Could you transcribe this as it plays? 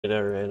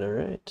All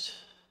right.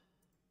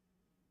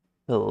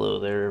 Hello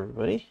there,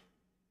 everybody.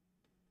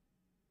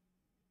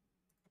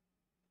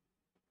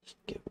 Just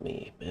give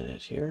me a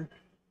minute here.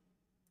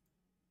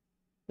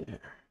 There.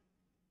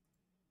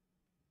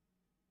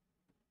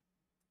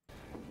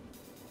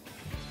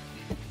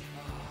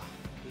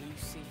 Blue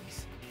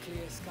seas,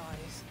 clear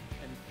skies,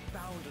 and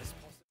boundless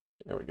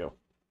possibilities. There we go.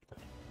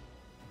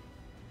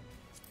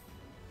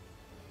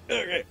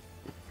 Okay.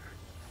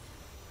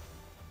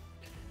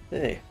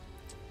 Hey,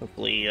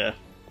 hopefully,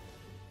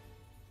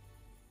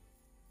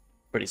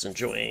 everybody's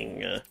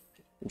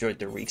enjoyed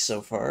their week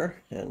so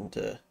far,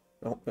 and,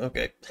 oh,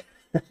 okay.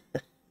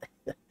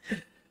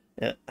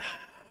 Yeah,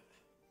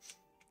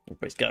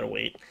 everybody's gotta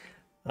wait.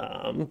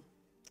 But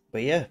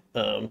yeah,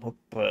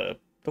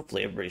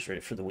 hopefully everybody's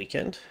ready for the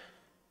weekend.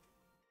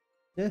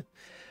 Yeah.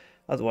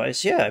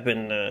 Otherwise, yeah,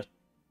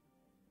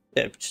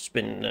 I've just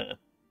been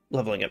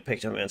leveling up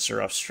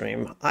Pictomancer off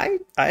stream. I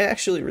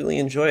actually really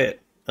enjoy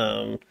it.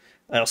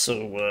 I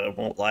also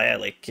won't lie. I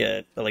like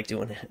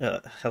doing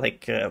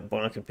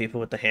bonking people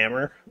with the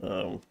hammer.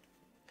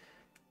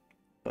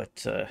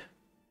 But, uh,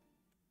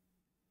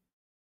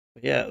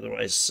 but yeah,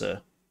 otherwise, I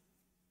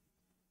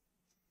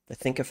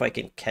think if I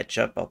can catch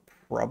up, I'll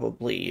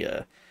probably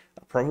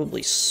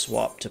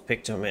swap to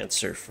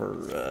Pictomancer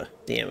for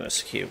the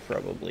MSQ.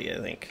 Probably, I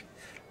think.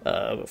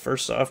 But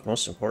first off,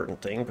 most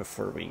important thing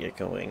before we get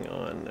going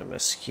on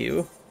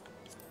MSQ,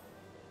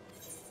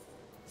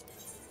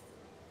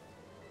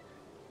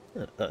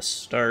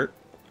 start.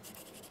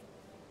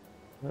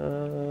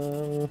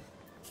 Um,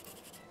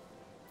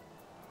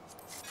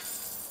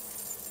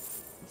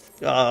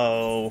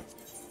 oh,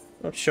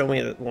 don't show me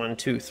that 1,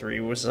 2, 3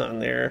 was on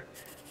there.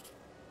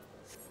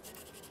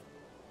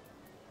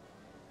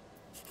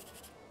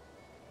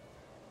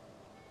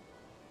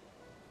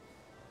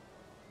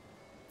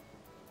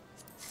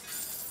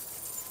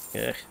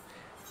 Yeah,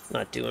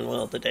 not doing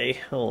well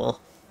today. Oh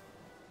well.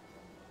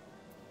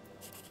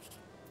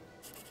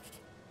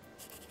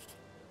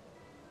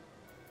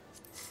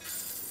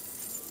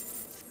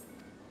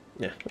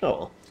 Yeah, oh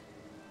well.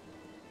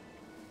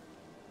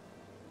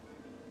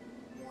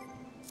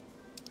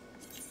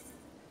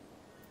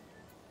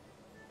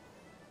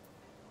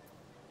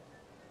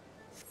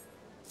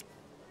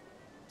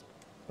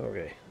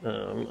 Okay,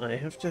 I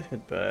have to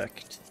head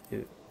back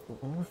to...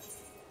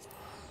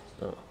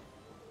 Oh,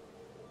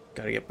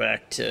 gotta get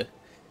back to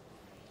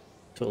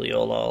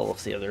Tuliyola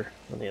with the other,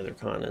 on the other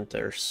continent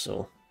there,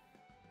 so...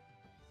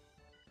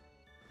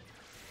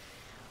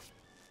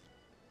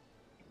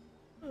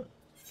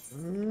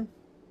 Hmm.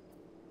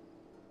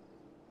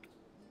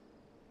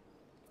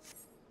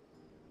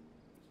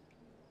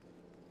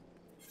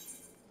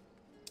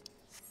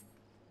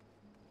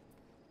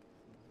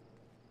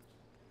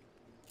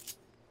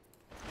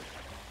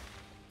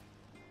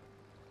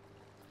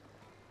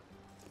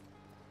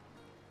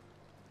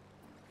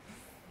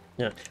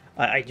 Yeah,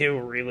 I do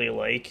really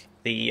like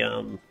the,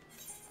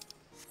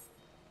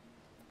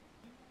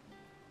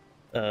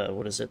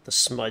 what is it, the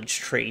smudge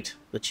trait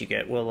that you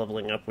get while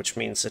leveling up, which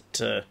means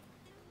that,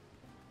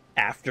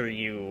 after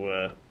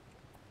you,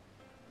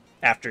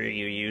 after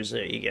you use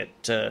it, you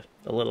get a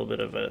little bit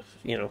of a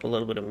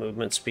little bit of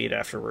movement speed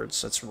afterwards.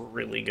 That's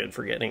really good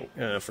for getting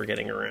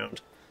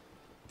around.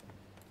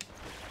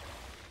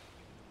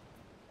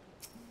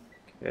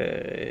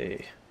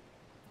 Okay.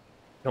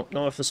 Don't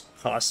know if this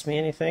costs me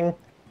anything.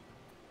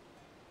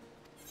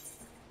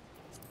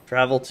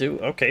 Travel to?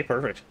 Okay,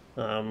 perfect.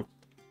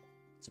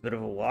 It's a bit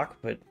of a walk,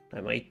 but I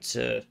might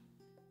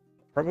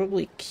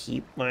probably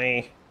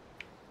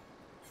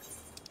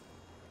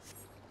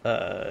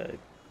uh,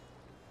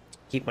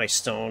 keep my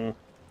stone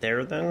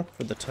there then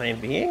for the time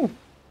being.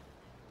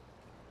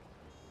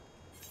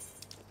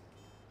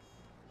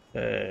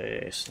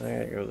 Okay, so I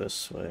gotta go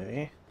this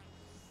way.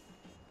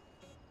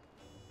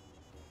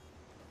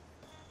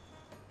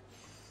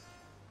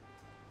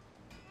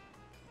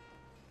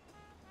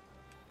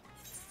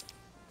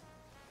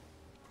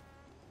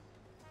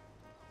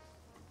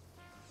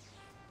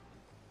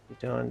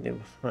 Dawn new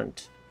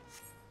hunt.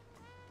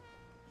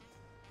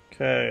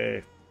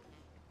 Okay.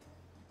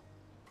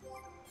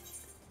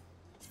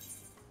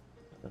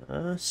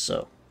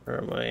 So,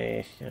 where am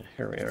I? Yeah,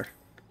 here we are.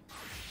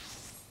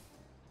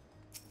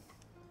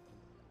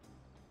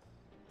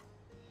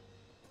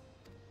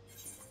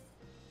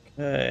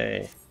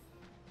 Okay.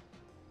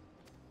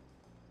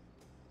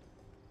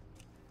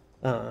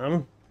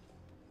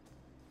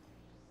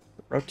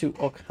 Road to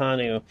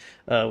Okanu.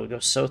 We go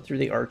south through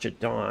the Arch at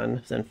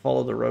dawn, then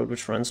follow the road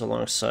which runs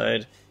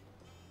alongside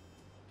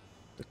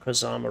the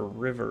Kozama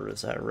River.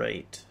 Is that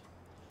right?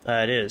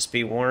 It is.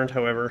 Be warned,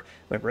 however,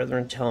 my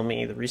brethren tell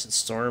me the recent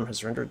storm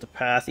has rendered the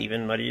path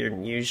even muddier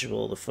than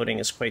usual. The footing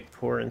is quite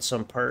poor in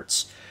some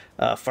parts.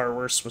 Far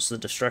worse was the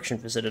destruction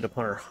visited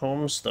upon our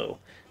homes, though.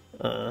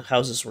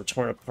 Houses were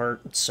torn apart,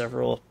 and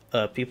several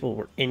people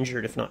were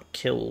injured, if not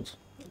killed.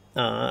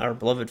 Our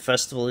beloved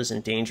festival is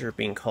in danger of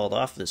being called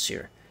off this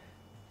year.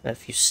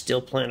 If you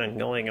still plan on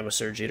going, I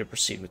must urge you to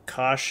proceed with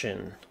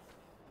caution.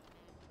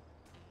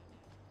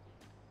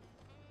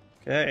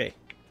 Okay.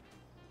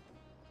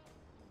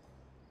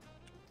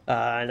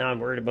 Now I'm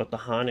worried about the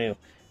Hanu.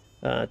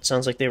 It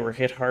sounds like they were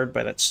hit hard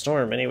by that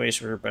storm.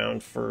 Anyways, we were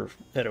bound for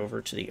head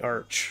over to the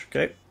Arch.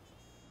 Okay.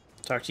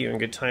 Talk to you in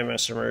good time,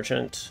 Master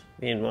Merchant.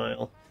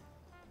 Meanwhile.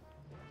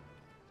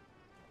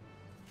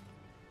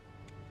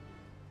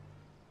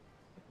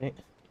 Okay.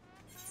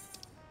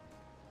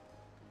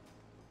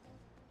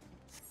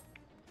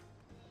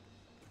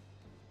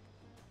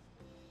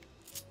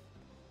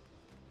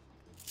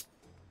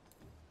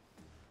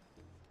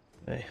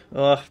 Okay.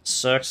 Oh, it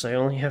sucks. I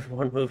only have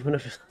one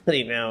movement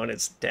ability now, and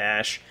it's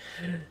dash.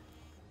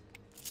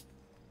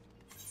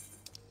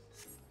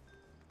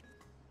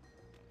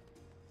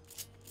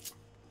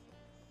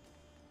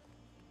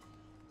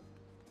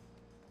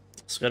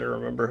 Just gotta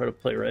remember how to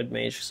play Red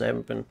Mage, because I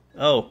haven't been...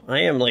 Oh, I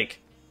am, like,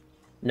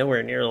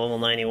 nowhere near level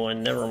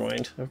 91. Never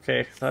mind.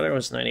 Okay, thought I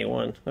was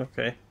 91.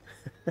 Okay.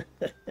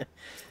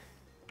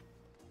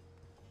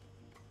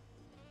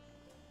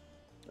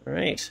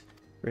 Alright.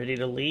 Ready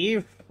to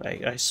leave?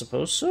 I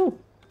suppose so.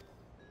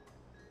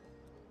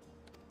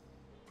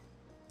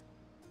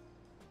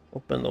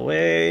 Open the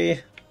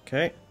way.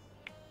 Okay.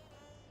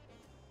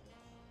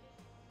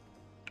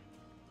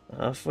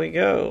 Off we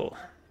go.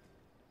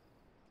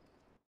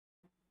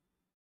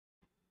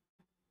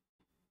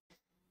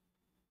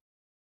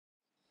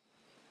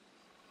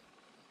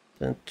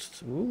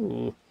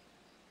 Ooh.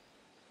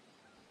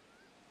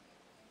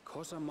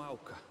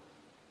 Kosamauka,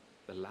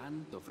 the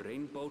land of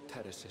rainbow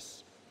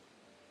terraces.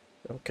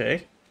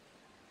 Okay.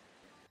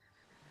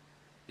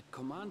 It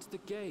commands the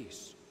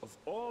gaze of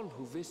all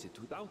who visit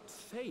without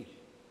fail.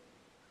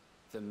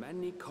 The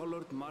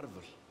many-colored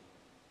marvel.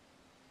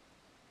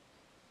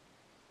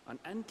 An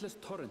endless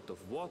torrent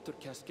of water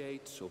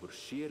cascades over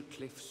sheer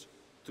cliffs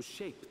to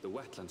shape the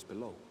wetlands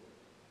below.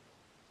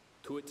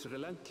 To its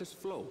relentless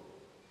flow,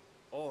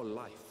 all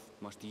life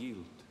must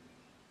yield.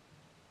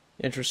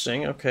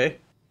 Interesting, okay.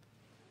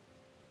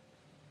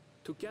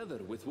 Together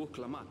with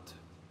Wuklamat,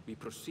 we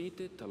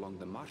proceeded along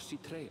the marshy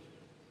trail,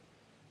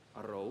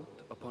 a road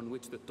upon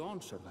which the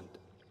Dawn Servant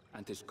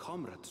and his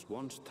comrades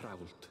once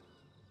traveled.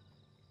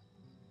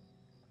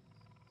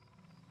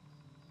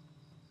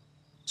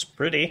 It's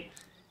pretty.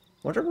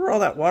 Wonder where all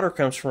that water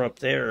comes from up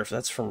there, if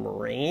that's from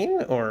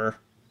rain, or...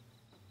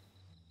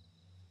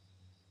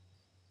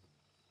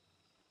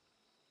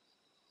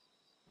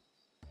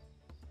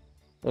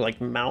 Or like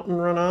mountain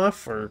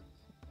runoff, or...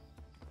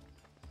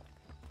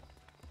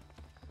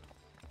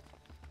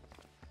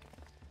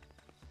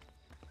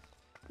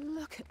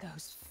 Look at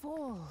those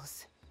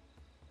falls.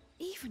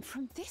 Even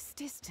from this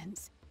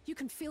distance, you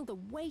can feel the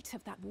weight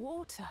of that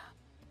water.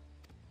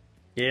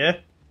 Yeah?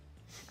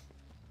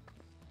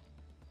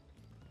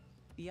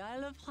 The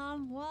Isle of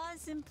Ham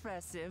was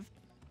impressive,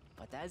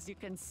 but as you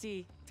can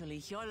see,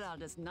 Tulihiola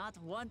does not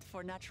want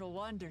for natural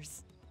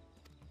wonders.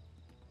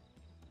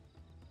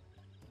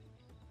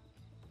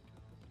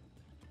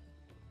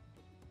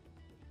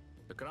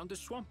 The ground is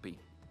swampy,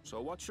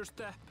 so watch your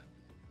step.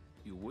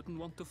 You wouldn't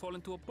want to fall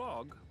into a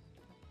bog.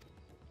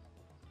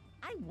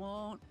 I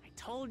won't. I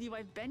told you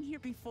I've been here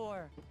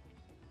before.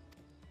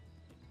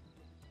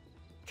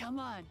 Come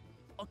on.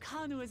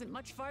 Okanu isn't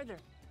much farther.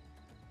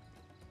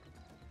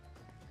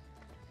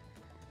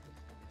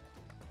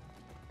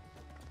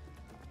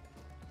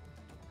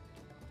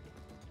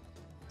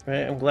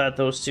 Right, I'm glad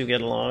those two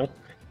get along.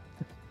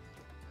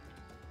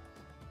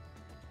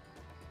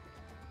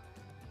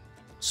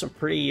 Some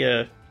pretty,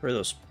 where are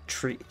those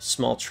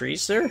small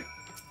trees there?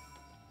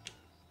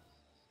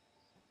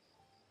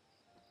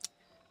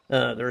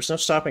 There is no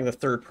stopping the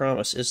third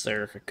promise, is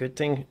there? A good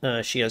thing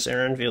she has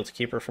Aranville to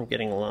keep her from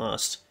getting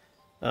lost.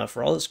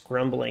 For all his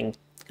grumbling,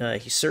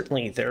 he's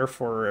certainly there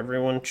for her.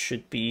 Everyone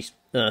should be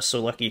so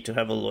lucky to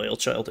have a loyal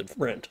childhood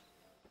friend.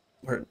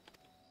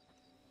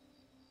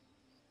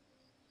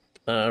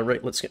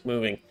 Right, let's get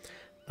moving.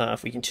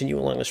 If we continue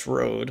along this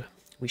road,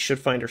 we should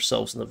find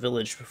ourselves in the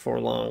village before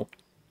long.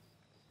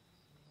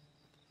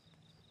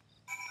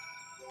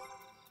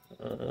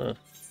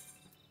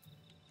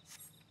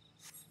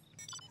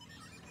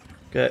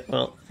 Good,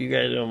 well, if you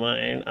guys don't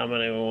mind, I'm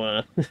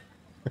gonna,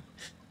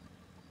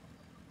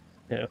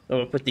 I'm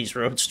gonna put these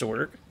roads to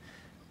work.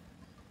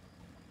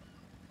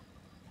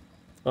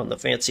 On the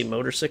fancy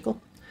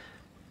motorcycle.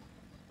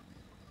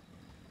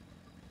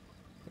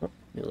 Oh,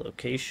 new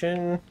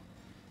location.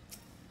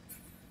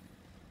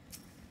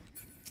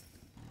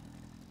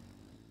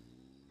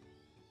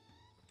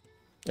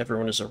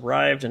 Everyone has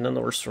arrived, and none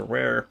the worse for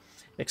wear,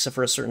 except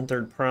for a certain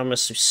third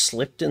promise who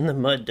slipped in the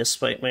mud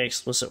despite my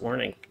explicit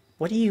warning.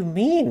 What do you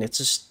mean? It's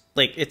just,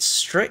 like, it's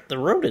straight. The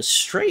road is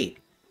straight.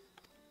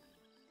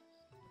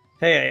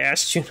 Hey, I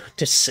asked you not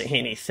to say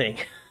anything.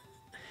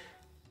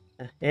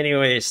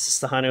 Anyways, this is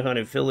the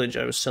Hanu village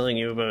I was telling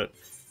you about.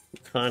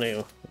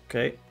 Hanu,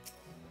 okay.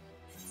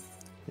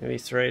 Maybe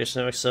Thread is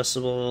now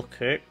accessible,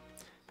 okay.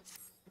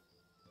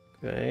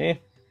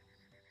 Okay.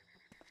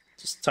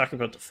 Just talking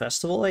about the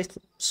festival, I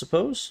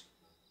suppose?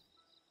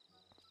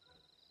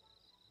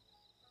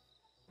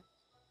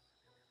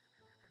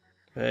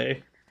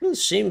 Okay.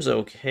 This seems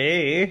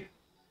okay.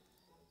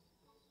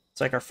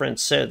 It's like our friend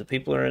said, the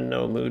people are in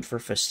no mood for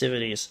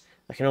festivities.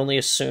 I can only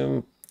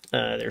assume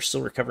they're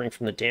still recovering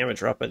from the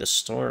damage wrought by the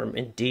storm.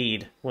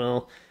 Indeed.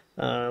 Well,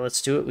 let's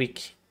do what we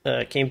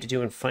came to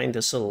do and find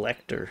this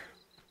elector.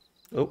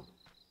 Oh.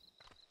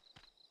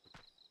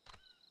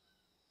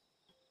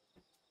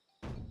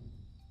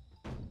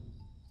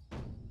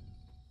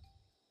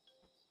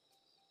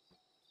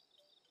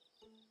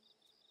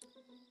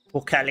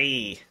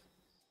 Okali.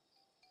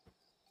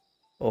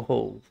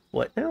 Oh,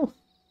 what now?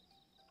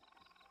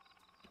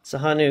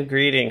 Sahanu,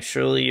 greetings.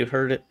 Surely you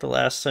heard it the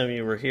last time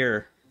you were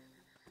here.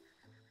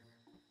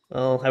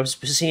 Well, I was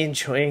busy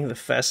enjoying the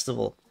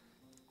festival.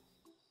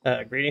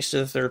 Greetings to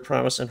the Third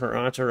Promise and her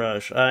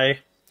entourage. I,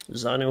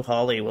 Zanu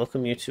Holly,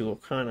 welcome you to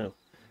Okano.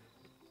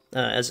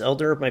 As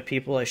elder of my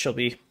people, I shall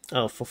be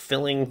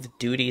fulfilling the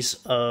duties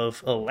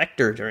of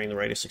elector during the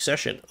rite of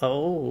succession.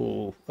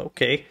 Oh,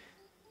 okay.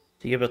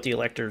 The about the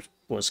elector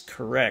was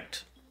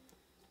correct.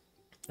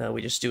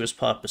 We just do as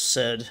Papa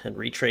said and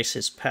retrace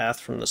his path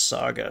from the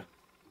saga.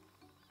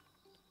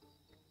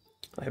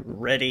 I'm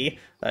ready.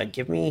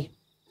 Give me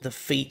the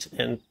feat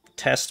and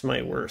test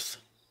my worth.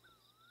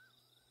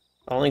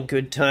 All in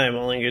good time,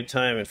 all in good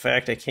time. In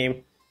fact, I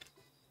came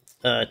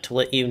to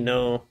let you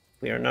know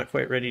we are not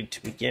quite ready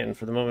to begin.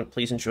 For the moment,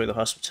 please enjoy the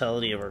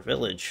hospitality of our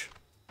village.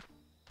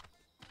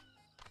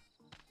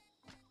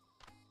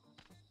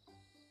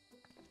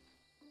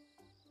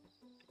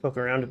 Poke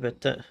around a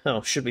bit then.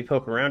 Oh, should we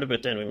poke around a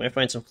bit then? We might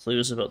find some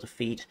clues about the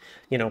feat.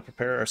 You know,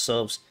 prepare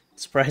ourselves.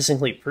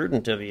 Surprisingly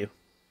prudent of you.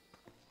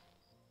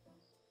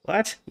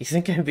 What? You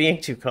think I'm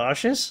being too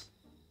cautious?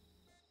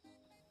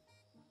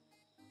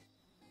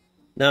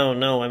 No,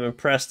 I'm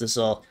impressed is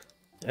all.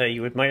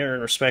 You admire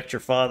and respect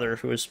your father,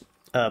 who is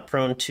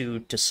prone to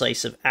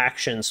decisive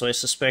action, so I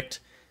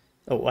suspect...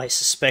 Oh, I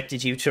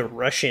suspected you to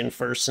rush in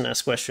first and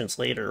ask questions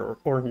later,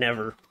 or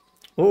never.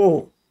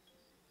 Oh!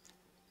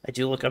 I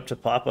do look up to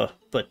Papa,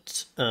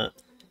 but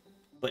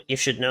you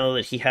should know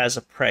that he has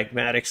a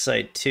pragmatic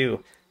side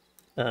too.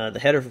 The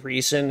head of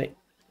reason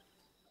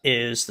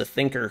is the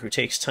thinker who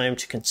takes time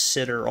to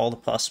consider all the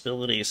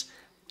possibilities.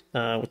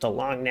 With the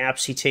long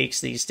naps he takes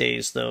these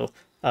days, though,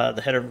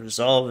 the head of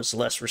resolve is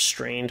less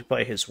restrained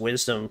by his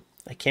wisdom.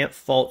 I can't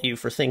fault you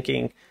for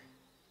thinking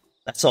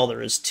that's all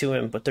there is to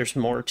him, but there's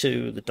more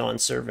to the Dawn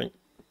Servant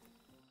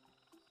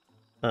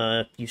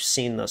you've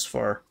seen thus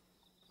far.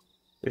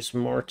 There's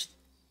more to...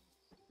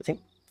 I think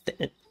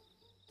it's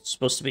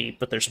supposed to be,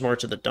 but there's more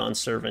to the Dawn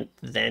Servant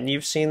than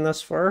you've seen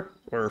thus far?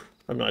 Or,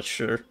 I'm not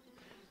sure.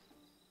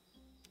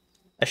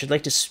 I should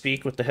like to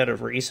speak with the head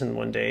of reason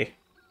one day.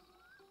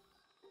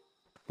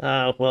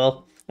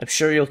 Well, I'm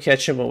sure you'll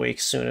catch him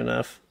awake soon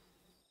enough.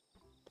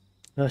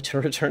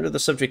 To return to the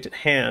subject at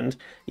hand,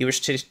 you wish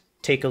to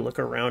take a look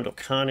around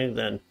Okanu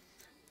then.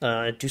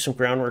 Do some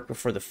groundwork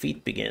before the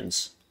feat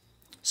begins.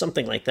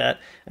 Something like that.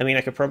 I mean,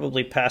 I could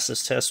probably pass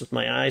this test with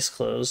my eyes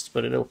closed,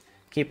 but it'll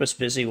keep us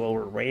busy while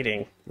we're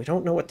waiting. We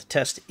don't know what the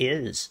test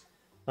is.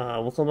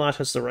 Wuklamat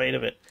has the right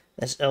of it.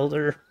 As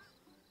elder,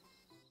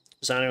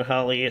 Zanu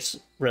Hali is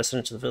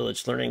resident of the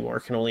village. Learning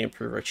more can only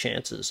improve our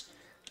chances.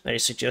 I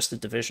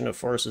suggested division of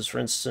forces. For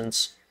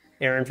instance,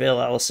 Aaronvale,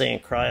 Alisay,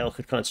 and Kryl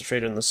could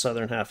concentrate on the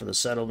southern half of the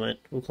settlement.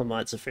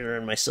 Wuklamat, Zafira,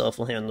 and myself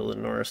will handle the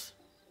north.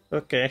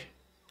 Okay.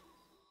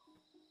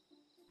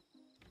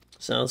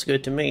 Sounds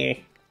good to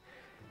me.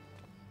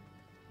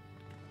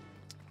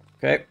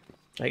 Okay.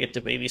 I get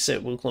to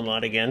babysit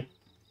Wuklamat again.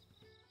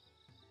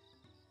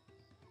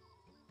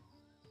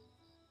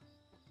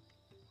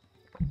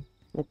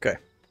 Okay.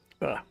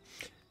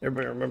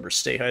 Everybody remember,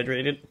 stay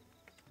hydrated.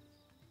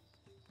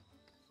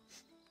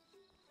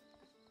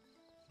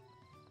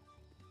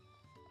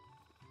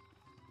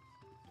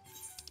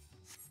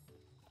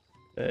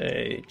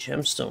 A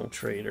gemstone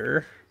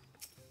trader.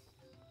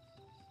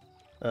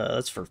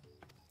 That's for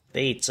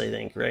fates, I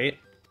think, right?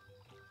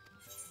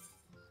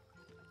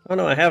 Oh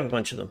no, I have a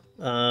bunch of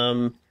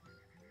them.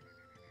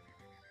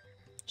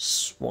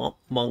 Swamp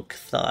monk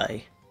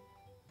thigh.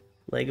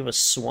 Leg of a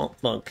swamp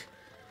monk.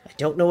 I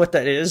don't know what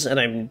that is, and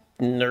I'm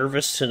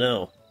nervous to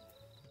know.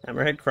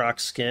 Hammerhead croc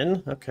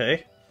skin.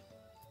 Okay.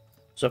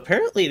 So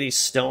apparently these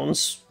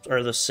stones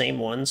are the same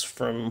ones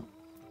from...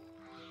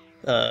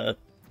 well,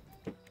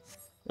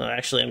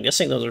 actually, I'm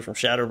guessing those are from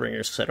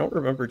Shadowbringers, because I don't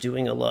remember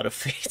doing a lot of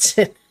fates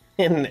in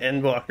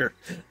Endwalker.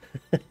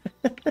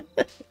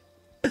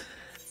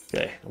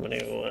 Okay, I'm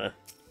gonna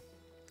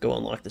go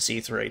unlock this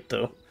Aetheryte,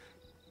 though.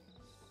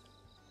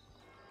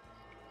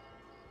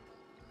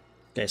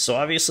 Okay, so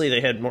obviously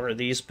they had more of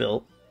these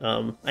built.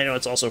 I know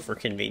it's also for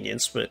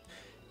convenience, but...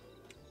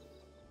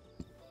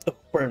 Oh,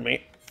 pardon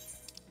me.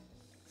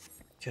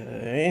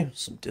 Okay,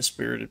 some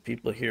dispirited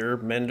people here.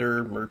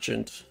 Mender,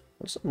 merchant.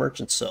 What's a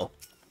merchant sell?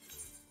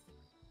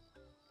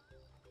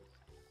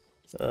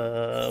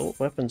 What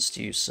weapons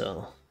do you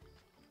sell?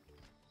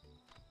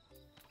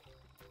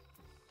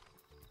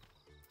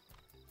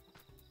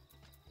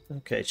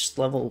 Okay, just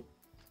level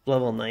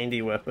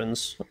 90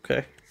 weapons.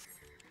 Okay.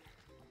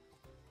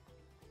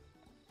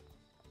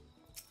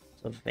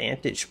 A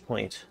vantage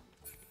point.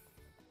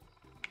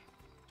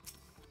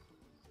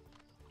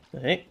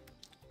 Right?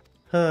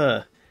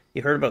 Huh.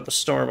 You heard about the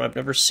storm. I've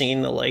never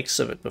seen the likes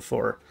of it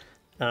before.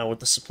 With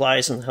the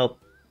supplies and help...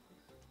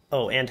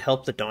 Oh, and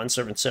help the Dawn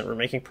Servant sent. We're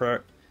making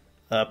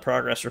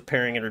progress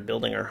repairing and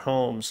rebuilding our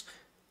homes.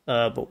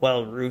 But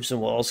while roofs and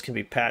walls can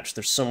be patched,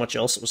 there's so much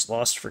else that was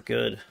lost for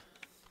good.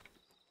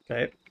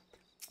 Okay.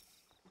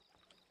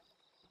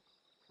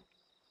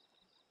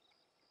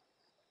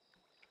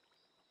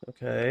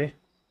 Okay.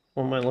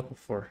 What am I looking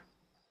for?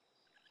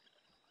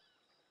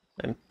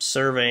 I'm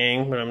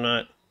surveying, but I'm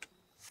not...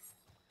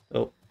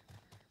 Oh.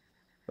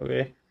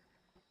 Okay.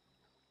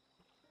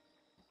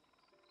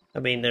 I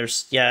mean,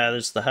 there's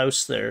the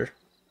house there.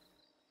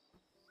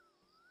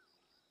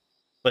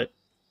 But,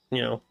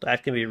 you know,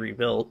 that can be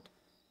rebuilt.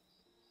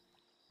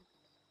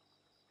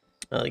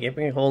 The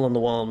gaping hole in the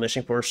wall and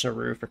missing portion of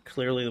roof are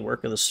clearly the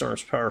work of the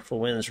storm's powerful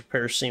winds.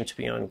 Repairs seem to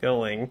be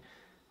ongoing.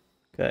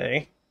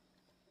 Okay.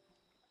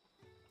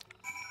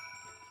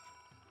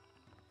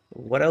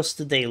 What else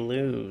did they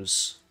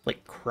lose?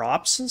 Like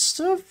crops and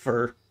stuff?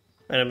 Or,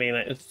 I mean,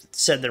 it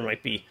said there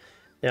might be...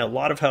 Yeah, a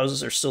lot of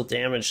houses are still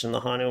damaged, and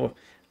the Hanu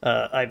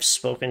I've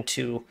spoken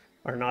to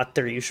are not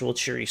their usual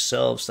cheery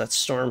selves. That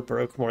storm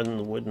broke more than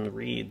the wood and the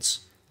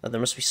reeds. There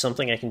must be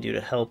something I can do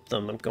to help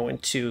them. I'm going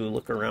to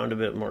look around a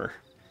bit more.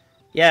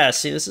 Yeah,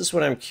 see, this is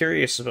what I'm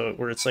curious about,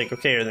 where it's like,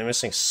 okay, are they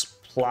missing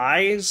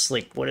supplies?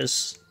 Like, what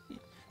is...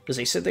 Because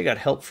they said they got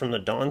help from the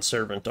Dawn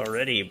Servant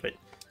already, but...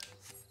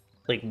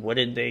 Like, what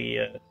did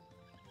they...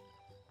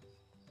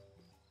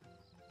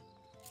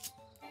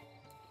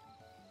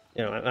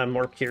 You know, I'm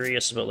more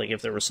curious about, like,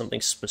 if there was something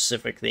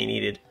specific they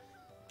needed.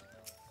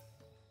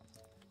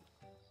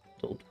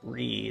 Old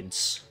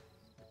reeds.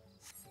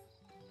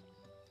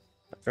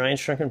 Drying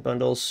shrunken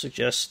bundles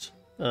suggest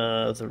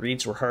the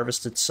reeds were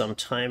harvested some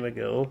time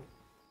ago.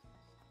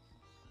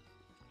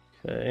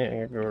 Okay,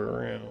 I'm gonna go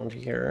around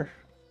here.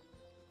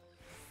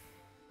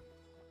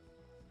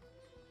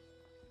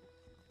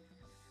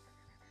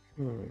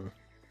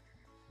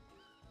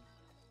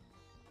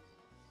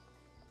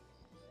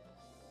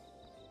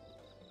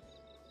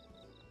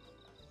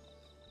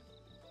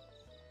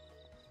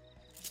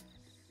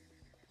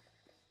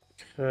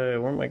 Okay,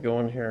 where am I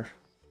going here?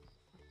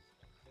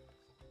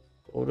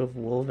 Boat of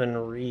woven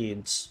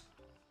reeds.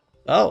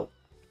 Oh!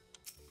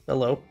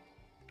 Hello.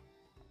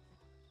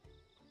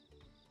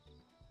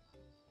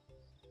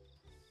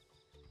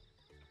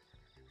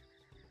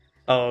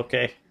 Oh,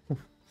 okay.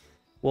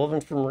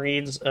 Woven from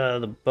reeds,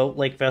 the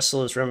boat-like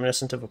vessel is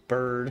reminiscent of a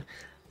bird.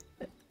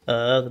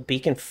 The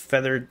beak and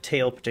feathered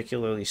tail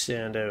particularly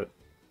stand out.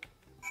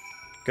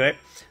 Okay.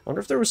 I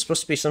wonder if there was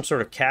supposed to be some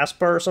sort of cast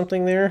bar or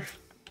something there.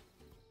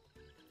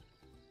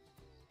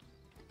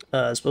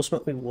 It's supposed to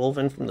be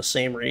woven from the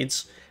same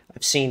reeds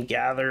I've seen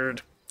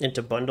gathered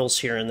into bundles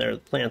here and there.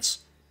 The plants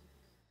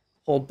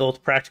hold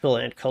both practical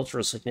and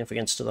cultural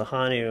significance to the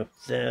Hanu.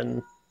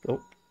 Then...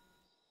 Oh.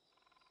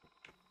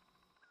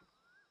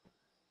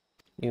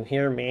 You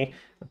hear me?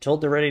 I'm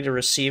told they're ready to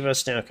receive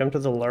us now. Come to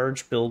the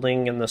large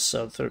building in the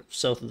south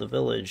of the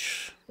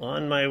village.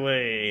 On my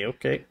way.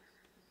 Okay.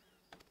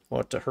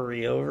 Want to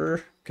hurry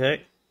over?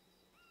 Okay.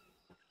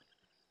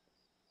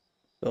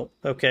 Oh,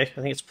 okay. I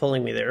think it's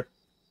pulling me there.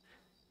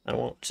 I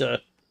won't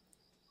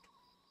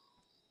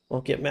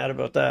get mad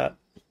about that.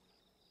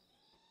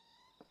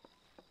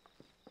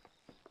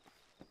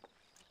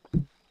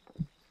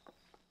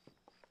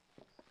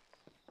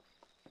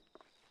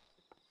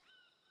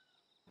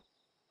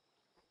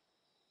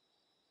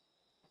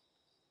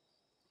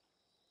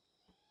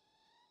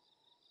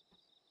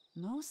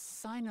 No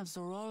sign of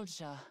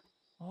Zorolja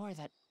or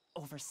that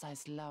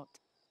oversized lout.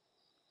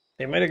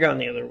 They might have gone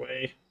the other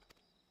way.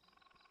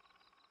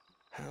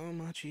 How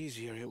much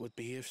easier it would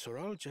be if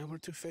Sorolja were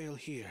to fail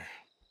here.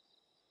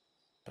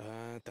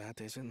 But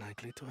that isn't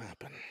likely to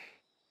happen.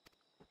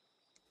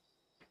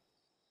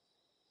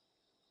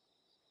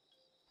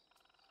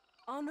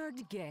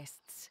 Honored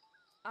guests,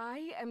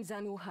 I am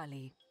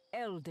Zanuhali,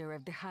 Elder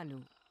of the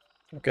Hanu.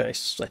 Okay,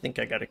 so I think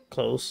I got it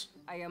close.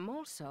 I am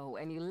also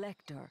an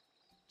elector,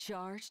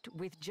 charged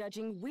with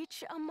judging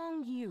which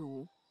among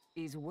you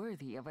is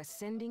worthy of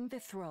ascending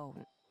the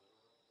throne.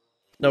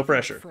 No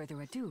pressure. Without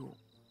further ado,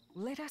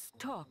 let us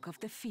talk of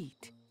the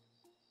feat.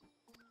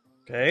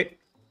 Okay.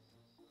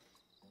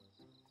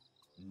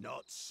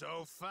 Not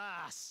so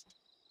fast.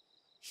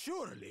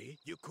 Surely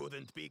you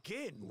couldn't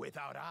begin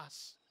without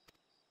us.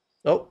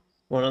 Oh,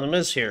 one of them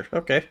is here.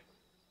 Okay.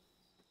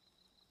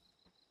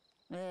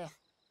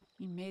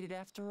 You made it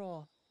after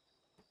all.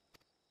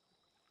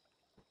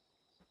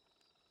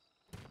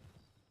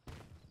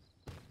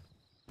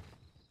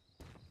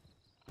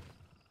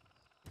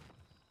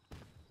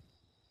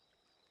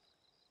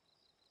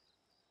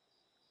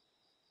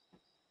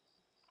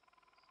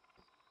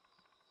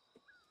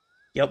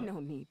 Yep. No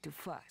need to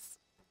fuss.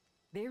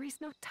 There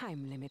is no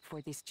time limit for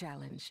this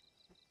challenge.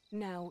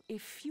 Now,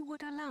 if you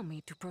would allow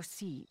me to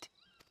proceed.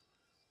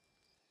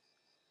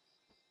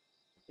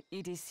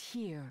 It is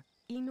here,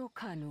 in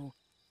Okanu,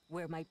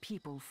 where my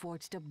people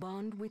forged a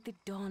bond with the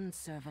Dawn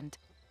Servant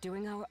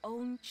during our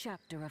own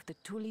chapter of the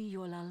Tuli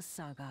Yolal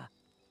saga.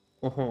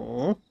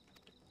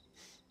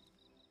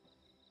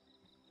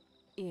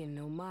 In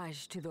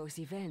homage to those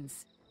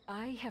events,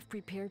 I have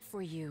prepared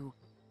for you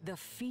the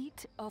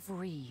Feat of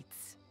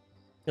Reeds.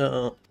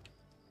 Uh-oh.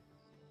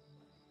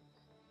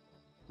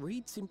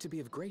 Reeds seem to be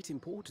of great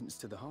importance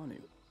to the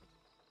Hanu.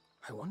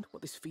 I wonder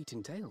what this feat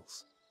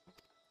entails.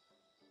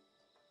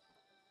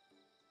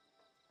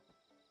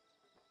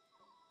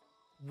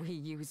 We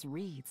use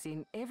reeds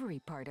in every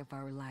part of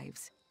our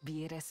lives,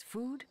 be it as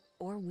food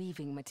or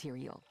weaving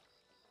material.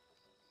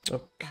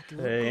 But look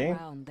Okay.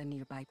 around the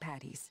nearby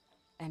paddies,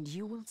 and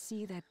you will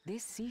see that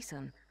this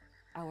season,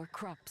 our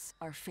crops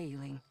are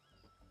failing.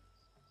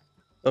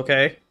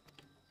 Okay.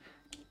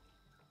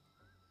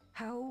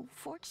 How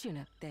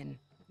fortunate, then,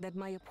 that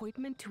my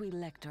appointment to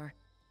Elector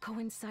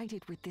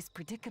coincided with this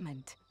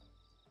predicament.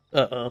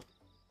 Uh-oh.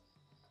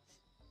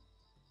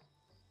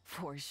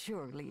 For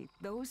surely,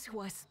 those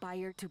who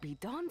aspire to be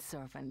Dawn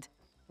Servant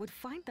would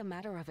find the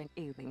matter of an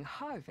ailing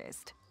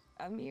harvest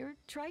a mere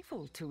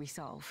trifle to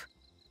resolve.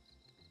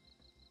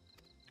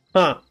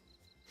 Huh.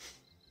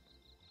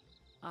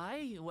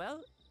 Aye,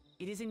 well,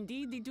 it is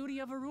indeed the duty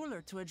of a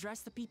ruler to address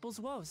the people's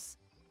woes.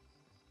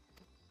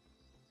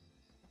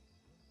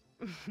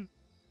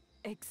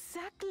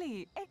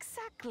 Exactly,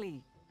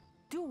 exactly.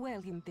 Do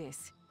well in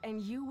this,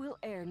 and you will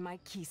earn my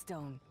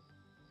keystone.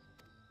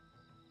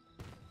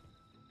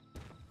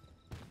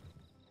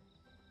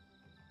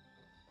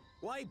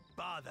 Why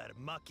bother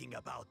mucking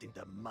about in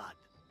the mud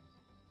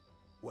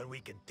when we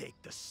can take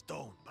the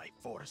stone by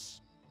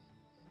force?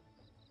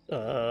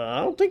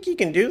 I don't think you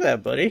can do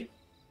that, buddy.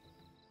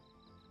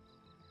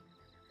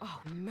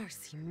 Oh,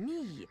 mercy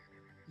me!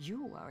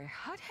 You are a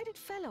hot-headed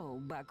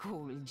fellow,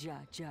 Bakul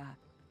Jaja.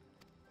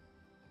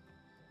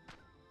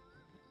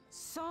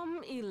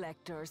 Some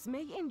electors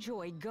may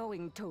enjoy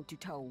going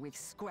toe-to-toe with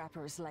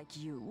scrappers like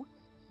you,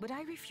 but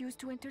I refuse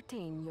to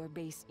entertain your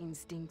base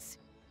instincts.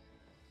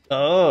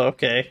 Oh,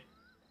 okay.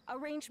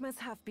 Arrangements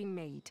have been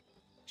made.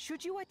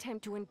 Should you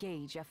attempt to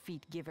engage a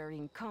feat giver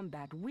in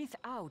combat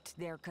without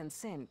their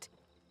consent,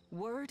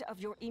 word of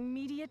your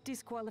immediate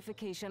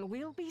disqualification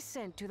will be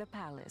sent to the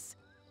palace.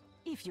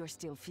 If you're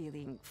still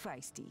feeling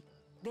feisty,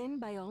 then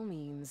by all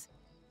means,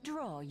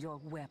 draw your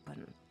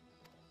weapon.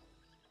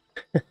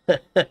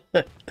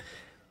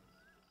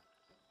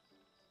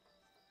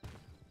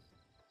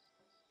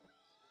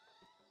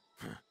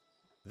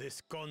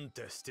 This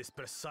contest is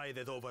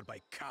presided over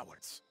by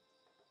cowards.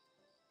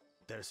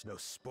 There's no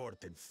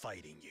sport in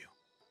fighting you.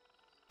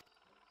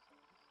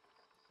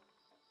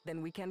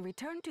 Then we can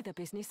return to the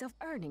business of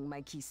earning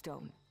my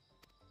keystone.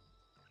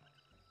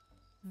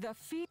 The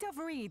Feat of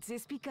Reeds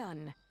is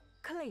begun.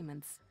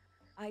 Claimants,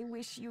 I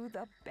wish you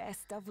the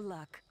best of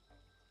luck.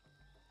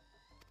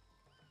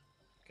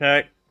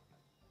 Okay.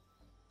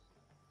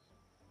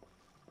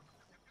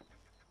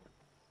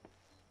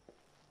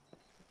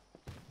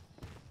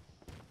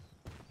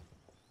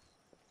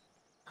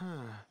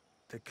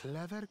 The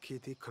clever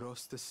kitty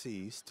crossed the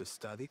seas to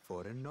study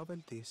foreign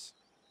novelties.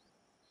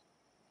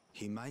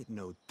 He might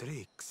know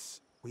tricks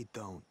we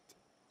don't.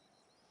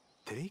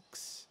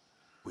 Tricks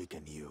we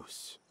can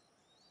use.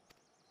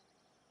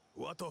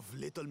 What of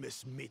Little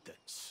Miss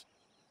Mittens?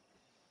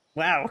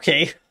 Wow,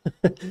 okay.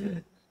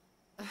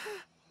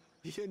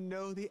 You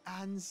know the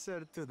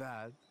answer to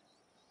that.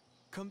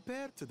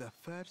 Compared to the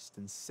first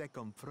and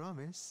second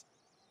promise,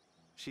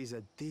 she's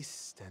a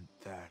distant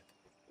third.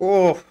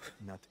 Oh,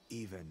 Not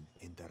even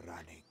in the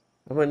running.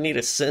 I'm gonna need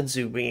a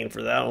senzu bean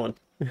for that one.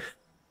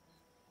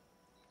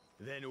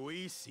 Then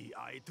we see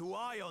eye to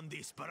eye on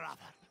this,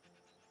 brother.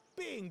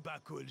 Being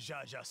Bakul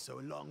Jaja so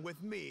long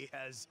with me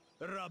has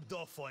rubbed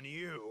off on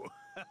you.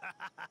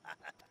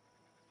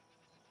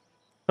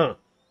 Huh.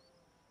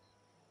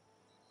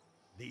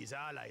 These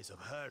allies of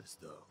hers,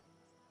 though,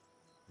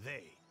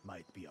 they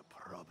might be a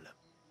problem.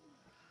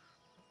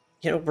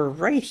 You know, we're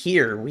right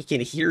here. We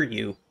can hear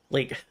you.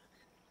 Like...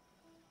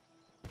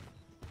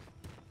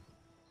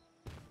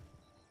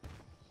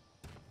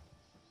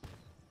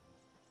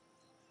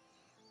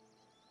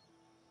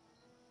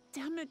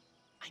 Damn it,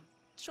 I'm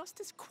just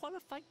as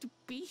qualified to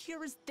be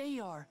here as they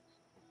are.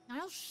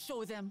 I'll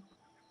show them.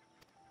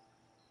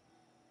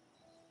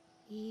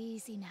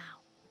 Easy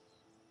now.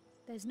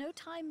 There's no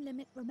time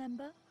limit,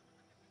 remember?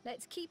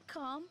 Let's keep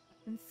calm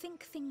and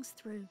think things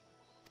through.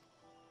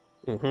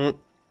 Mm-hmm.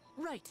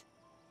 Right.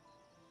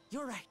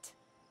 You're right.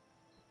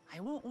 I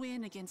won't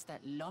win against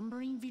that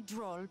lumbering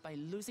Vidrol by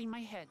losing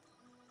my head.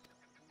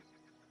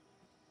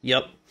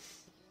 Yep.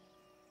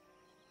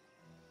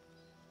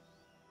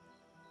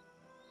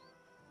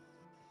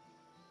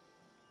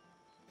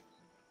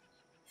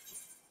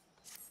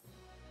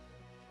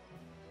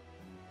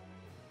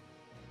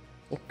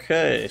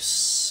 Okay,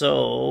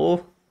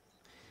 so...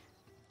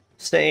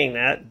 saying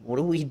that, what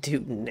do we do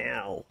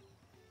now?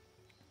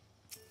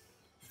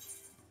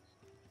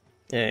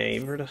 Hey,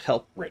 we're to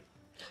help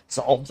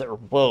solve their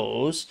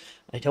woes.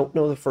 I don't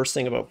know the first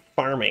thing about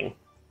farming.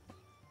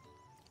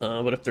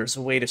 But if there's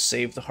a way to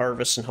save the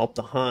harvest and help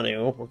the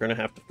Hanu, we're gonna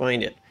have to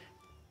find it.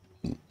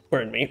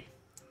 Pardon me.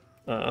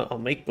 I'll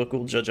make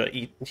Bakul Jaja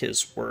eat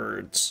his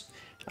words.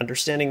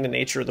 Understanding the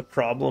nature of the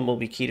problem will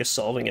be key to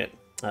solving it.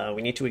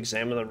 We need to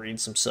examine the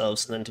reeds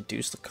themselves and then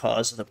deduce the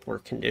cause of the poor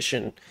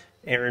condition.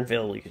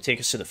 Aaronville, you can take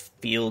us to the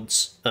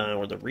fields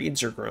where the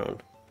reeds are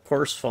grown. Of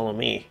course, follow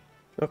me.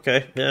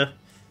 Okay, yeah.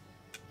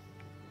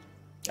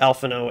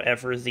 Alphino,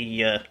 ever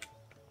the,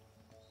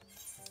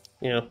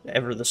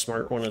 ever the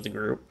smart one of the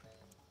group.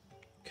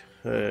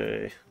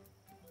 Okay.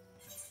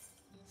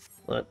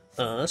 Let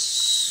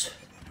us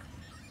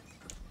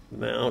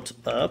mount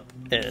up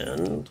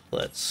and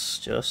let's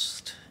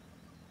just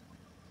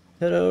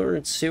head over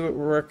and see what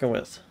we're working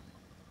with.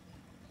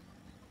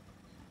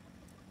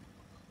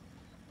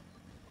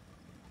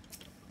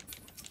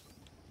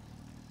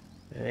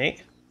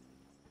 Okay.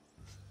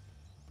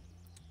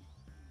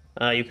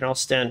 You can all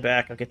stand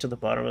back. I'll get to the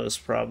bottom of this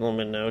problem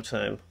in no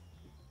time.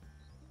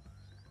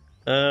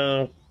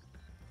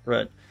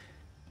 Right.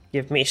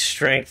 Give me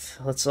strength.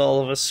 Let's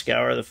all of us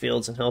scour the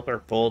fields and help our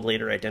bold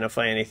leader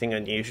identify anything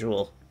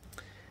unusual.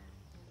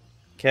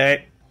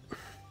 Okay.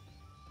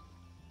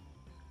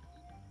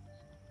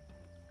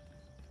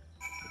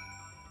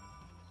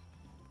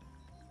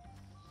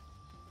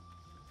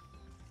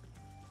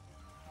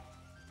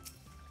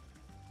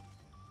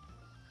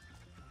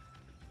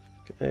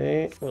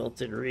 Okay,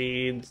 wilted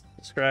reeds.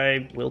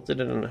 Describe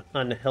wilted and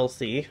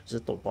unhealthy. Is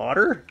it the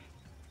water?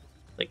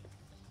 Like,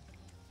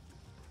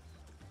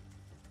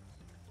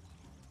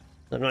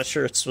 I'm not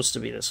sure it's supposed to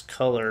be this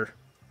color.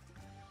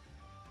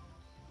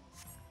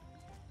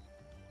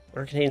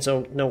 Or contains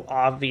no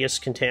obvious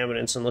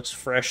contaminants and looks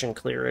fresh and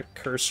clear at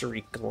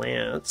cursory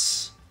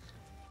glance.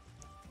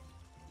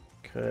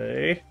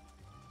 Okay.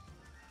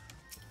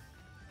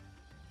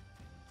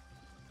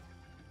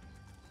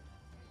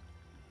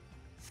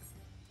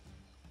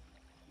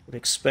 Would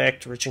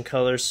expect rich in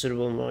color,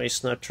 suitable,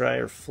 moist, not dry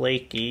or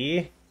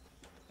flaky.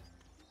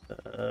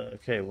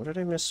 Okay, what did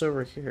I miss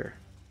over here?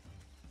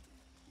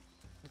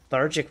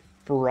 Lethargic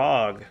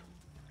frog.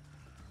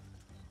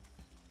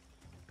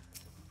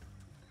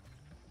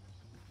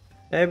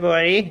 Hey,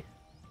 buddy.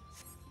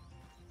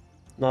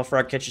 Small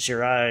frog catches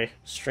your eye.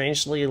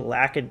 Strangely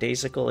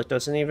lackadaisical. It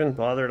doesn't even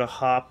bother to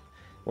hop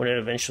when it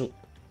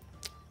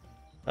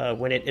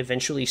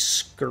eventually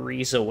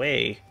scurries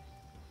away.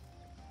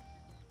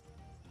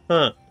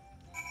 Huh.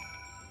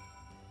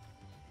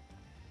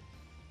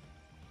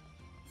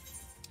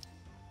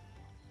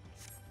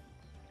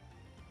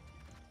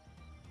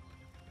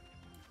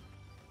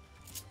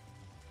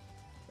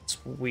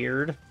 That's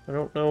weird. I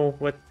don't know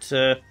what,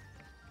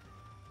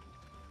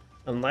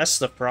 unless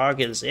the frog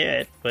is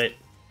it, but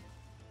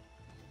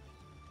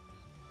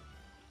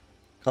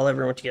call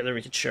everyone together,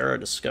 we could share our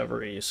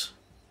discoveries.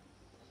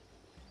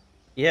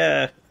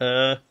 Yeah,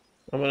 I'm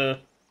gonna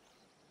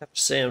have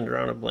to say I'm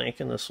drawing a blank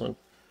in this one.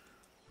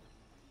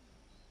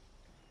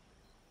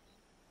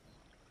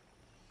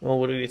 Well,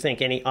 what do you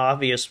think? Any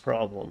obvious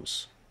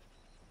problems?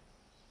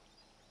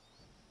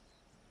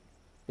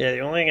 Yeah, the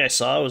only thing I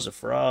saw was a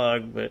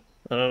frog, but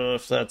I don't know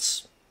if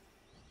that's...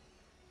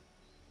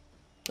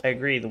 I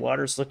agree, the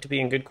waters look to be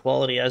in good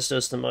quality, as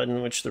does the mud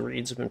in which the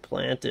reeds have been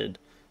planted.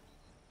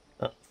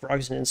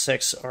 Frogs and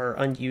insects are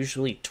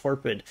unusually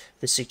torpid.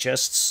 This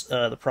suggests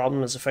the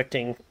problem is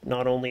affecting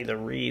not only the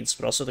reeds,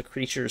 but also the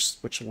creatures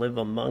which live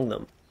among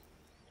them.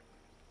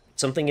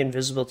 Something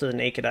invisible to the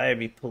naked eye would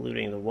be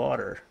polluting the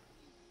water.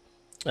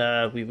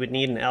 We would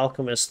need an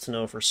alchemist to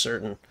know for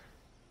certain.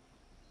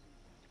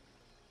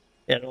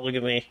 Yeah, don't look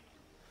at me.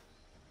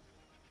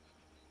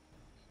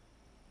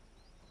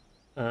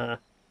 I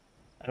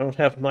don't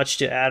have much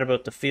to add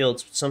about the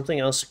fields, but something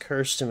else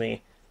occurs to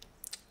me.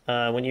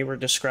 When you were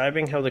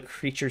describing how the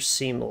creatures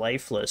seem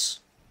lifeless,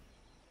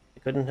 I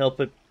couldn't help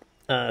but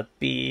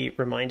be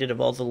reminded of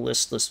all the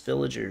listless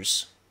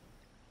villagers.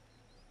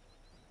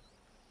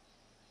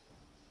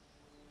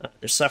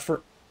 They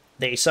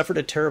suffered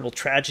a terrible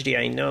tragedy,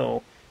 I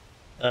know.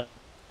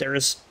 There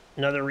is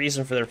another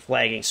reason for their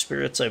flagging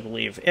spirits, I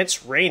believe.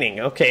 It's raining,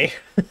 okay.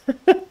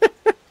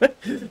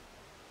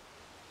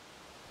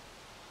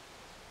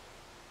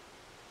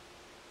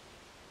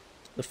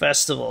 The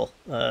festival.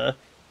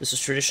 This is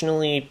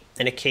traditionally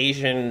an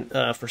occasion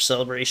for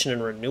celebration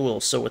and renewal,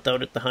 so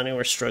without it the Hanu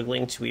are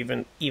struggling to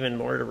even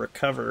more to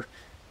recover.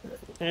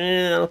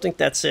 I don't think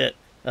that's it.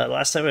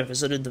 Last time I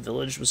visited the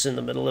village was in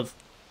the middle of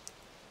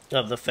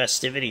the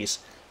festivities.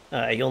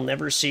 You'll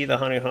never see the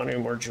Hanu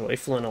more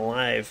joyful and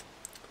alive.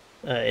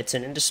 It's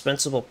an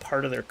indispensable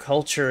part of their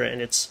culture,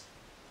 and its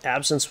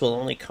absence will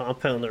only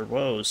compound their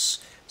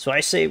woes. So I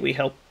say we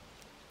help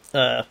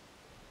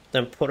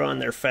them put on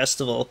their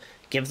festival,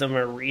 give them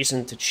a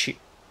reason to cheer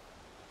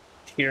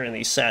in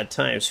these sad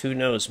times. Who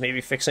knows?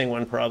 Maybe fixing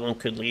one problem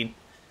could lead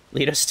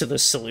us to the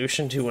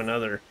solution to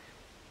another.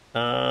 I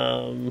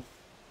don't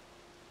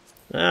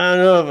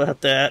know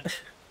about that.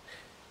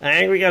 I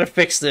think we gotta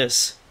fix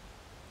this.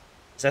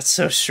 That's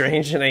so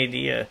strange an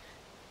idea.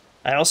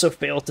 I also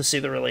failed to see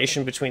the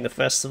relation between the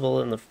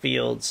festival and the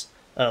fields.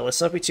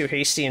 Let's not be too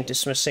hasty in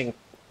dismissing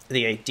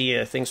the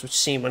idea. Things which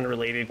seem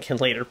unrelated can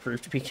later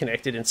prove to be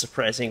connected in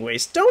surprising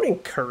ways. Don't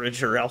encourage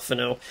her,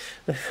 Alphino.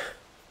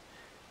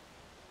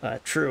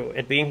 True,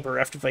 and being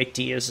bereft of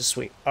ideas as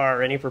we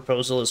are, any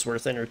proposal is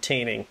worth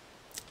entertaining.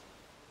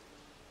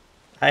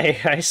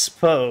 I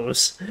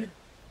suppose.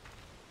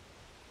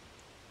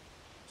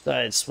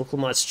 Besides,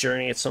 Willamot's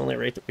journey, it's only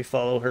right that we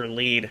follow her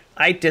lead.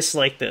 I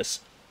dislike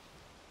this.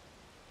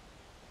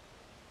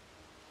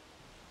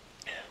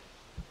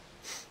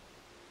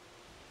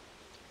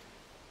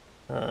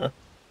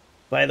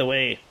 By the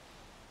way,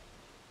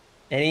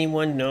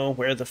 anyone know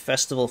where the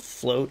festival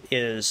float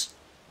is?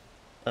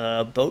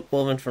 A boat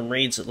woven from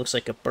reeds that looks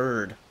like a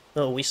bird.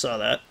 Oh, we saw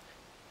that.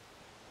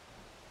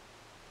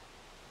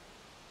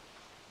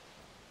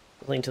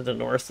 Going to the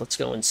north, let's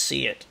go and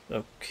see it.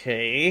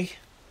 Okay.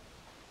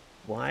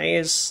 Why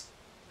is...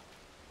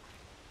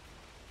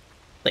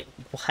 Like,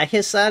 why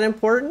is that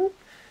important?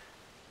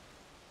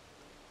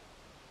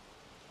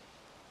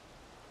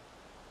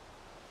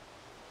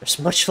 There's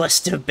much less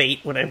debate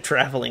when I'm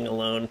traveling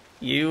alone.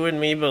 You and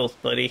me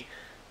both, buddy.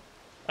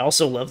 I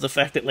also love the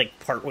fact that, like,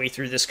 partway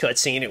through this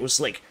cutscene, it was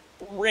like,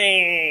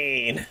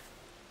 rain!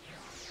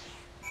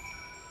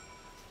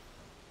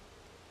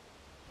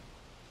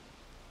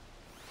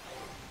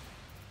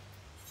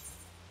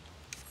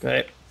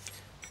 Okay.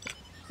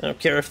 I don't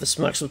care if this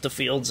mucks with the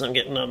fields, I'm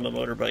getting on my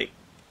motorbike.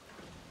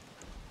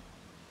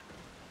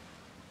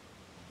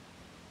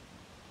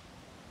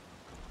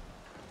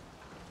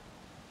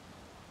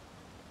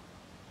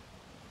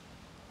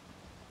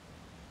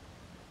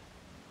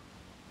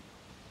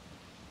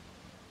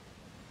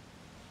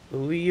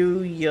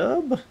 Ooh,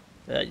 yub?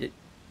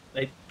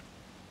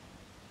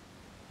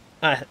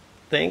 I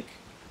think.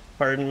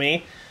 Pardon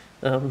me.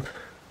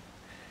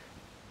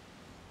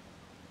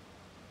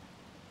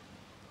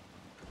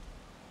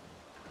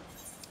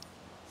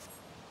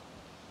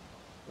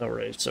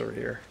 Alright, it's over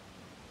here.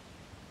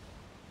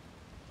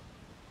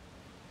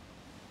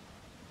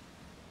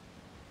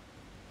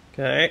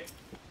 Okay.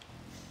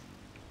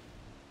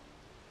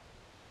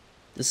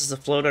 This is the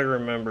float I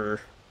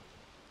remember.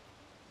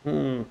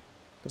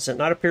 Does it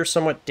not appear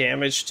somewhat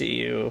damaged to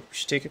you? We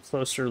should take a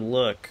closer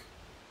look.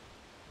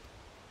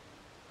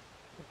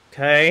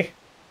 Okay.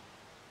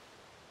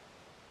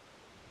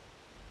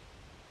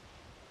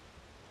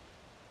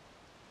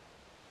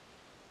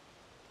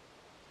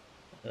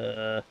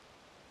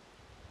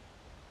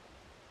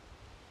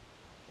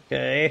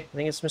 Okay, I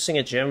think it's missing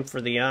a gem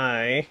for the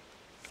eye.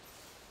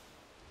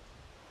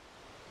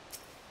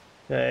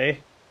 Okay.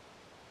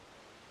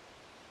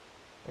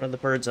 One of the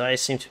bird's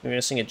eyes seem to be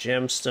missing a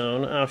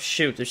gemstone. Oh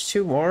shoot, there's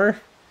two more?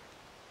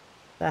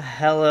 The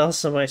hell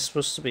else am I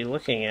supposed to be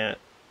looking at?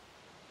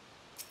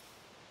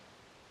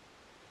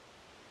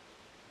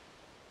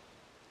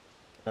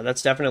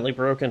 That's definitely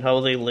broken. How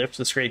will they lift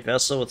this great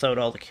vessel without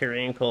all the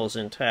carrying poles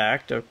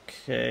intact?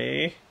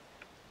 Okay.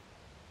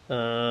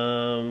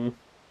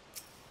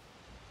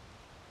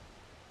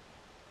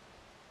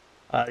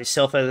 These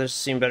sail feathers have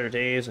seen better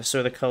days. I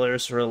saw the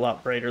colors were a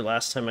lot brighter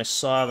last time I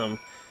saw them.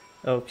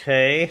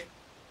 Okay.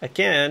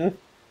 Again,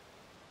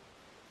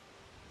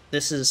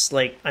 this is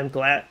like, I'm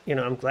glad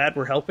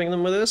we're helping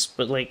them with this,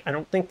 but like, I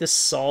don't think this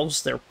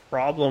solves their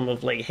problem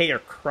of like, hey, our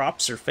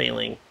crops are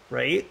failing,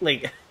 right?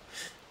 Like,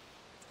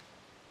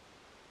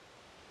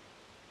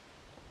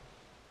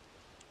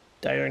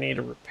 dire need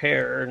a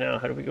repair. Now,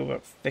 how do we go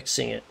about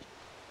fixing it?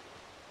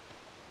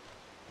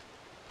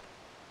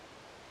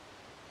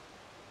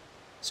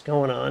 What's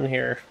going on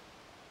here?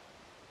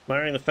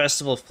 Admiring the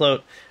festival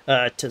float.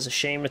 'Tis a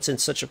shame it's in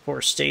such a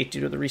poor state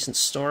due to the recent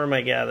storm,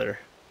 I gather.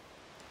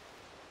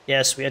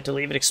 Yes, we had to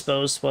leave it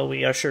exposed while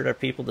we ushered our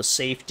people to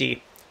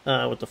safety.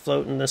 With the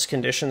float in this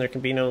condition, there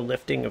can be no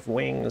lifting of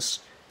wings.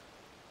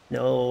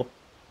 No.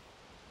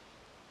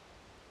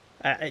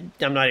 I'm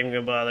not even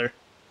going to bother.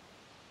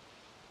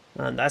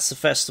 That's the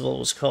festival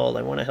was called.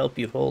 I want to help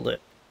you hold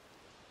it.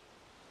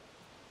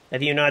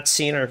 Have you not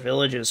seen our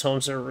villages?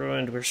 Homes are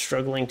ruined. We're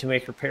struggling to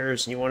make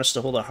repairs, and you want us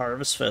to hold a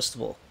harvest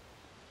festival.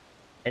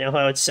 I know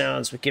how it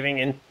sounds, but giving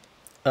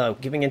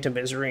into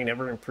misery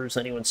never improves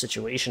anyone's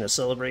situation. A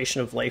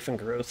celebration of life and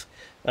growth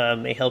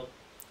may help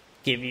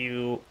give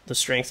you the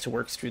strength to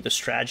work through this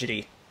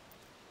tragedy.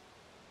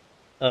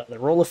 The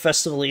role of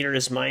festival leader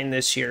is mine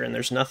this year, and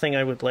there's nothing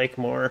I would like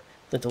more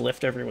than to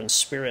lift everyone's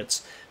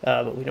spirits.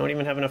 But we don't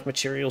even have enough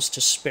materials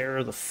to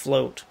spare the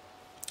float.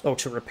 Oh,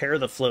 to repair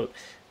the float.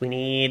 We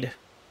need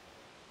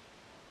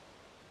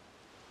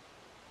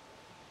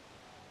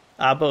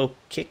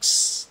Abokixia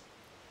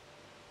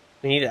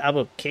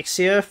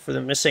for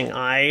the missing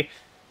eye.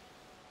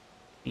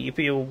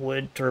 Yupia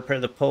wood to repair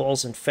the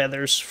poles, and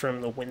feathers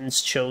from the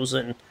winds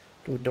chosen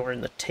to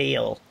adorn the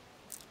tail.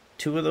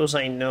 Two of those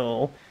I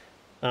know.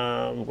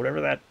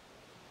 Whatever that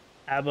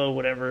Abo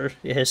whatever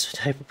is, a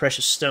type of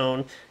precious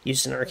stone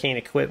used in arcane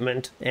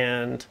equipment,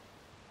 and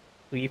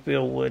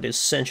Yupia wood is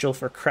essential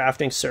for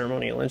crafting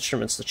ceremonial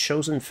instruments. The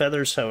chosen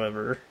feathers,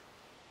 however,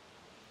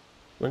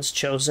 once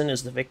chosen,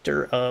 is the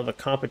victor of a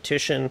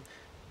competition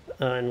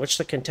in which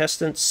the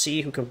contestants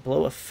see who can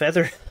blow a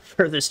feather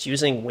furthest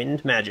using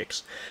wind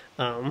magics.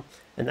 And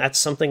that's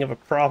something of a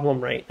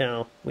problem right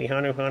now. We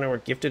Hanu are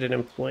gifted at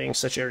employing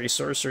such airy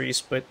sorceries,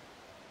 but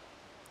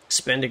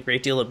expend a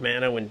great deal of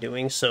mana when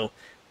doing so.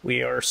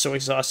 We are so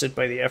exhausted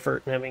by the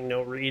effort, and having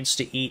no reeds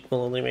to eat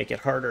will only make it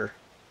harder.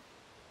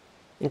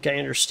 think I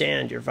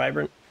understand. Your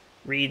vibrant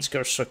reeds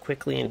grow so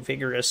quickly and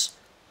vigorous,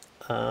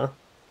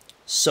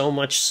 so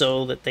much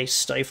so that they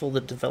stifle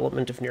the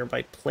development of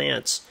nearby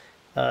plants.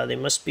 They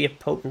must be a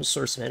potent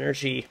source of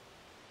energy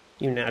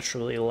you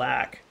naturally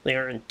lack. They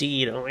are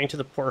indeed. Owing to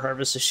the poor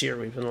harvest this year,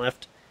 we've been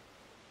left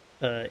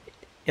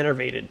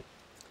innervated.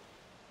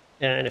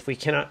 And if we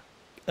cannot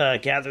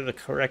gather the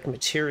correct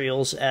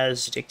materials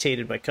as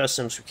dictated by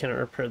customs, we cannot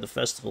repair the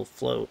festival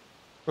float.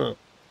 Huh.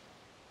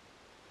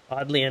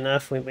 Oddly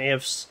enough, we may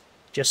have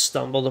just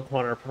stumbled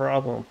upon our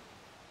problem.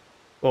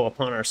 Oh,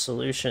 upon our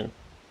solution.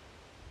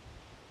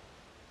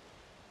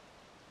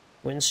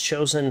 Winds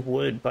chosen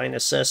would, by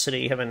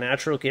necessity, have a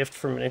natural gift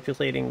for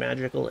manipulating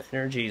magical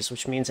energies,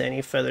 which means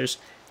any feathers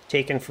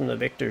taken from the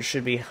victors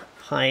should be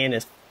high in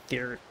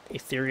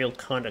ethereal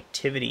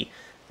conductivity.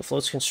 The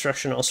float's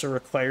construction also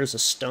requires a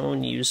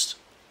stone used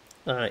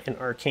in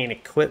arcane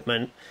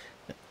equipment,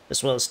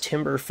 as well as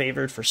timber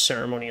favored for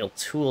ceremonial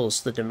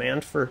tools. The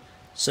demand for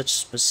such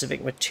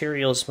specific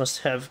materials must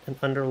have an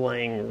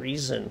underlying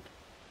reason.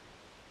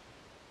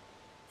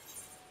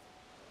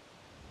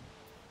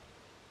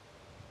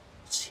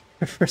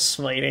 For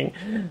smiting.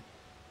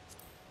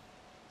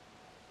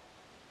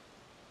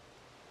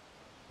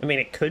 I mean,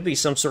 it could be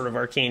some sort of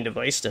arcane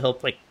device to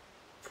help, like,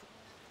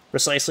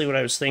 precisely what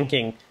I was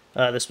thinking.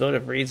 This boat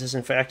of reeds is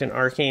in fact an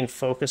arcane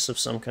focus of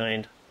some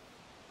kind.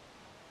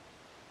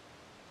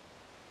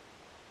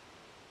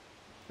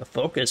 A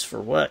focus for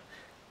what?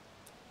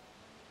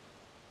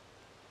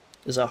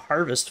 It's a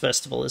harvest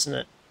festival, isn't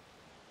it?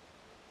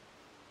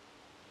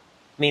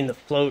 I mean, the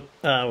float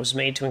was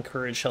made to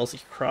encourage healthy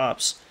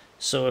crops.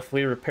 So if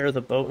we repair the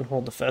boat and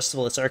hold the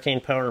festival, its arcane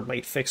power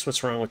might fix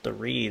what's wrong with the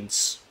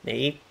reeds.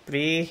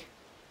 Maybe?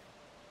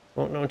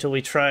 Won't know until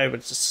we try, but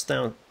it's a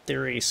sound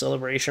theory.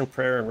 Celebration,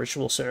 prayer, and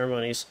ritual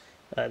ceremonies.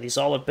 These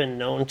all have been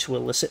known to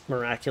elicit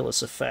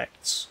miraculous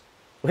effects.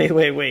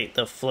 Wait.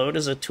 The float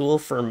is a tool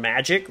for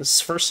magic? This is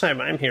the first time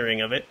I'm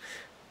hearing of it.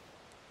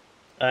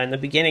 In the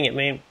beginning,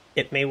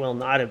 it may well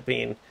not have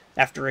been.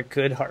 After a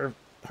good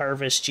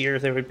harvest year,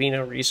 there would be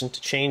no reason to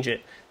change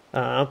it.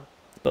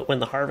 But when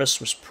the harvest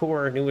was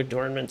poor, new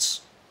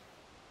adornments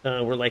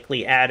were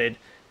likely added,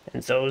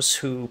 and those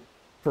who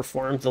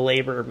performed the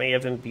labor may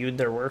have imbued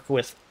their work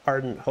with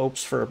ardent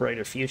hopes for a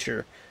brighter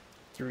future.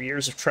 Through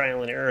years of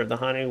trial and error, the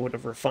Hanu would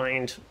have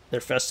refined their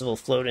festival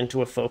float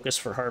into a focus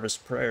for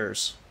harvest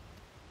prayers.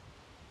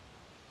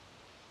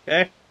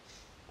 Okay.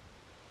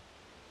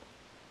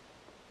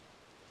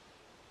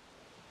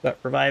 But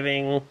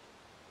reviving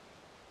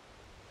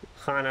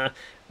Hana,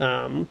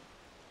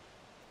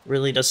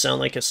 really does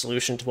sound like a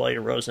solution to all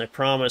your woes, and I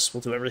promise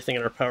we'll do everything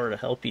in our power to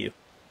help you.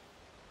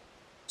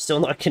 Still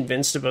not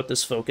convinced about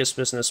this focus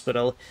business, but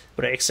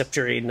I accept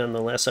your aid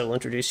nonetheless. I will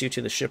introduce you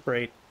to the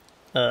shipwright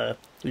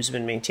who's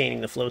been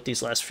maintaining the float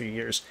these last few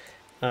years.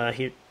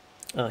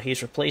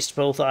 He's replaced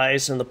both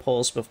eyes and the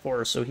poles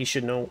before, so he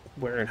should know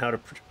where and how to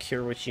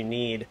procure what you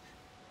need.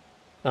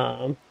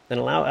 Then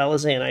allow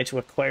Alize and I to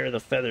acquire the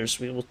feathers.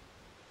 We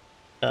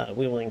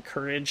will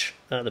encourage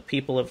the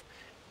people of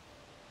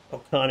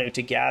Okanu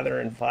to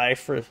gather and vie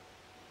for the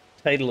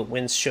title of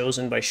Winds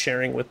Chosen by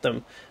sharing with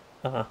them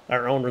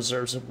our own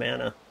reserves of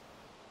mana.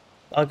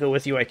 I'll go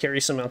with you. I carry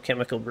some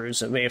alchemical brews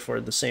that may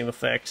afford the same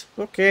effect.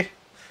 Okay.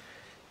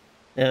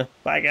 Yeah,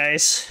 bye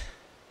guys.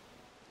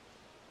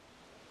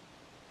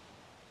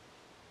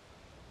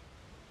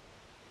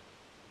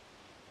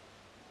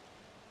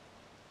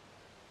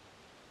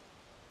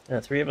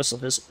 Three of us will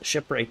visit the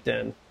shipwright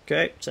then.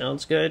 Okay,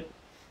 sounds good.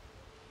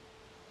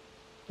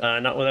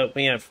 Not without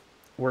me. I've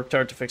worked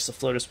hard to fix the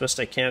float as best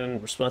I can,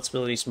 and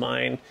responsibility's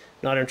mine.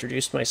 Not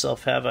introduced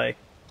myself, have I?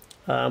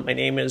 My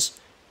name is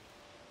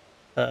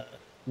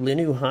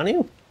Linu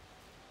Hanu.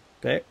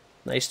 Okay,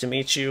 nice to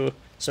meet you.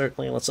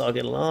 Certainly, let's all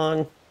get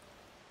along.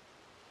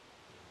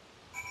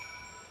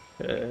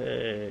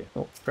 Okay,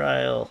 oh,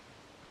 trial.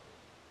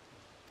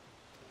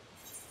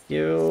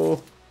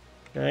 You.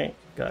 Okay,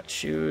 got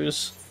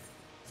shoes.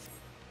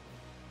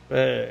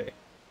 Hey.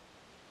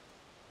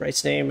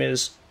 Bright's name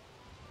is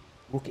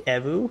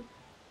Evu.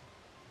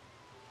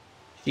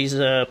 She's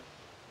a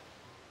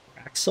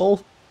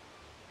Axel,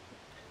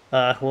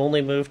 who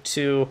only moved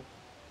to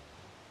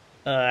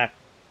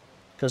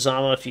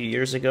Kazama a few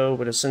years ago,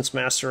 but has since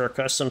mastered our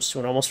customs to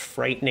an almost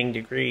frightening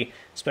degree,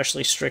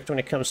 especially strict when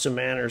it comes to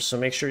manners, so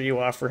make sure you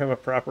offer him a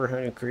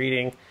proper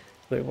greeting.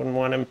 We wouldn't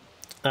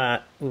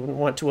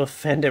want to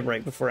offend him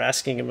right before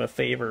asking him a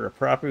favor. A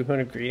proper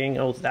greeting?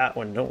 Oh, that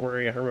one. Don't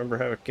worry, I remember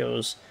how it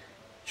goes.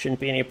 Shouldn't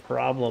be any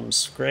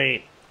problems.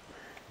 Great.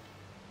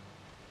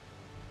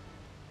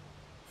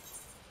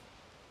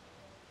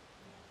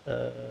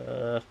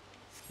 Oh,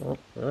 where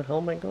the hell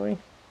am I going?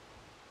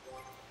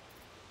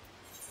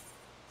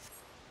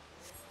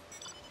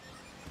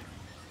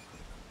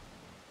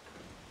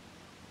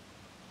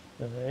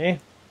 Okay.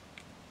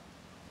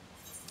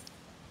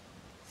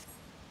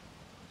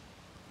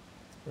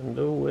 And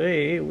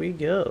away we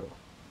go.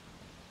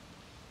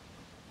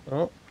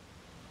 Well,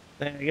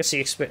 I guess the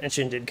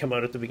expansion did come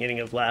out at the beginning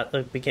of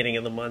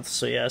the month,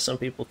 so yeah, some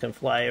people can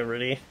fly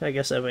already. I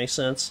guess that makes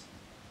sense.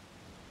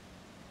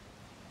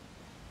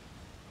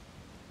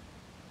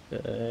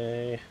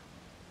 Okay.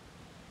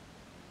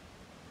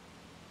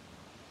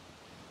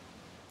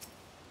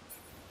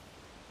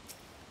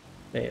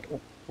 It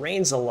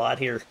rains a lot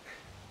here.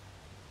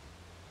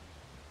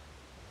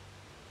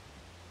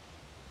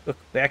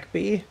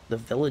 Ukbekbi, the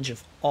village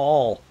of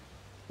all.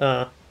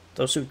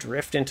 Those who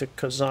drift into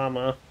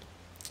Kozama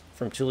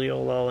from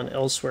Tuliolal and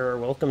elsewhere are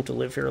welcome to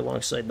live here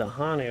alongside the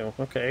Hanu.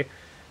 Okay.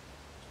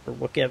 Or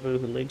Wukevu,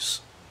 who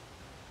lives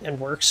and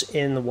works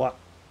in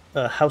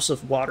the House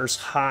of Waters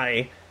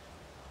High.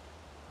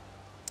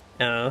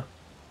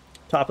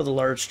 Top of the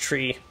large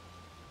tree.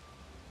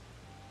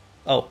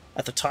 Oh,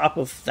 at the top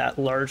of that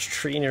large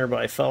tree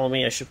nearby. Follow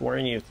me, I should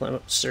warn you. Climb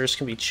up the stairs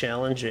can be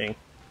challenging.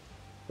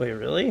 Wait,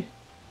 really?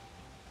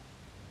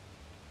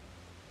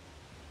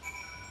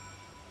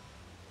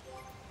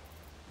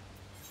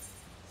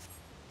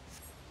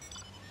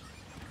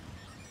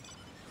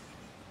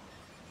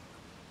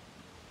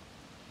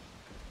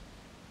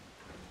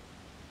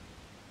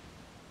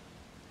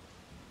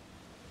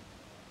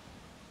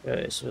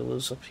 Okay, so it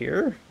lives up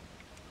here.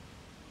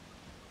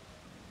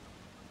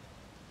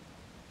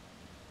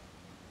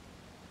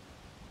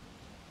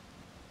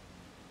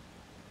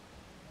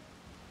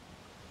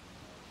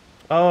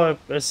 Oh,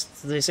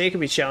 they say it can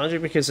be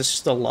challenging because it's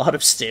just a lot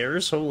of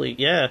stairs? Holy,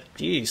 yeah,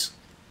 jeez.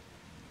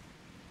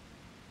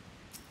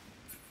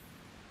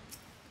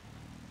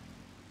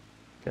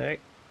 Okay.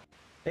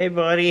 Hey,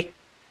 buddy.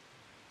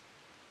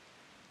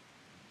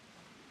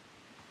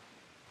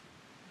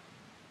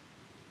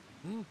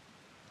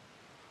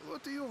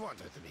 What do you want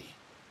with me?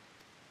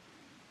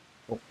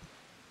 Oh.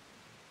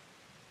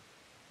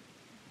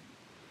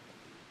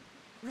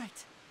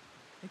 Right.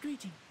 A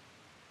greeting.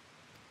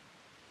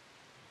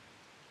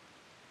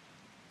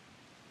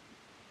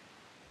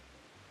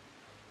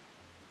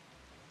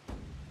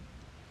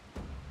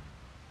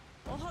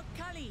 Oh,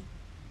 Kali!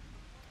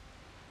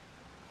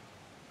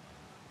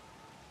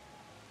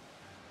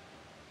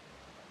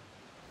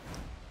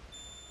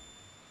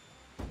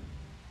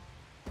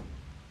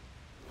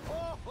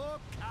 Oh,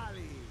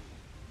 Kali!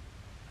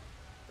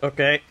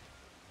 Okay.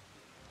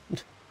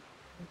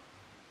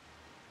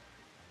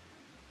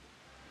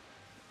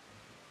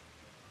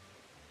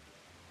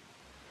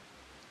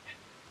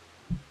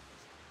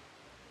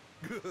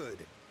 Good.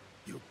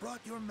 You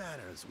brought your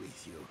manners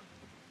with you.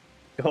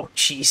 Oh,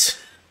 jeez.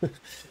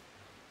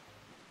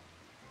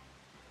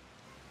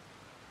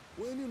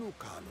 When in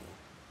Ukanu,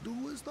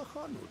 do as the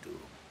Hanu do.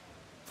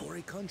 For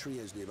a country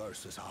as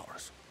diverse as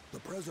ours, the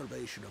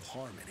preservation of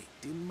harmony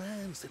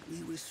demands that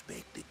we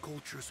respect the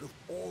cultures of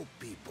all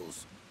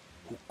peoples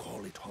who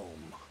call it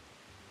home.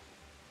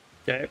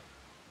 Okay.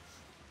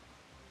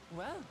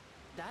 Well,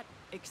 that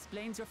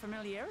explains your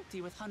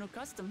familiarity with Hanu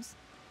customs.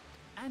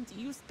 And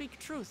you speak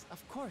truth,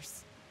 of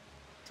course.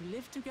 To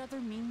live together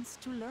means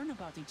to learn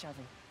about each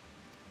other.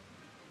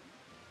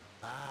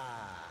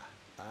 Ah,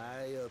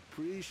 I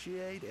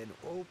appreciate an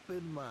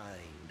open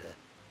mind.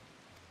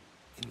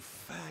 In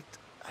fact,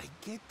 I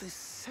get the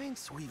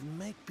sense we've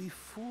met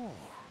before.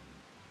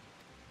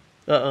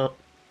 Uh-oh.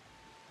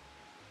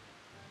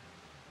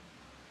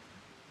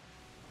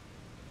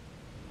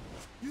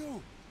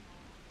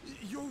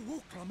 You're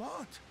Wu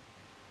Clement.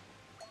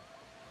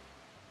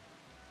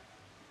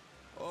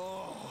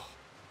 Oh,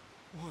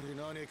 what an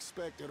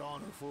unexpected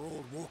honor for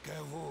old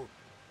Wukevu.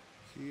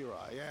 Here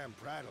I am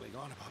prattling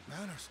on about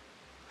manners,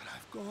 and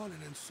I've gone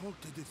and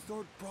insulted the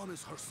third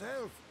promise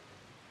herself.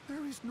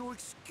 There is no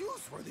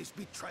excuse for this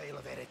betrayal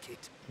of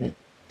etiquette.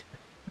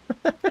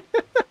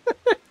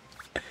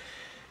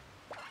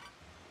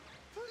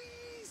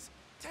 Please,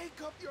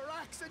 take up your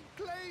axe and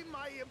claim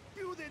my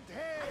impudent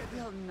head.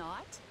 I will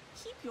not.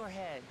 Keep your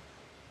head.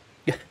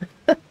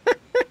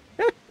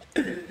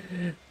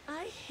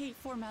 I hate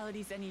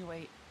formalities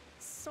anyway,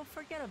 so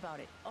forget about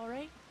it,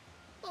 alright?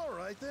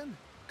 Alright then,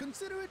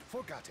 consider it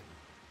forgotten.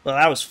 Well,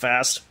 that was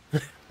fast.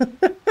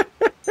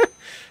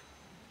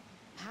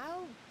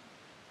 How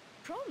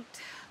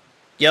prompt.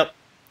 Yep.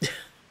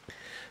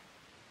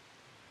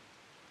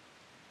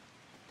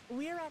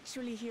 We're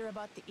actually here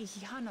about the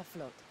Ihihana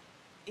float.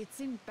 It's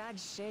in bad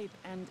shape,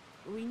 and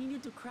we need you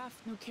to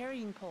craft new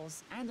carrying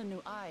poles and a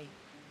new eye.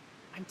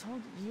 I'm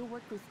told you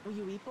work with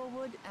Uyuipo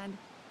wood and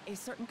a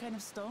certain kind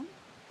of stone?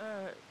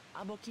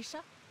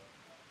 Abokisha?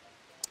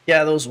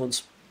 Yeah, those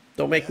ones.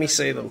 Don't make me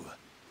say them.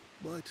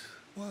 But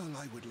while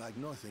I would like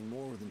nothing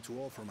more than to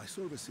offer my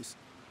services,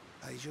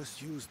 I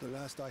just used the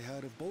last I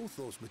had of both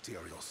those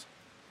materials.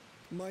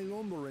 My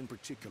lumber in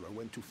particular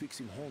went to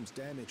fixing homes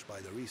damaged by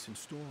the recent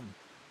storm.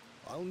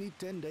 I'll need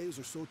 10 days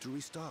or so to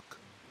restock.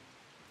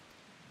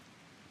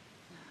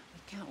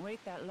 We can't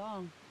wait that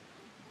long.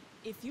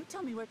 If you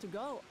tell me where to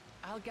go,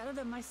 I'll gather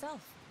them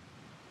myself.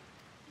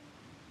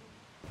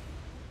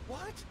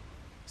 What?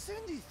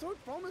 Send the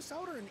third promise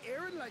out on an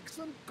errand like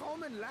some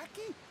common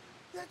lackey?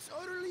 That's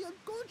utterly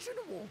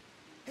unconscionable.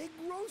 A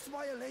gross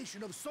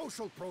violation of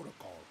social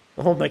protocol.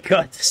 Oh my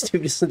god, this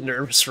dude is a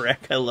nervous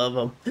wreck. I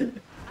love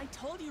him. I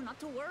told you not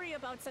to worry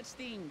about such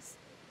things.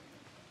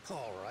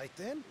 All right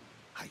then.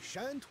 I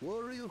shan't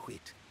worry a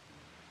whit.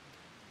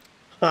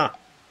 Huh.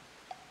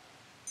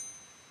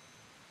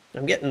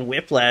 I'm getting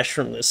whiplash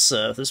from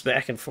this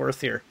back and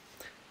forth here.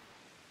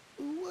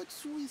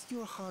 What's with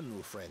your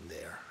Hanu friend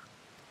there?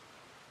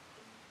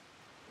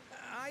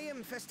 I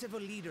am festival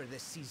leader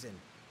this season,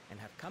 and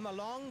have come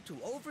along to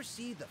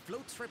oversee the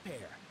float's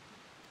repair.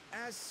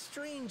 As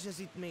strange as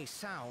it may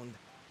sound,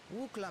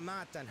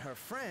 Wuklamat and her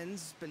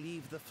friends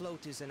believe the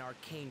float is an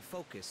arcane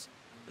focus,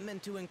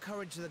 meant to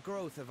encourage the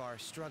growth of our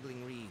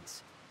struggling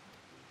reeds.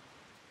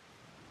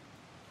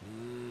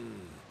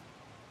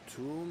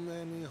 Too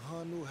many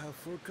Hanu have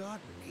forgotten,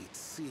 it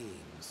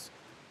seems.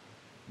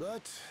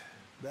 But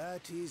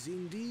that is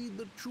indeed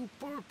the true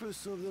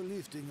purpose of the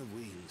lifting of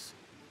wings.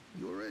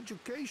 Your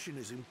education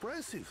is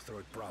impressive,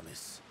 Third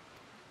Promise.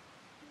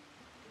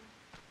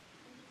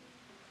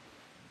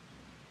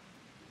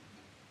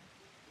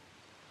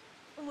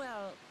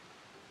 Well,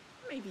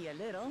 maybe a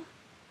little.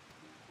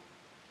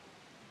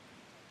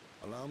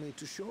 Allow me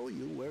to show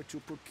you where to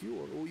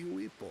procure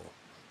Uyuipo.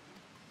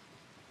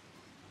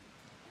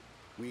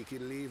 We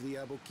can leave the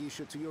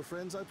Abokisha to your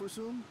friends, I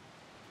presume?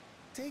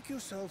 Take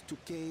yourself to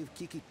Cave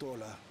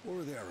Kikitola,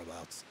 or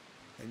thereabouts,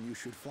 and you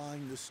should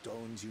find the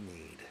stones you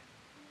need.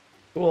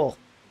 Cool.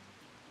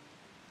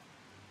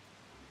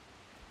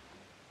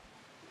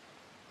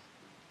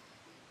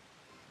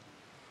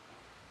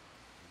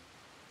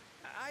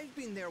 I've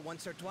been there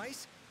once or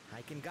twice.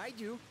 I can guide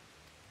you.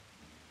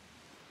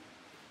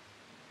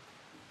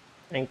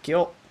 Thank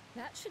you.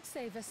 That should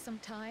save us some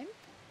time.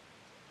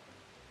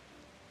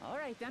 All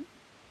right then,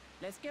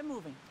 let's get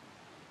moving.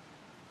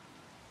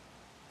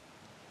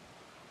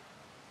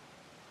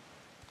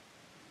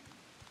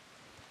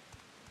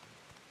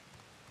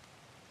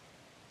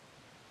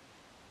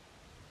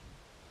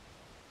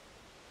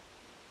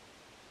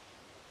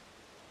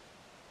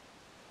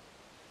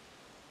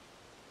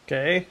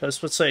 Okay, I was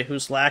supposed to say,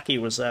 whose lackey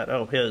was that?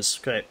 Oh, his.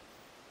 Okay.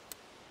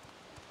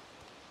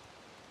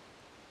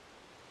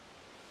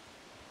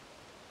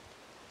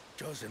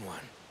 Chosen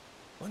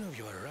one of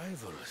your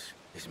rivals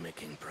is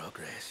making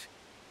progress.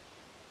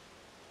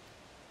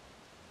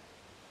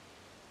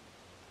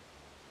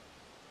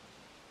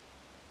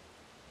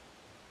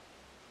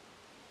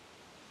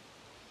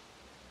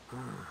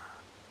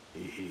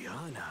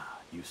 Ihiana,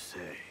 you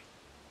say?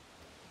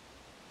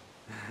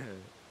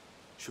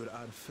 Should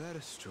our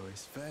first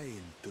choice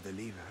fail to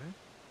deliver,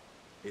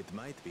 it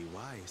might be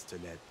wise to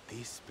let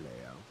this play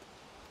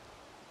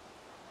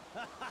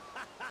out.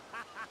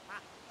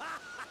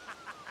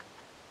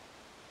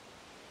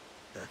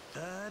 The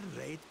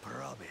third-rate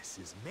promise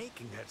is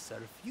making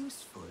herself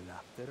useful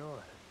after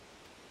all.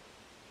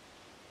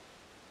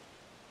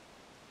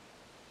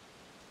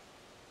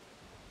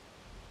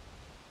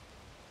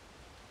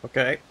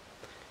 Okay.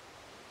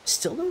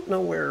 Still don't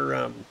know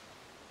where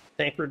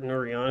Tancred and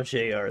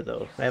Urianger are,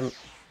 though. I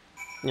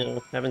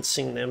haven't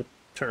seen them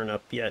turn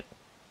up yet.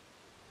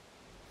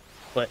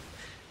 But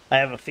I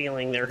have a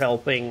feeling they're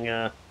helping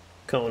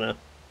Kona.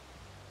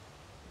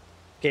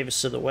 Gave us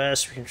to the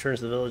west. We can return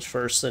to the village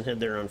first, then head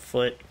there on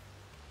foot.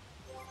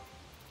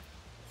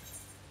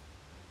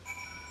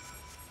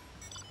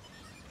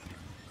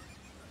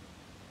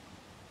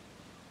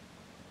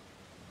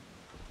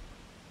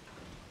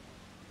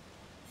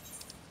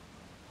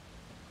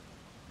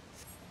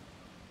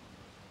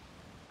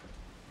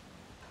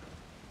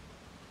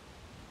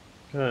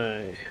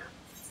 Okay.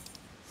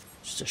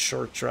 Just a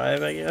short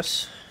drive, I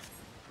guess.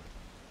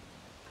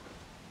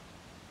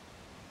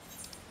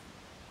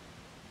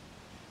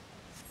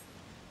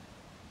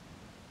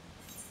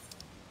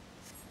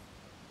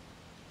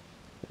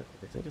 I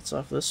think it's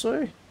off this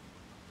way.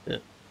 Yeah.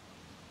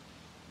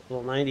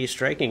 Little 90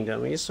 striking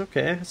dummies.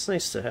 Okay, that's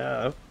nice to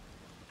have.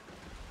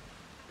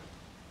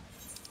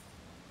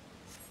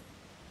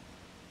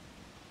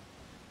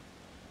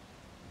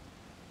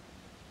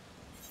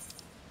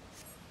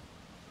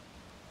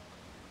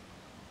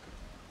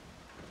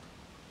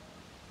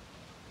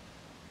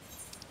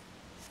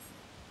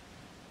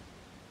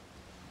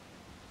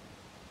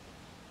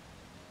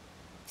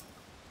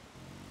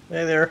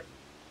 Hey there.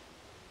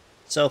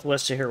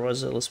 Southwest of here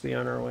was it? Let's be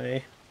on our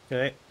way.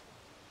 Okay.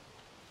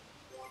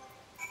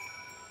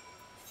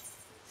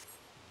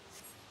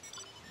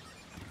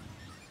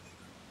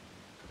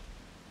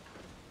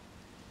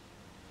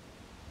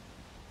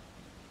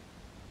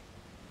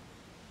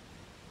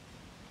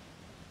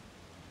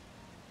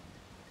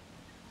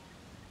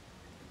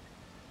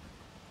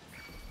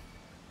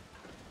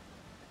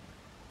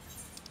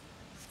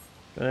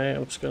 Okay,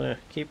 I'm just gonna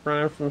keep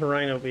running from the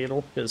Rhino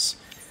Beetle, because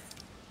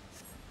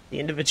the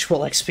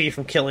individual XP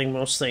from killing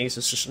most things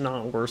is just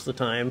not worth the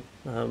time.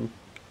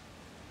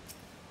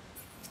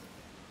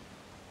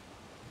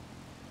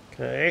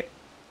 Okay.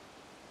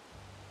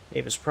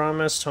 Gave as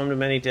promised, home to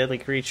many deadly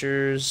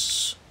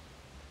creatures.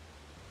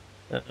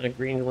 A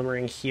green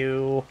glimmering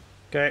hue.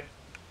 Okay.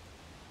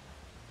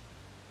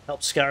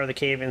 Help scour the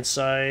cave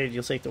inside.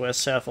 You'll take the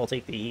west half, I'll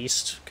take the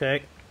east.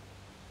 Okay.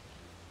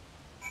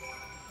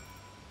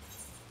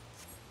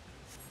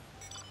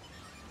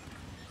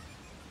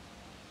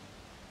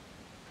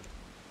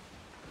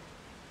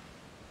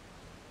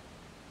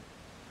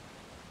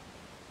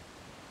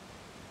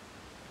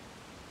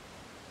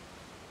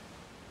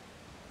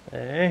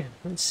 Okay,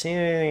 haven't seen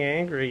anything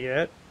angry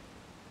yet.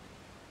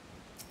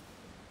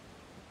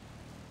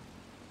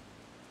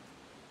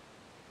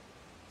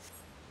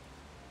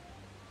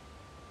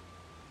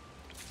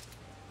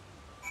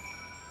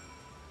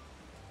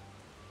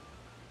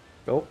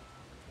 Oh,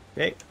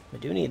 okay. I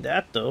do need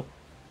that, though.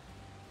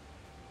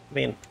 I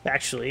mean,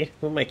 actually,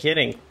 who am I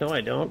kidding? No,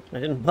 I don't.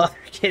 I didn't bother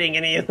getting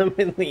any of them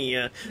in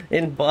the,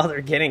 didn't bother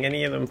getting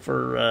any of them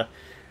for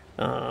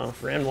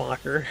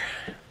Endwalker.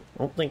 I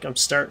don't think I'm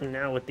starting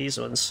now with these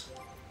ones.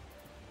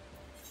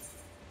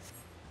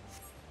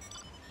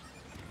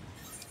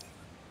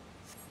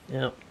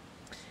 Yeah.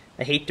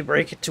 I hate to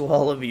break it to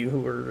all of you who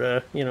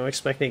were, you know,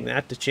 expecting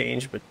that to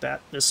change, but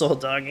this whole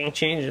dog ain't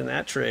changing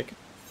that trick.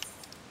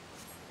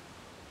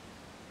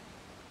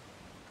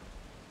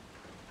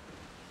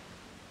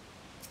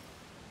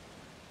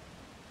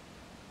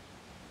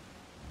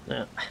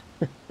 No.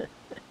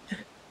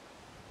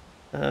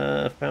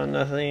 Found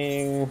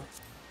nothing.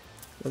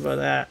 What about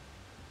that?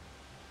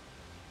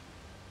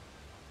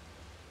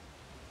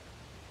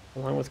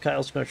 Along with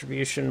Kyle's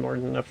contribution, more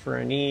than enough for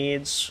our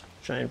needs.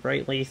 Shine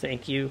brightly,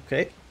 thank you.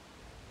 Okay.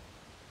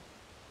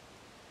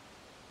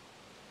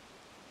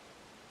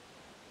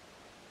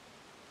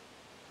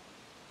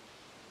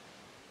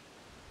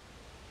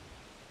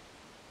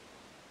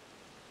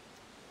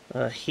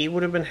 He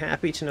would have been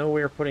happy to know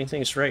we were putting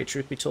things right.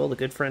 Truth be told, a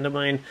good friend of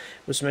mine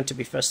was meant to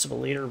be festival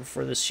leader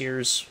before this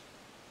year's,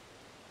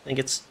 I think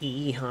it's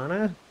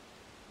Ihana.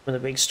 When the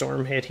big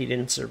storm hit, he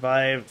didn't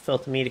survive. It fell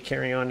to me to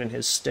carry on in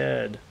his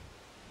stead.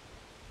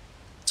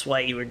 That's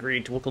why you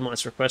agreed to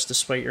Wicklemont's request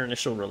despite your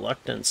initial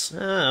reluctance.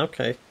 Ah,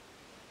 okay.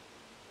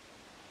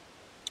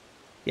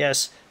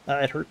 Yes,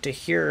 it hurt to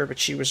hear, but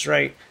she was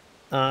right.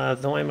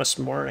 Though I must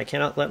mourn, I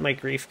cannot let my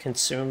grief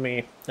consume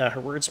me.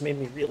 Her words made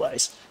me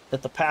realize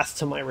that the path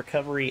to my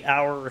recovery,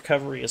 our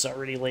recovery, is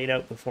already laid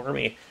out before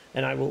me,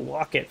 and I will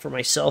walk it for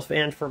myself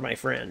and for my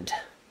friend.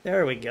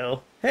 There we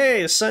go.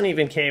 Hey, the sun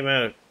even came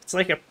out. It's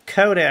like a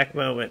Kodak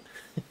moment.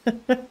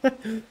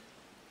 Thank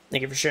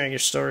you for sharing your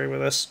story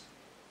with us.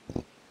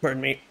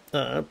 Pardon me.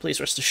 Please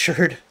rest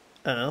assured,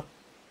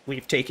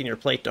 we've taken your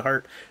plight to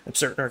heart. I'm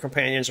certain our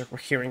companions are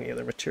procuring the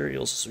other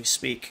materials as we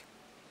speak.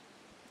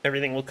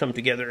 Everything will come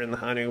together in the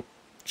Hanu.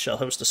 Shall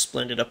host a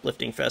splendid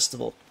uplifting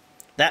festival.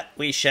 That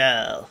we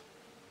shall.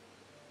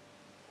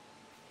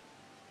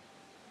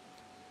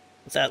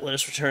 With that, let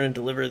us return and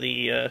deliver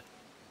the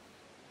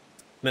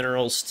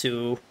minerals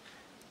to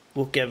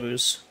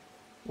Wukevu's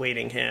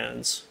waiting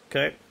hands.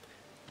 Okay?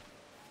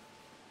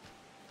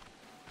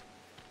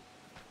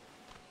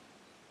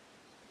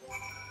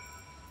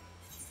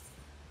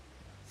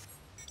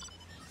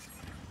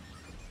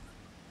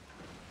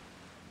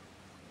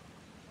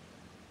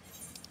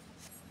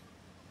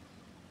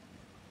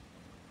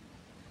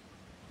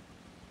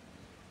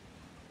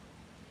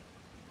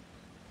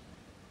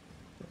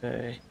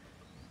 Okay.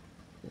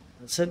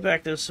 Let's head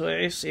back this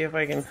way, see if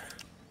I can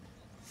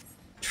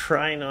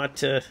try not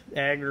to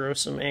aggro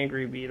some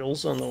angry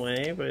beetles on the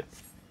way, but...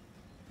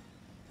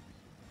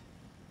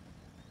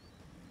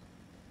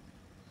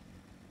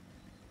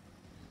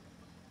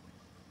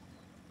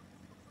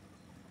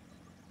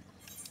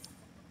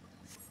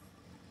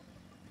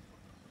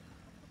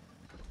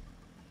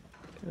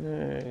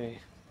 Okay.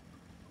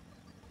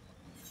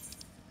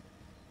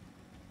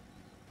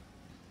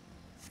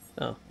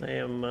 Oh, I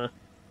am,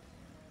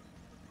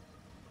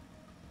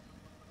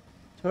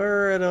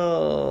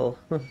 Turtle!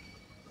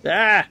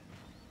 Ah!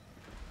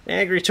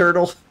 Angry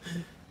turtle!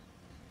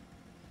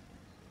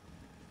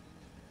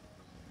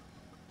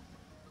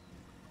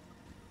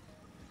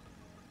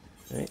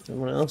 Alright,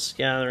 someone else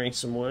gathering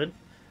some wood.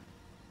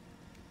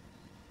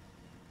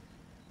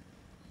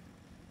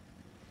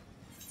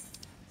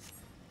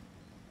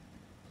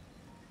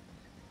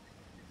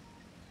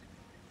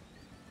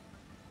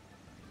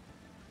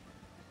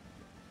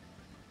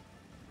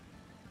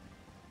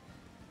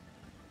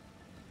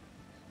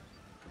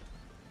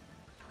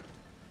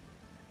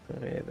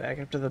 Okay, back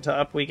up to the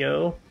top we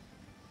go.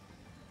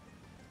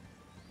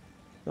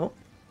 Oh.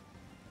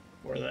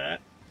 Or that.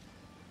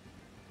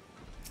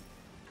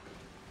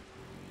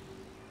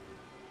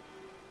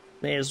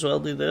 May as well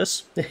do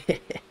this.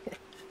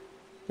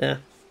 Yeah.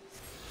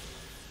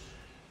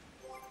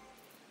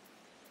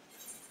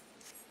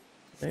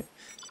 Okay.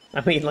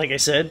 I mean, like I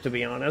said, to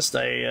be honest,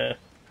 I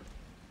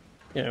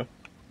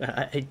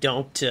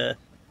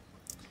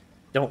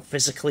don't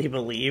physically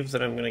believe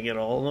that I'm gonna get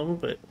all of them,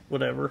 but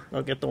whatever.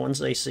 I'll get the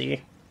ones I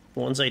see. The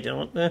ones I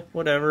don't,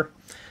 whatever.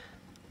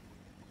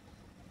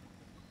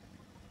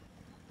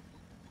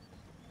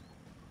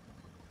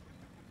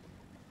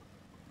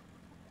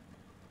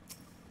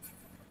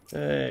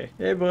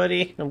 Hey,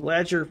 buddy. I'm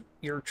glad your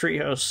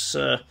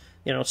treehouse,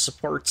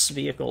 supports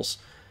vehicles.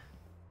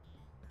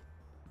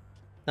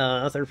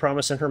 Third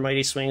promise in her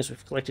mighty swings.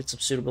 We've collected some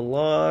suitable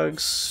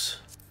logs.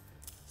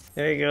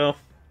 There you go.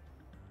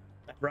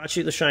 I brought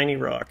you the shiny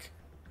rock.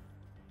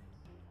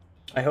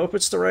 I hope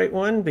it's the right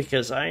one,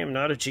 because I am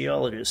not a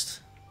geologist.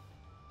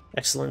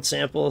 Excellent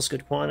samples,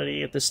 good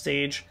quantity at this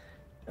stage.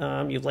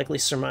 You've likely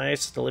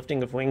surmised that the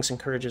lifting of wings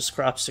encourages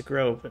crops to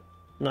grow, but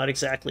not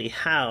exactly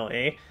how,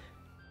 eh?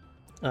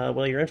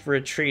 Well, you're in for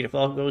a treat. If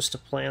all goes to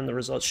plan, the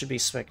results should be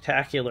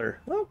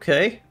spectacular.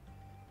 Okay.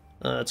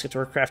 Let's get to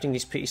work crafting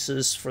these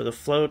pieces for the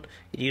float.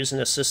 You'd use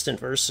an assistant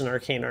versed in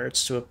arcane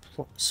arts to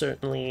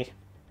certainly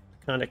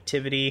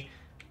conductivity.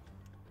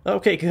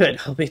 Okay, good.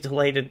 I'll be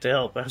delighted to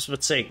help. I was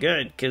about to say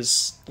good,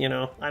 because, you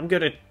know, I'm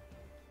good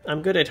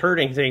at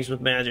hurting things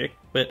with magic,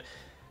 but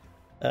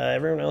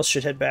everyone else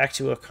should head back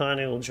to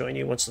Okane. We'll join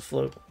you once the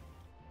float...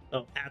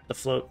 Oh, at the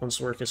float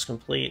once work is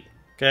complete.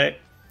 Okay.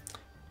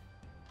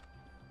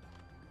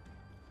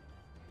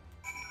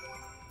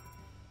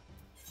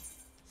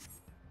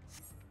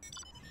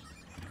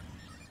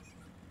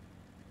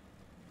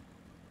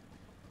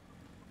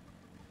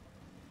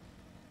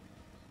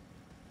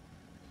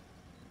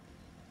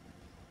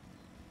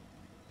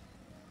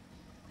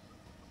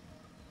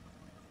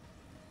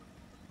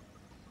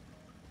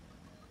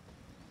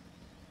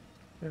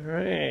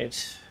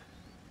 Alright.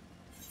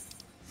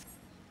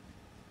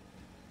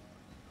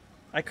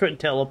 I could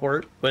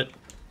teleport, but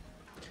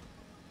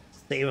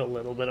save a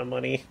little bit of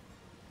money.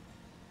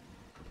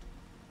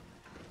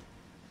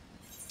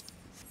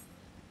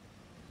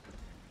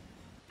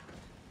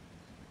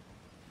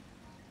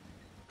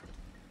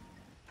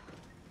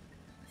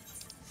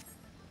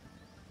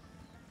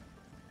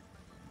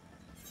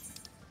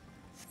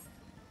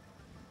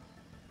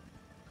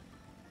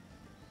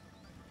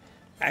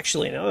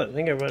 Actually, now that I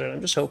think about it,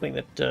 I'm just hoping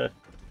that,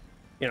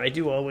 you know, I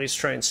do always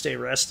try and stay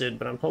rested,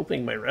 but I'm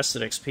hoping my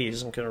rested XP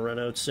isn't going to run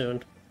out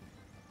soon.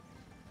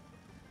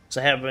 Because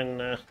I have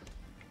been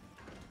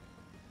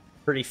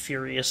pretty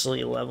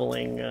furiously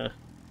leveling,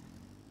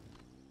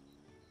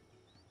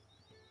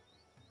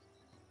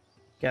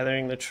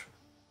 gathering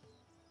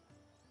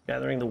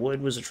the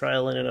wood was a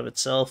trial in and of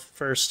itself.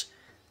 First,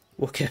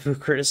 Wokebu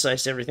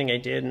criticized everything I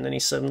did, and then he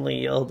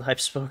suddenly yelled,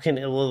 "I've spoken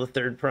ill of the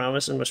third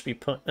promise and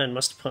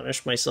must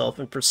punish myself,"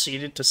 and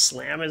proceeded to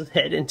slam his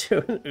head into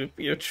an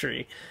upio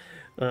tree.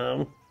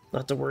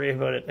 Not to worry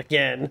about it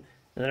again.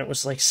 And then it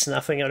was like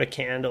snuffing out a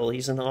candle.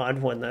 He's an odd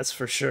one, that's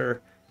for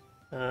sure.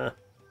 At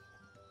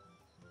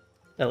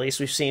least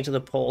we've seen to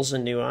the poles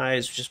and new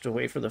eyes. We just have to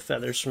wait for the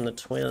feathers from the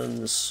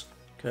twins.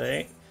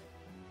 Okay.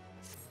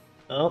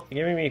 Oh,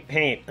 you're giving me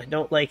paint. I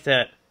don't like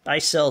that. I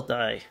sell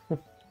dye.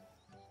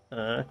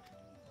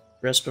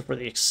 Rest before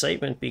the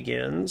excitement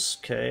begins.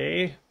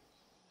 Okay.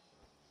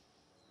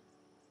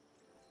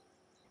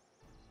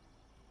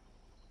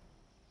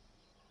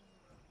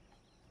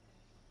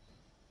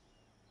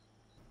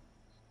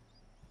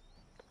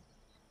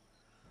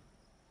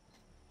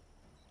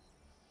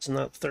 It's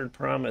not the third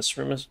promise.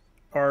 Rumors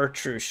are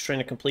true. She's trying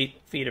to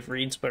complete feat of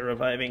reeds by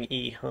reviving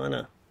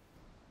Ihana.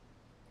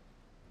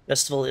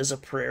 Festival is a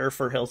prayer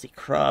for healthy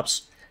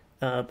crops.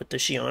 But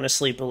does she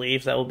honestly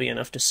believe that will be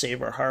enough to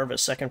save our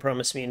harvest? Second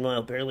promise,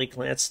 meanwhile, barely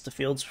glanced at the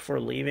fields before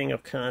leaving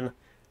Okane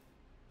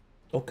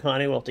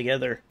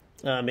altogether.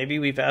 Maybe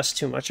we've asked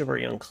too much of our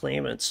young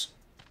claimants.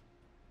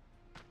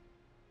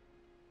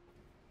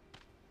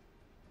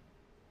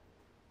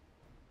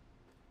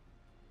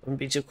 Wouldn't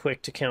be too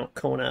quick to count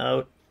Kona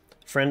out.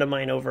 A friend of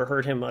mine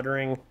overheard him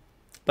muttering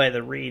by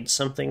the reed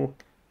something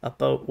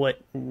about what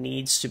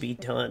needs to be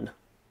done.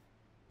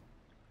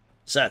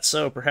 Is that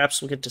so?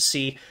 Perhaps we'll get to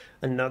see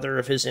another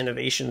of his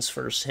innovations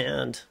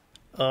firsthand.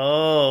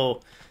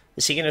 Oh,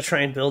 is he going to try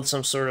and build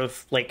some sort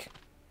of, like,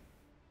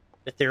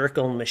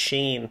 etherical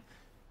machine?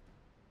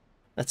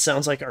 That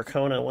sounds like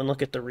Arcona. One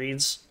look at the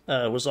reeds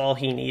was all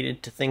he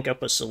needed to think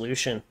up a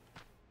solution.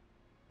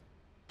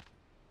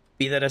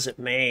 Be that as it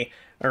may,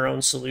 our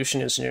own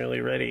solution is nearly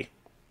ready.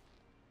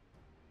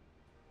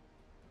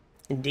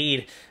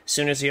 Indeed, as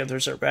soon as the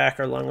others are back,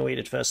 our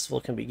long-awaited festival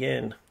can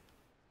begin.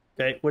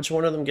 Okay, which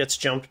one of them gets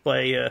jumped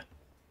by,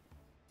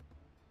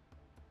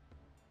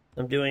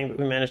 I'm doing, but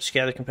we managed to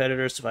gather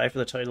competitors to vie for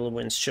the title of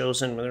Winds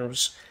Chosen. Mother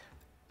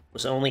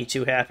was only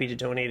too happy to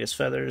donate his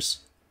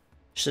feathers.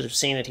 Should have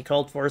seen it. He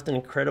called forth an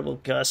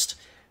incredible gust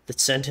that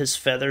sent his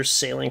feathers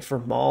sailing for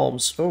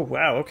Malms. Oh,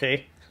 wow,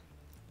 okay.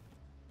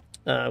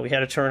 We had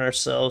to turn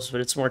ourselves, but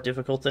it's more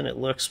difficult than it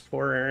looks.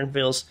 Poor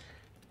Aaronville's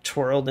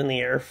twirled in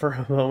the air for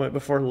a moment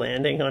before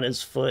landing on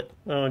his foot.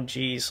 Oh,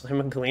 geez. I'm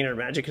a gleaner.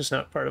 Magic is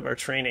not part of our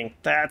training.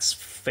 That's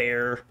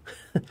fair.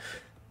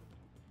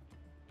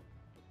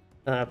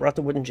 Brought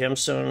the wooden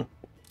gemstone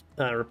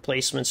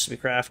replacements to be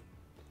crafted.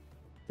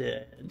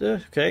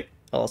 Okay.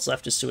 All that's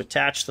left is to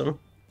attach them.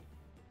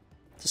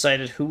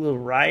 Decided who will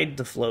ride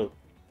the float.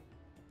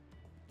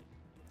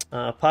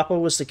 Papa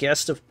was the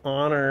guest of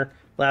honor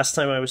last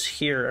time I was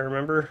here. I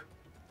remember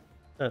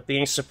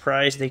being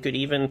surprised they could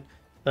even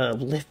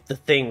lift the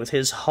thing with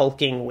his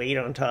hulking weight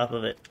on top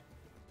of it.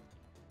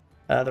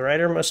 The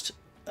rider must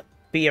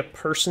be a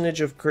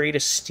personage of great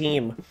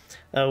esteem,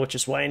 which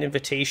is why an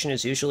invitation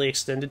is usually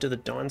extended to the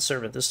Dawn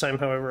servant. This time,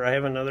 however, I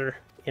have another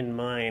in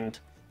mind.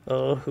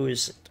 Oh, who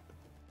is it?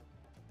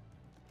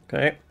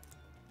 Okay.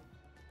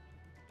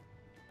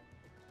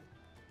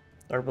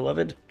 Our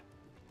beloved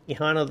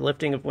Ihana, the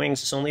lifting of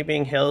wings, is only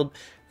being held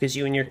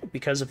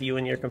because of you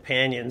and your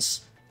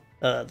companions.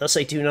 Thus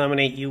I do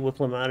nominate you,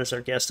 Wiklamat, as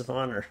our guest of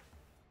honor.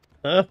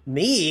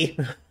 Me?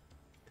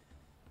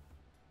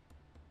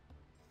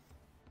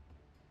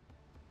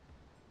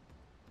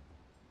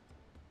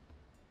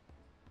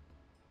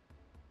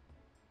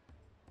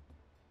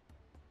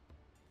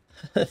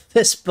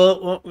 This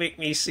boat won't make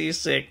me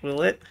seasick,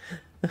 will it?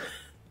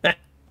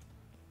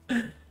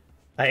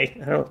 I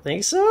don't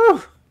think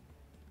so.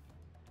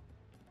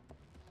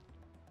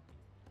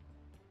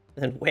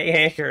 And weigh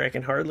anchor, I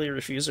can hardly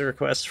refuse a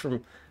request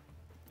from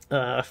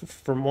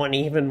one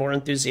even more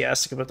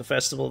enthusiastic about the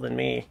festival than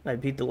me.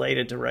 I'd be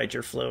delighted to ride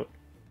your float.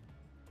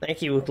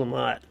 Thank you,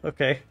 Uklamat.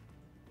 Okay.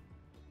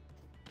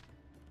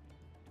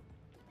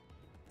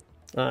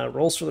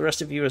 Rolls for the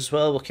rest of you as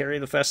well. We'll carry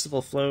the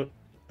festival float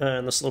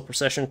in the slow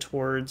procession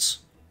towards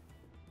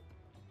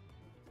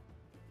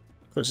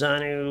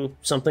Kozanu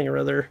something or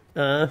other,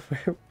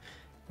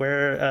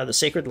 where the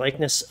sacred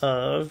likeness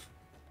of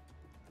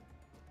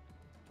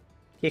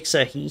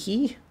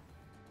Kixahihi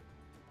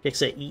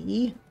is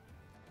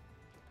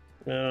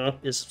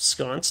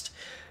ensconced.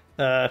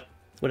 What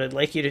I'd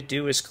like you to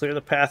do is clear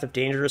the path of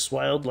dangerous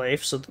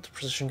wildlife so that the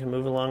procession can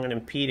move along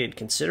unimpeded.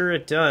 Consider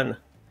it done.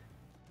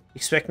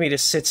 Expect me to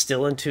sit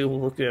still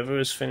until whoever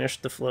has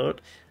finished the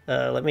float.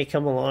 Let me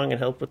come along and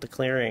help with the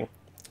clearing.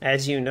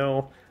 As you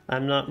know,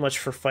 I'm not much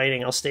for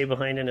fighting. I'll stay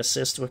behind and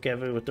assist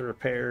Wikevu with the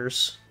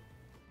repairs.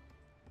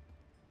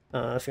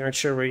 If you aren't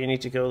sure where you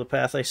need to go, the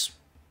path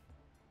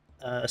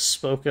I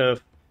spoke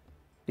of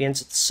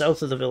begins at the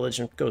south of the village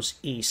and goes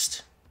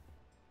east.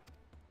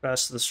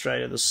 Across to the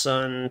stride of the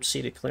sun,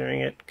 see to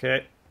clearing it.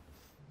 Okay.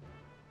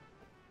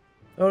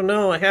 Oh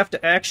no, I have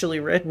to actually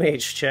red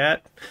mage,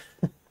 chat.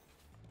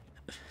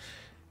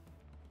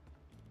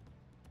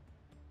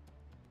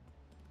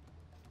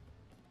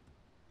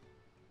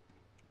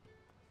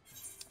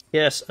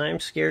 Yes, I'm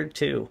scared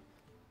too.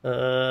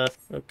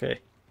 Okay.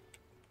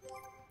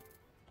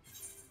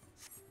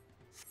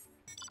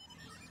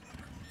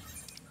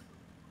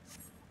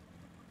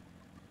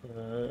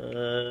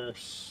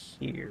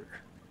 Here.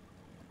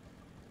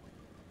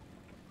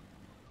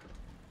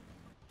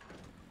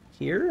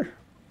 Here?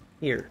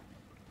 Here.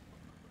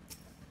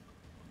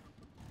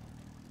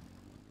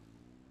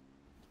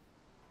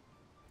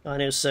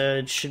 Anu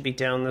said should be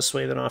down this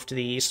way, then off to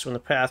the east when the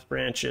path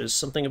branches.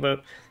 Something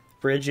about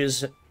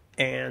bridges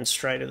and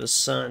stride of the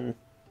sun.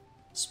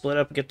 Split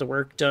up and get the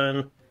work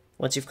done.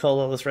 Once you've called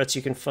all the threats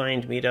you can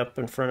find, meet up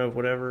in front of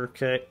whatever.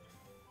 Okay.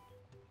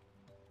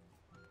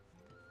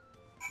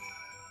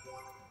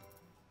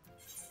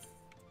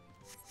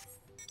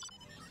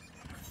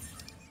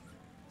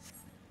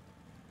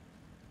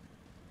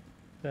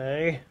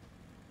 Okay.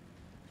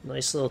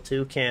 Nice little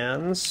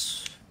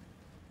toucans.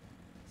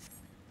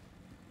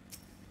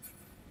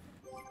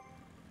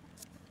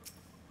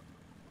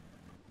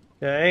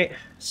 Okay,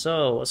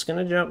 so what's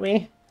gonna jump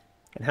me?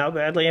 And how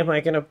badly am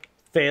I gonna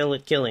fail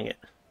at killing it?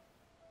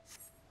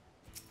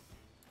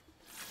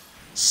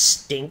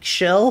 Stink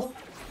shell?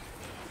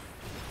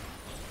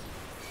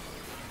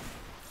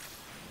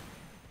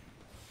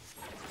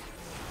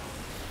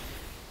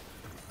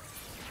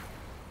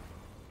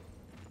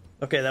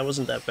 Okay, that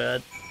wasn't that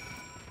bad.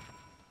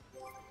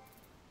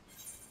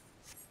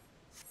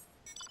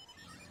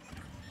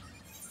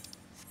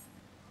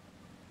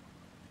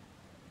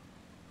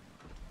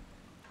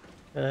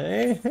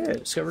 Hey, I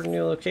discovered a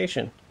new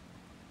location.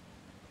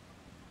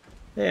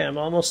 Yeah, I'm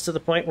almost to the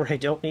point where I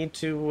don't need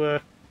to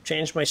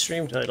change my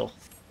stream title.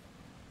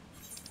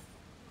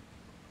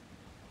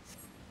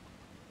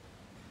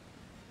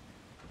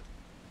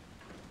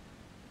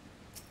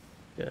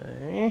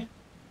 Okay.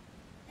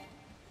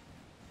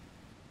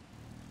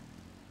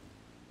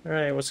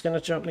 Alright, what's gonna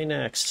jump me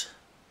next?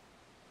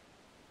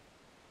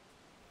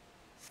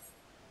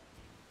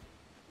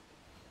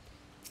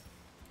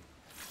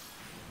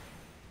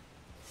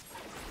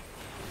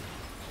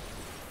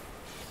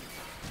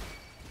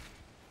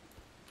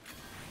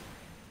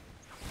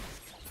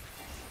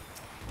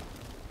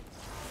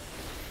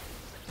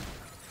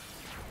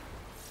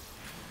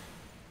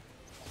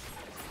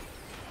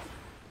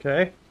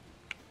 Okay.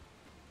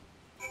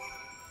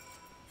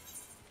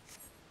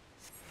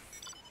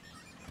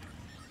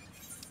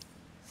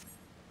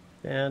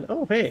 And,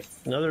 oh hey,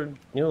 another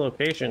new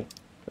location.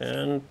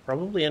 And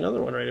probably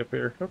another one right up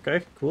here.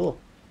 Okay, cool.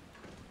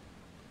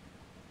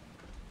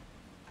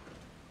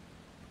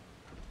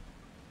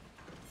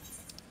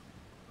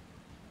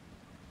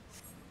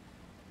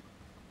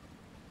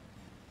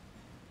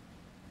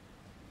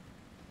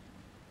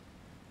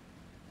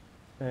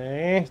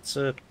 Okay, it's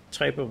a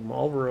type of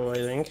Marlboro, I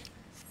think.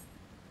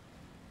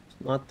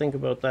 Not think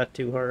about that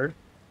too hard.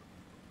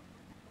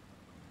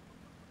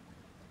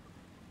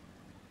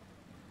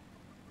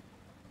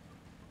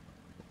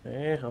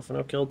 Okay,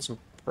 Huffino killed some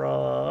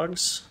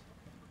frogs.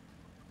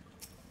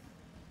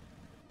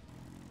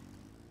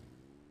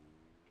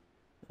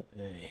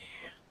 Okay.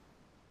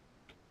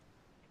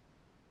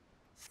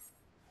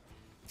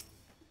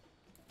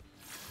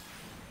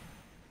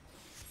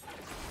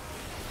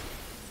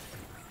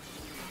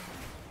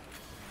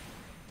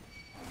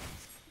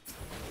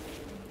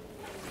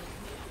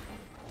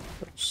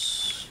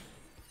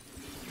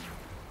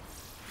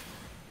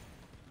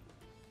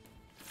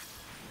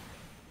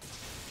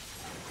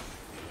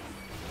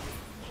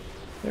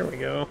 There we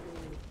go.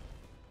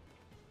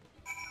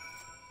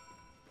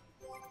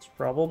 It's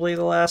probably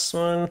the last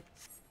one.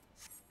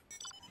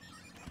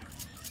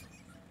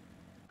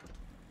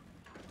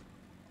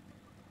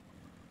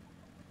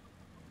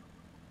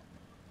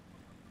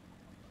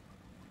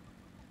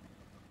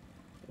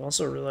 I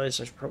also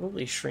realized I should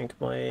probably shrink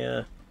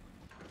my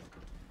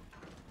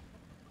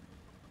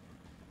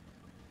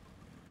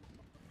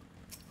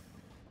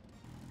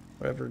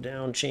whatever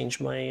down, change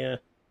my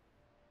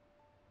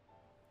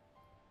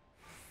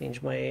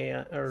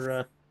my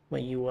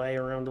UI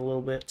around a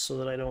little bit so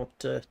that I don't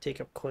take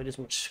up quite as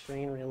much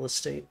screen real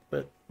estate,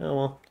 but oh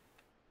well.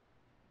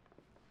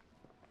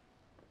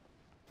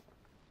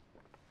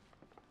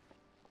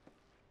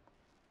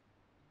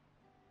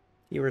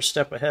 You were a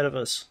step ahead of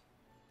us.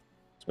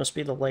 This must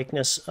be the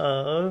likeness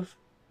of...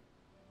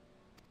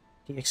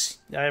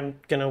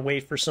 I'm gonna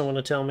wait for someone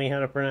to tell me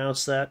how to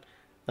pronounce that.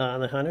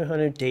 The Hanu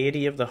Hanu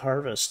deity of the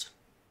harvest.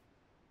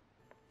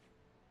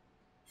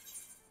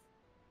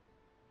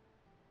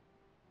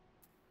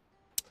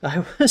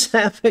 I was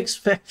half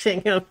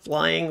expecting a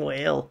flying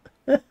whale.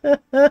 Yep.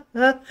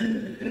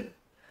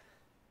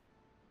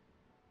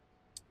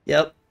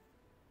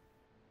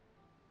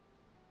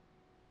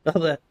 Oh,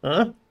 that,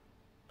 huh?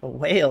 A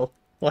whale?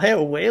 Why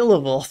a whale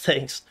of all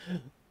things?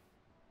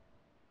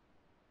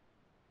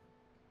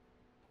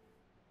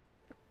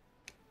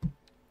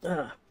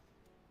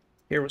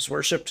 Here was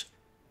worshipped.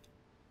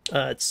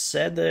 It's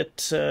said that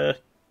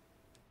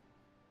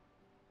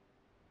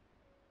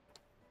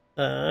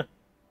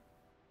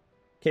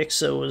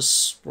Kixo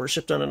was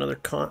worshipped on another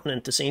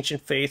continent. This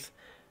ancient faith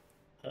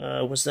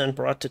was then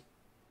brought to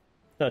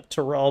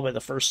Tural by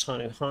the first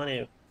Hanu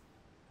Hanu.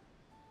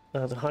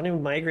 The Hanu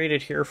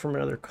migrated here from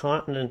another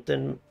continent,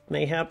 then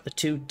mayhap the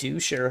two do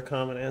share a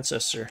common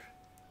ancestor.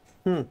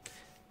 This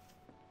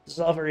is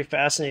all very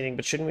fascinating,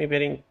 but shouldn't we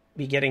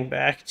be getting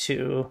back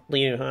to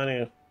Liu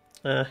Hanu?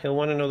 He'll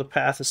want to know the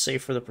path is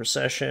safe for the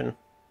procession.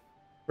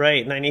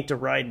 Right, and I need to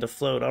ride the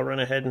float. I'll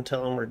run ahead and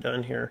tell him we're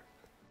done here.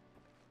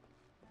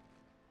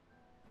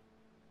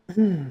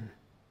 Okay,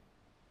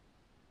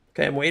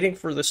 I'm waiting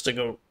for this to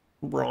go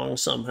wrong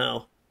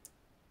somehow.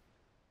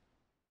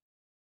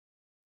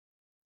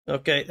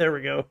 Okay, there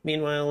we go.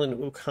 Meanwhile, in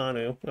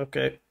Ukhanu.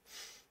 Okay.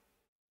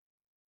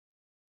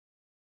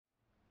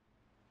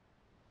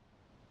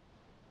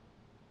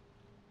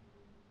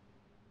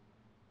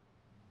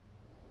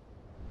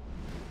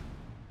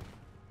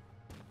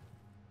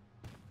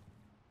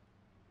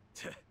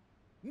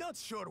 Not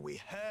sure we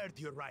heard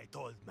you right,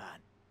 old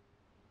man.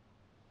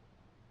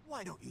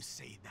 Why don't you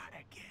say that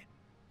again?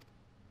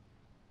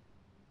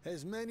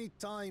 As many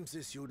times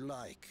as you'd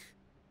like.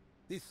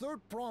 The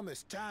third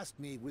promise tasked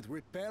me with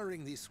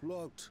repairing this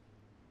float,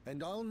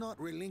 and I'll not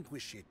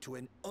relinquish it to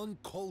an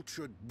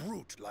uncultured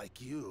brute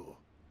like you.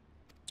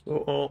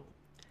 Uh-oh.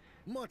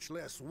 Much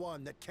less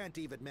one that can't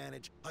even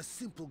manage a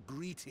simple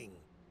greeting.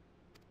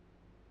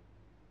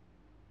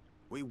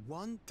 We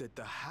wanted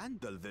to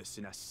handle this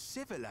in a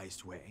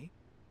civilized way,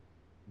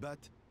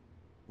 but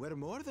we're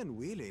more than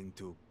willing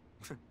to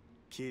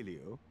kill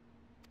you.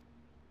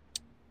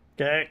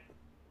 Okay.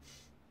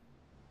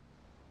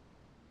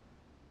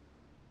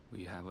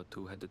 We have a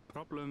two-headed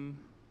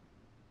problem.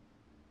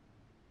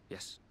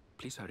 Yes,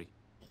 please hurry.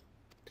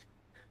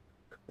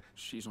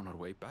 She's on her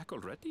way back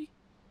already?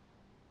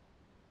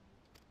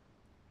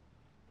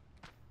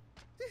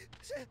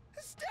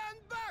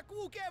 Stand back,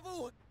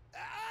 Wukevu!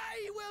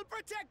 I will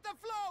protect the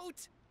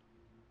float!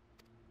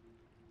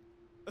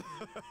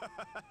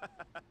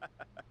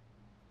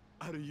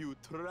 Are you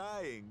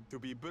trying to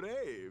be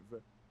brave,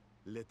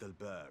 little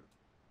bird?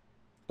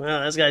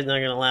 Well, this guy's not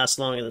gonna last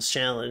long in this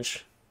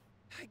challenge.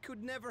 I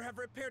could never have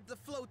repaired the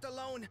float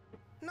alone.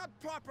 Not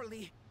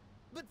properly.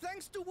 But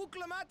thanks to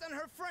Wuklamat and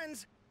her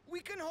friends, we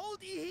can hold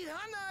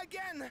Ihihana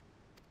again!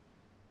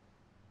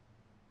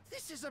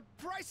 This is a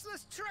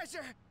priceless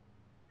treasure!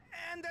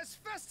 And as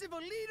festival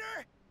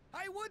leader,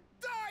 I would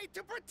die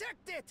to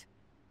protect it!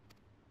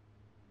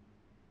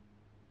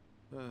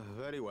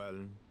 Very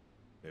well,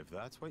 if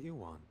that's what you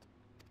want.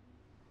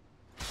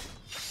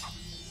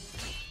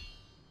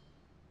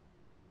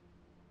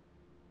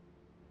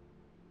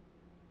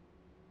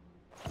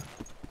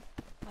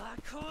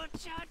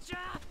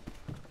 Cha-cha!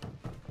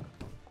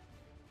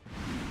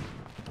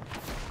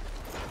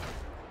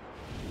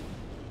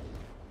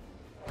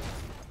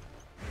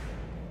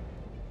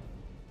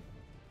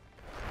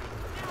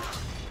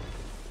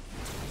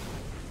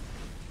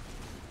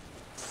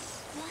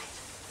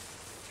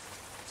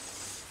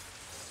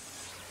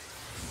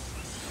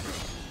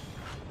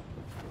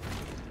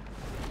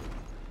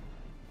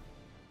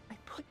 I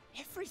put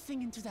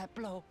everything into that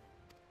blow.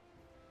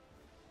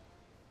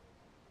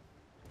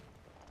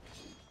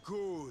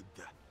 Good.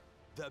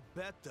 The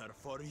better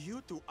for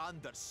you to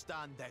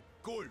understand the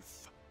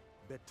gulf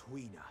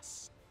between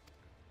us.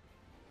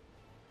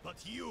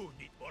 But you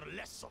need more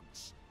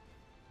lessons.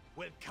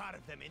 We'll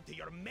carve them into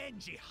your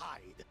mangy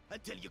hide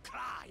until you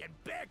cry and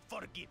beg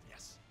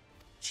forgiveness.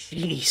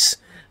 Jeez.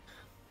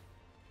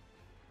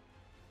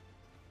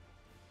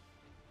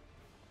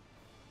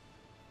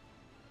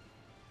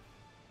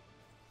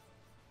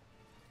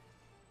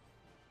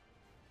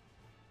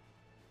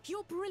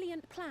 Your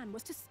brilliant plan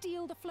was to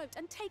steal the float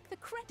and take the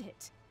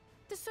credit.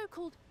 The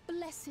so-called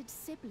blessed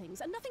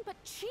siblings are nothing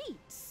but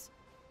cheats.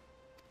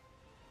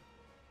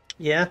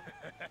 Yeah.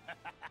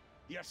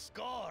 Your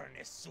scorn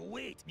is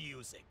sweet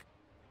music.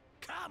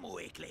 Come,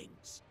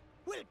 weaklings.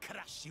 We'll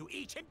crush you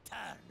each in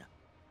turn.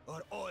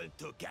 Or all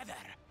together,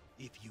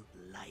 if you'd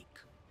like.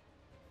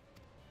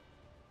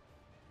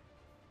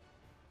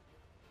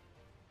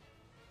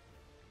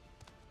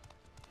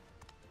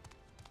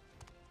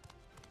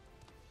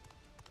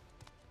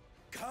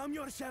 Calm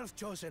yourself,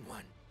 Chosen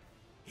One.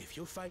 If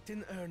you fight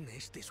in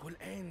earnest, this will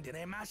end in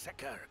a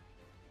massacre.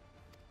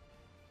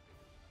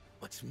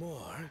 What's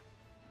more,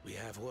 we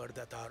have word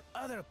that our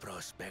other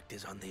prospect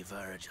is on the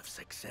verge of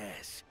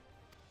success.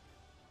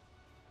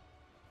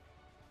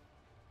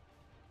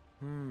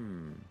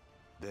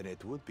 Then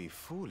it would be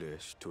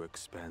foolish to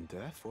expend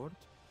effort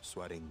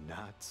swatting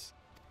gnats.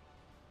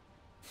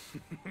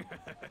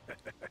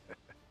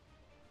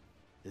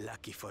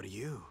 Lucky for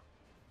you.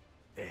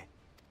 Eh?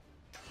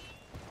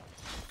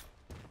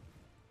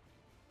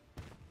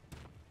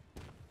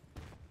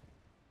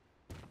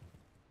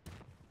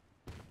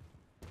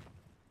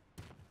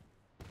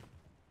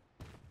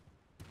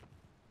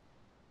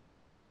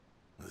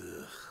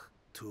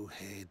 Two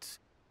heads.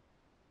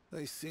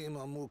 I see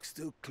Mamuk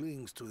still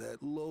clings to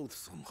that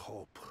loathsome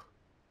hope.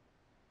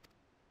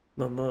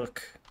 Mamuk.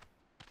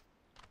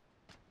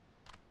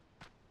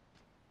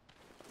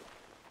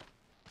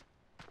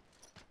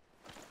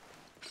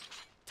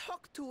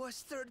 Talk to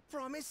us, Third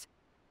Promise.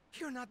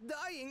 You're not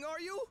dying, are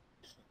you?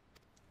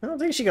 I don't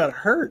think she got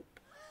hurt.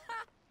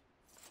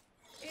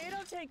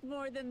 It'll take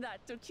more than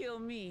that to kill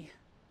me.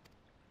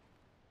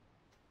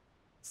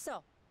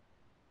 So,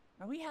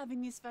 are we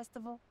having this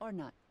festival or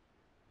not?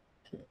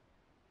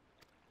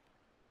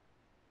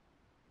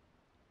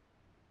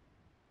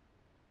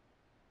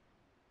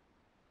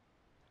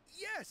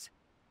 Yes!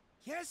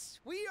 Yes,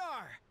 we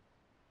are!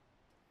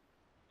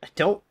 I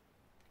don't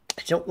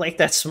like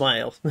that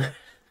smile.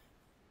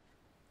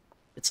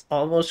 It's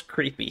almost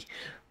creepy.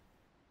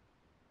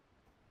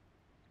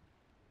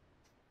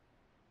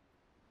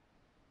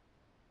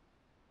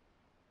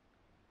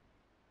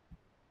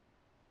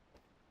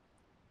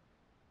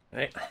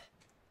 Right.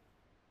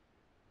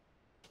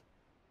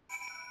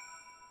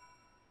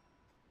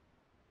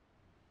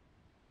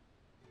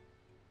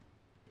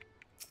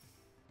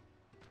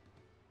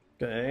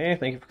 Okay,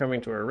 thank you for coming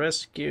to our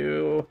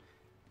rescue.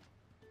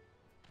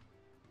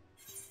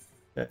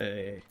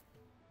 Okay.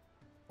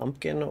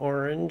 Pumpkin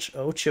orange,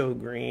 Ocho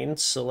green,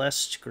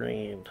 Celeste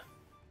green.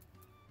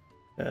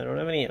 I don't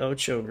have any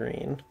Ocho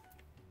green.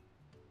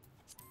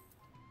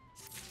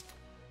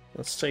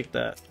 Let's take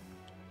that.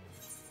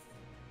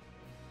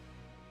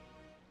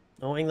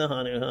 Knowing the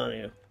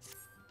Hanu.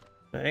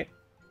 Okay.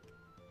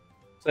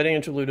 Heading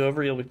into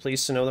Ludover, you'll be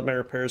pleased to know that my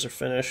repairs are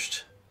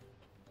finished.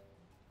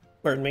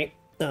 Pardon me.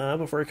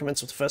 Before I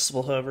commence with the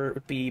festival, however, it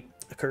would be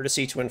a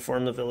courtesy to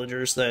inform the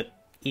villagers that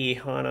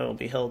Ihana will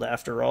be held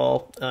after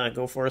all.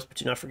 Go forth, but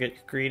do not forget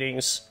your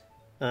greetings.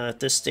 At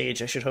this stage,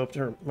 I should hope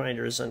the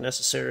reminder is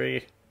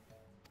unnecessary.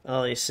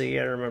 Oh, you see,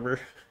 I remember.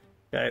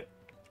 Okay.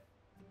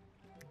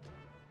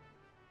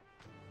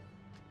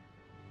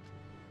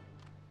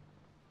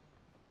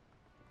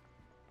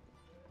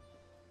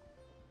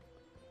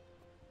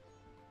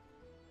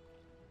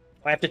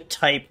 I have to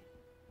type.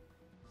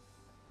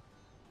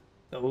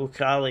 Oh,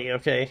 Kali,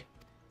 okay.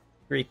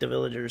 Greet the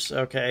villagers.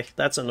 Okay,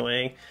 that's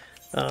annoying.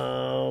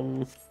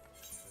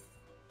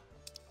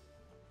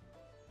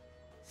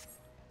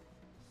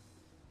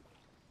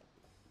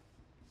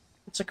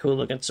 It's a cool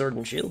looking sword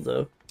and shield,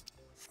 though.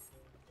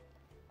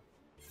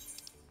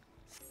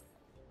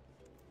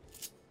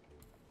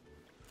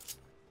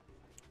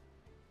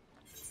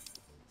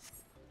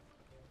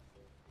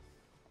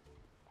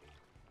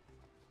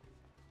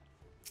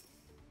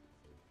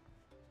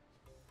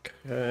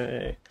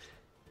 Okay.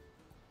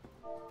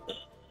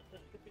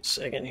 Give me a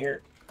second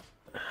here.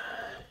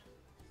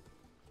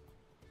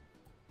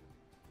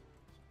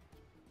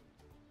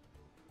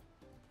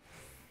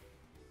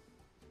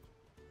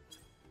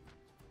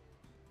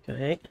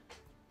 Okay.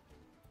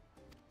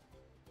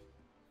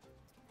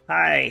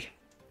 Hi.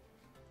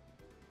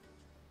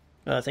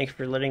 Thank you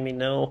for letting me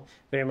know.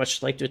 Very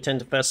much like to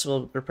attend the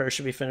festival. Repairs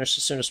should be finished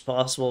as soon as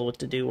possible. What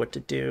to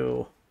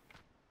do.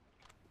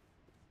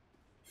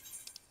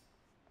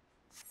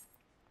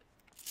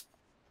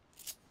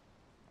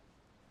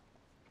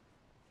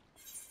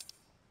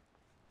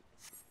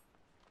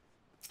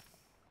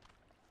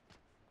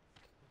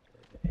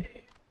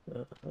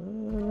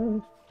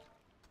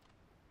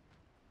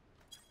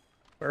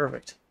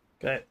 Perfect.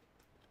 Okay.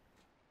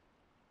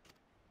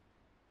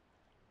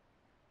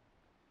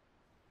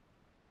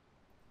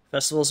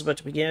 Festival's about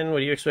to begin. What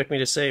do you expect me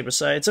to say?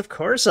 Besides, of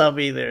course I'll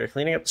be there.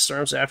 Cleaning up the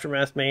storm's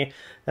aftermath may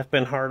have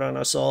been hard on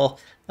us all,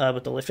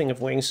 but the lifting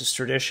of wings is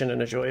tradition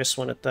and a joyous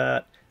one at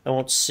that. I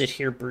won't sit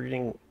here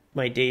brooding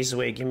my days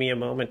away. Give me a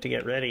moment to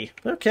get ready.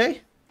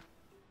 Okay.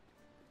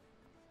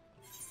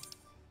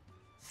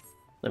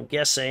 I'm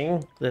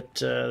guessing that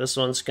this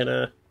one's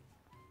gonna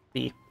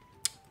be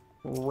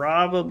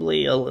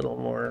probably a little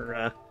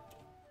more,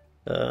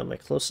 am I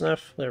close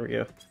enough? There we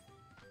go.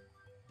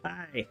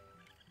 Hi.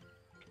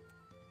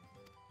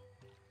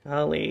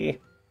 Holly.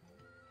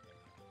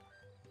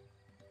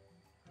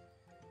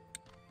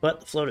 But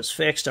the float is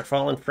fixed. Our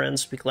fallen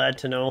friends will be glad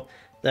to know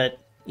that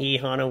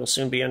Ihana will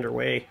soon be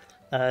underway.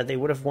 They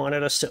would have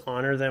wanted us to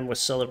honor them with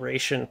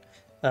celebration,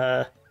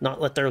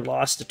 not let their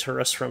loss deter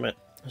us from it.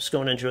 Let's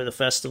go and enjoy the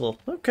festival.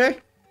 Okay.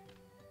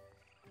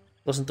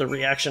 Wasn't the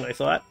reaction I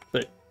thought,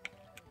 but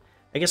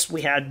I guess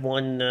we had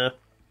one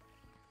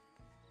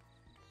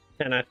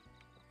kind of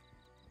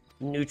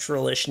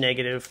neutral-ish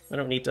negative. I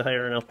don't need to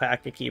hire an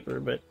alpaca keeper,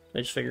 but I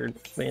just figured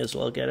may as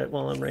well get it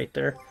while I'm right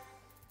there.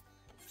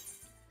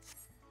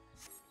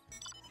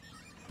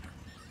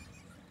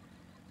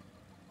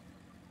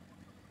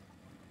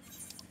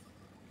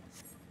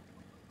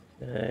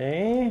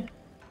 Okay.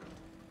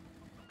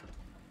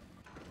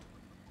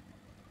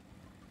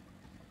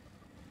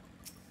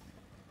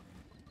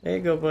 There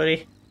you go,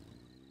 buddy. At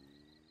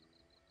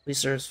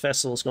least there's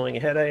festivals going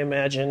ahead, I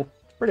imagine.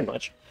 Pretty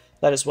much.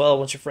 That as well,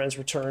 once your friends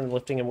return,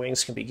 lifting and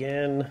wings can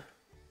begin.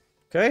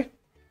 Okay.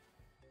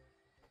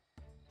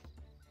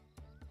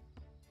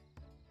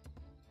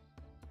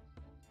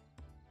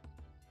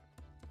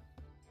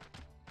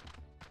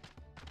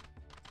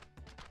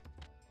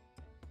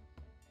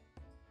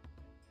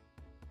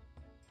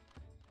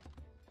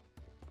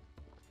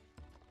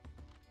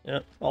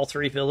 Yeah, all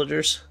 3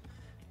 villagers.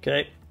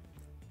 Okay.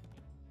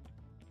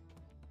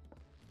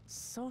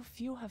 So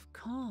few have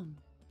come.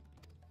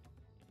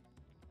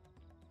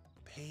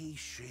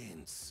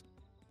 Patience.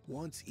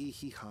 Once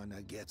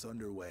Ihihana gets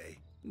underway,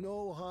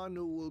 no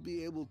Hanu will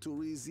be able to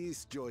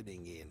resist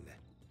joining in.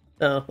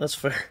 Oh, that's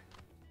fair.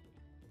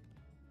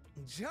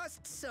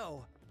 Just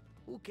so.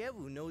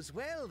 Ukewu knows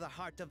well the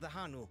heart of the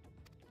Hanu.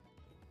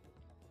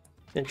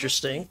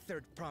 Interesting.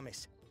 Third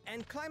promise,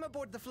 and climb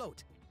aboard the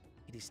float.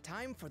 It is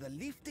time for the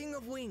lifting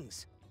of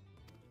wings.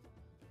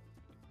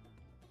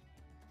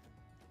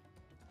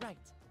 Right.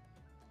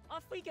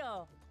 Off we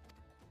go.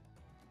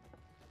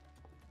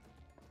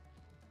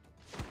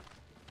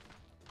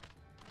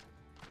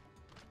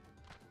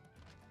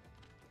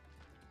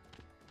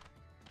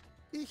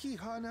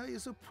 Ihihana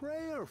is a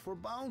prayer for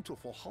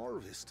bountiful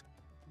harvest.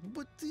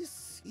 But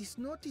this is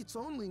not its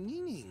only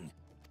meaning.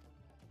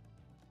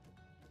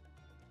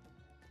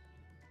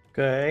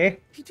 Okay.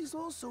 It is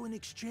also an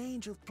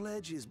exchange of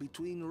pledges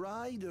between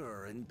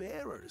rider and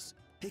bearers,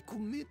 a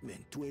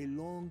commitment to a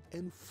long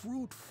and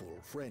fruitful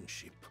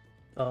friendship.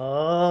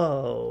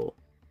 Oh.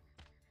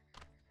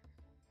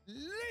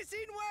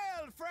 Listen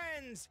well,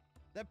 friends!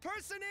 The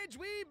personage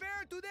we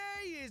bear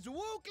today is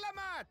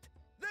Wuklamat,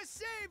 the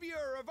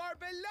savior of our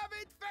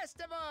beloved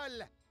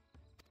festival!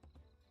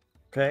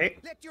 Okay.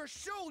 Let your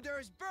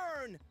shoulders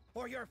burn,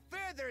 or your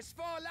feathers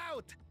fall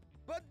out!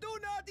 But do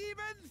not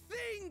even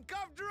think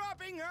of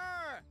dropping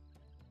her!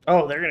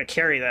 Oh, they're gonna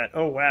carry that.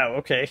 Oh, wow,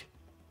 okay.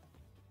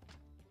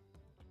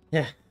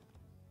 Yeah.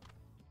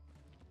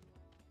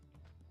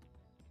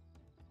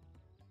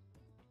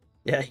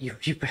 Yeah,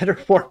 you better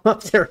warm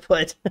up there,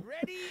 bud.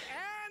 Ready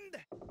and...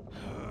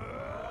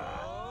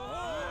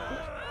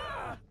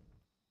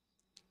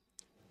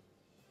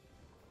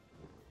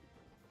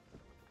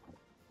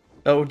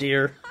 Oh,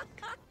 dear.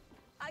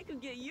 I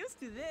could get used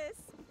to this.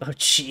 Oh,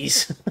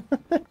 jeez.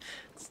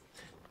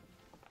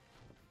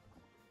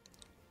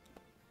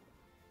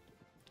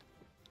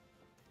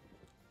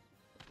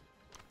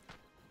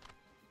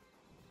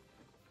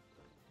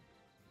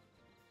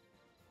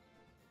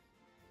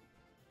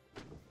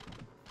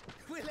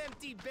 Will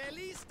empty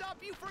bellies stop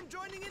you from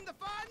joining in the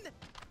fun?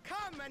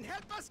 Come and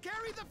help us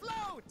carry the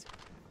float!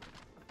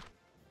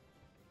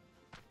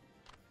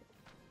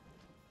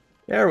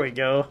 There we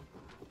go.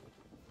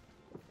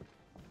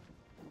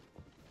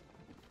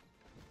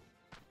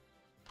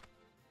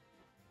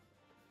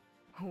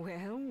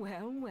 Well,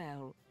 well,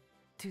 well.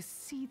 To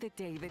see the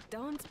day that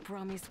Dawn's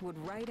promise would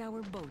ride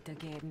our boat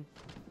again.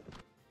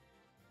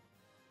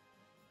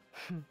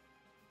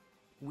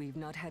 We've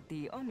not had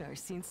the honor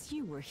since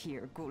you were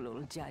here,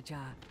 Gulul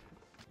Jaja.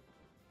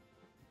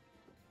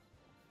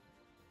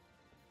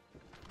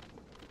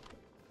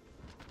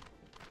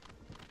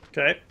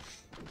 Okay.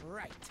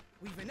 Right,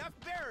 we've enough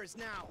bearers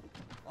now.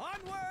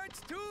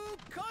 Onwards to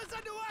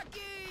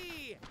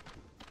Kozanuaki!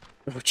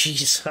 Oh,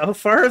 jeez. How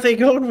far are they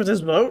going with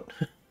this boat?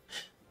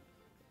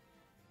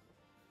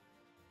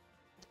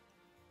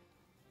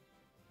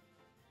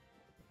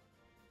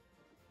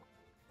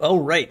 Oh,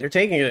 right. They're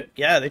taking it.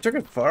 Yeah, they took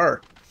it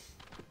far.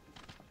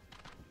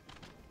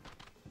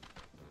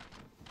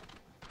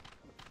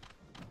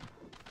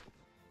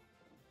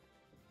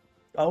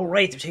 Oh,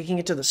 right. They're taking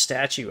it to the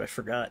statue. I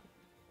forgot.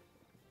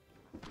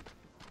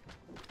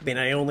 I mean,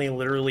 I only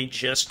literally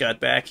just got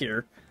back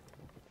here.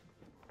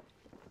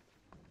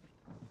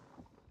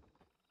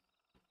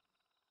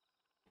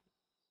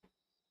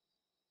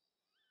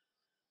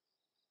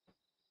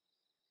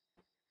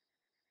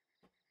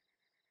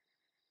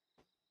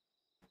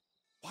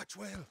 Watch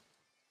well,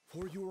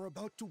 for you are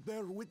about to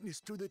bear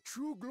witness to the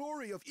true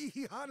glory of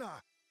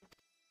Ihihana.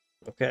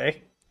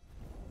 Okay.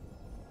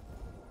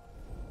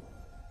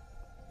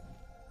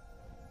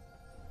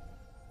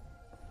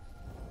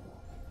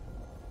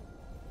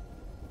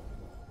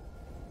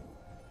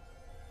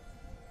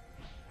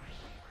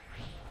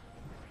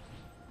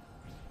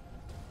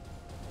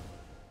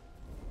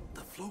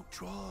 float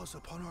draws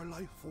upon our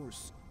life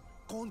force,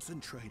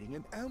 concentrating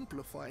and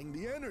amplifying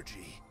the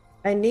energy.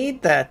 I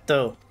need that,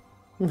 though.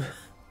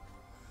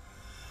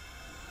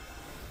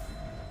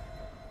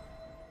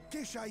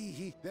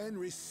 Keshaihi then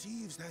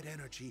receives that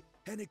energy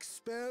and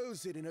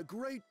expels it in a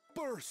great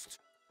burst,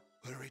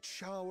 where it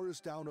showers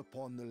down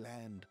upon the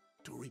land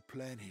to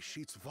replenish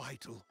its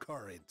vital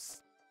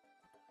currents.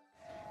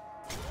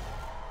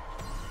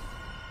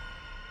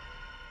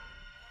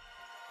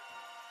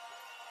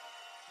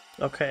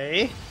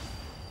 Okay.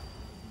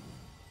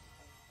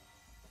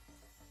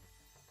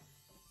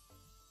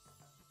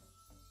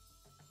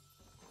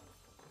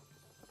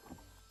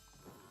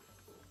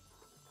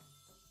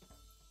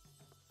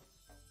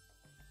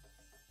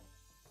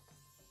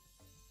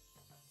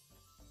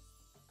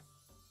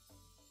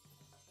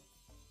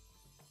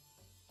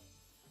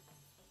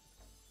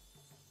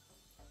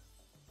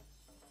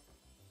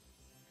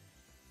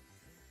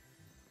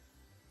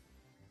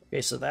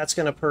 Okay, so that's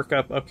gonna perk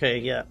up. Okay,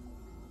 yeah.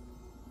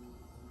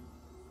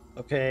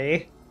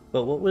 Okay,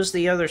 but what was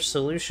the other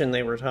solution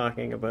they were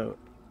talking about?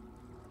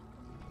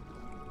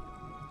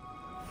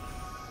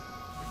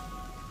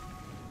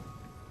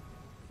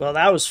 Well,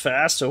 that was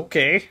fast.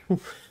 Okay.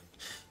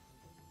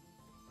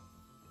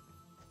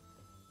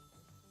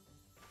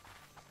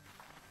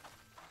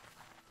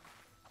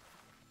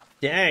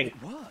 Dang.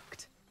 It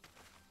worked.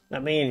 I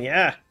mean,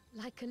 yeah.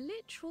 Like a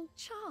literal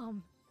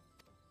charm.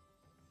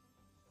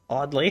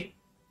 Oddly.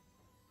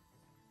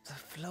 The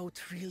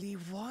float really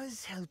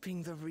was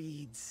helping the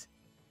reeds.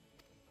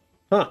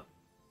 Huh.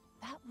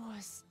 That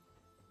was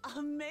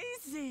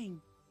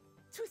amazing!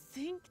 To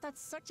think that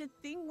such a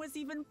thing was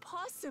even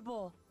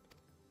possible.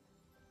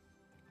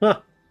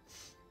 Huh.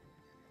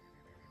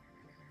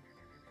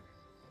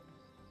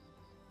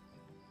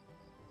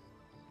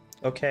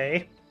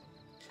 Okay.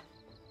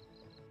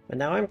 But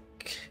now I'm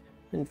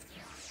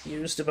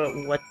confused about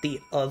what the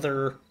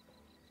other...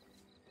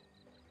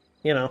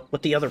 You know,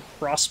 what the other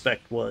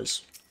prospect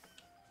was.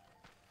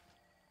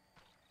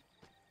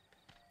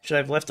 Should I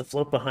have left the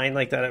float behind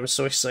like that? I was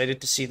so excited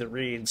to see the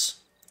reeds.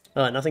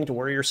 Nothing to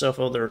worry yourself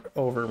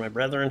over. My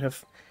brethren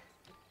have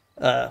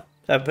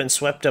been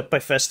swept up by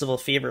festival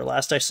fever.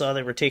 Last I saw,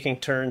 they were taking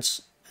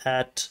turns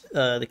at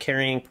the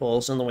carrying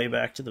poles on the way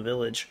back to the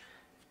village.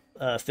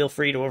 Feel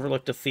free to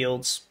overlook the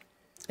fields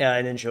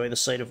and enjoy the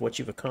sight of what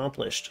you've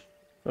accomplished.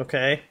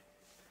 Okay.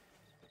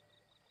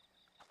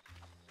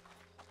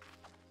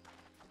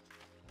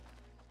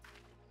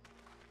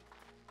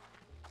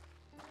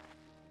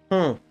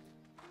 Hmm.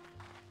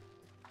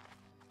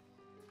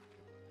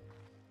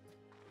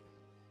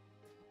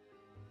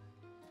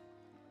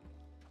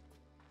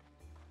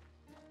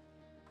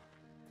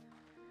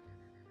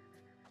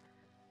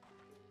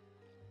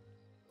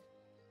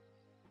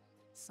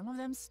 Some of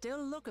them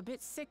still look a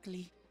bit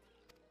sickly.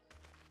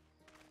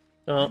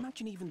 I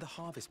imagine even the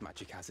harvest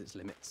magic has its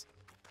limits.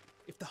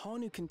 If the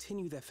Hanu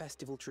continue their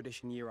festival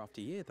tradition year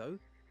after year, though,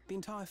 the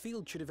entire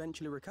field should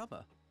eventually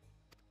recover.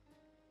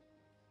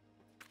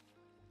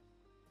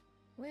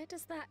 Where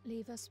does that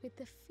leave us with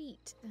the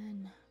feet,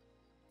 then?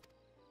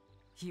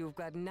 You've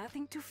got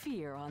nothing to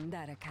fear on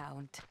that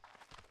account.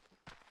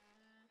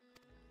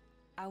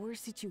 Our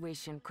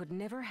situation could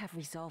never have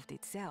resolved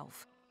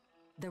itself.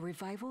 The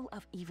revival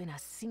of even a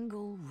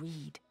single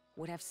reed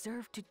would have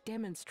served to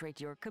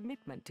demonstrate your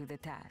commitment to the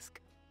task.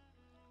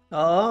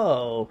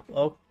 Oh,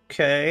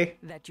 okay.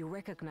 That you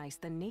recognize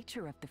the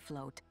nature of the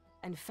float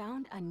and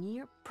found a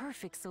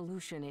near-perfect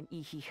solution in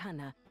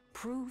Ihihana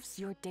proves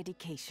your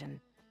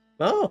dedication.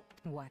 Oh.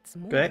 What's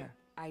more, okay.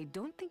 I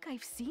don't think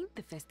I've seen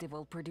the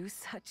festival produce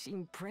such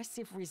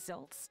impressive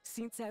results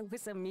since I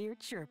was a mere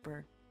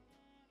chirper.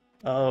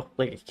 Oh,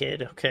 like a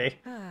kid, okay.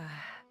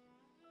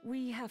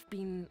 We have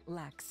been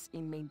lax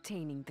in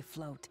maintaining the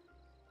float,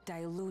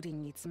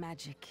 diluting its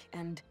magic,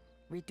 and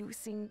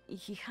reducing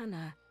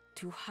Ihihana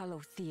to hollow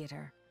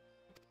theater.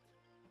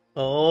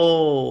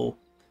 Oh.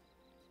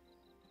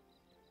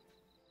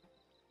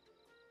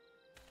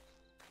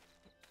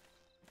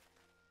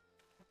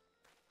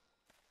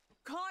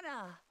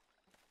 Connor!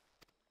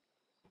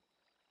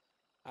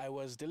 I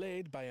was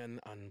delayed by an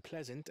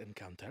unpleasant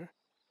encounter,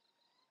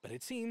 but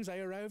it seems I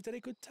arrived at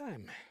a good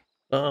time.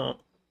 Oh.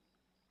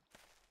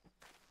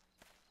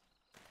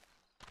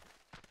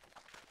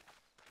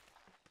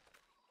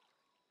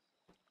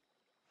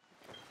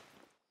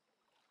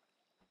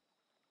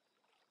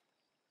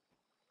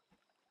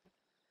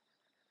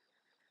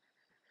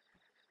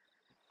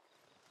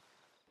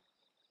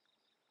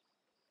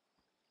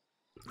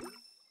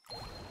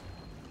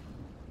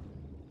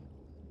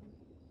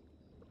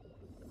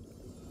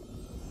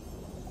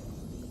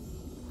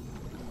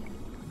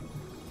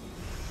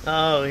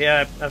 Oh,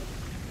 yeah, I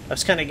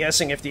was kind of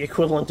guessing if the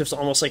equivalent of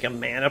almost like a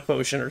mana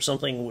potion or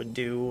something would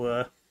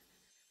do,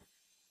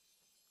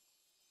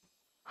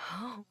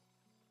 Oh,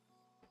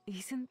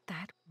 isn't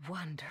that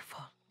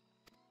wonderful?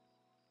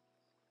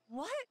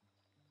 What?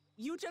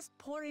 You just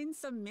pour in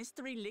some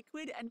mystery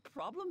liquid and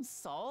problem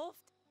solved?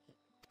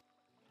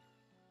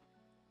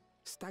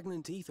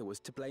 Stagnant ether was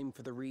to blame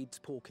for the reed's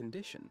poor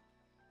condition.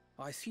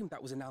 I assumed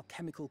that was an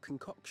alchemical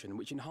concoction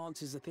which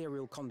enhances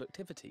ethereal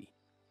conductivity.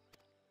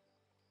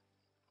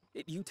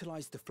 It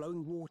utilized the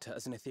flowing water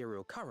as an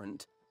ethereal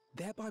current,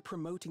 thereby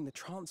promoting the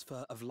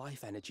transfer of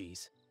life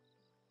energies.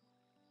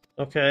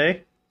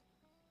 Okay.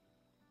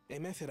 A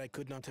method I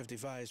could not have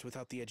devised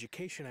without the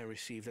education I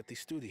received at the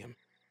studium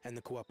and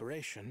the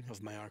cooperation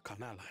of my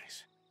Archon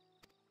allies.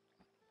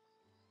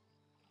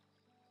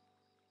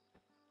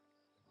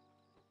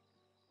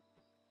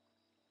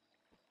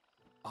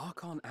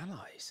 Archon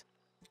allies?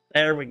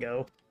 There we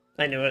go.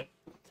 I knew it.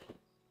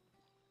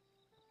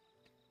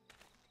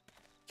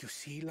 You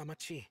see,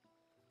 Lamachi,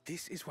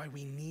 this is why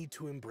we need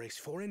to embrace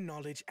foreign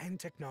knowledge and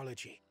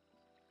technology.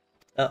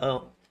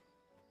 Uh-oh.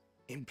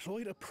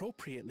 Employed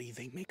appropriately,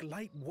 they make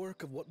light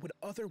work of what would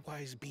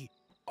otherwise be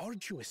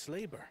arduous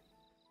labor.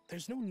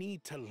 There's no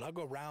need to lug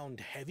around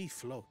heavy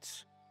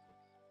floats.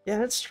 Yeah,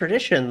 that's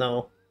tradition,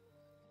 though.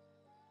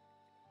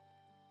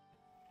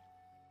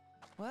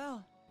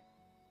 Well,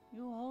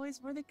 you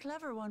always were the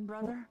clever one,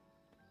 brother.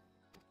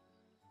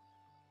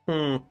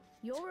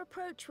 Your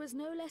approach was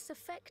no less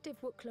effective,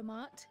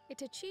 Wooklamat.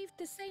 It achieved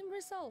the same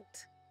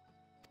result.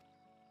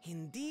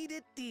 Indeed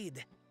it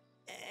did.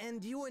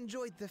 And you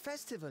enjoyed the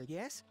festival,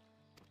 yes?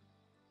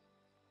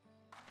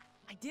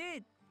 I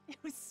did. It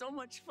was so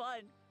much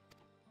fun.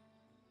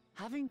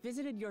 Having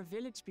visited your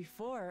village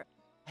before,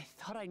 I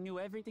thought I knew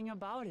everything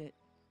about it.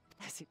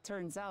 As it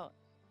turns out,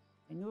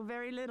 I knew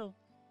very little.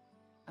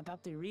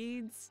 About the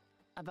reeds,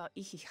 about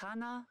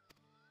Ihihana.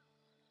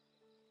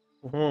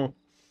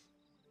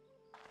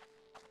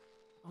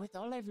 With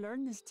all I've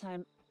learned this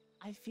time,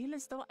 I feel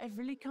as though I've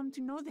really come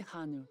to know the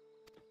Hanu.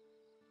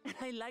 And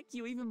I like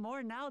you even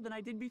more now than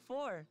I did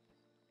before.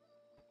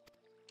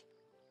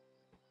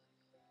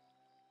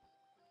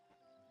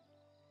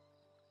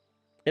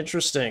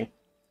 Interesting.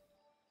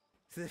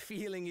 The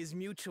feeling is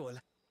mutual.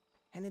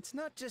 And it's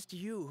not just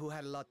you who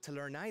had a lot to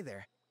learn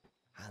either.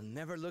 I'll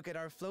never look at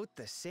our float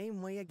the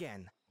same way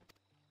again.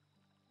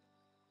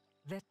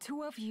 The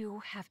two of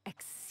you have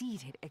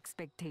exceeded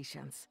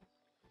expectations.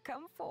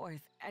 Come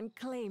forth and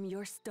claim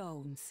your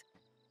stones.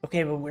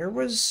 Okay, but where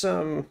was,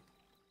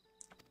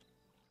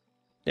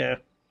 yeah.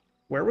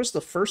 Where was the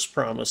first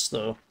promise,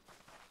 though?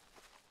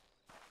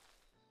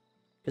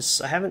 Because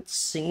I haven't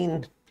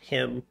seen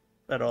him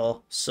at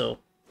all, so...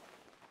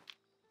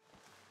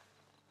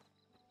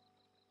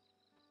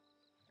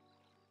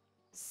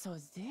 So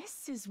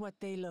this is what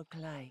they look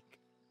like.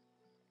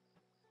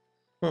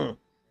 Hmm.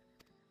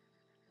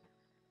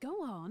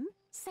 Go on,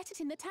 set it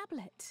in the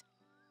tablet.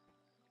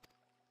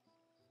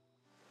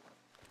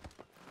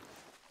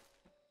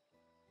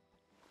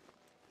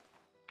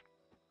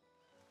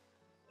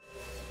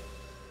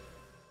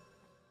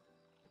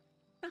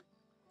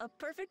 A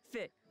perfect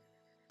fit.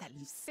 That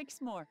leaves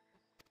 6 more.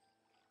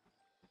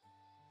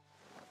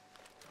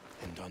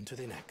 And on to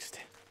the next.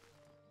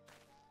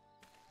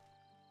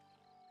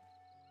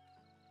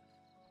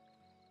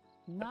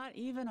 Not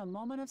even a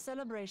moment of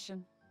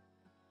celebration.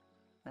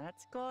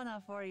 That's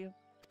Kona for you.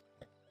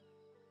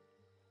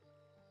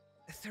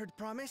 A third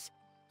promise?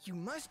 You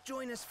must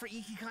join us for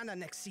Ihihana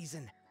next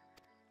season.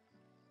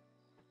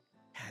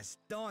 As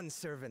Dawn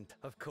servant,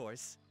 of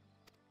course.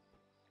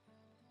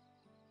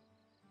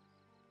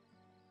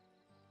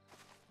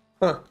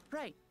 Huh.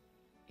 Right.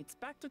 It's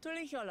back to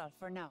Tulihiola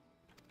for now.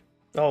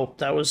 Oh,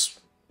 that was...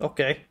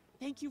 okay.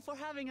 Thank you for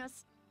having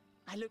us.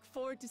 I look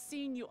forward to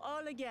seeing you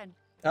all again.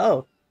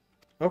 Oh.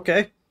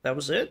 Okay. That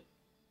was it?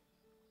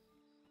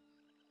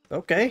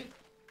 Okay.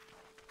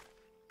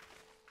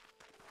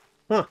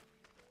 Huh.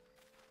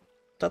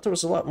 Thought there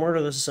was a lot more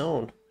to this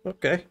zone.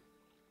 Okay.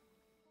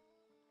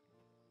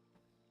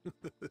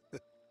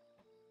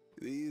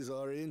 These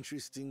are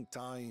interesting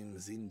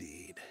times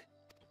indeed.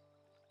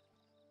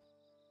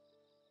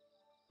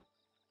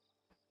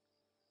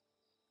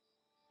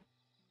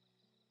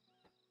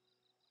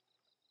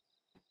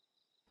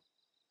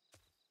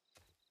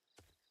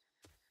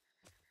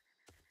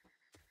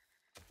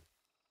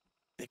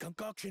 The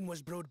concoction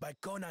was brewed by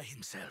Kona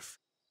himself.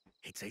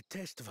 It's a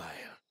test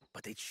vial,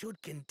 but it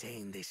should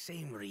contain the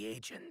same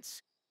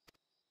reagents.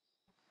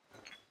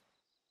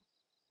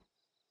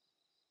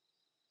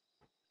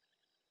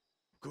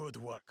 Good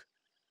work.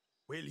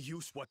 We'll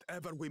use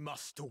whatever we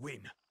must to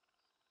win.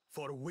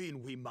 For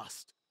win we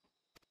must.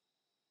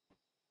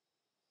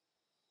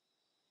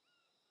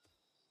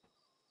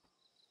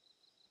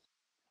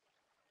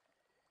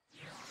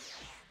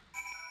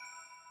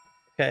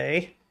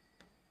 Okay.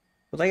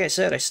 But like I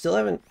said, I still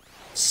haven't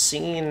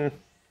seen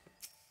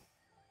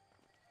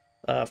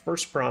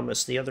First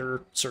Promise, the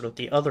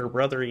other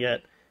brother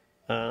yet.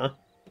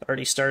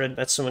 Already started,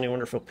 met so many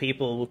wonderful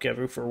people,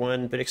 Wukavu for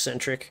one, bit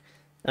eccentric,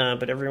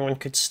 but everyone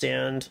could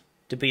stand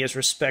to be as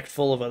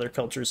respectful of other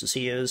cultures as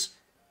he is.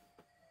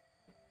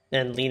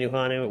 And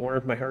Linuhanu, it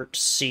warmed my heart to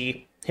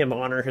see him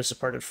honor his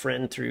departed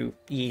friend through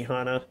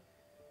Ihihana.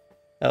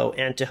 Oh,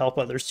 and to help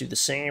others do the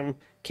same.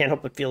 Can't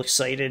help but feel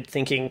excited,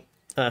 thinking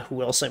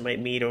who else I might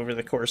meet over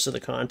the course of the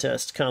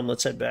contest. Come,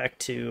 let's head back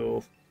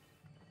to...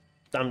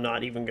 I'm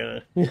not even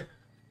gonna...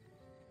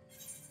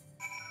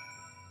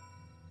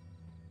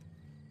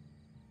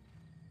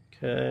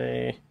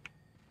 Okay.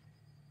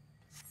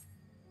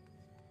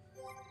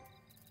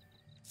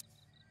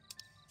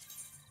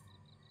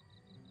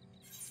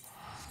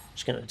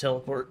 Just gonna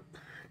teleport.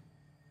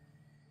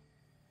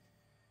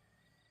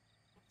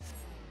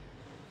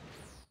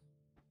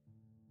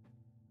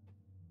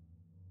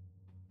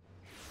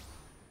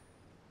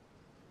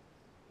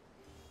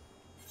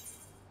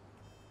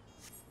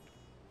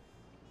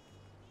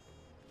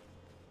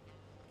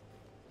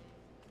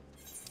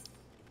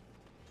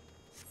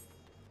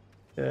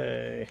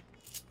 Okay.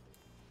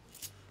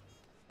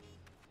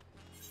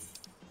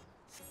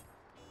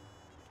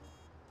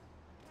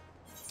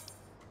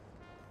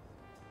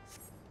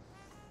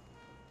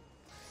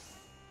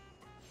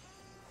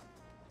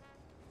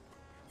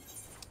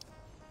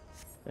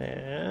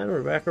 And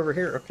we're back over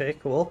here. Okay,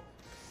 cool.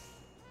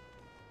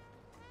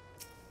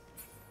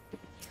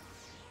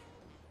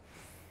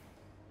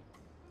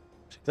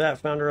 Took that,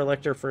 found our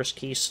elector, first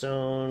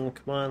keystone.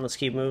 Come on, let's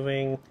keep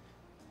moving.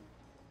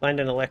 Find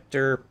an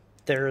elector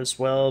there as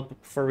well.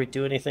 But before we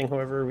do anything,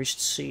 however, we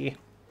should see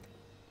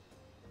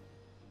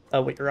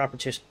what your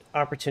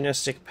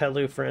opportunistic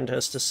Pelu friend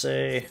has to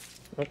say.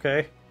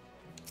 Okay.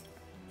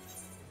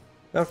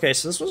 Okay,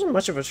 so this wasn't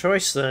much of a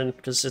choice then,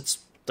 because it's,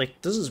 like,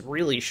 this is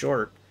really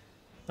short.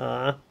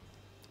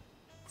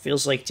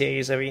 Feels like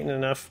days. I've eaten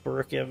enough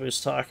Baruchiavu's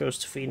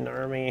tacos to feed an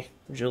army.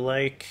 Would you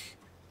like?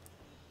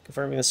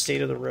 Confirming the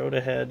state of the road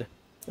ahead.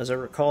 As I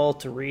recall,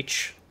 to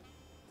reach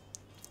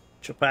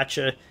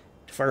Chopacha,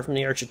 far from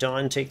the Arch of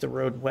Dawn, take the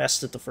road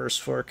west at the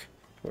first fork.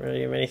 Where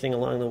you have anything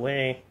along the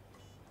way.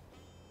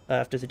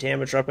 After the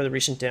damage wrought by the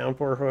recent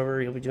downpour,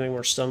 however, you'll be doing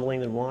more stumbling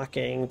than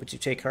walking, but do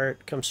take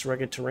heart. Comes to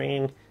rugged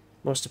terrain.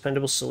 Most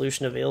dependable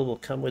solution available.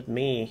 Come with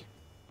me.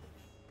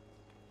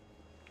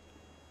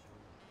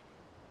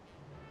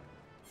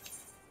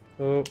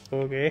 Oh,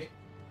 okay.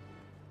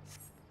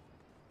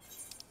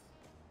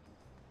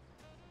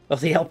 Oh,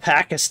 the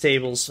alpaca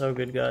stables. Oh,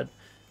 good God.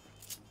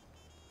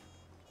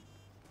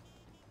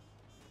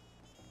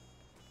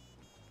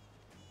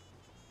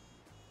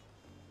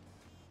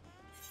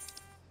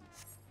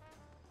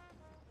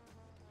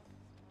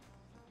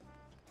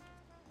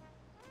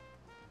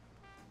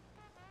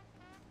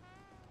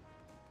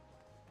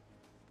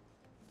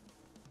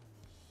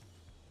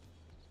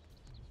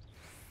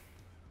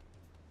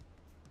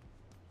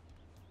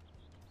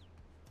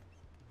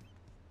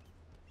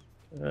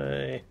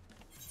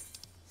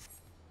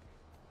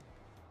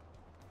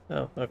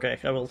 Oh, okay.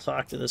 I will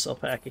talk to this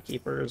alpaca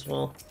keeper as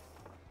well.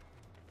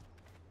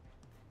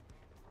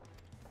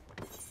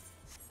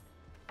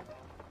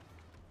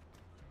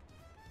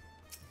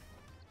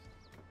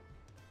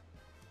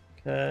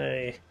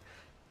 Okay.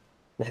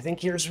 I think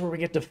here's where we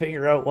get to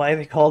figure out why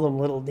they call them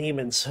little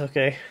demons.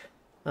 Okay.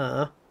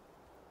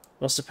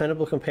 Most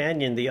dependable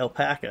companion, the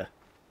alpaca.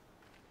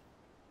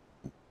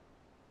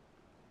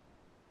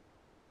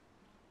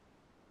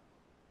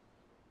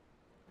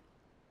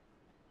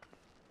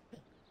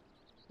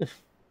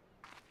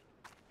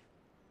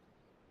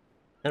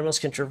 Animals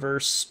can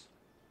traverse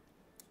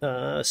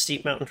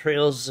steep mountain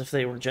trails as if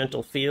they were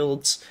gentle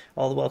fields,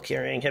 all the while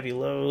carrying heavy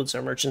loads.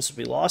 Our merchants would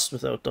be lost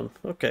without them.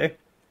 Okay.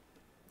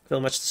 Fill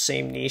much the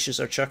same niche as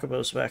our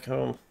chocobos back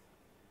home.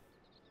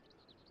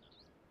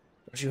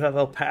 You have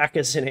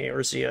alpacas in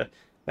Eorzea.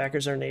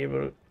 Alpacas are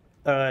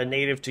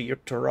native to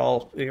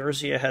Yggdrasil.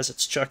 Eorzea has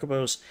its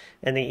chocobos,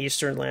 and the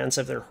eastern lands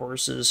have their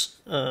horses.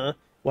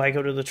 Why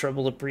go to the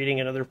trouble of breeding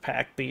another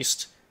pack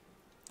beast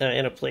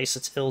in a place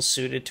that's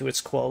ill-suited to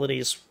its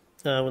qualities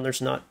when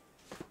there's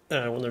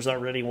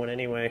already one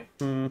anyway?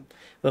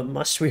 But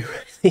must we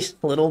ride these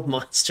little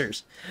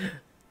monsters?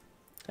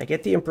 I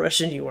get the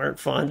impression you aren't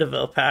fond of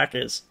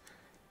alpacas.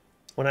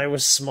 When I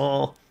was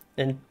small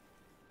and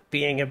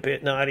being a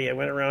bit naughty, I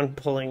went around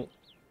pulling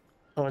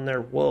on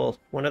their wool.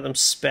 One of them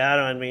spat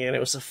on me, and it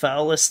was the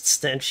foulest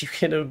stench you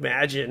can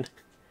imagine.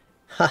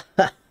 Ha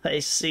ha, I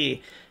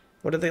see.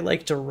 What do they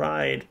like to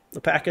ride?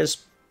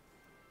 Alpacas,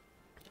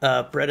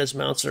 bred as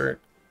mounts, are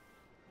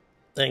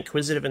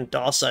inquisitive and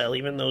docile.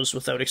 Even those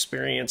without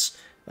experience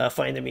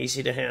find them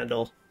easy to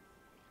handle.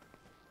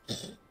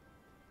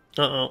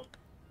 Uh-oh.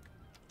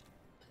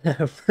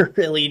 We're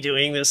really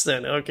doing this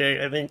then.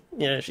 Okay, I think,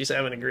 yeah, she's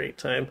having a great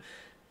time.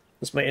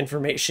 Is my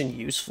information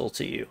useful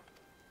to you?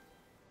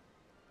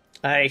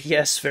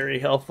 Yes, very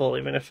helpful,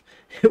 even if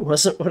it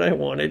wasn't what I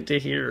wanted to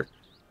hear.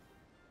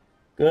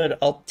 Good,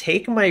 I'll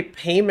take my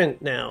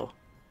payment now.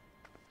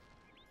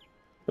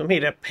 Want me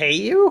to pay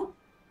you?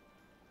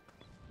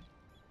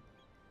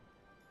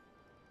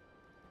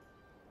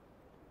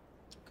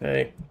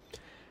 Okay.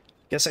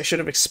 Guess I should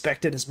have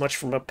expected as much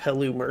from a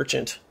Pelu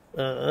merchant.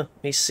 Let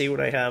me see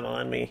what I have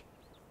on me.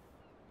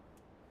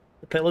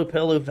 The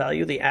Pelu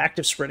value the act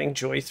of spreading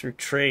joy through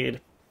trade,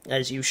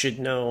 as you should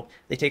know.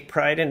 They take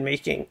pride in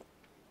making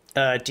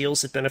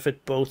deals that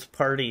benefit both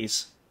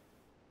parties.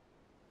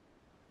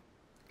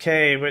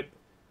 Okay, but...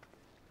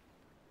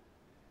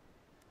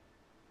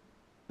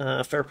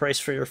 fair price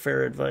for your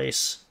fair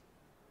advice.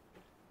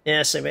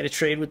 Yes, I made a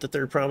trade with the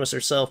third promise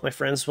herself. My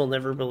friends will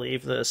never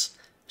believe this.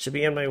 Should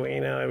be on my way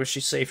now. I wish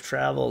you safe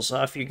travels.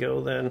 Off you go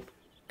then.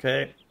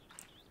 Okay.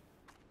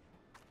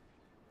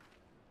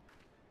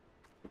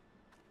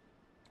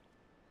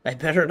 I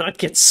better not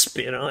get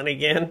spit on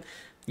again.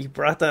 You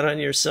brought that on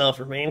yourself.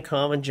 Remain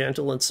calm and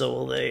gentle, and so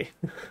will they.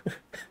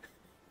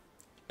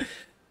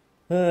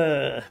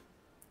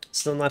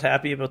 Still not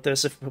happy about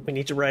this. If we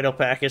need to ride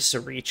alpacas to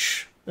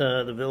reach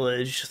the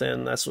village,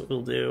 then that's what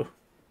we'll do.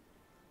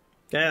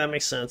 Yeah, that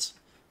makes sense.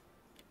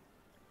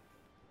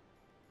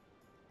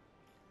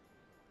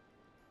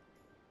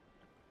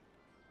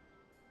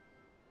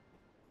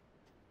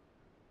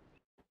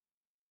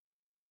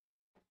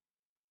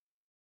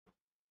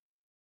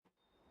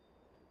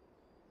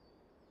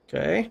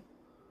 Okay.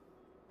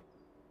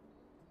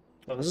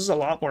 Well, this is a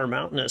lot more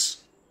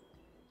mountainous.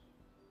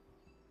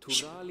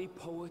 Turali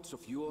poets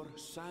of yore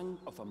sang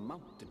of a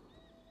mountain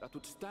that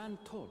would stand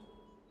tall,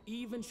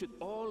 even should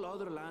all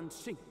other lands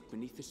sink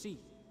beneath the sea.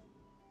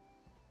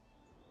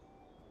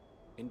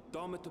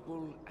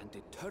 Indomitable and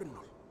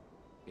eternal,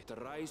 it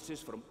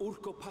arises from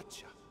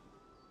Urkopacha,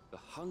 the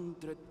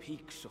 100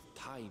 peaks of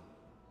time.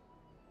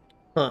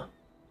 Huh.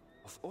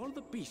 Of all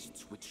the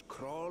beasts which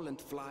crawl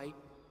and fly,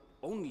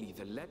 only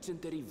the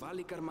legendary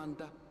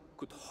Valigarmanda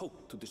could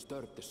hope to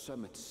disturb the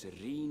summit's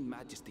serene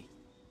majesty.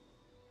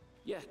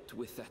 Yet,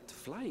 with that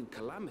flying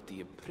calamity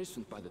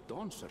imprisoned by the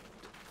Dawn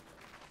Serpent,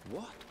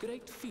 what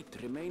great feat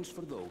remains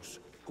for those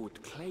who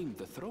would claim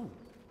the throne?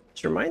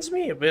 This reminds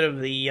me a bit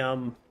of the,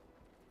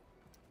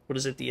 what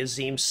is it, the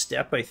Azim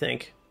Steppe, I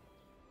think.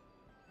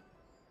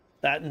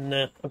 That, and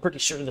I'm pretty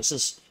sure this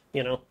is,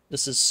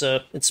 this is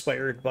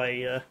inspired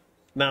by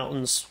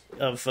mountains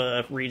of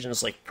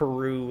regions like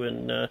Peru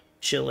and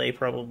Chile,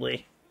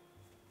 probably.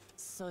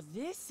 So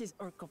this is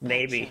Urkopacha.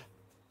 Maybe.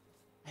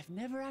 I've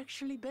never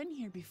actually been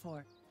here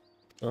before.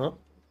 Huh?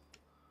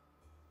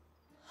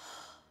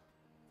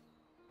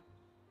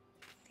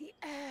 The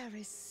air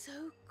is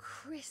so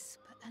crisp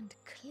and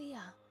clear.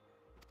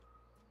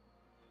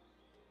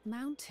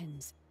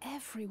 Mountains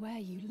everywhere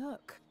you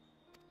look.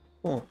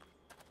 Oh.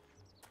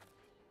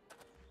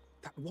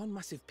 That one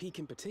massive peak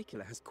in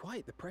particular has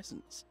quite the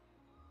presence.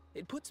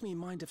 It puts me in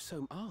mind of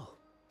Som-Al.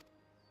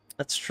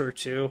 That's true,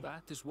 too.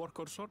 That is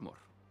Workor Sormor,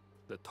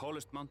 the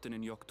tallest mountain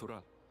in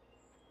Yogg-Tural.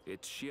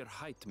 Its sheer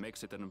height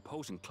makes it an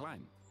imposing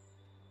climb.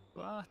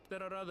 But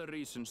there are other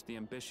reasons the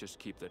ambitious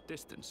keep their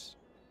distance.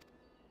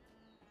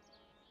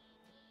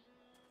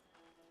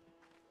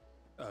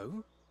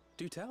 Oh?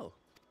 Do tell.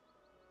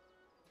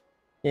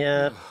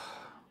 Yeah.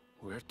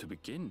 Where to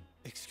begin?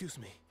 Excuse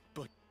me,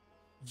 but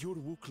you're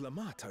Wuk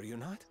Lamat, are you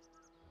not?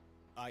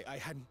 I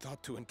hadn't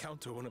thought to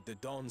encounter one of the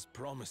Dawn's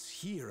promise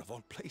here, of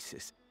all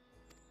places.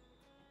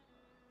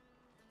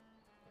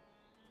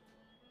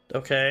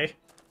 Okay.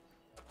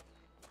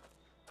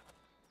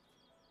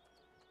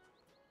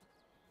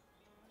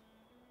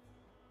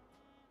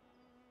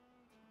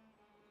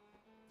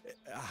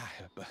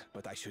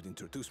 But I should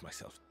introduce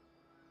myself.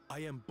 I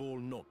am Bol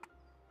Nok,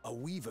 a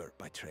weaver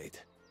by trade.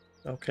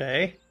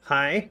 Okay.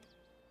 Hi.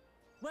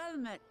 Well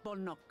met,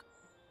 Bolnok.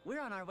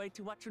 We're on our way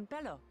to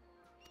Watrunpelo.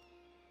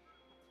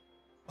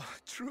 Oh,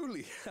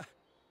 truly.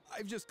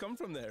 I've just come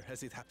from there,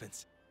 as it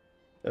happens.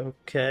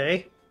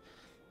 Okay.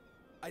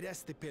 I'd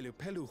asked the Pelu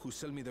Pelu who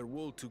sell me their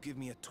wool to give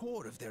me a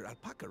tour of their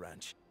alpaca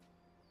ranch.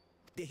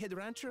 The head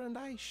rancher and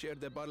I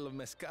shared a bottle of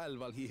mezcal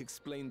while he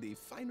explained the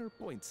finer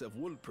points of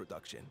wool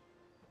production.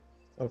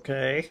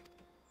 Okay.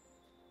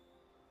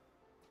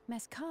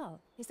 Mezcal,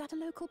 is that a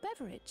local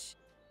beverage?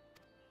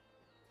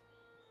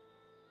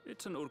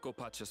 It's an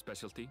Urkopacha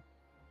specialty.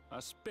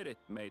 A spirit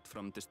made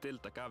from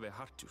distilled agave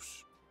heart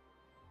juice.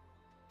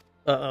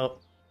 Uh-oh.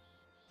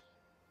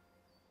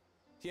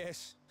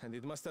 Yes, and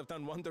it must have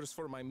done wonders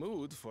for my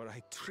mood, for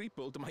I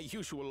tripled my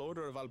usual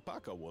order of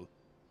alpaca wool.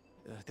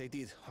 They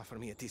did offer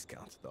me a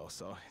discount, though,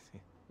 so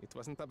it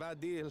wasn't a bad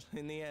deal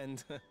in the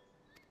end.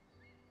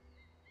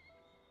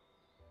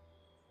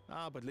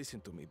 But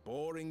listen to me,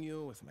 boring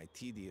you with my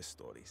tedious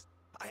stories.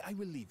 I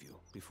will leave you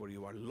before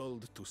you are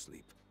lulled to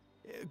sleep.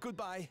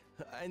 Goodbye,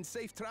 and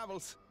safe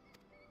travels.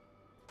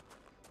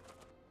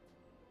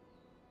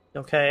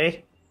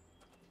 Okay.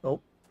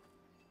 Oh.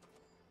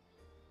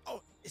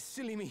 Oh,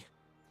 silly me.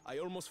 I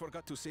almost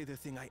forgot to say the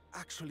thing I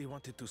actually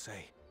wanted to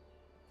say.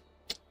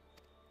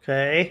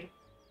 Okay.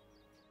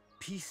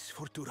 Peace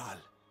for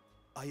Tural.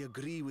 I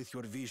agree with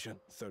your vision,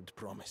 Third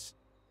Promise.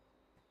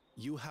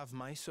 You have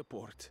my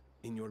support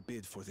in your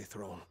bid for the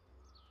throne.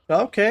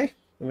 Okay.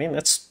 I mean,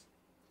 that's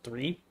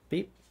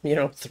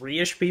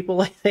three-ish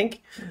people, I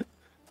think.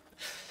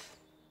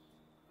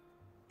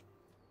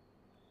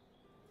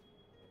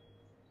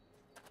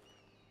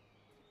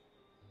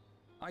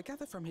 I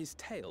gather from his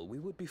tale we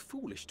would be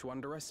foolish to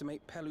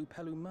underestimate Pelu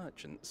Pelu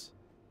merchants.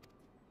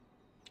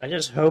 I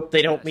just hope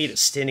they don't meet a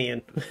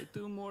Stinian. They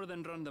do more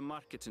than run the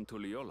markets in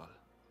Tuliolal.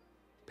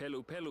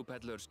 Pelu Pelu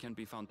peddlers can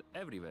be found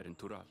everywhere in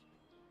Tural,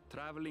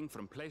 traveling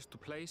from place to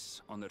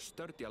place on their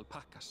sturdy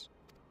alpacas.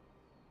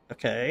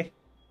 Okay.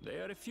 They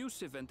are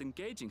effusive and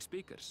engaging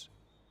speakers,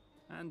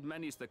 and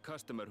many's the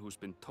customer who's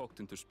been talked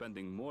into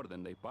spending more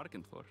than they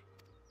bargained for.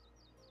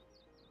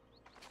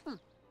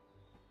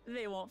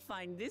 They won't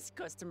find this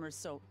customer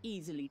so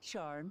easily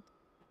charmed.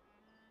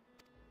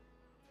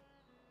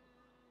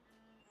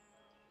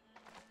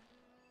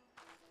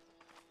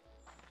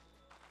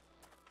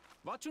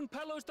 Watchun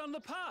Pello's down the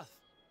path.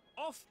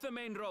 Off the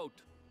main road.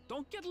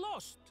 Don't get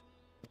lost.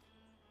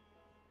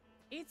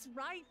 It's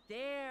right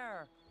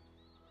there.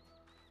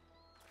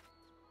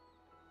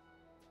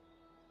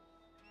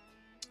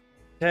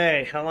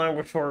 Okay, how long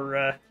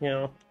before,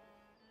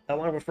 how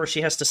long before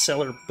she has to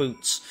sell her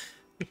boots?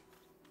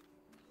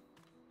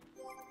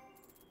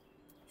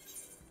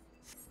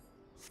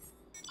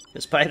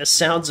 Because by the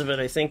sounds of it,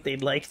 I think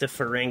they'd like the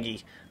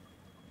Ferengi.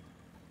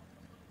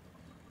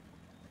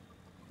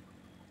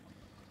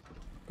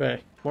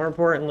 Okay, more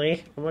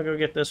importantly, I'm gonna go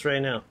get this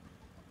right now.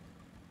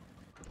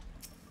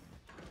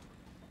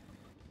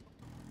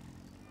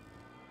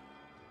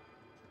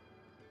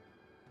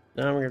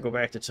 Now I'm gonna go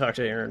back to talk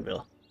to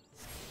Aaronville.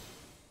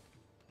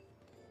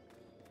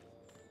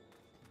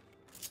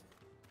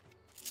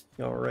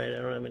 Alright,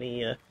 I don't have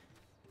any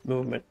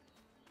movement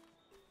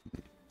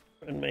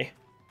in me.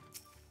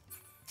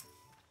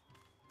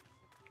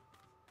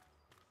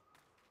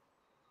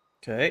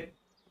 Okay.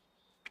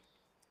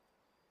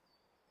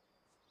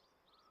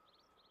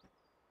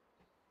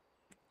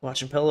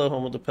 Watching Pello,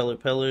 home of the Pelu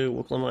Pelu.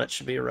 Wuklamat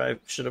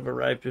should have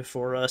arrived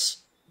before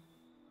us.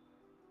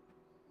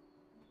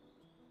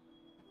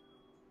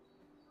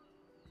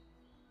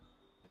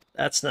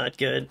 That's not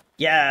good.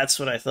 Yeah, that's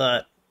what I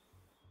thought.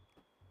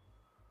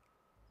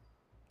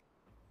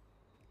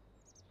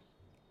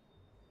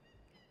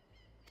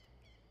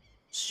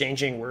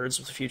 Exchanging words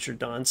with future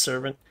Dawn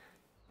servant.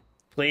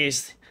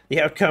 Please, the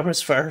outcome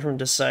is far from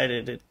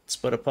decided. It's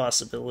but a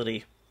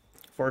possibility.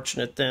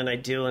 Fortunate then, I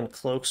deal in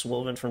cloaks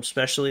woven from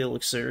specially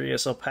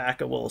luxurious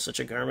alpaca wool. Such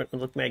a garment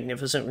would look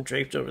magnificent when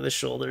draped over the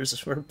shoulders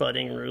of her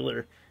budding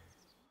ruler.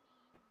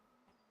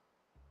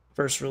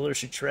 First ruler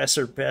should dress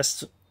her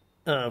best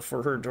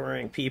for her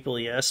adoring people,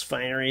 yes.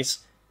 Fineries.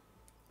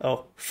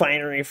 Oh,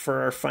 finery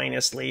for our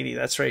finest lady.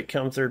 That's right,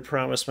 come third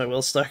promise. My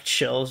well-stocked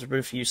shelves are but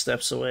a few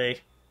steps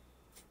away.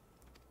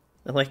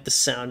 I like the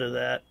sound of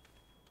that.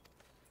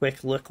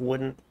 Quick look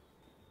wouldn't.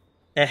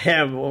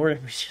 Ahem, what were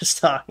we just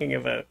talking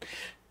about?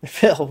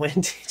 Phil,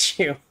 when did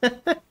you?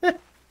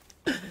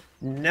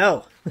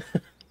 No.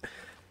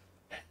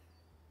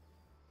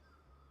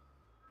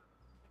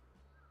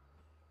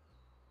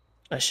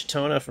 A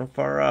Shatona from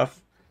far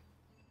off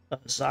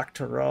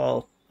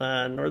Zoctaral.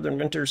 Northern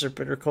winters are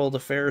bitter cold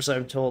affairs,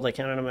 I'm told. I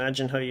cannot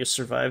imagine how you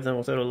survive them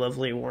without a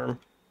lovely warm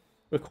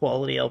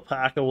quality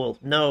alpaca wool.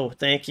 No,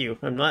 thank you.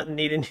 I'm not in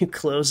need of new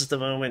clothes at the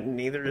moment, and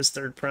neither is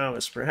Third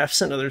Promise.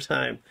 Perhaps another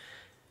time.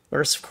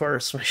 Worse, of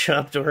course, my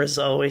shop door is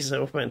always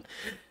open.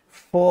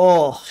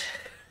 Full.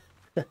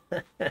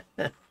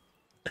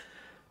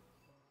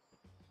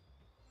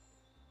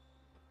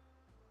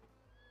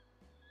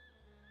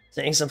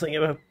 Saying something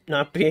about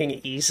not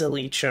being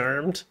easily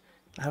charmed.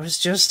 I was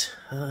just,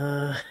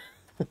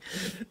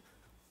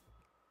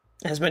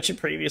 As mentioned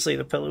previously,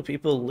 the Pelu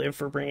people live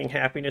for bringing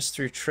happiness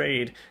through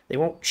trade. They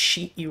won't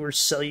cheat you or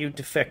sell you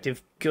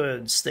defective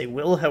goods. They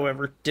will,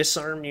 however,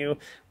 disarm you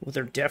with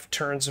their deft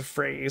turns of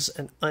phrase,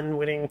 and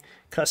unwitting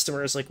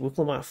customers like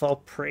Wuklamat fall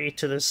prey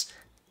to this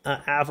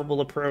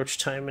affable approach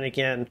time and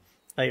again.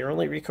 Your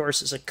only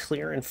recourse is a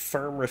clear and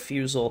firm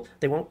refusal.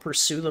 They won't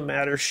pursue the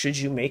matter should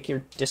you make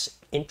your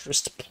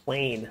disinterest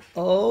plain.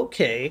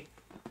 Okay.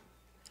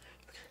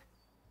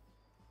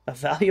 A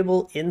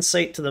valuable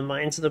insight to the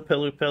minds of the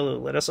Pelu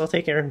Pelu. Let us all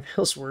take Aaron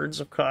Mill's words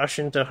of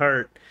caution to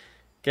heart.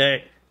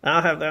 Okay, I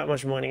don't have that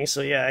much money,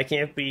 so yeah, I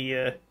can't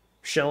be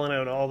shelling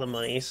out all the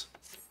monies.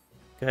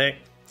 Okay.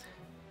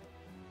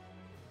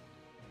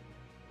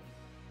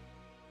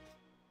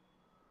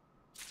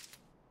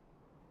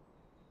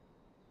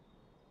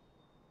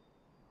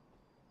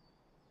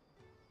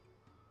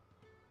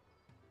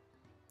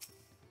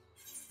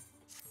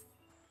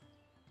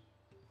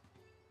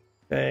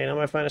 Okay, not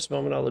my finest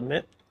moment, I'll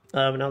admit.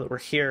 But now that we're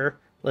here,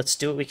 let's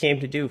do what we came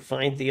to do,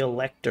 find the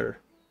Elector.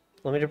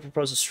 Let me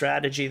propose a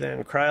strategy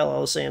then. Kryl,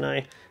 Alisay,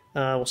 and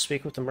I will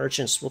speak with the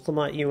merchants.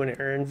 Wuklamat, you, and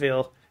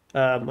Aaronville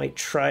might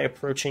try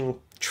approaching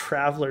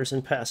travelers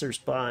and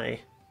passers-by.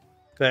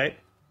 Okay?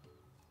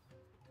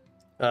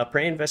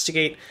 Pray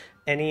investigate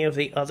any of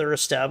the other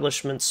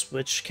establishments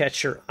which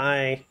catch your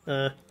eye.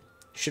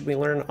 Should we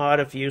learn aught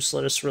of use,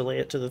 let us relay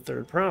it to the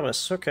Third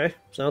Promise. Okay,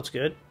 sounds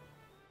good.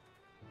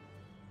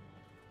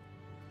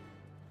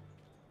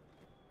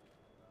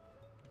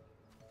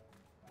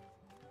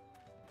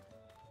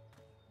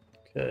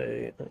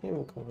 Okay, I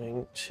am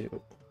going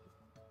to...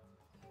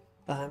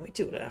 I might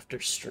do it after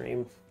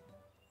stream.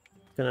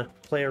 Gonna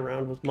play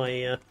around with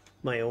my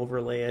my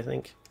overlay, I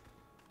think.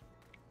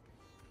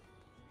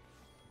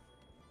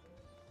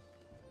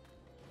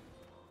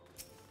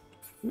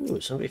 Ooh,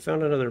 somebody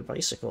found another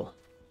bicycle.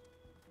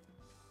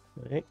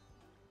 Right.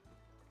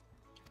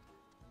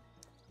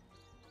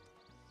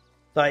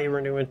 Thought you were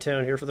new in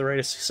town, here for the right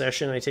of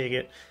succession, I take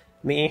it.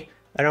 Me,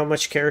 I don't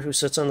much care who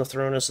sits on the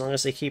throne as long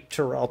as they keep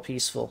Tyrell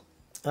peaceful.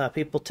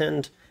 People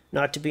tend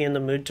not to be in the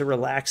mood to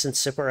relax and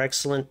sip our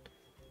excellent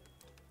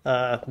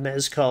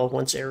mezcal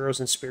once arrows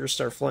and spears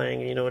start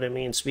flying, you know what I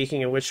mean?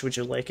 Speaking of which, would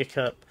you like a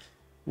cup?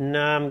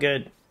 Nah, I'm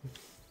good.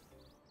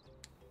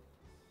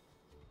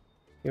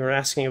 You were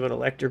asking about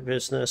elector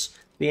business.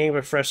 Being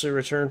but freshly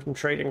returned from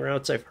trading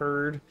routes, I've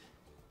heard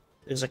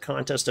there's a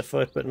contest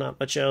afoot, but not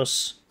much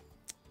else.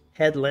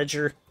 Head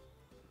ledger.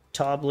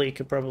 Tobley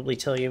could probably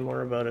tell you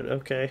more about it.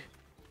 Okay.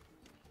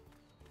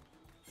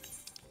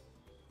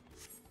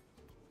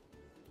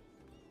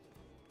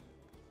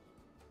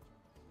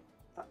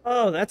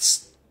 Oh,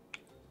 that's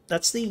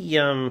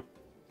the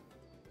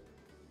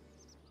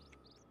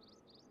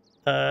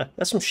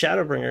that's from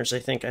Shadowbringers, I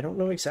think. I don't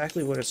know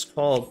exactly what it's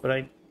called,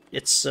 but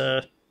it's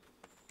I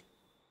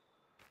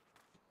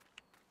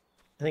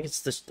think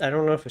it's this. I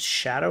don't know if it's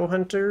Shadow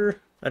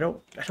Hunter. I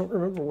don't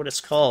remember what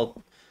it's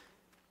called,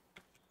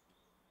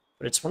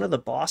 but it's one of the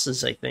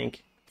bosses, I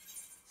think.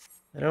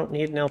 I don't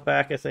need an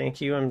alpaca, thank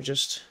you. I'm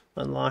just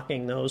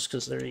unlocking those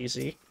because they're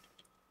easy.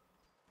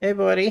 Hey,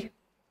 buddy.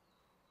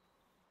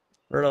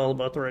 Heard all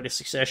about the right of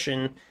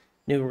succession,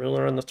 new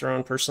ruler on the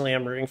throne. Personally,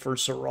 I'm rooting for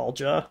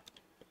Zoralja.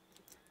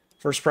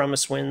 First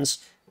promise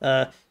wins.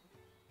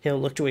 He'll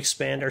look to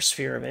expand our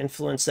sphere of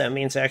influence. That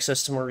means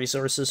access to more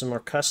resources and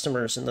more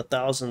customers in the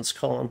thousands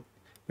column,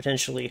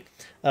 potentially.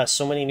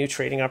 So many new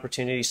trading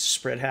opportunities to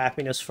spread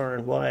happiness far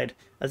and wide.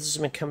 This has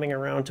been coming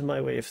around to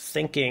my way of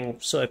thinking,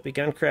 so I've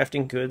begun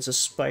crafting goods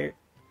inspired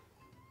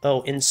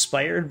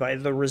by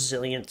the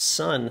resilient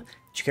sun.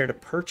 Would you care to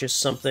purchase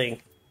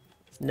something?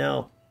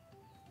 No.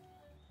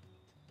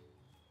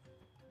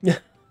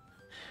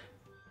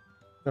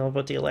 Know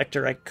about the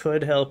elector, I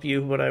could help you,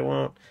 but I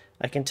won't.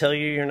 I can tell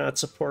you you're not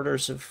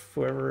supporters of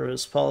whoever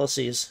his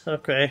policies.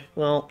 Okay,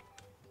 well.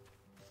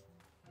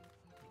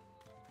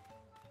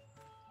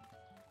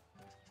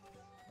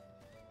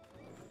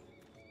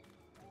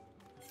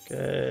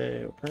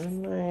 Okay, where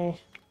am I?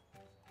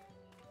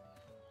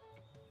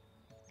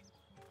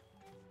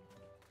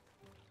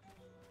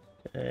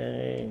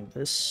 Okay,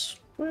 this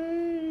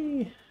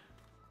way.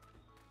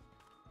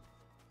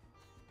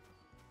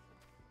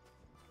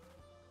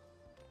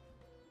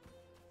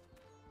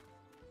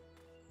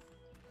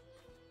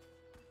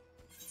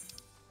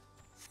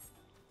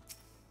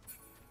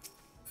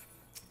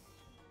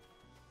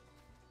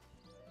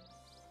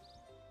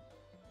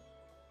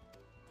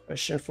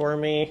 Question for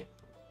me.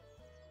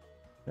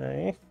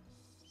 Okay.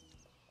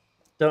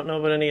 Don't know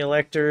about any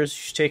electors.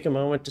 You should take a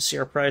moment to see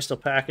our prized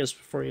alpacas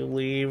before you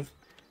leave.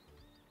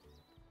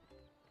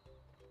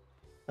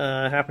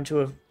 Happened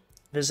to a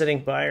visiting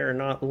buyer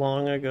not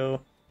long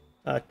ago.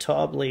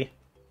 Tobley,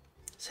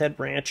 his head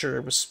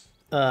rancher, was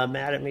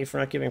mad at me for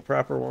not giving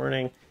proper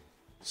warning.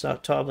 So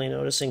Tobley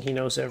noticing he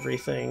knows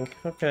everything.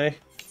 Okay.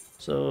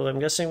 So I'm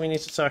guessing we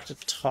need to talk to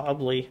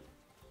Tobley.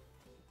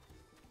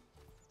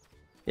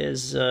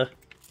 Is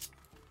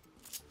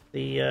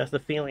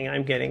the feeling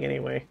I'm getting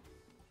anyway.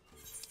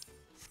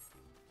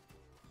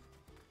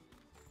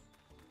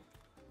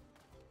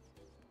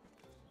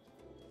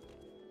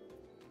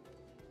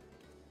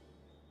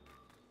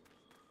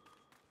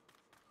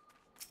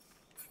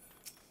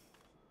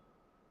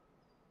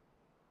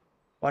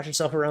 Watch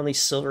yourself around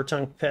these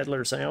silver-tongued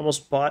peddlers. I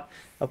almost bought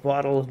a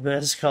bottle of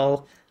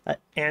mezcal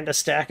and a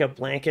stack of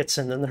blankets,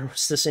 and then there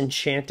was this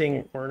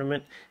enchanting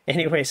ornament.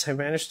 Anyways, I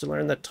managed to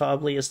learn that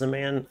Tobley is the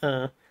man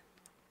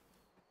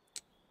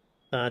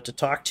to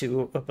talk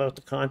to about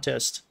the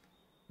contest.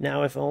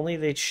 Now, if only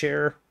they'd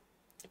share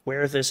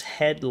where this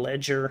head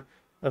ledger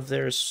of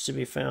theirs is to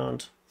be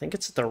found. I think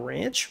it's at the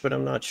ranch, but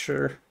I'm not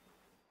sure.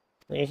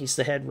 I think he's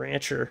the head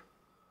rancher.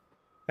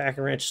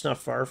 Packer Ranch is not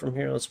far from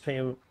here. Let's pay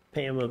him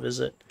a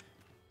visit.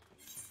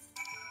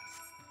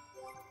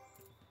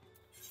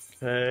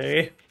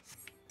 Okay.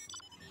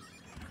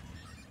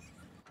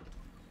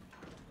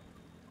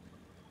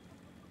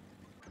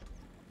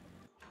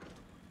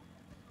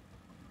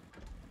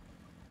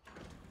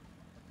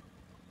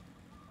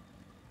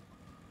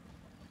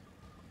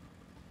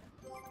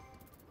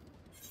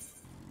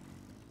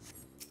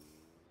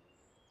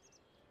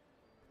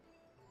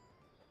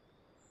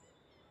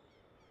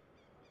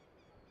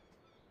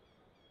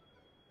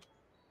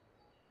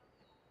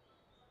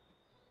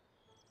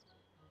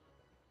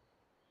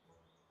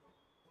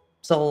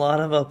 There's a lot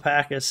of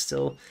alpacas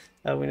still.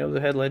 We know the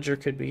head ledger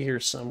could be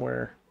here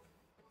somewhere.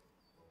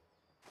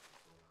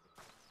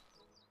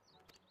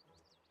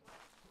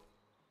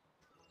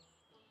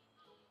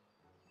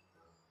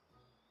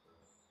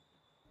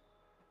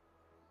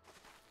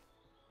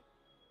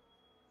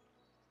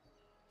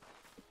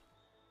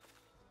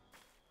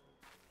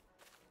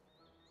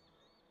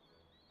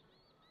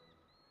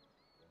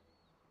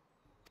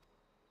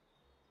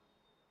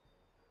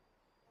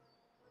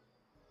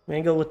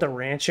 Mango with the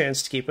ranch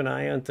hands to keep an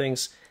eye on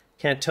things.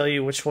 Can't tell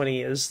you which one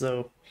he is,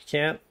 though. You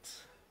can't.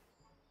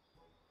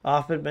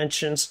 Often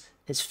mentions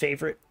his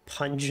favorite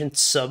pungent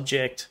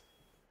subject.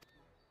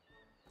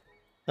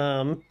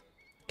 Can't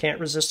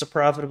resist a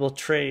profitable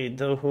trade,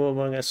 though who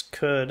among us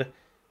could?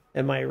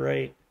 Am I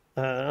right?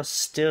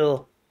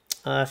 Still,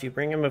 if you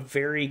bring him a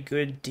very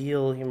good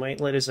deal, he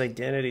might let his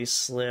identity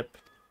slip.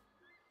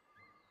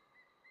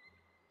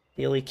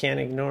 Nearly can't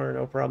ignore,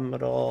 no problem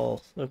at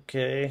all.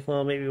 Okay,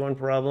 well, maybe one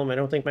problem. I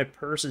don't think my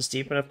purse is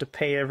deep enough to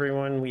pay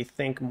everyone we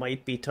think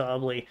might be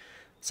Tobley.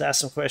 Let's ask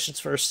some questions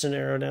first to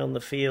narrow down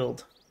the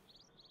field.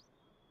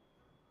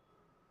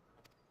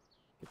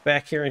 Get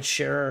back here and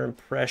share our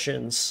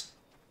impressions.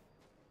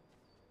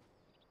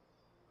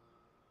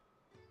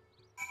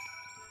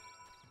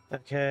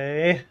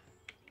 Okay.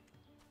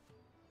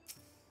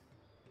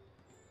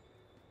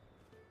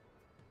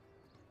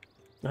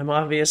 I'm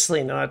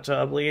obviously not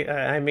Tobley.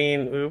 I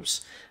mean,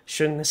 oops.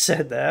 Shouldn't have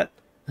said that.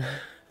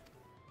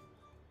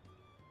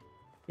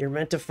 You're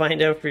meant to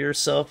find out for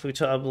yourself who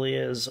Tobley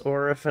is,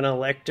 or if an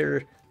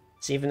elector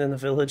is even in the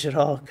village at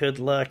all. Good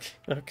luck.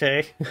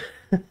 Okay.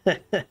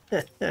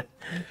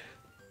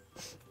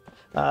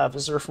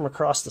 Visitor from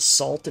across the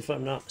salt, if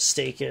I'm not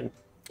mistaken.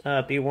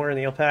 Be warned,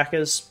 the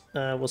alpacas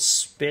will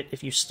spit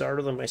if you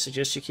startle them. I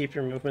suggest you keep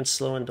your movements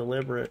slow and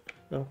deliberate.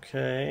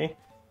 Okay.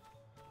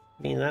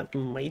 I mean, that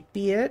might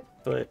be it,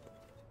 but...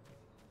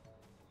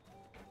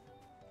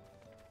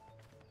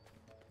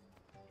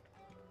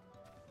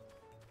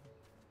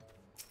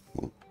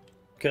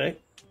 Okay.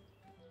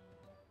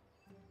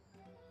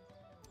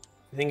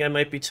 I think I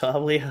might be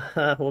Tobley.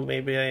 Well,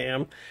 maybe I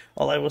am.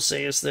 All I will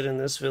say is that in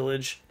this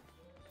village,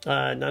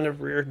 none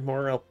have reared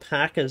more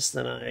alpacas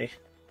than I.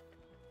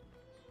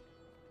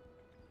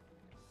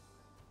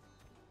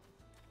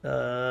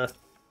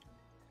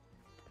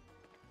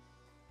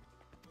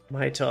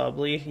 My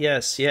Tobley?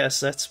 Yes,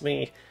 that's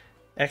me.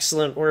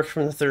 Excellent work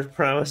from the third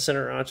promise and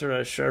her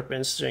entourage. Sharp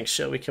instincts.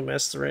 Shall we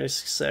commence the right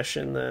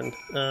succession then?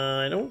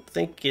 I don't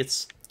think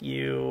it's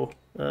you.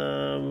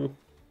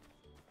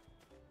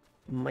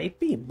 Might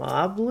be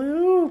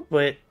Moblu,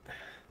 but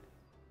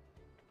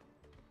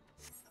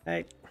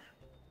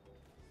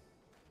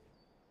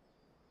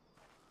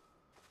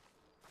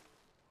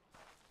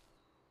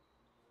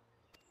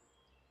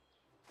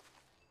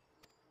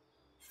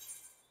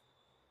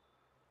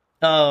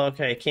oh,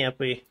 okay, can't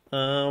be.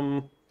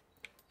 I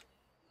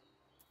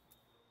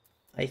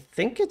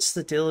think it's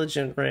the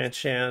Diligent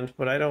Ranch Hand,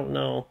 but I don't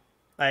know.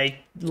 I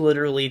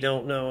literally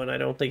don't know, and I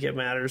don't think it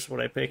matters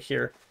what I pick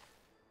here.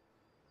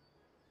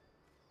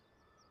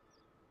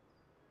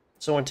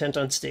 So intent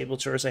on stable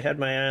chores. I had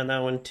my eye on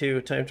that one too.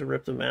 Time to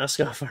rip the mask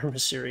off our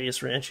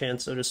mysterious ranch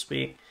hand, so to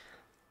speak.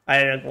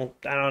 I don't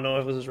know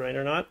if it was right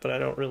or not, but I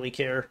don't really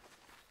care.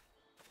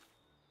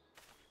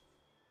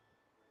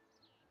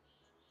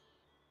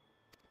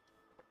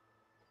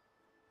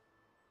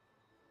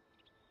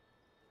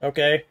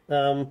 Okay,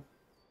 an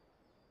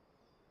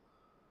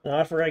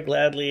offer I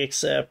gladly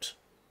accept.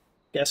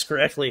 Guess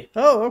correctly.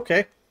 Oh,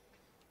 okay.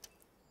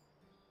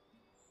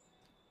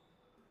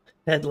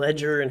 Head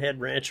ledger and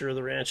head rancher of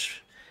the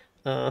ranch.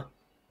 I'm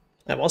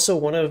also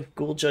one of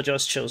Ghoul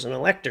Judge's chosen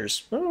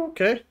electors. Oh,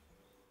 okay.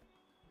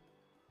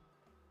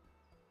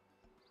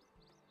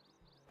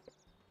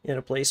 In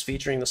a place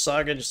featuring the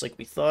saga, just like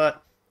we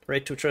thought.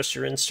 Right to trust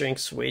your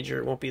instincts. Wager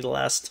it won't be the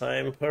last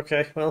time.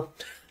 Okay, well,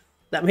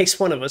 that makes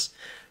one of us.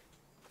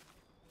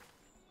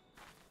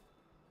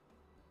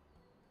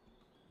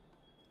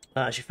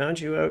 She found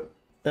you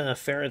out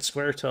fair and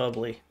square,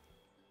 Tobley.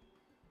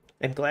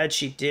 I'm glad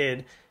she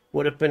did.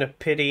 Would have been a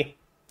pity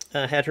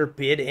had her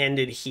bid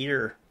ended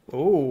here.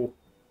 Oh.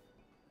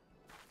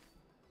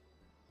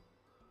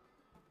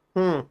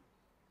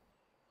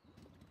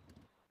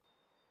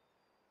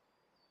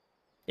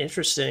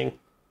 Interesting.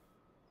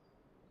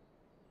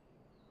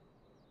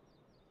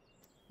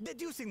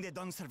 Deducing the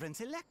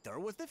Dawnservant's elector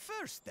was the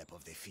first step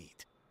of the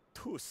feat.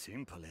 Too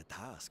simple a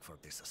task for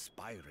this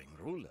aspiring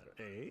ruler,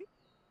 eh?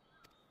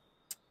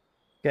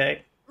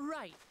 Okay.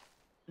 Right.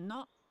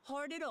 Not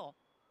hard at all.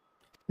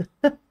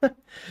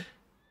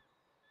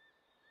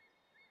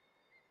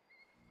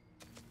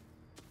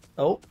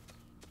 Oh.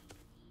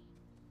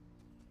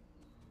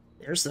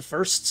 There's the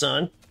first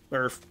son,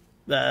 or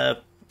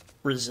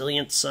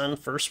resilient son,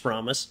 first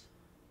promise.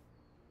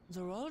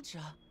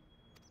 Zorolja.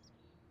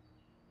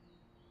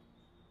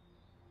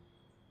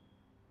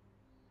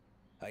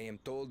 I am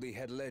told the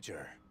head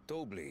ledger,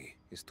 Tobley,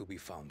 is to be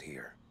found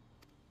here.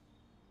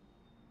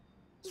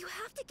 You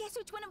have to guess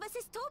which one of us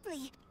is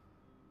Tobley.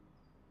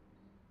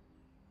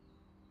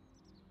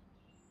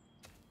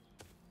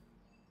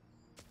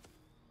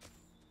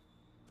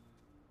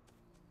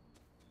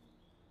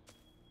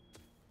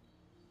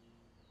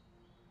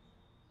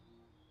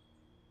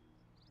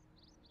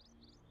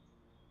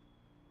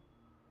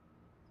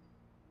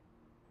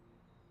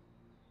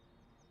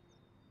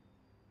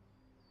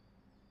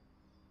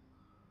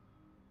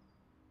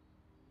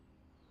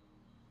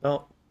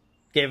 Oh,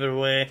 gave it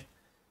away.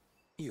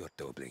 You're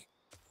Tobley.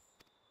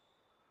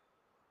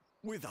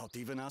 Without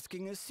even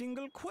asking a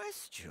single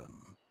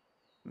question.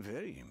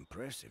 Very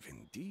impressive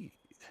indeed.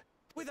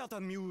 With that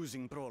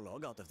amusing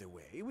prologue out of the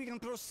way, we can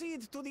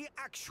proceed to the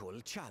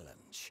actual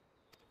challenge.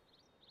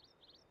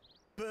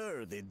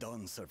 Per the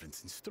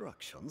Dawnservant's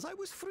instructions, I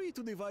was free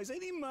to devise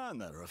any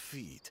manner of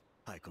feat.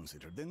 I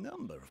considered a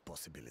number of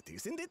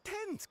possibilities in the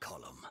 10th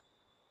column.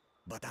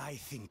 But I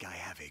think I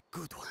have a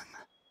good one.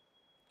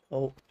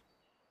 Oh.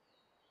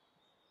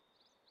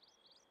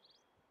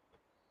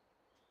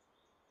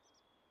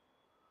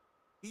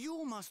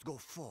 You must go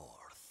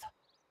forth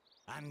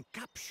and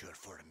capture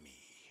for me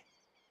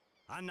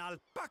an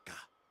alpaca.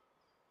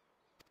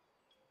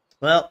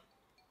 Well,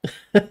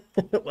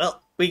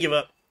 well, we give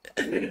up.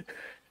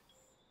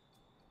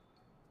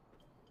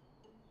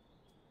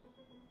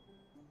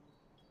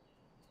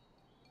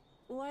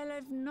 While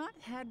I've not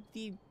had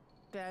the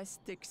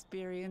best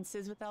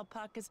experiences with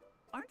alpacas,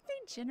 aren't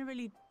they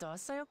generally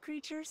docile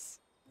creatures?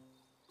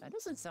 That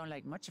doesn't sound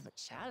like much of a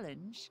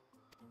challenge.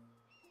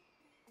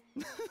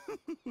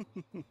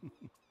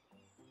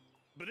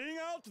 Bring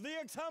out the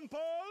example!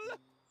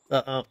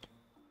 Uh-oh.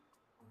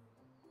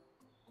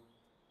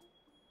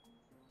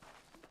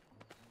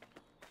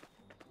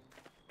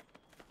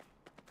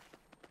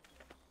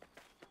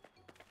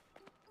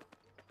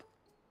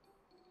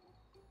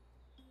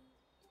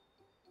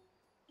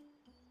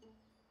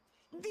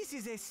 This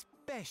is a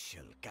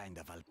special kind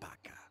of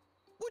alpaca.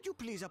 Would you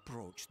please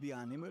approach the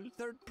animal,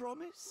 third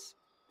promise?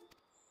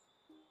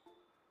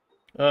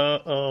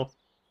 Uh-oh.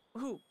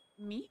 Who?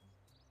 Me?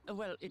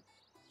 Well, it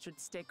should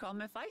stay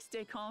calm if I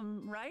stay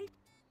calm, right?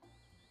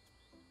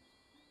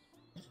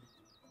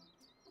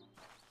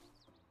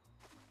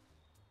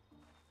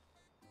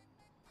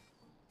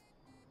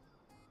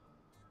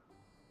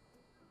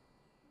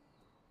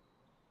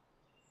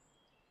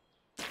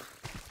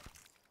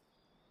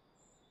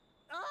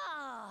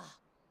 Ah!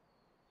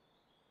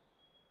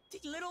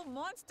 The little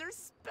monster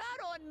spat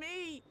on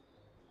me!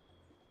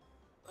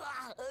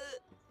 Ah,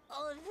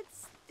 oh, that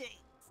stinks.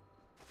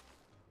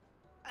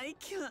 I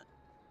can't.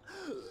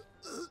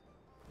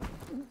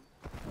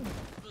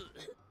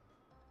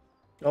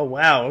 Oh,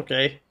 wow,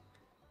 okay.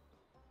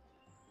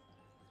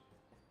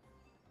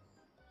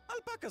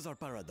 Alpacas are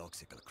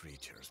paradoxical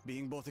creatures,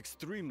 being both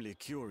extremely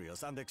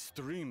curious and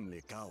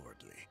extremely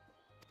cowardly.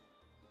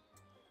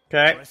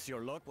 Okay. Press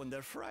your luck when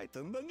they're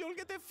frightened, and you'll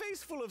get a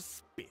face full of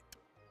spit.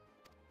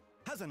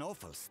 Has an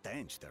awful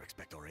stench, their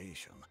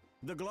expectoration.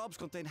 The globs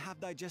contain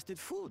half-digested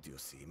food, you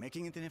see,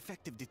 making it an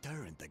effective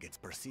deterrent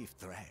against perceived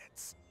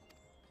threats.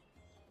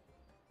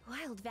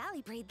 Wild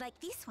valley breed like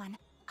this one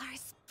are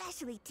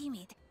especially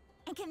timid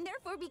and can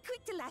therefore be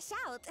quick to lash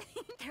out.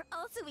 They're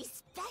also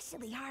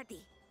especially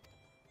hardy.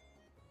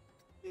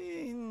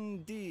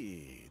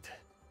 Indeed.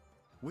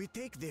 We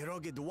take the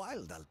rugged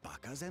wild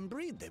alpacas and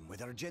breed them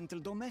with our gentle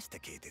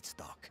domesticated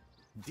stock.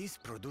 This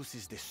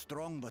produces the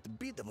strong but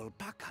biddable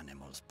pack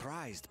animals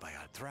prized by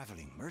our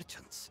traveling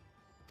merchants.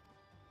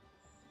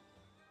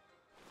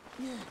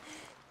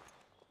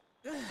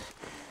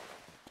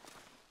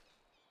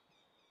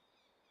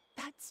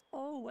 That's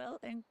all well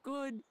and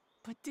good,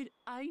 but did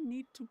I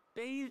need to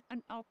bathe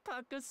an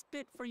alpaca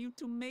spit for you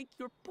to make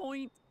your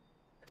point?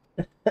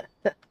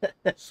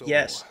 So,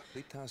 Yes.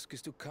 the task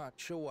is to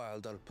catch a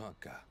wild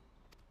alpaca.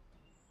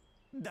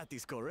 That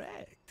is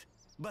correct.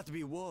 But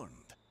be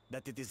warned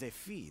that it is a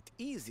feat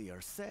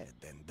easier said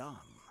than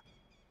done.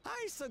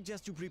 I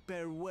suggest you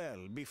prepare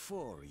well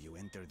before you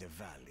enter the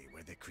valley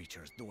where the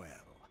creatures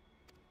dwell.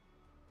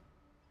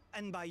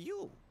 And by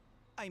you,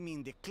 I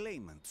mean the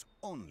claimants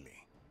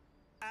only.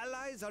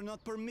 Allies are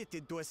not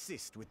permitted to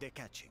assist with the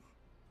catching.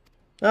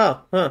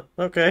 Oh, huh,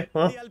 okay,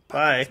 well, The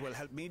bye. alpacas will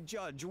help me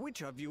judge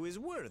which of you is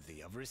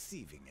worthy of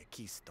receiving a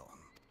keystone.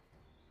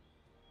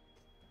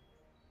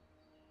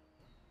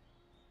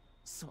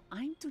 So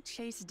I'm to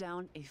chase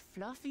down a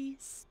fluffy,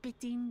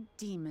 spitting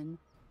demon,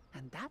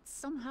 and that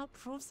somehow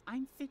proves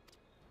I'm fit.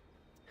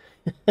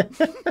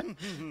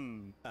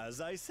 As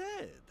I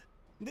said,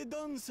 the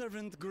Dawn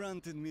Servant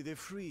granted me the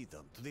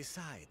freedom to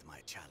decide my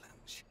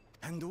challenge.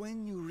 And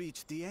when you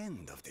reach the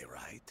end of the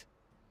rite,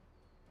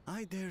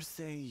 I dare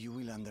say you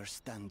will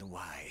understand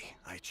why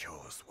I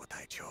chose what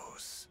I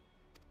chose.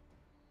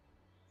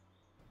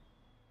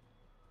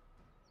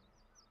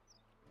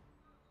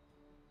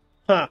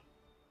 Huh.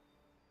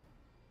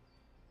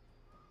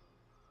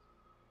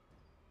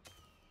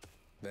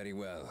 Very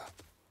well.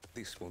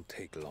 This won't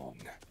take long.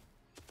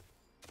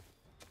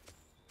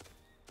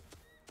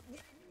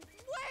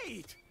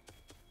 Wait!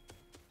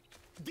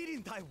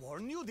 Didn't I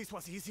warn you this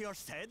was easier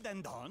said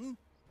than done?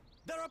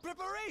 There are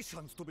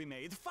preparations to be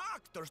made,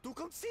 factors to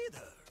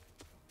consider.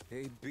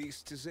 A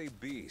beast is a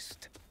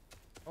beast.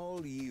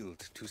 All yield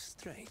to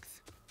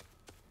strength.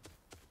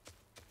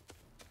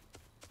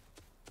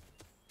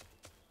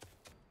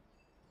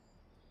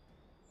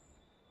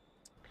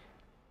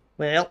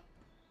 Well.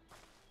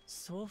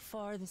 So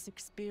far, this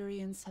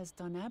experience has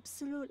done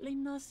absolutely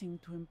nothing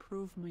to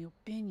improve my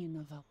opinion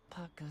of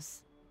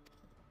alpacas.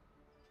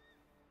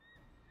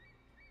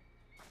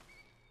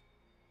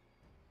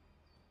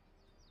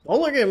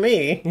 Don't look at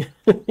me.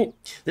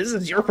 This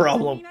is your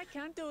problem. I mean, I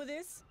can't do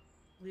this.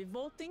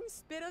 Revolting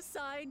spit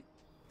aside,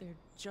 they're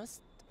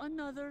just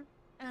another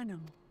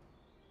animal.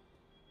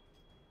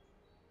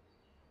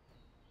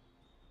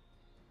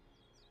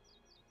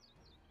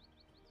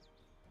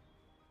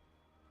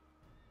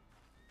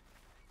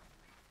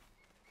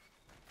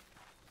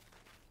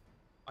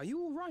 Are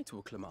you all right,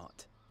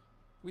 Uklamat?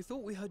 We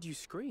thought we heard you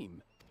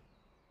scream.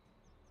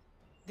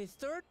 The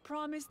third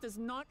promise does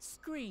not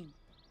scream.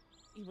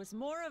 It was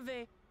more of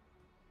a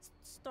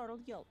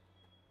startled yelp.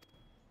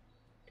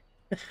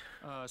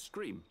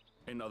 Scream,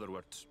 in other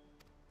words.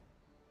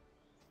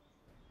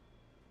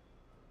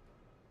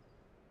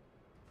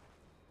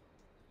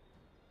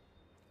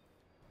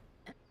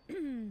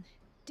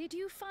 Did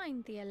you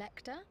find the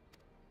Elector?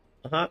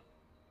 Uh-huh.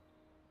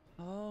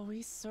 Oh,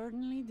 we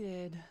certainly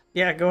did.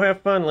 Yeah, go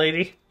have fun,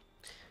 lady.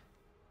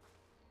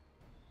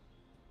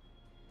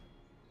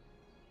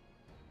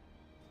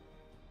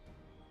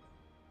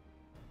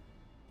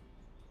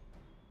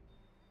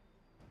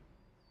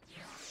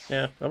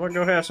 Yeah, I'm gonna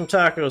go have some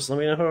tacos. Let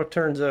me know how it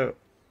turns out.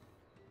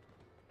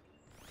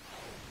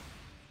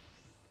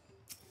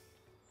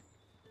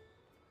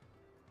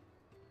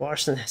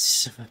 Wash the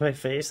nasty stuff off my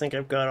face. Think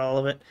I've got all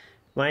of it.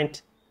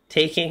 Mind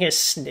taking a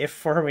sniff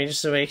for me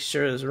just to make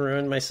sure it's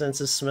ruined my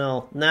sense of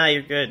smell? Nah,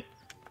 you're good.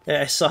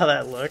 Yeah, I saw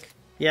that look.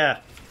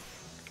 Yeah.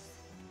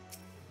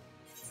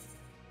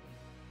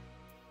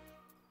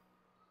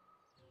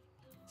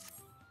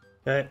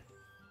 Okay.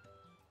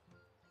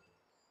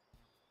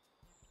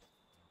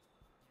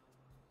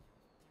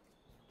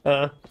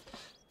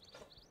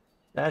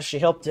 As she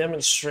helped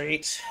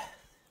demonstrate,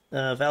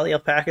 valley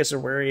alpacas are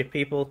wary of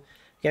people.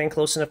 Getting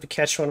close enough to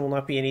catch one will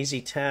not be an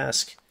easy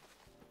task.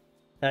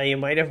 You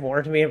might have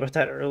warned me about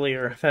that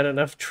earlier. I've had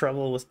enough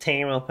trouble with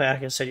tame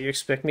alpacas. How do you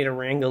expect me to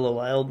wrangle a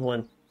wild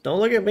one? Don't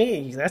look at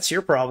me. That's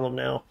your problem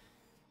now.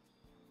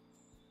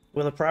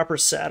 With a proper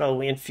saddle,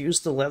 we infuse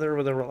the leather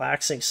with a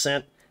relaxing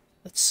scent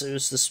that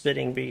soothes the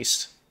spitting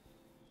beast.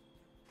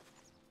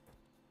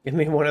 Give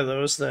me one of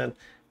those, then.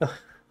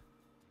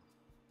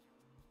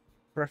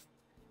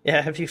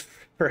 Yeah, have you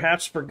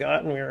perhaps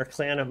forgotten we are a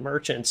clan of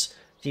merchants?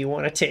 Do you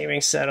want a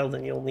taming saddle,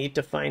 then you'll need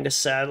to find a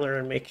saddler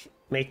and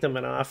make them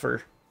an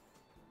offer.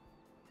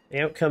 They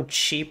don't come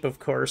cheap, of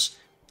course.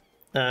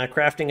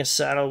 Crafting a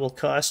saddle will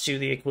cost you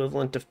the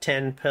equivalent of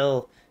 10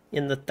 pil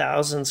in the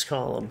thousands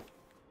column.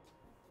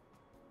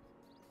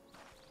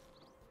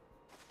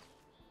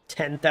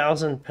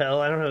 10,000 pil?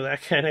 I don't know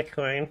that kind of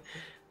coin.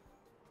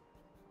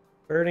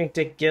 Burning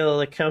to gill,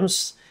 it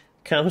comes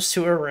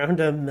to around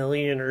 1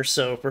 million or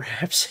so,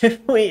 perhaps,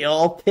 if we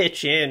all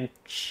pitch in.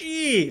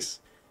 Jeez!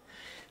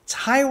 It's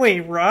highway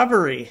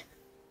robbery!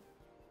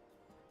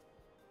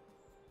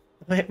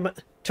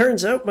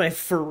 Turns out my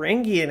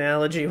Ferengi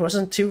analogy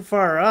wasn't too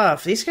far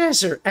off. These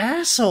guys are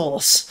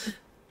assholes!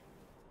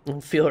 I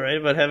don't feel right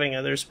about having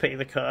others pay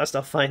the cost.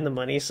 I'll find the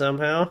money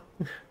somehow.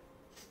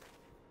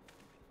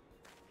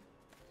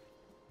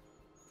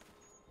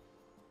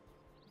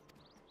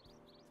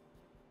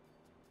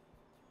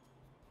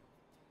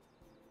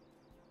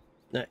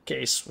 In that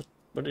case,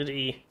 what did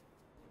he...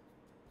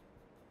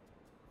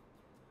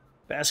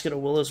 Basket of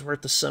wool is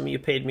worth the sum you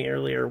paid me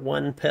earlier.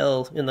 1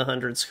 pil in the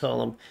hundreds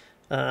column.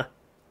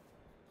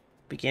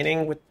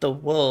 Beginning with the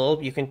wool,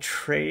 you can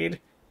trade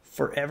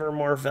for ever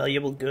more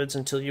valuable goods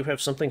until you have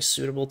something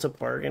suitable to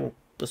bargain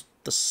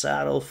the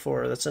saddle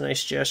for. That's a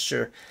nice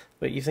gesture.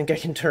 But you think I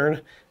can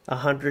turn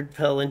 100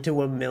 pil into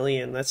 1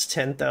 million? That's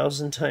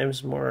 10,000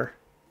 times more.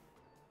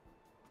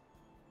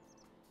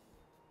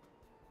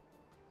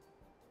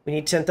 We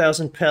need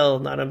 10,000 pil,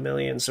 not 1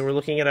 million, so we're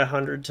looking at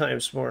 100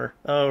 times more.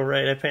 Oh,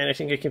 right, I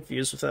panicked and get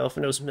confused with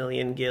Alphino's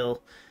million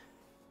gil.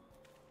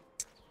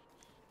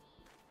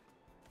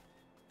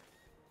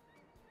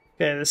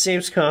 Okay, this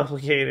seems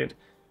complicated.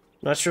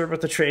 Not sure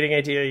about the trading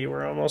idea. You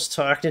were almost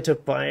talked into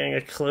buying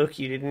a cloak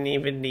you didn't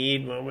even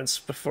need moments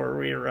before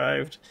we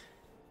arrived.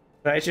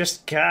 But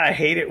I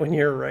hate it when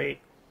you're right.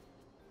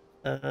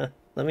 Let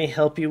me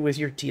help you with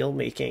your deal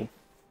making.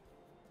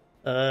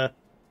 Oh,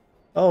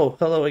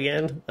 hello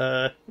again.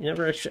 You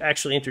never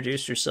actually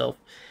introduced yourself.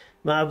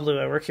 Mablu,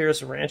 I work here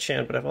as a ranch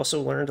hand, but I've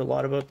also learned a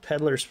lot about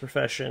peddler's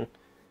profession.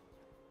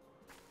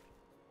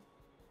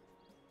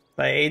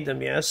 I aid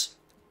them, yes.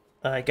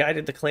 I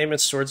guided the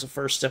claimants towards the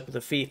first step of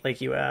the feat, like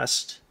you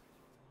asked.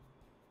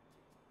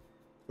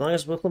 As long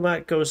as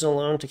Wiklamat goes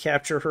alone to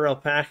capture her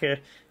alpaca,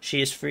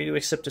 she is free to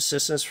accept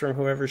assistance from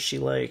whoever she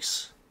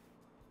likes.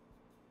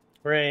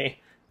 Hooray.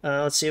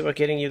 Let's see about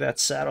getting you that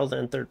saddle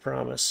then, third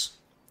promise.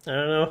 I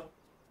don't know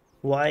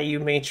why you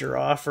made your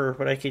offer,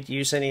 but I could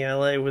use any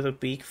ally with a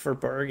beak for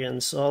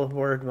bargains. All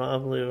aboard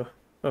Mablu.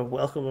 Oh,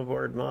 welcome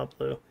aboard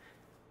Mablu.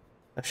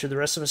 Should the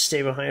rest of us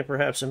stay behind,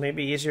 perhaps? It may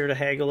be easier to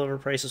haggle over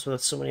prices without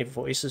so many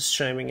voices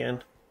chiming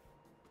in.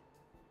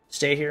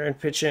 Stay here and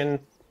pitch in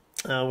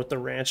with the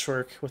ranch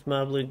work. With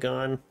Mablu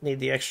gone, need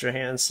the extra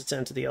hands to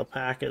tend to the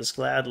alpacas,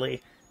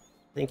 gladly.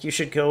 Think you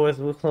should go with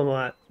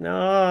Wuklamat.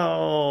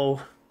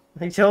 No!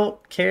 I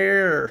don't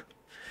care!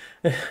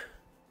 In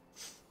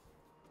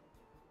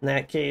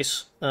that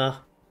case,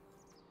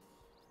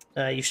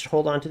 you should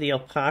hold on to the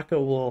alpaca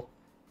wool.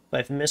 If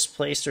I've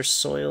misplaced or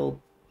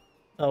soiled...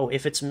 Oh,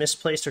 if it's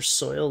misplaced or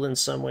soiled in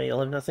some way,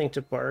 you'll have nothing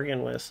to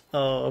bargain with.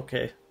 Oh,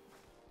 okay.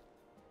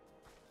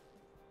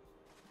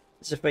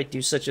 As if I'd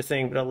do such a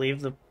thing, but I'll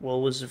leave the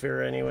wool with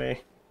Zafira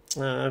anyway.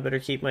 I better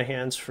keep my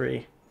hands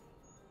free.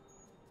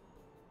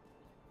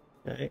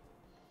 Okay.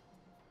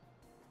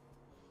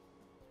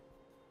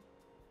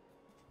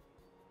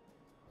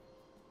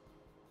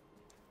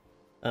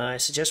 I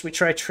suggest we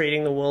try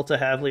trading the wool to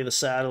Havli the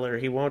Saddler.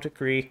 He won't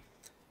agree.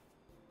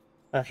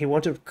 He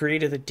won't agree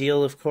to the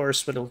deal, of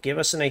course, but it'll give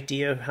us an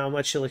idea of how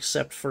much he'll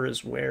accept for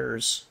his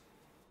wares.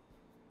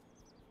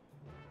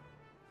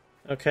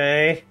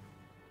 Okay.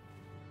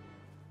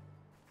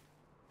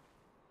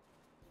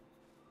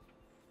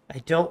 I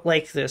don't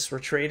like this. We're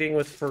trading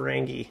with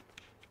Ferengi.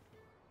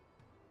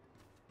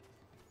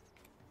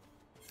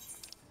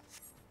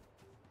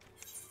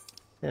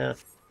 Yeah.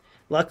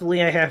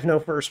 Luckily, I have no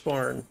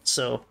firstborn,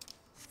 so...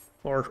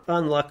 Or,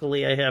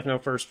 unluckily, I have no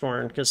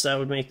firstborn, because that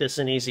would make this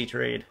an easy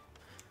trade.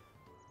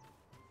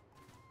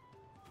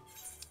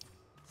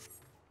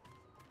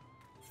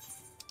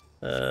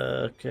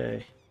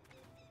 Okay.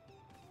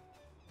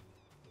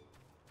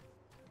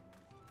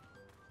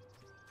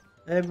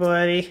 Hey,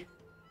 buddy.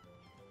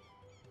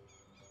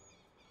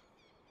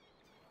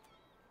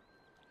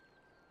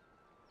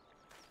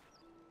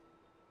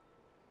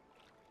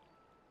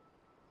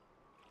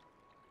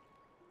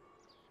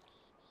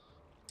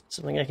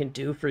 Something I can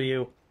do for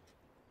you.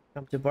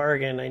 Come to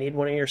bargain. I need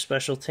one of your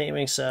special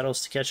taming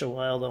saddles to catch a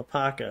wild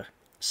alpaca.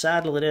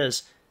 Saddle it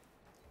is.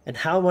 And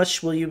how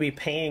much will you be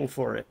paying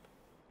for it?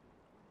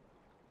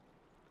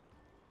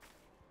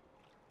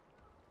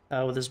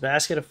 With his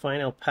basket of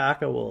fine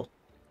alpaca wool.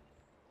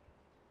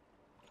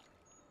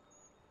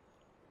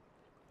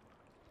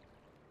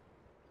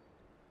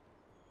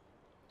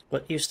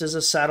 What use does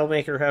a saddle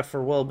maker have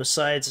for wool?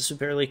 Besides, this would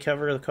barely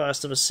cover the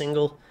cost of a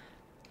single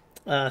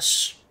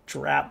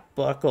strap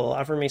buckle.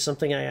 Offer me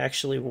something I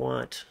actually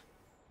want.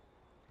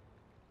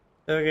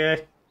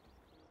 Okay.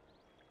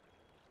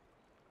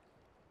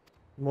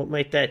 What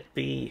might that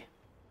be?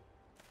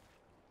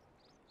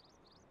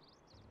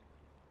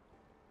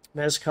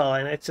 Mezcal,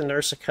 I like to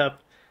nurse a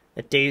cup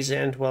at day's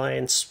end while I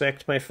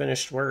inspect my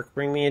finished work.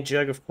 Bring me a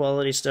jug of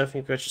quality stuff and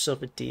you've got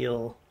yourself a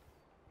deal.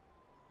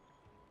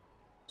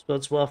 This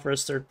bodes well for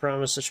his third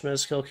promise. Such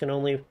mezcal can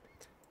only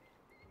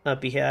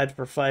be had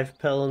for 5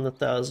 pel in the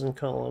 1,000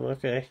 column.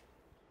 Okay.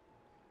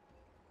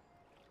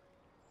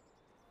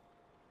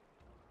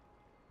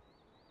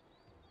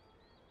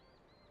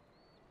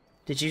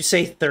 Did you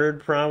say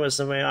third promise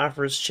and my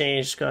offer has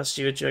changed? Cost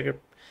you a jug of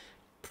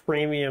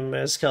premium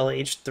mezcal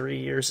aged 3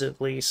 years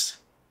at least.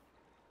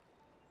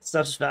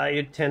 Stuff's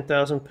valued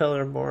 10,000 pel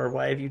or more.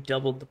 Why have you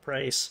doubled the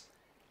price?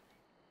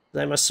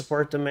 I must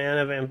support the man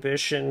of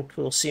ambition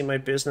who will see my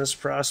business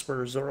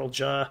prosper. Zoral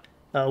Jaw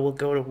will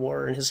go to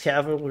war, and his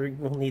cavalry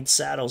will need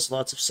saddles,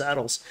 lots of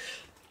saddles.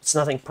 It's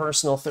nothing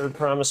personal, third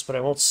promise, but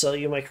I won't sell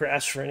you my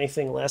crafts for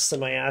anything less than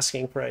my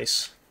asking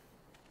price.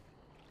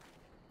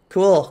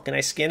 Cool. Can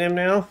I skin him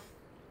now?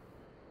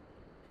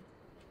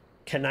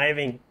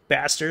 Conniving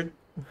bastard.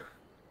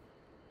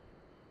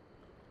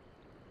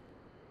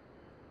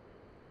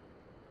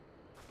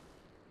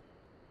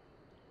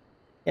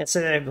 Can't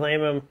say that I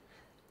blame him.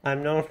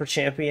 I'm known for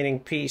championing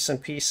peace,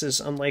 and peace is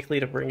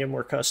unlikely to bring in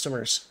more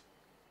customers.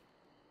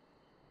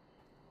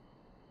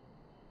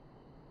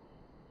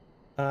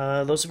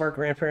 Those of our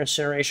grandparents'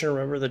 generation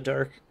remember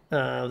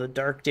the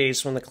dark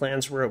days when the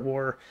clans were at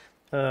war.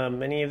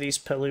 Many of these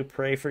Pelu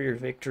pray for your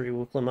victory,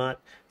 Wuklamat.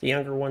 The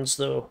younger ones,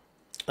 though,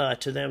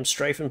 to them,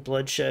 strife and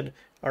bloodshed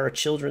are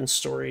children's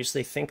stories.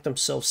 They think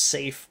themselves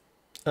safe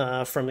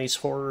from these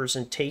horrors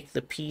and take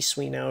the peace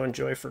we now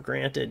enjoy for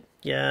granted.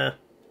 Yeah.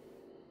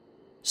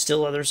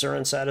 Still others are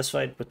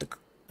unsatisfied with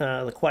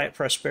the quiet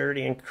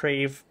prosperity and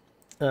crave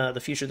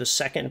the future the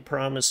second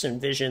promise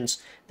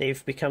envisions.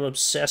 They've become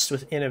obsessed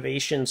with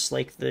innovations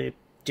like the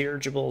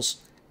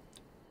dirigibles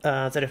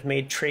that have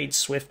made trade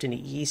swift and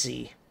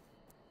easy.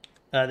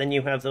 Then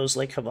you have those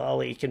like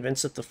Havali,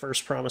 convinced that the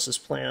first promise's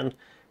plan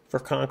for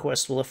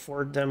conquest will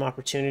afford them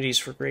opportunities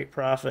for great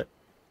profit.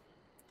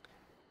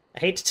 I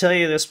hate to tell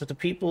you this, but the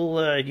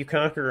people you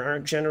conquer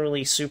aren't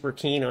generally super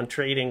keen on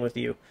trading with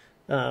you.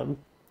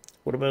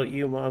 What about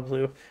you,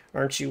 Moblu?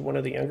 Aren't you one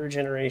of the younger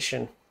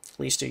generation? At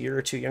least a year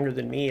or two younger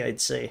than me, I'd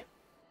say.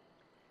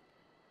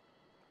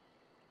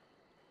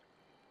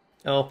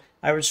 Oh,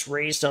 I was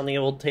raised on the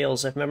old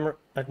tales. I've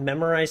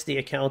memorized the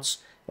accounts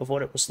of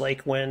what it was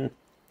like when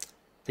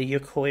the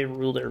Yukoi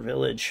ruled their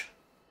village.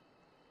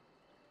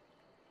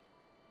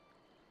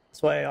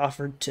 That's why I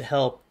offered to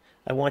help.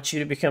 I want you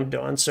to become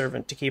Dawn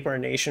Servant to keep our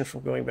nation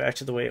from going back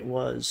to the way it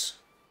was.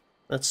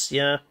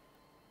 Yeah.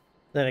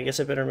 Then I guess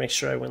I better make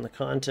sure I win the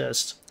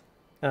contest.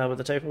 But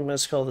the type of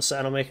mezcal the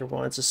saddle maker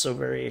wants is so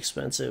very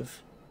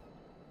expensive.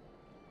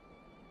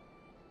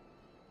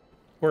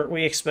 Weren't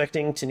we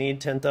expecting to need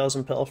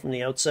 10,000 pel from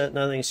the outset?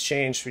 Nothing's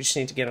changed. We just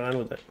need to get on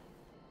with it.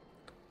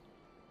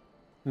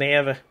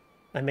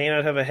 I may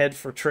not have a head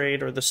for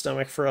trade or the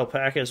stomach for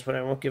alpacas, but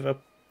I won't give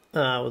up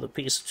with a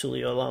piece of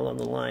Tuliolal on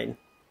the line.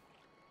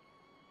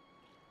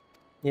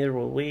 Neither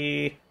will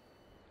we.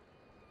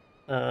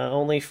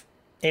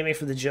 Aiming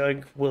for the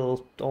jug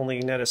will only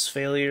net us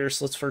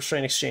failures. Let's first try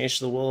and exchange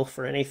the wool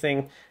for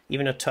anything,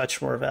 even a touch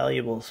more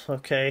valuable.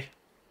 Okay.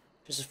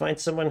 Just to find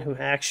someone who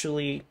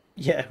actually,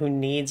 who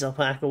needs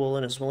alpaca wool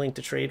and is willing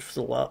to trade for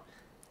the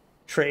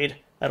trade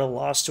at a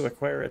loss to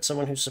acquire it.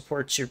 Someone who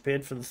supports your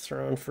bid for the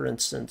throne, for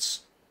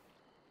instance.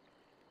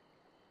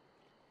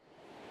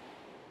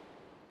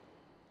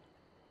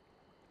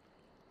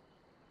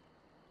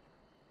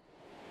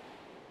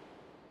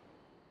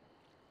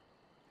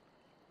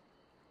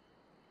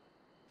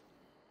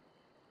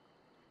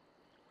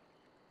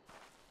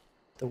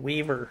 The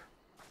Weaver.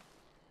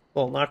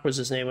 Well, Nock was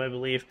his name, I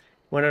believe.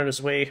 Went on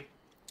his way.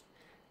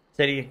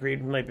 Said he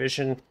agreed with my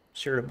vision.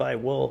 Sure to buy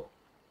wool.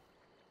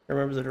 I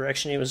remember the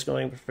direction he was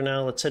going, but for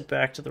now, let's head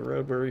back to the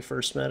road where we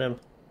first met him.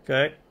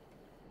 Okay?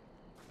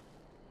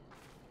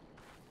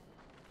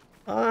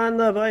 On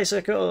the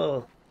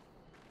bicycle!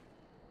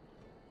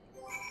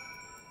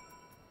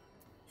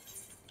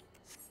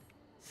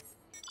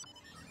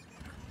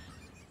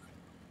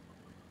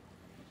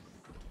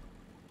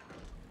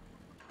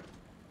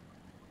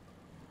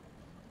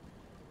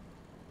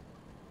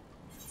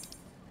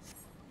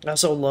 I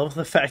also love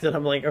the fact that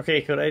I'm like,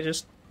 okay, could I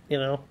just, you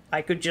know,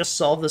 I could just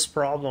solve this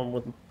problem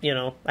with, you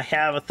know, I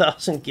have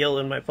 1,000 gil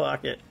in my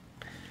pocket.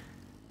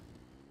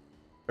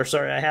 Or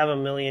sorry, I have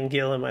 1,000,000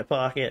 gil in my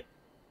pocket.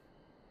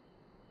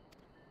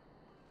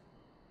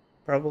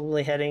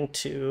 Probably heading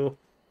to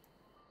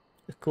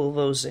the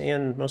Kulvo's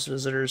Inn. Most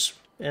visitors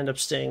end up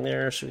staying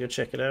there, so we go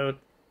check it out.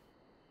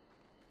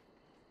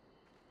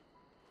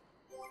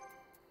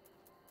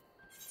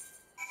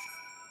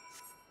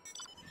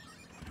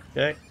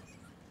 Okay.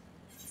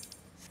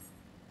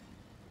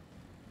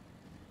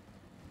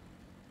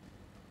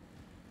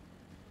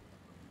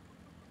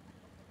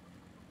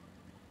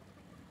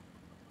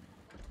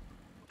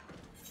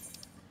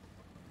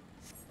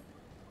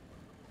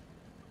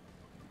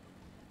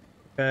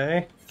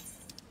 Okay.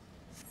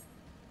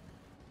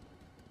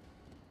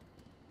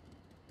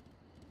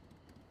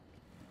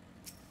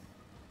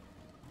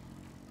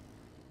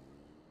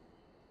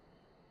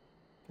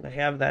 Can I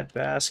have that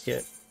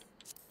basket?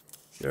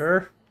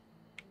 Sure.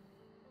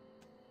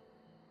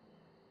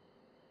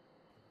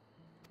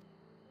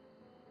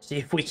 See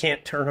if we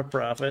can't turn a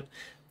profit.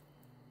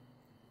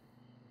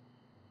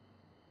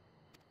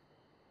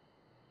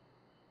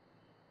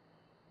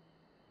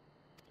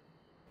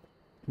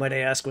 Might I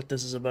ask what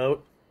this is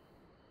about?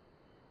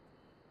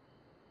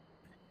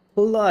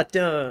 Plot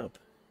dump.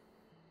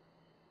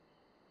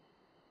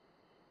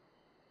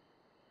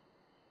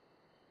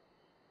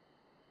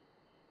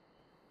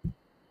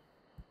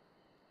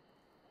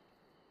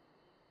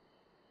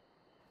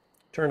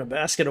 Turn a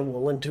basket of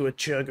wool into a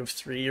jug of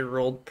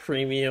 3-year-old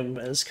premium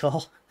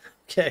mezcal.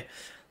 Okay.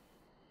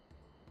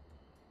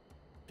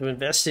 To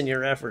invest in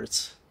your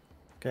efforts.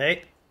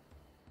 Okay.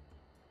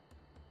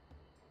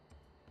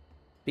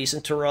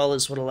 Decent Tyrol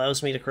is what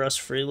allows me to cross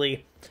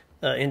freely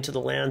into the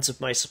lands of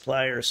my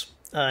suppliers.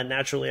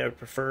 Naturally, I would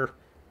prefer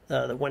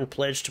that one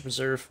pledge to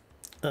preserve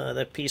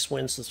that peace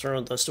wins the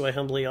throne. Thus do I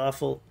humbly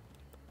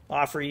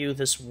offer you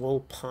this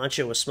wool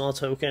poncho, a small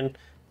token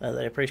that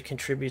I pray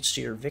contributes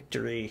to your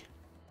victory.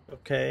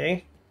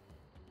 Okay.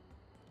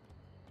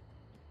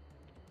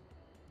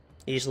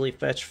 Easily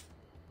fetch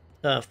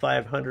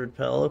 500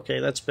 pel. Okay,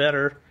 that's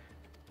better.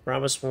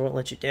 Promise we won't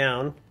let you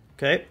down.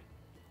 Okay.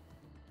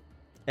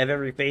 Have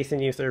every faith in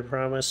you, third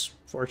promise.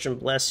 Fortune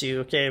bless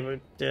you. Okay, but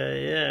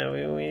yeah,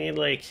 we need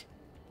like,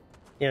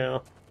 you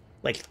know,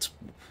 like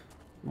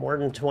more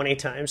than 20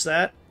 times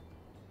that.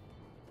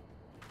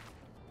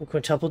 You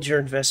quintupled your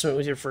investment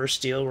with your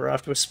first deal. We're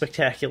off to a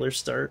spectacular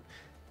start.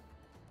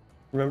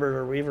 Remember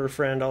our Weaver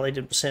friend, all I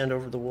did was hand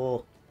over the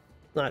wool.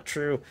 Not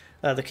true.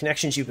 The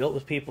connections you built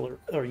with people,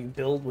 or you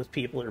build with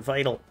people, are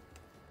vital.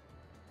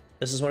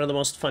 This is one of the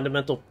most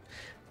fundamental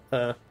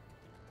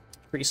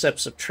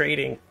precepts of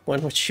trading,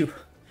 one which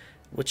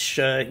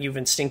you've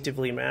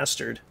instinctively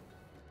mastered.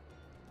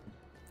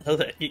 Oh,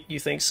 that you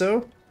think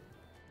so?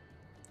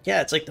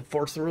 Yeah, it's like the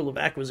 4th rule of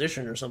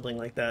acquisition or something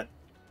like that.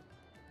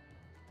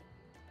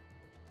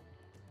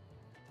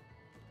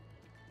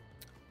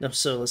 No,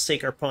 so let's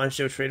take our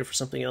poncho, trade it for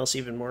something else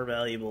even more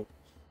valuable.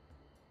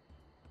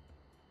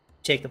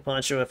 Take the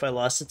poncho. If I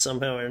lost it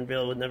somehow, Iron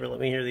Veil would never let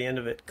me hear the end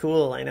of it.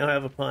 Cool, I now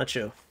have a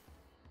poncho.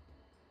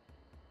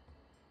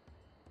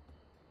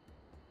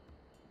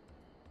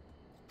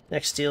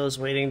 Next deal is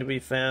waiting to be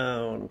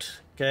found.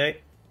 Okay.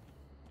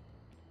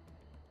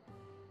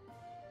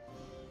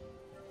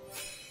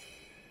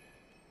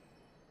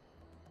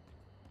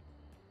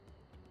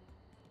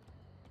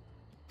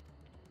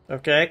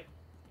 Okay.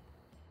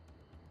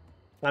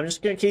 I'm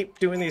just gonna keep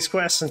doing these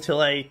quests until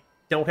I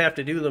don't have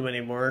to do them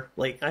anymore.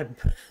 Like, I'm...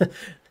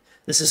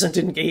 This isn't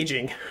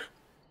engaging.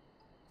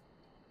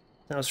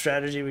 Now,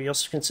 strategy, we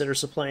also consider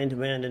supply and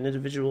demand. An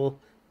individual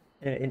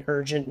in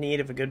urgent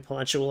need of a good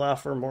poncho will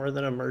offer more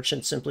than a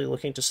merchant simply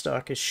looking to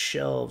stock his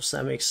shelves.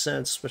 That makes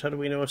sense, but how do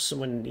we know if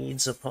someone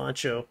needs a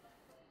poncho?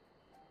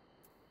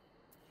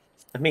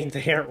 I mean,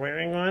 they aren't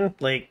wearing one?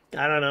 Like,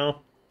 I don't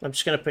know. I'm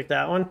just gonna pick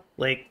that one.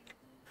 Like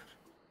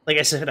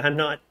I said, I'm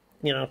not,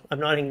 you know, I'm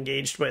not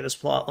engaged by this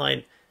plot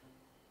line.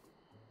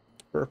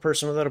 For a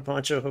person without a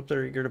poncho, hope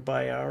they're eager to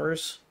buy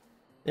ours.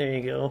 There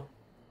you go.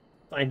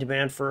 Find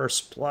demand for our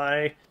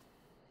supply.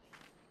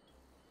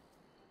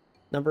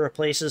 Number of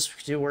places we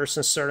could do worse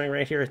than starting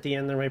right here at the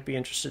end. There might be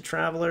interested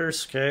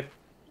travelers. Okay.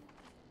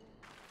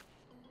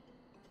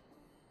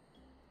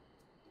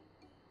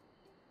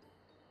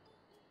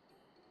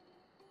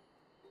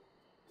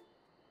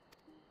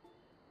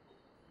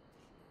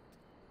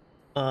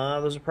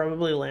 Those are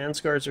probably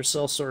Landsguards or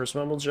Sellswords.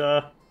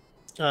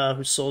 Mumblejaw,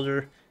 whose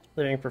soldier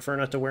Living prefer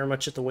not to wear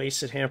much at the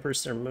waist. It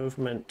hampers their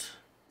movement.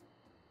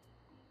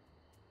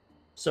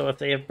 So if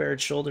they have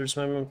bared shoulders,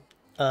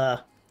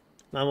 mammaljack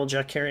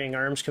carrying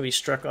arms can be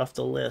struck off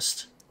the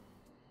list.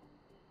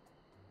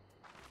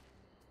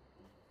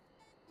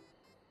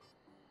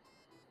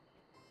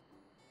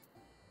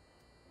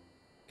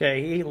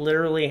 Okay, he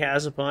literally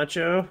has a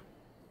poncho.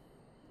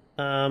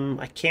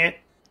 I can't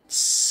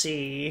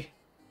see.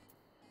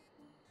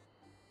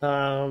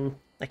 I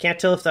can't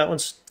tell if that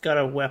one's got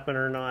a weapon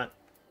or not.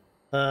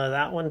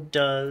 That one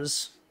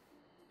does.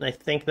 And I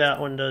think that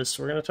one does,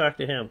 so we're going to talk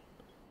to him.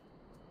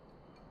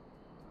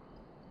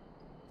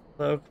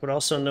 Cloak, but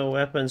also no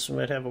weapons. We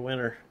might have a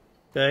winner.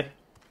 Okay.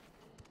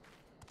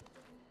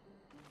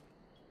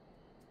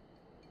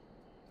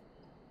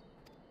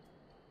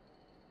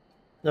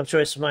 No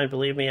choice of mine,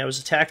 believe me. I was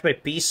attacked by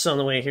beasts on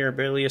the way here,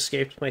 barely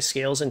escaped with my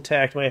scales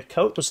intact. My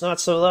coat was not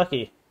so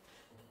lucky.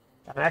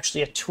 I'm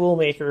actually a tool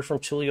maker from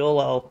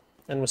Tuliolal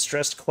and was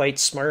dressed quite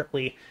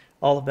smartly.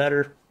 All the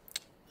better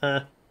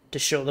to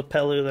show the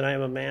Pelu that I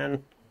am a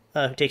man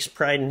who takes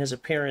pride in his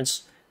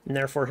appearance and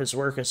therefore his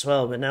work as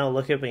well. But now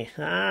look at me.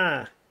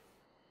 Ah!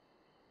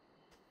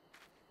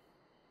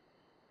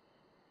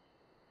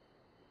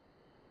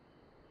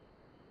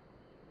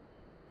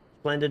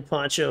 Splendid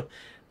poncho.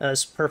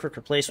 It's a perfect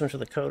replacement for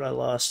the coat I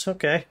lost.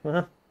 Okay,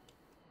 well,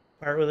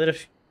 part with it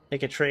if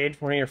make a trade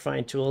for one of your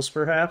fine tools,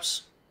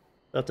 perhaps.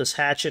 About this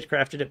hatchet,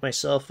 crafted it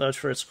myself, vouch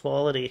for its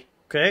quality.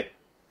 Okay.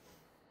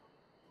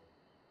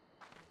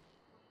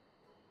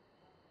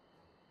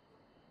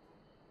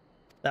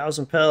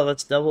 £1,000,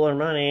 that's double our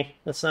money.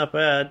 That's not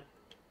bad.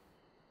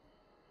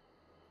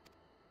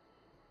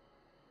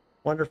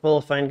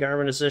 Wonderful, fine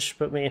garment as this should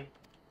put me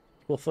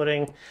equal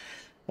footing.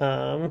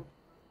 The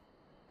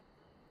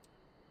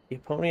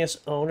Eponius,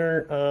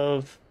 owner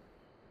of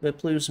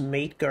Viplu's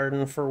mate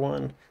garden, for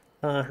one.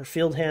 Her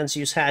field hands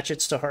use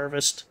hatchets to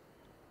harvest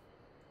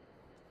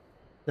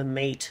the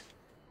mate,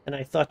 and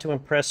I thought to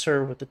impress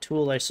her with the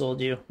tool I sold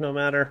you. No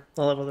matter,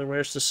 I'll have other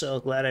wares to sell.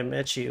 Glad I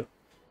met you.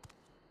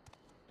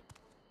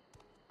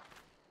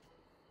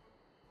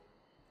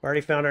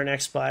 Already found our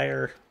next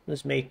buyer.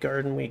 This mate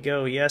garden we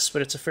go. Yes,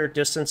 but it's a fair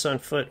distance on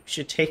foot. We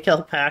should take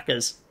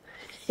alpacas.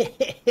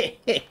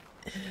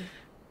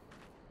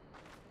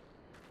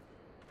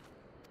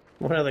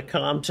 One of the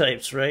calm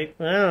types, right?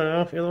 I don't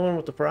know. You're the one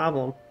with the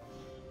problem.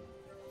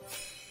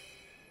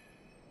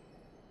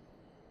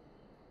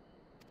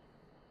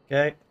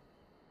 Okay.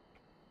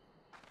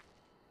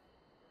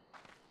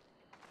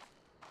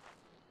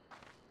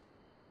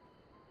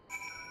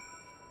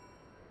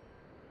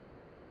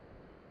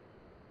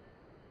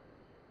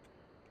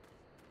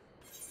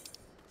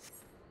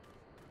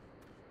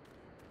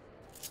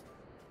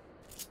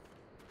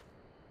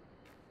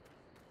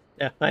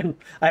 Yeah,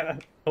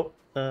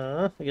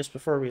 I guess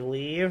before we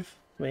leave,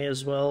 may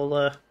as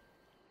well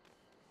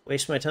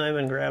waste my time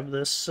and grab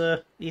this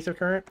ether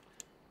current.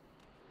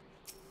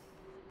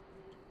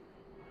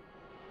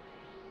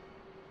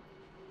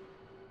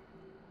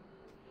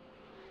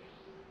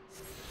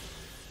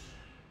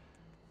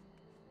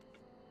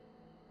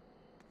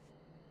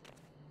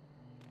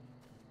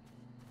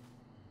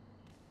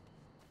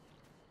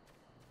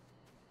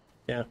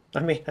 Yeah, I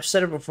mean, I've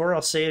said it before,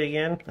 I'll say it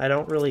again. I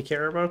don't really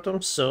care about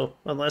them, so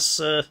unless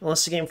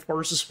the game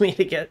forces me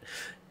to get,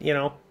 you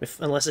know,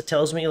 unless it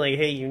tells me, like,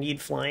 hey, you need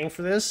flying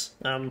for this,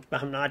 I'm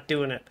not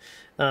doing it.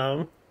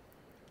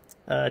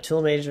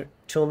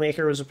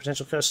 Toolmaker was a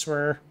potential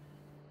customer.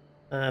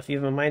 If you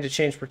have a mind to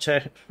change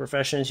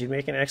professions, you'd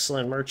make an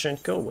excellent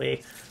merchant. Go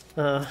away.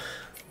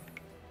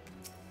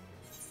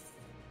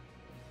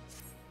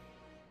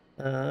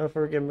 If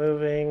we get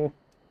moving...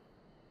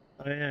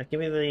 Oh yeah, give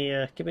me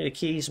the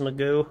keys,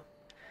 Magoo.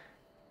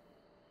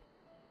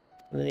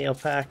 And then the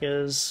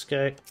alpacas.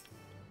 Okay.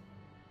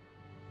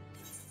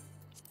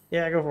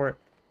 Yeah, go for it.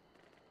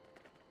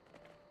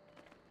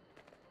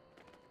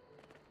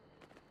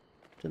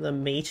 To the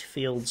mate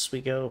fields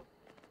we go.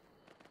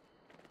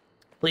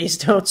 Please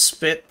don't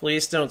spit.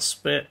 Please don't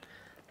spit.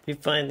 Be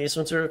fine. These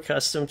ones are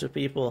accustomed to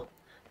people.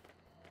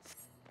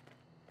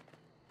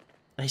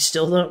 I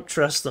still don't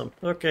trust them.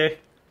 Okay.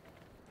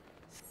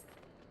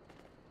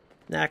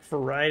 Knack for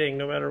riding,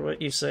 no matter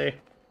what you say.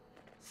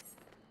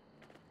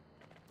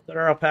 That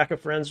our alpaca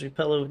friends, we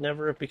Pelu would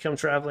never have become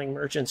traveling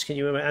merchants. Can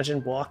you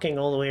imagine walking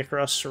all the way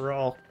across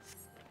Sural?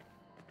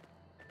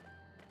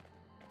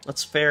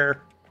 That's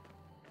fair.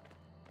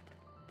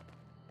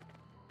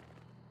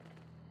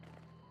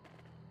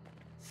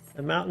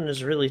 The mountain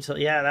is really tall.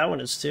 Yeah, that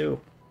one is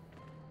too.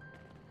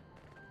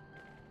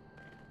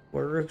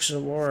 Waruk's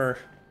and more.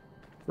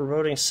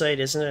 Foreboding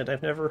sight, isn't it?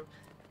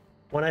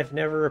 I've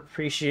never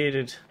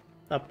appreciated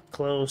up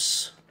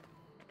close.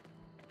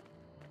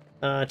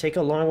 Take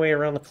a long way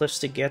around the cliffs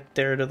to get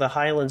there, to the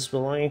highlands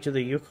belonging to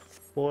the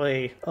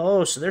Yukoi.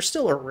 Oh, so they're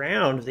still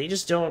around. They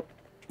just don't,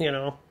 you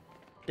know,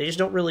 they just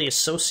don't really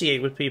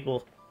associate with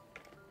people.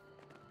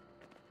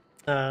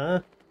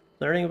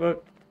 Learning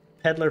about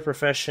peddler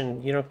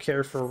profession. You don't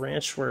care for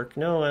ranch work.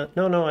 No,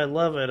 no, I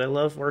love it. I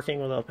love working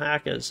with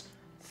alpacas.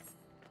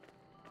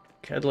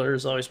 Headler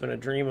has always been a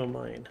dream of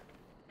mine.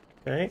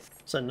 Okay,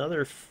 it's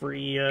another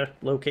free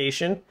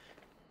location.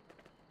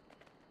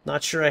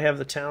 Not sure I have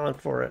the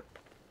talent for it.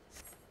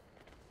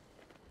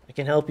 I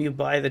can help you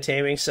buy the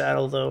taming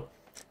saddle, though.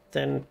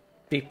 Then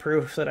be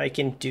proof that I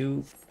can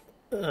do...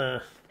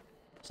 So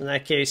in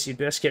that case, you'd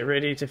best get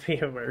ready to be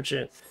a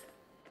merchant.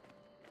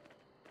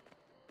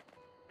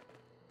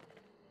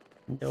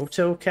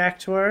 Noto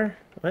Cactuar?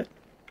 What?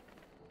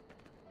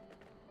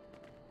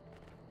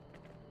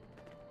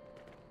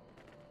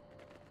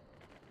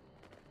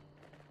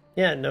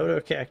 Yeah, Noto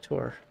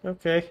Cactuar.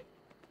 Okay.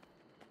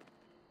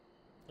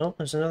 Oh,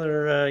 there's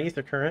another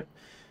ether current.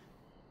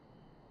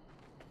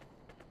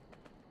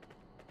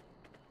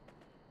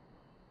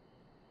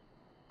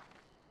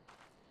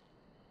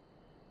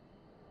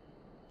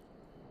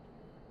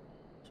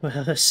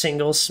 A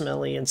single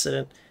smelly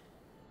incident.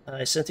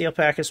 I sent the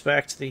alpacas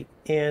back to the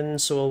inn,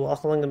 so we'll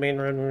walk along the main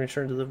road when we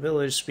return to the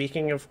village.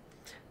 Speaking of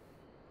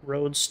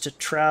roads to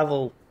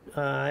travel,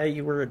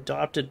 you were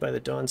adopted by the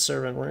Dawn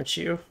servant, weren't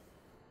you?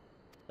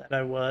 That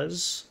I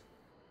was.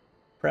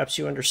 Perhaps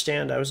you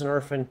understand, I was an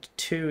orphan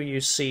too,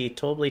 you see.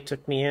 Tobly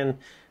took me in.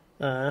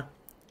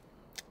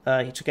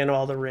 He took in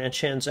all the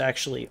ranch hands,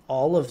 actually.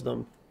 All of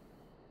them.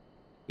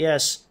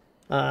 Yes,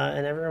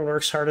 and everyone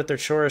works hard at their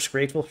chores,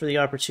 grateful for the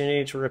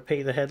opportunity to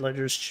repay the head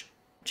ledger's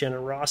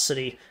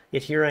generosity.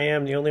 Yet here I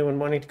am, the only one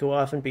wanting to go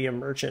off and be a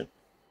merchant.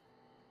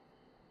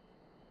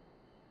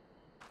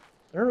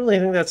 I don't really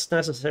think that's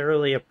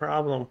necessarily a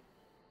problem.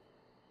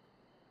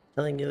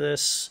 Telling you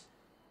this,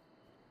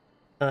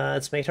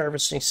 it's mate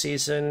harvesting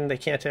season. They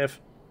can't have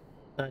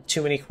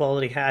too many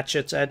quality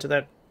hatchets. Add to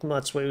that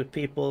Mutt's way with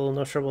people.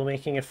 No trouble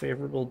making a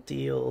favorable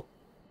deal.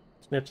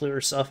 Smith blew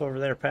herself over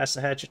there, pass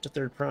the hatchet to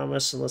third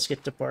promise, and let's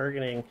get to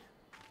bargaining.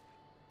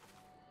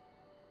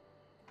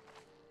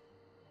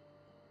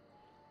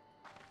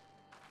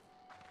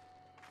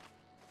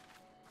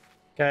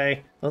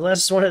 Okay,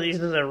 unless one of these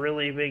is a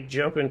really big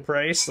jump in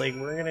price, like,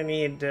 we're gonna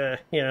need,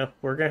 you know,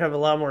 we're gonna have a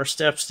lot more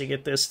steps to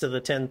get this to the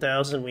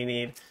 10,000 we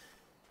need.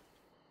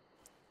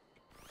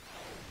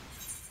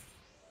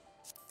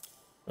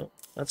 Oh,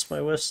 that's my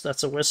whistle.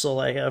 That's a whistle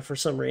I have for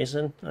some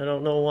reason. I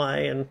don't know why,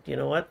 and you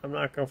know what? I'm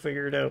not gonna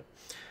figure it out.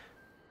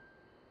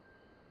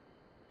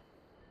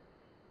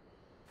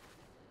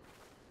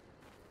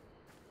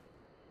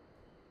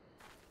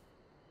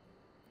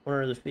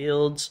 Corner of the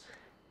fields.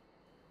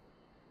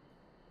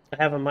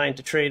 I have a mind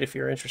to trade if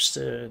you're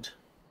interested.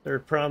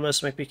 Third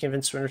promise, might be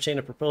convinced to entertain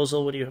a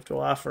proposal. What do you have to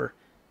offer?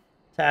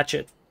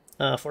 Hatchet.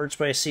 Forged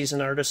by a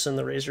seasoned artisan,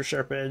 the razor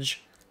sharp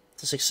edge.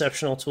 This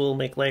exceptional tool will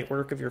make light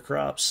work of your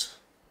crops.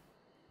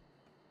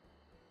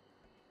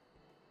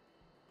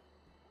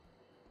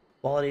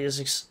 Quality is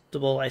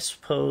acceptable, I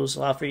suppose.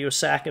 I'll offer you a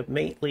sack of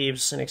mate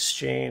leaves in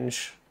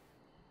exchange.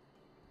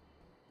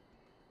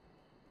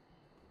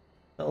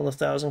 Well,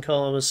 1,000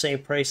 columns,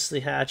 same price as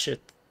the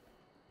hatchet.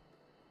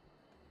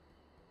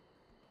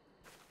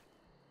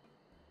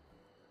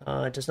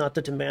 Does not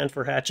the demand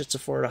for hatchets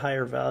afford a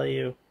higher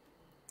value?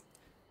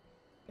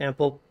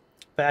 Ample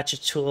batch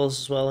of tools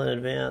as well in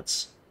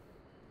advance.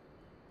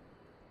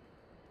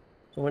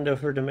 A window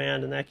for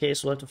demand. In that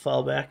case, we'll have to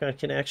fall back on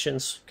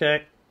connections.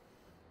 Okay.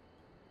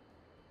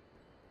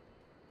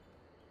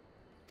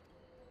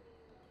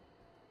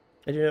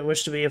 I do not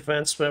wish to be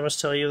offensive, but I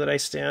must tell you that I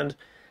stand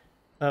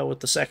with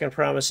the second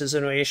promise. His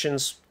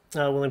innovations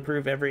will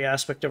improve every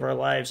aspect of our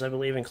lives, I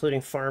believe,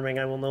 including farming.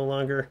 I will no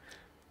longer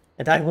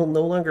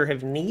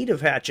have need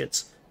of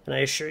hatchets, and I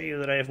assure you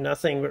that I have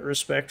nothing but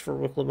respect for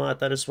Wuklamot.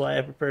 That is why I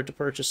am prepared to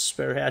purchase a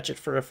spare hatchet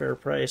for a fair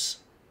price.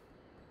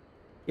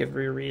 Give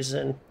me a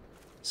reason.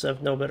 So I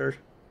have no better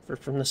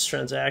from this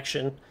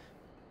transaction.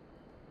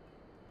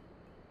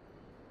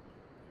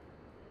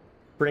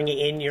 Bringing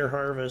in your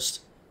harvest.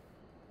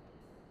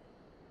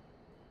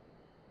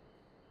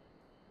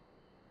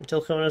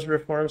 Until Kona's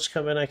reforms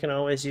come in, I can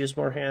always use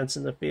more hands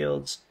in the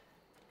fields.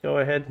 Go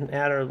ahead and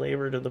add our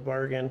labor to the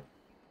bargain.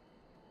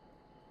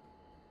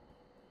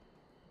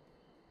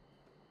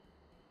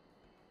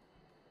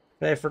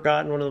 I've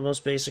forgotten one of the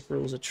most basic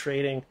rules of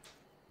trading.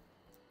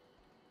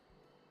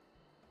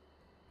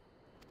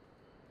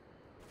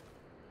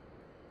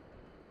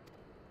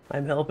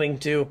 I'm helping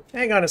too.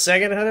 Hang on a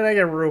second, how did I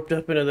get roped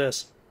up into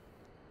this?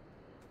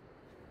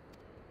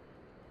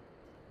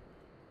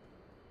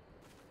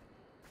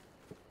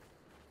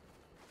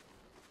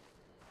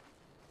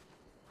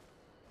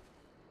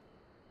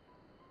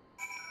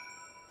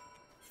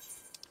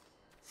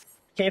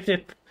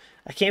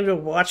 I came to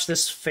watch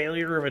this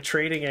failure of a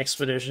trading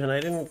expedition. I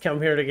didn't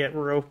come here to get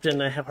roped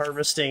into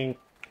harvesting.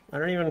 I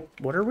don't even...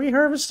 What are we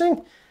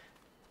harvesting?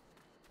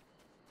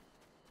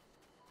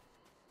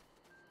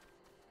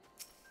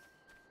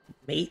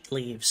 Mate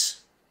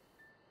leaves.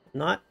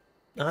 Not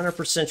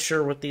 100%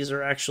 sure what these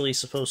are actually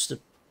supposed to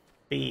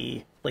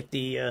be. Like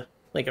the,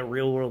 like a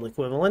real world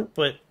equivalent,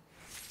 but...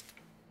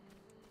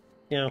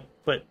 You know,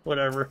 but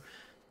whatever.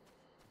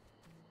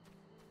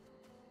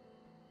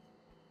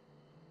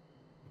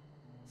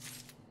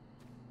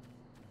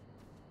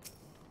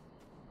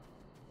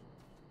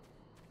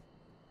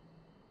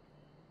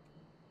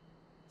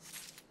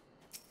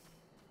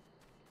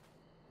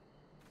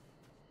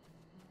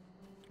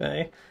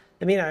 Okay.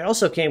 I mean, I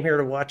also came here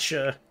to watch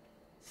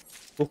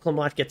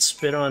Uklamat get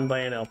spit on by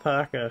an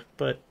alpaca,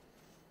 but...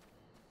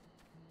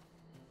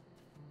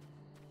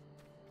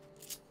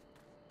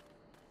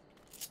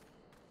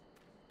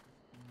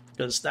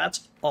 because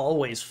that's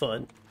always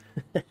fun.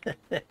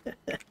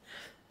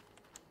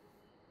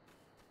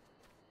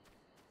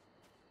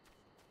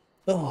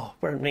 Oh,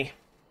 pardon me.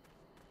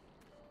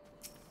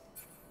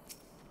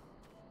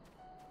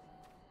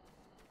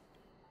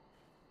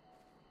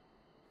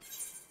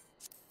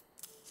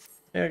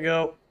 There you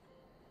go.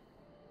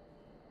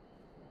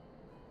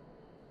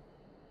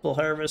 Full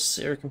harvest,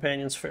 see your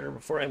companion's fair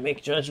before I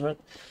make judgment.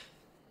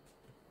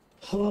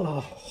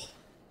 Oh.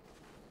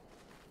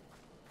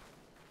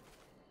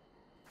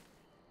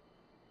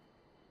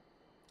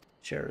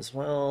 Share as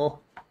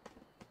well.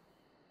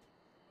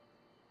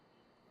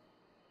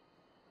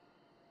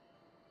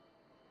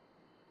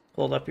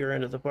 Hold up your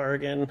end of the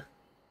bargain.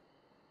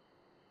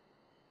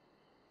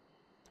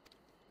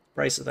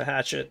 Price of the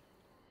hatchet.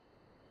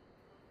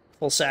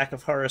 Full sack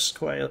of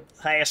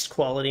highest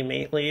quality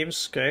mate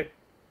leaves. Okay.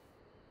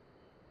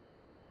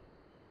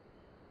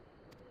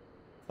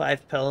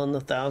 5 pel in the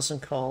 1,000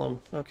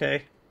 column.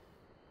 Okay.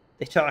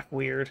 They talk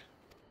weird.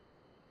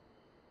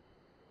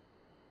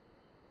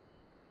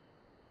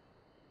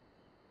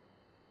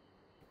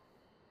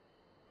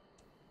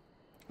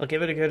 I'll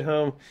give it a good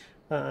home.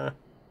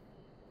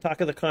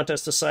 Talk of the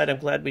contest aside, I'm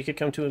glad we could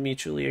come to a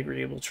mutually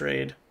agreeable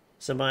trade.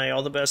 Samai,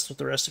 all the best with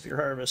the rest of your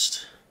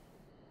harvest.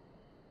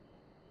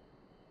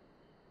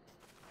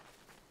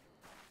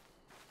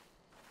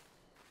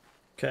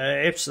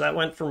 Okay, so that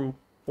went from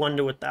 1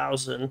 to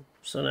 1,000.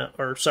 So now,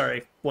 or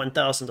sorry,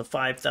 1,000 to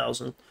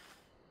 5,000.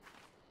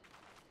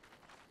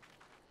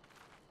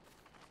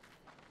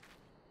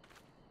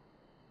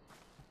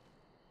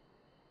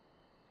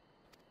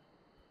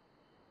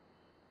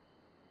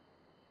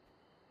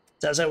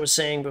 As I was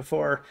saying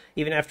before,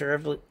 even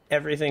after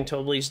everything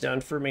Tobli's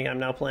done for me, I'm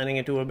now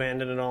planning to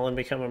abandon it all and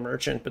become a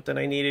merchant. But then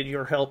I needed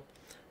your help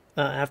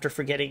after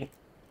forgetting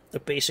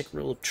the basic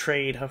rule of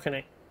trade. How can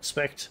I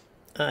expect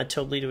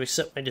Tobli to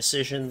accept my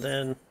decision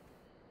then?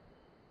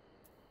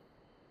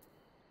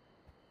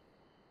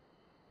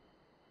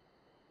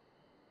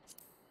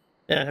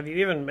 Yeah, have you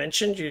even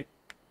mentioned you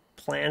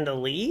plan to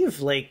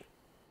leave? Like,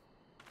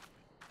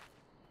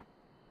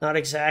 not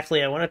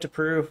exactly. I wanted to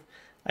prove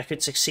I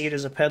could succeed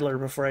as a peddler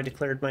before I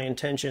declared my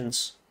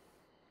intentions.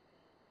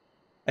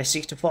 I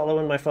seek to follow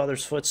in my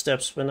father's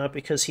footsteps, but not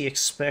because he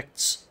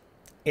expects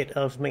it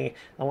of me.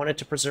 I wanted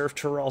to preserve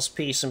Tyrell's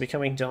peace, and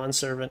becoming Dawn's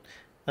servant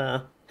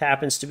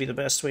happens to be the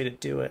best way to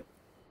do it.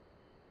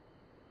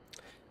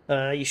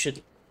 You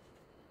should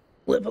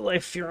live a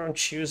life of your own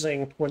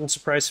choosing. Wouldn't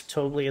surprise if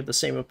Tobli had the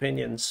same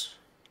opinions.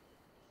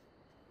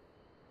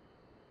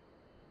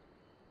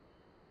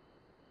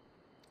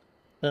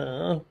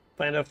 Find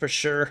out for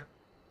sure.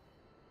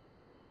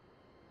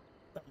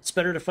 It's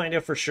better to find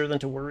out for sure than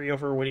to worry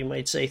over what he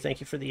might say.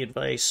 Thank you for the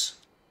advice.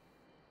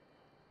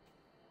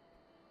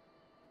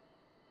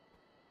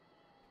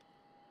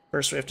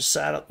 First, we have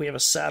a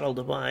saddle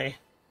to buy.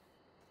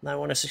 And I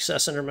want a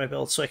success under my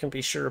belt so I can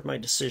be sure of my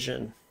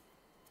decision.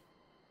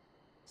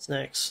 What's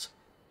next?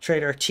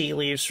 Trade our tea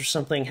leaves for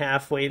something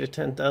halfway to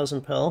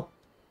 10,000 pel.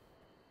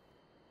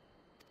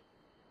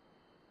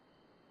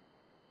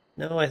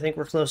 No, I think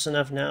we're close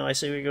enough now. I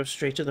say we go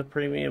straight to the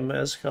premium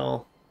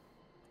mezcal.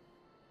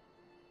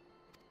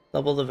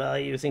 Double the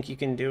value. Think you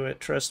can do it.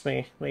 Trust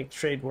me. Make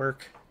trade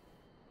work.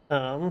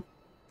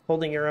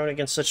 Holding your own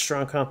against such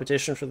strong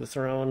competition for the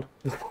throne.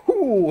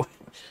 Ooh.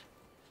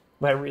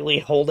 Am I really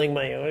holding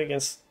my own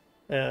against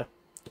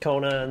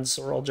Kona and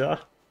Sorreljaw?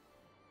 I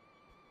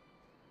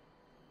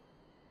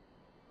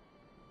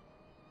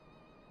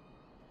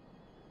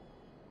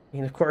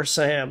mean, of course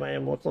I am. I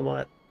am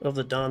Uklamat of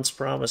the Dawn's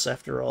Promise,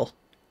 after all.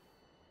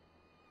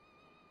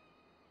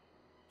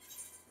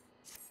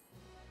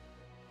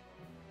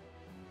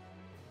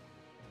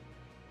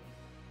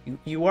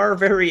 You are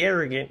very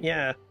arrogant,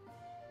 yeah.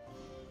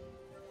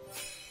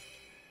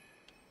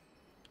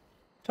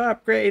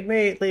 Top grade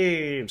mate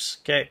leaves.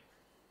 Okay.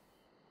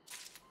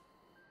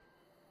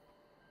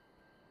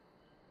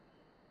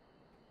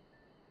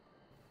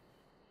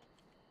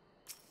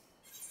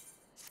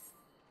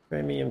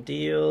 Premium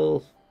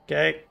deal.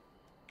 Okay.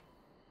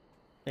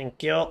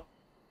 Thank you.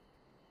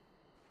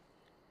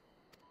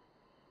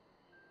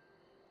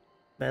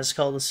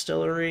 Mezcal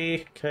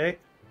Distillery. Okay.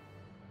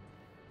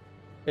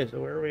 Okay,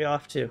 so where are we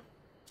off to?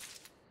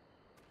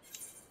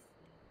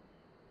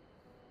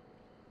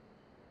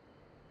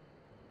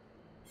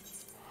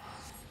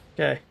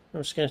 Okay,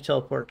 I'm just gonna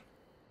teleport.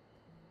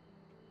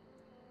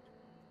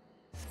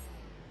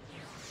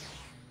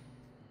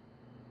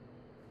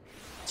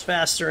 It's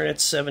faster and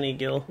it's 70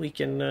 gil. We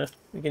can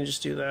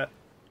just do that.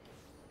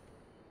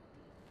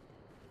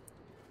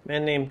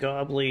 Man named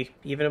Gobley,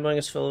 even among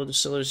his fellow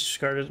distillers, is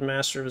regarded as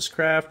master of his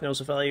craft, knows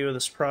the value of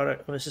his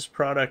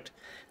product.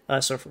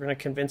 So if we're going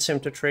to convince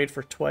him to trade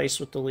for twice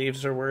what the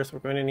leaves are worth, we're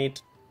going to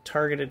need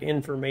targeted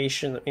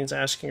information. That means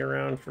asking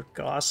around for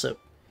gossip.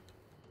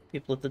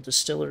 People at the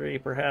distillery,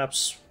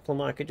 perhaps.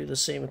 Clement could do the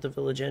same at the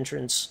village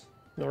entrance.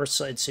 North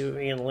side, see what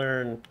we can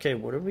learn. Okay,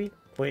 what are we...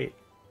 Wait.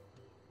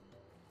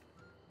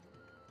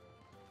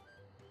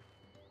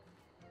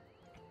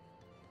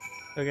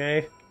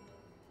 Okay.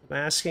 I'm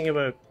asking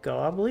about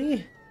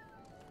Gobbly?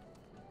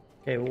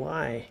 Okay,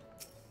 why?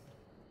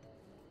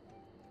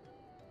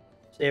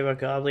 Say about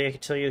Gobbly, I can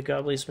tell you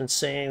Gobbly's been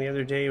saying the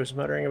other day he was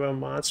muttering about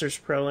monsters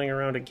prowling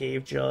around a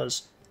cave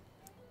jaws.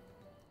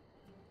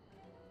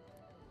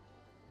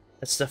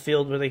 That's the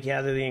field where they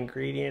gather the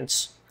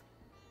ingredients.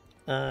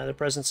 The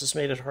presence has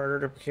made it harder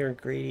to procure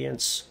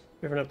ingredients.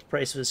 Driven up the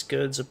price of his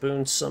goods, a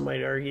boon some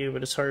might argue,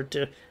 but it's hard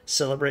to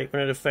celebrate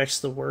when it affects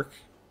the work.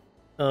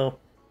 Oh.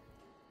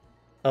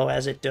 Oh,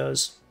 as it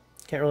does.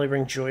 Can't really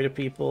bring joy to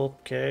people.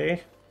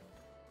 Okay.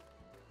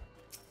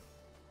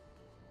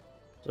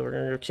 So we're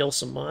gonna go kill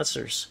some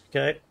monsters.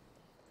 Okay.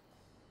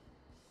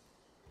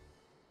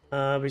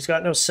 But he's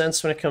got no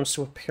sense when it comes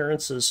to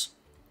appearances.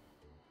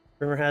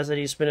 Rumor has it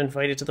he's been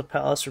invited to the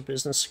palace for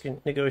business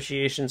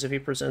negotiations. If he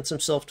presents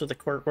himself to the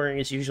court wearing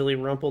his usually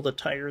rumpled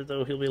attire,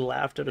 though, he'll be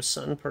laughed out of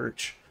sun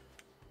perch.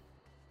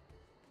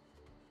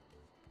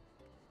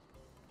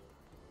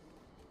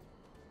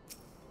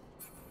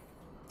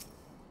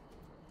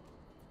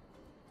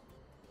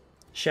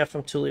 Chef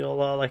from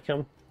Tuliola, like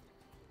him.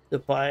 To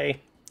buy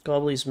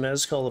Gobbly's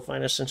mezcal, the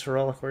finest in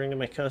Tyrol, according to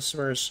my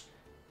customers.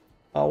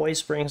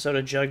 Always brings out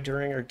a jug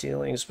during our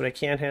dealings, but I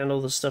can't handle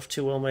the stuff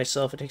too well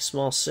myself. I take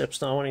small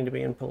sips, not wanting to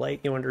be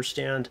impolite, you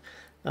understand,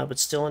 but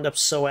still end up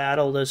so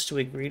addled as to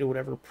agree to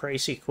whatever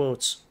price he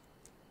quotes.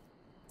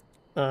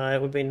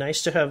 It would be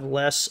nice to have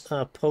less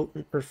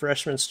potent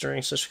refreshments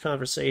during such a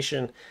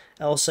conversation,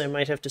 else I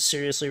might have to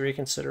seriously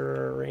reconsider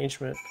our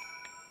arrangement.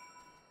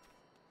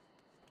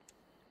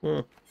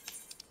 Where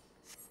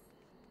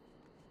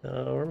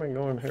am I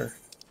going here?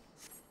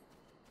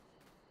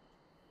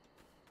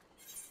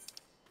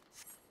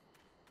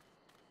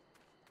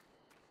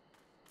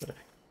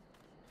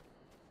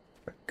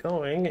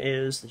 Going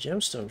is the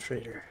gemstone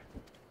trader.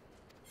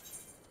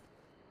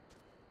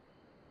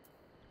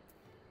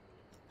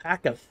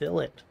 Pack of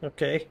fillet,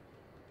 okay.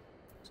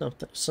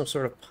 Some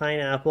sort of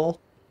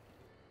pineapple.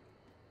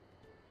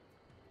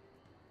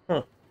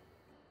 Huh.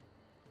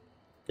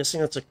 Guessing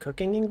that's a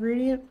cooking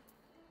ingredient?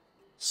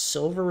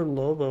 Silver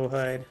lobo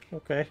hide,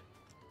 okay.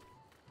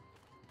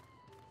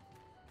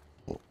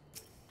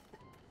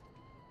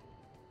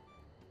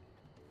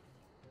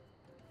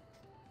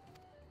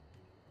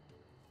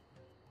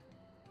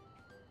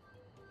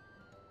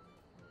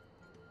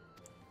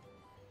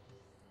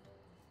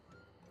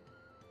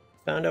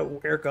 Found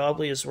out where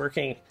Gobbly is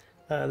working.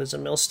 There's a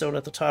millstone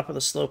at the top of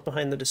the slope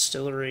behind the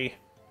distillery.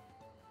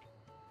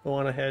 Go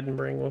on ahead and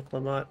bring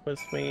Clement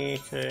with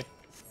me. Okay.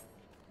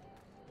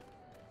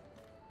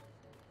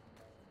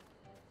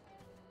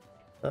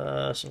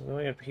 So I'm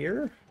going up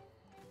here.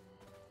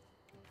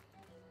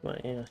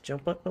 My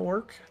jump button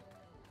work.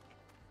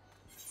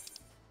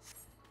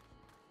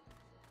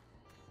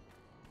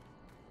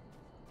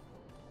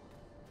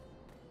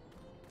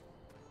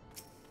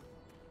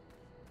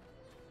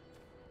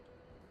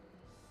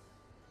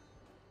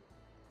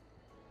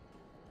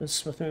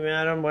 With me,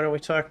 madam. Why don't we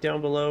talk down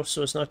below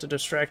so as not to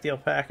distract the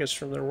alpacas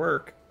from their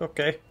work?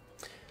 Okay.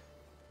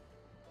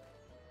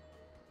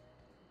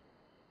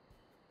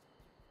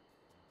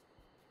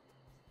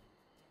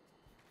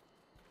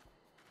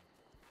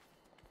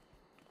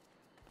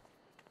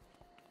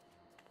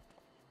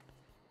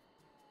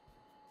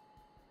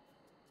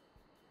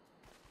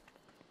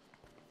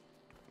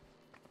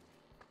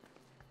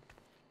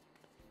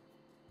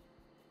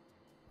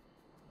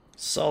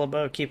 It's all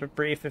about keep it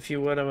brief if you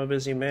would. I'm a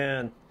busy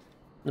man.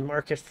 The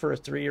market for a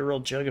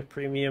 3-year-old jug of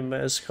premium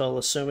mezcal,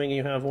 assuming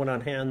you have one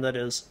on hand, that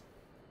is.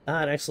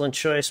 An excellent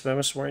choice, but I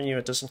must warn you,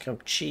 it doesn't come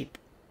cheap.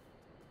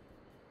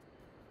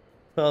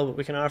 Well, but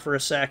we can offer a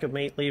sack of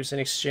mate leaves in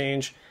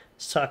exchange.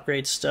 It's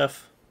top-grade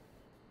stuff.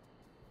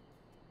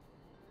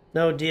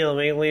 No deal,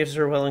 mate leaves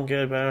are well and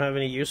good, but I don't have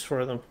any use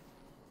for them.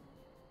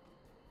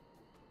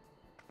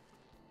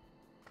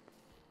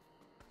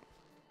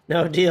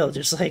 No deal,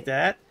 just like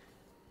that?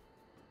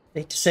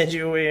 Hate to send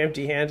you away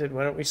empty-handed.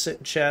 Why don't we sit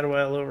and chat a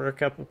while over a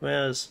cup of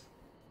mez?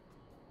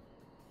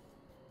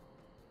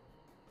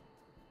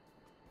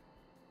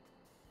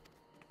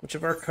 Which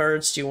of our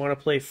cards do you want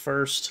to play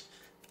first?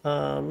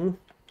 Let's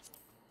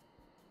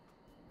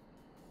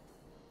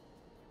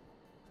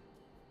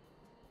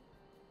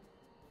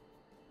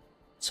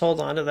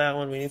hold on to that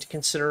one. We need to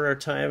consider our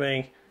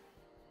timing.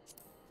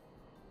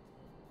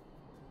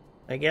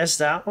 I guess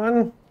that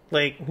one?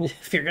 Like,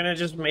 if you're gonna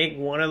just make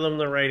one of them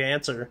the right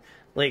answer.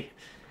 Like...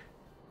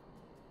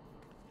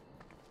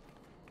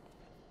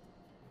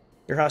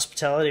 your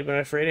hospitality, but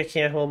I'm afraid I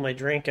can't hold my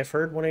drink. I've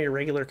heard one of your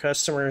regular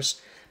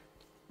customers,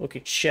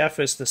 okay, chef,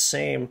 is the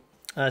same.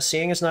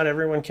 Seeing as not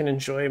everyone can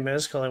enjoy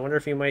mezcal, I wonder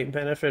if you might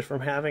benefit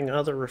from having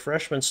other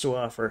refreshments to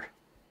offer.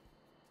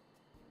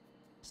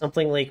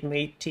 Something like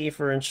mate tea,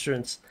 for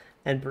instance,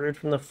 and brewed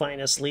from the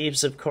finest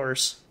leaves, of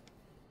course.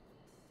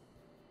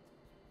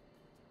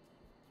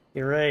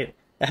 You're right.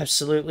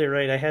 Absolutely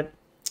right. I had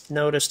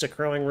noticed a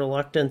growing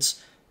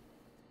reluctance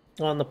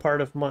on the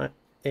part of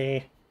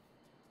a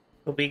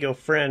Obigo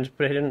friend,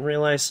 but I didn't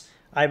realize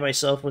I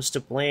myself was to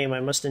blame. I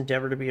must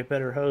endeavor to be a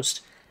better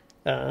host.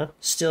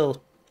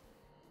 Still,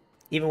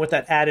 even with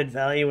that added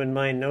value in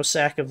mind, no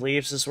sack of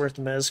leaves is worth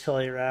the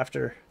mezcal you're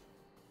after.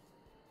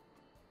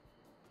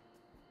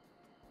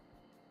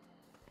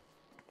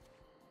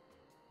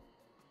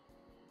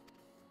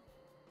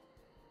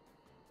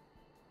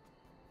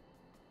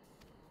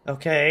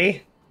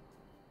 Okay.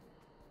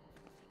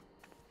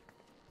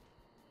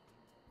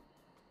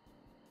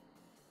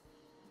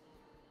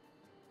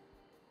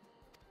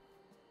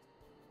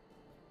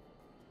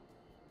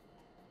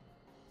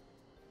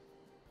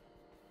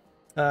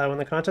 When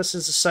the contest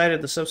is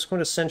decided, the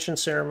subsequent ascension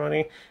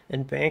ceremony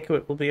and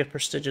banquet will be a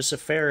prestigious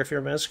affair. If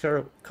your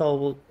mezcal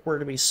were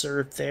to be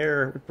served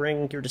there, it would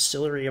bring your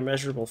distillery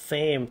immeasurable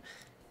fame.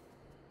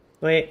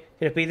 Wait,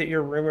 could it be that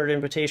your rumored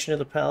invitation to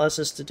the palace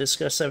is to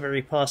discuss that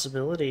very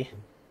possibility?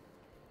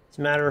 As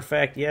a matter of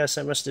fact, yes,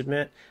 I must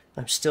admit,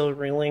 I'm still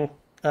reeling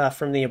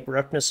from the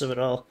abruptness of it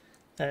all.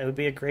 It would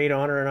be a great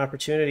honor and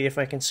opportunity if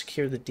I can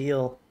secure the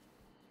deal.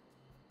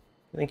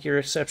 I think your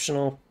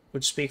exceptional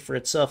would speak for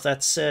itself.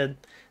 That said,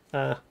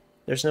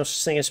 there's no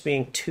such thing as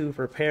being too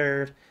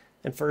prepared,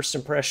 and first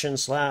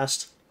impressions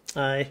last.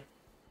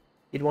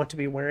 You'd want to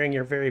be wearing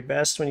your very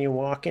best when you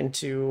walk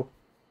into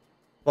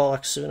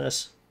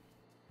Voloksunas.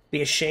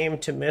 Be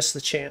ashamed to miss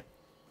the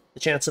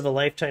chance of a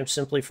lifetime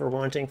simply for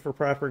wanting for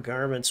proper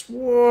garments.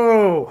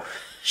 Whoa!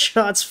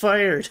 Shots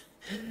fired!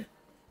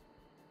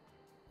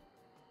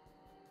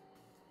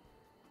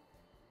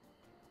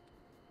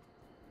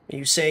 Are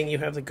you saying you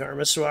have the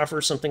garments to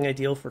offer, something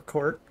ideal for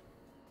court?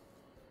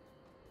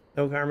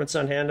 No garments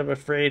on hand, I'm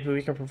afraid, but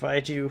we can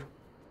provide you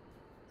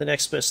the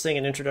next best thing,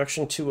 an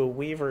introduction to a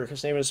weaver.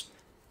 His name is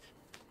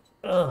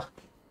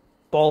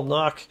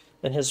Balnock,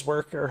 and his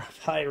work are of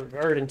high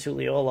regard in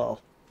Tuliolal.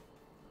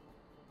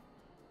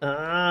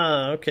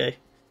 Ah, okay.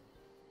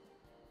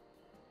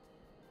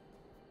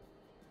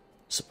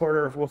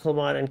 Supporter of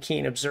Wuklamot and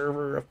keen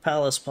observer of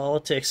palace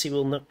politics, he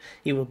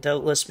will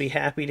doubtless be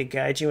happy to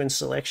guide you in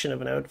selection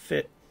of an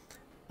outfit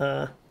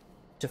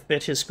to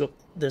fit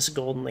this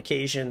golden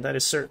occasion. That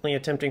is certainly a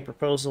tempting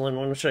proposal, and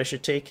one which I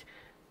should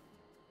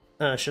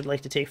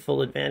like to take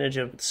full advantage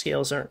of. But the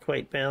scales aren't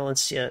quite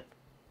balanced yet.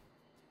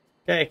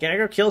 Okay, can I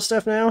go kill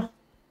stuff now?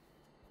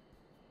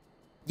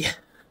 Yeah.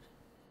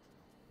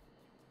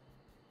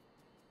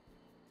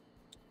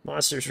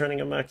 Monsters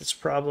running amok, it's a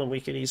problem we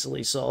could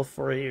easily solve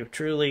for you.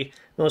 Truly,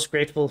 most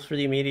grateful for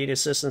the immediate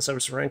assistance I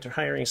was to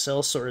hiring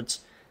sellswords.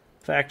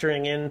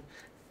 Factoring in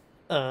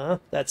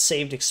that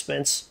saved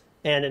expense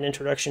and an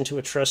introduction to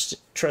a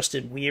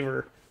trusted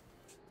weaver.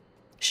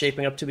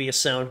 Shaping up to be a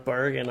sound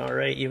bargain.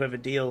 Alright, you have a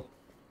deal.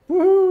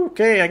 Woohoo!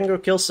 Okay, I can go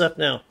kill stuff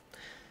now.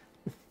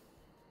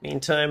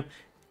 Meantime,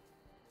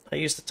 I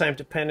used the time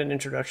to pen an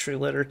introductory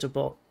letter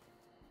to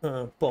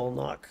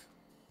Balnock.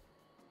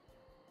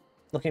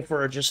 Looking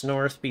for her just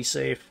north, be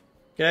safe.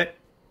 Okay.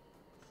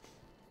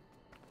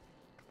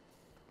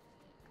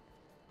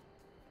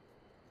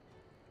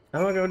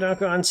 I'm gonna go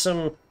knock on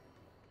some...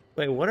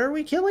 Wait, what are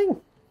we killing?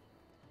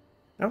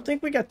 I don't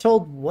think we got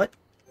told what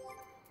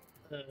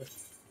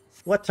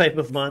type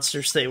of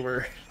monsters they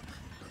were.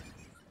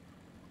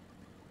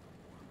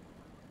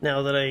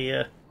 Now that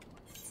I,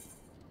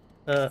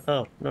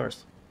 oh,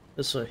 north.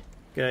 This way.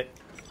 Okay.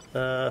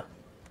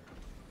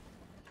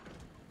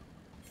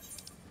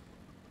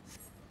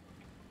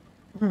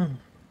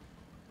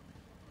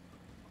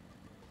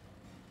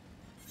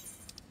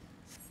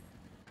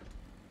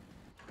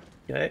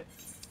 Okay.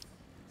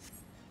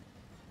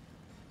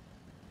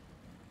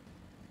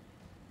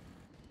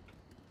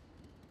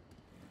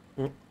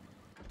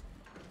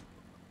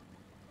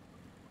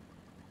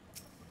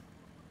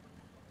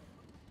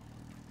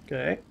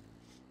 Okay.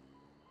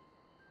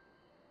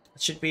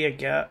 It should be a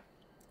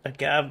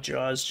gav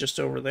jaws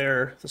just over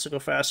there. This will go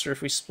faster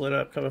if we split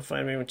up. Come and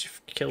find me when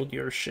you've killed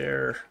your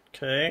share.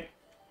 Okay.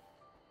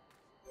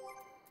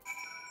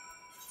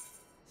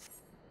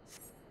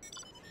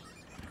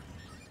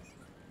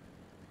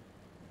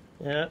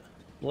 Yeah,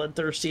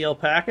 bloodthirsty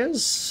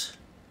alpacas.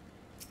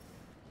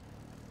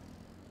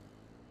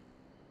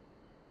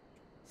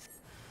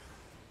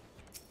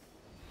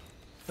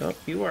 Oh,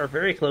 you are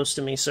very close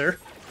to me, sir.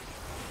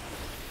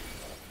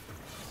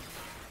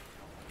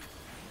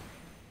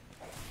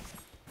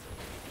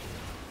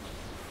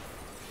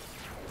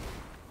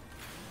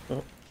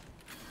 Oh.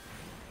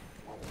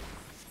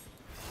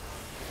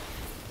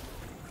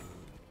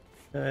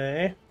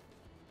 Okay.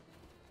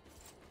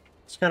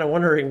 Kind of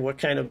wondering what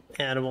kind of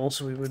animals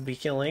we would be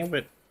killing,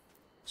 but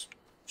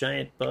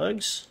giant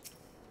bugs,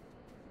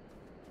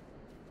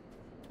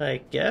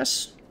 I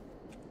guess.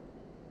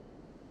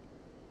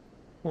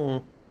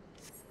 Oh,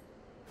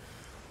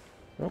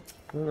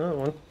 another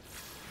one.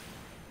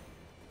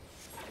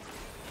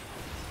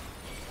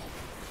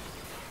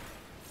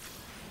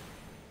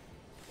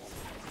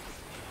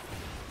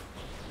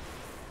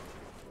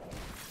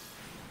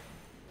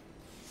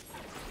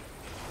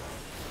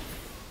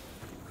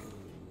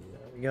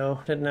 we go.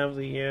 Didn't have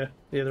the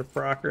other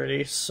proc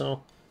ready,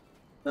 so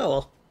oh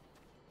well.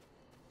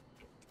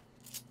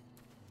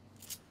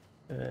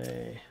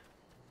 Okay.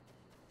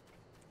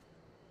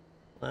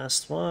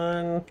 Last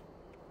one.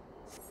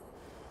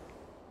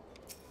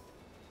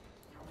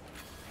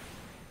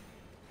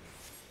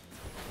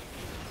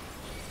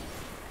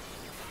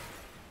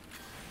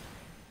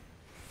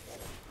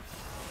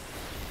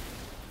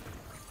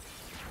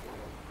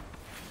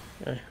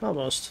 Okay,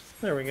 almost.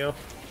 There we go.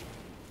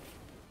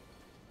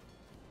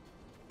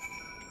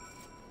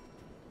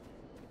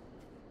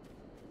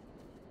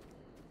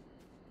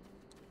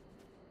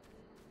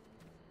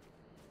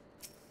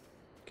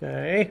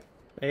 Okay,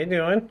 how you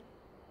doing?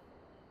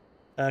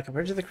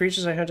 Compared to the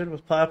creatures I hunted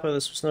with Papa,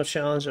 this was no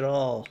challenge at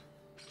all.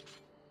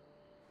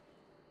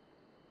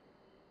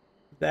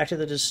 Back to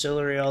the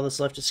distillery, all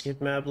that's left is skip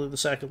Mablu, the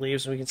sack of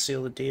leaves, and we can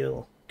seal the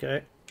deal.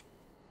 Okay.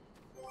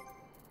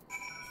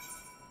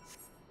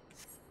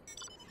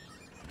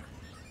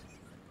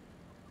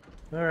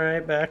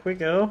 Alright, back we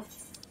go.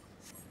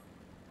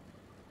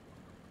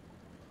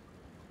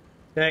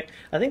 Okay,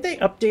 I think they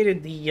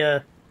updated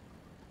the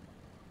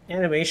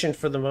animation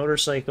for the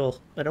motorcycle.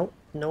 I don't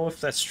know if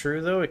that's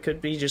true, though. It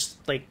could be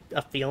just, like,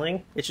 a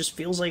feeling. It just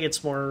feels like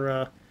it's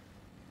more,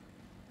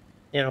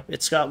 you know,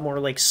 it's got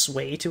more, like,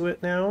 sway to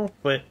it now,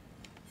 but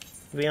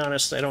to be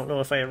honest, I don't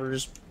know if I ever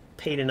just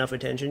paid enough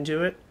attention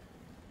to it.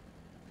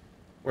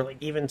 Or, like,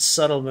 even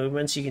subtle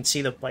movements, you can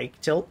see the bike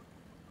tilt.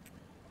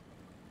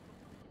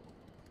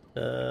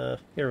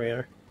 Here we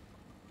are.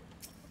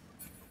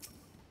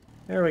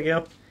 There we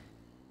go.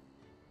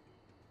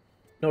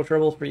 No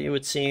trouble for you,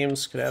 it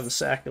seems. Could have the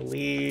sack of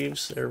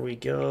leaves. There we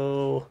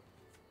go.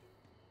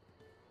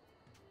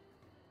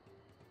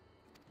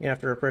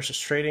 After our precious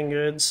trading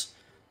goods.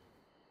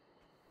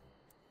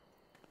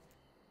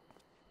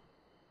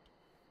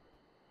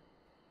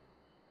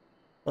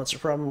 Once a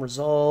problem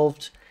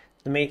resolved,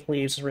 the mate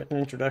leaves a written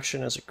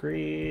introduction as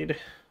agreed.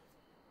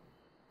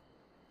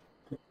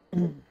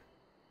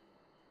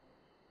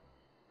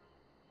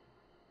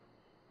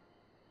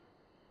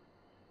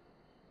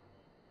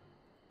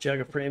 Jug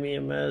of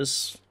premium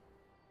mez.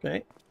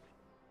 Okay.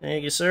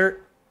 Thank you, sir.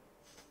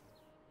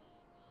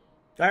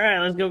 Alright,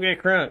 let's go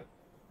get crunk.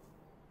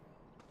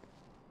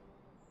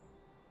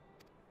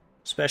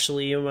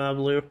 Especially you,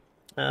 Mablu.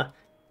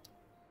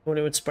 When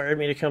it inspired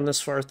me to come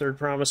this far, third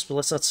promise, but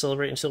let's not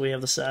celebrate until we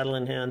have the saddle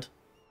in hand.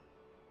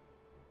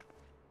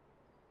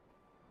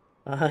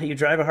 You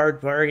drive a hard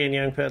bargain,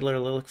 young peddler. I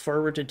look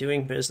forward to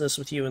doing business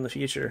with you in the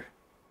future.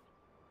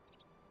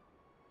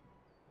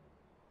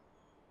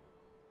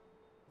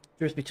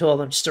 Truth be told,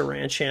 I'm just a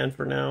ranch hand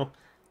for now.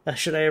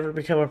 Should I ever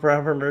become a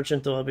proper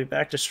merchant, though, I'll be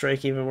back to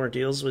strike even more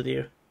deals with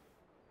you.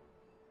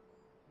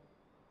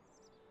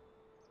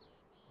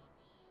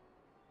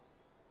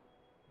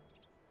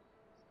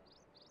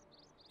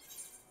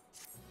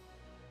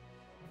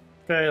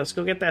 Okay, let's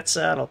go get that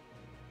saddle.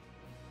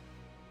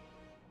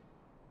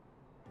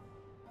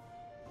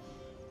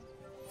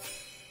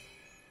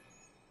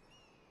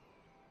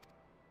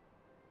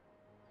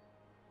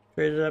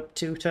 Trade it up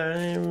 2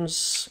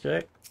 times.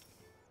 Okay.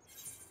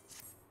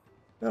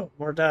 Oh,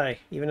 more die.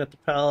 Even at the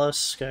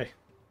palace. Okay.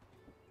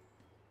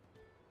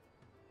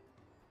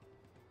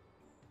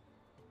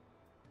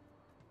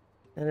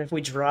 And if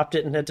we dropped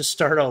it and had to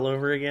start all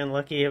over again,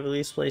 lucky at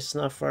least place is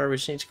not far. We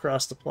just need to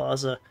cross the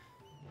plaza.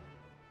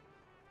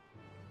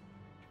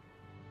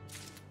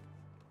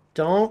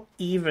 Don't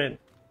even.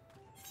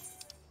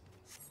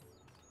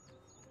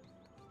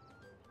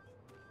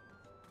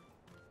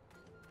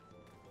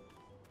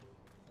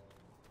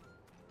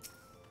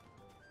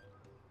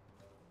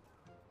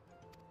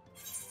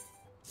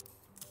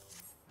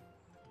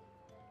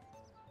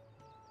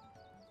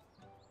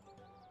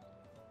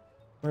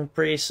 One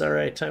priest,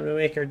 alright, time to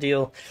make our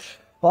deal.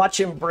 Watch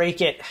him break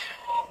it.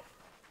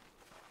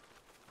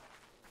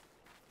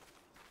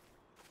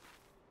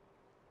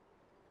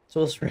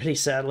 Tools ready,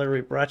 saddler.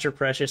 We brought your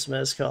precious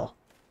mezcal.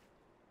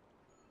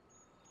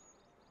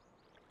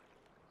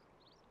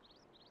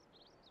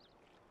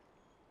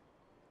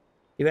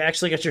 You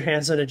actually got your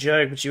hands on a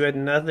jug, but you had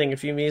nothing, a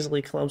few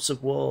measly clumps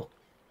of wool.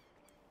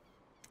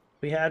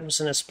 We had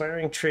was an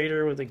aspiring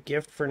trader with a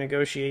gift for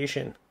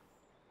negotiation.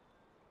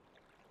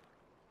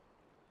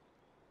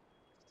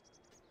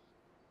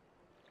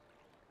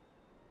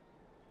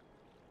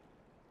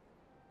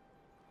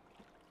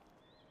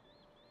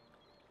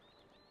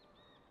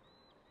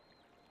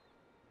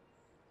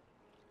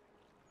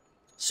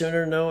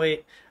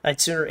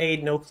 I'd sooner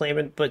aid no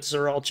claimant but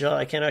Zeral Jah.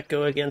 I cannot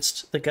go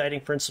against the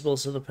guiding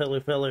principles of the Pelu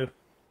Pelu.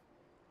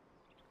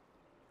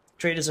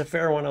 Trade is a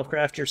fair one. I'll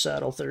craft your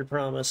saddle. Third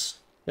promise.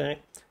 Okay.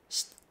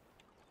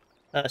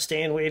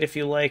 Stay and wait if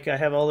you like. I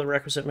have all the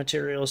requisite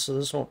materials, so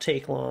this won't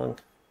take long.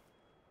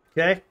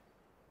 Okay?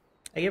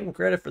 I give him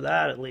credit for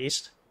that, at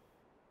least.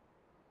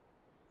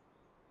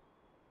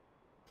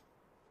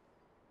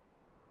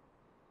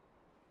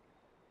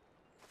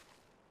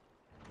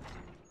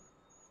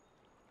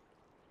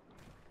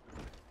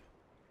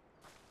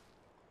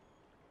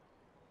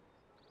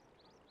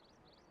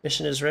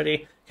 Mission is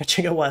ready.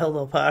 Catching a wild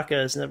alpaca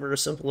is never a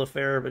simple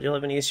affair, but you'll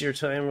have an easier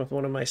time with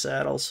one of my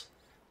saddles.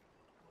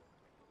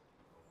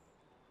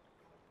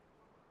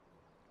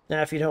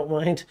 Now, if you don't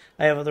mind,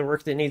 I have other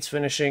work that needs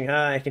finishing.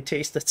 Ah, I can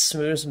taste that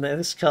smooth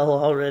mezcal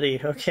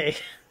already. Okay.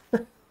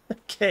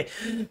 Okay.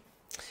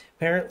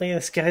 Apparently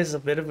this guy's a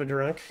bit of a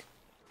drunk.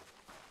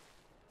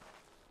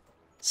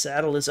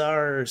 Saddle is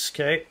ours,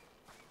 okay?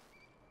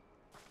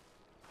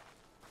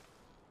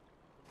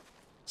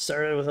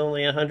 Started with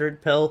only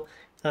 100 pill.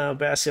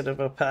 Basket of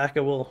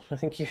alpaca. Well, I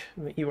think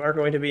you are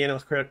going to be an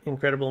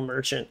incredible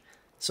merchant.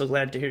 So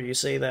glad to hear you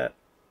say that.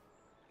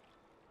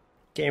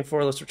 Game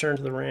 4, let's return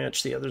to the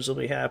ranch. The others will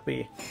be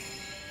happy.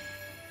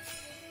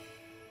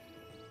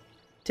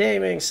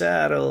 Taming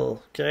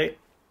saddle. Okay.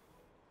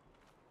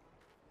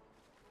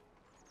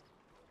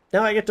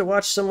 Now I get to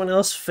watch someone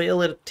else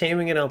fail at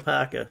taming an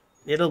alpaca.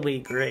 It'll be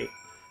great.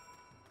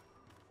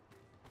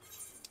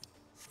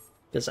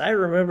 Because I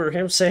remember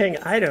him saying,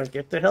 I don't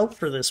get the help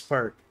for this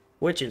part.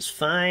 Which is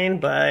fine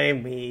by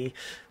me.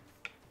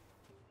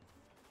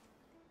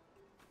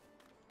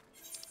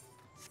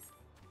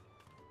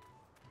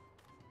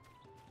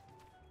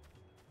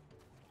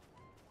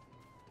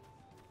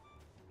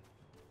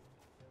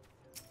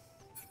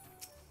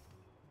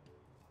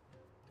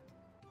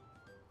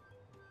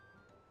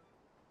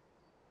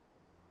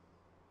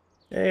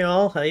 Hey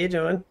all, how you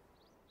doing?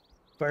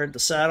 Fired the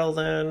saddle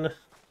then.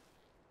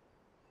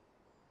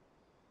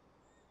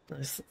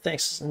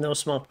 Thanks no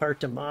small part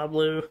to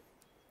Moblu.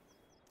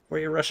 Before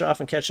you rush off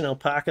and catch an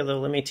alpaca though,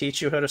 let me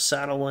teach you how to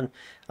saddle one.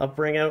 I'll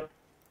bring out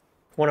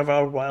one of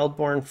our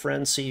wild-born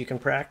friends so you can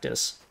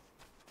practice.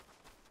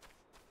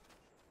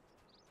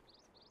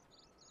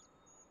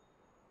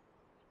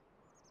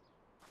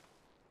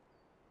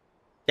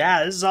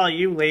 Yeah, this is all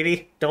you,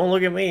 lady. Don't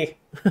look at me.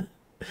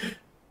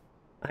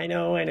 I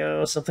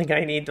know, something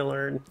I need to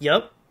learn.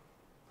 Yup.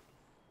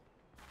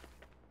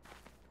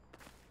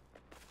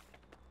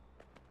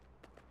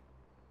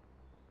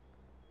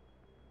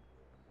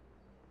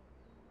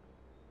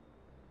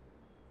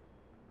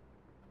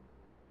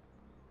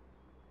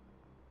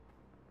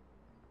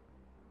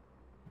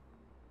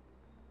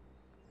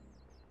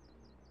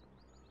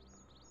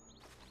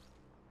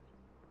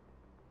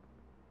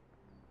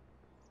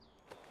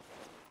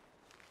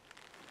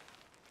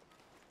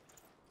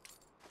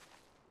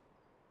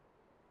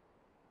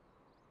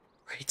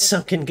 Great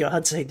sunken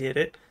gods, I did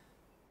it.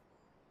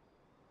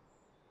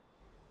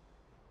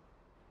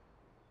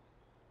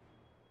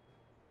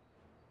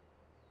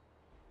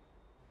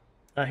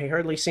 He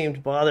hardly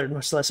seemed bothered,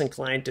 much less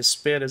inclined to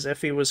spit, as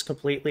if he was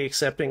completely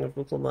accepting of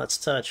Uklamat's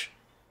touch.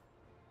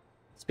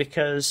 It's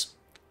because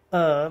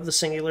of the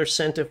singular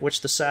scent of which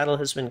the saddle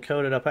has been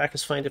coated.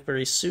 Alpacas find it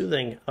very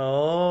soothing.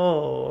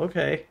 Oh,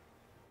 okay.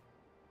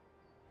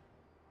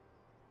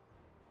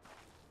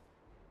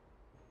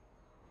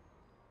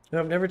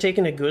 I've never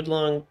taken a good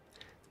long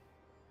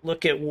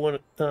look at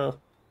one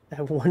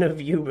of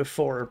you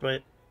before,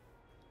 but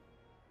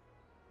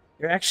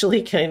you're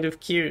actually kind of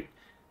cute.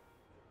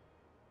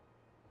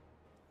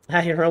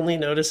 Ah, you're only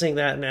noticing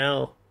that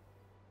now.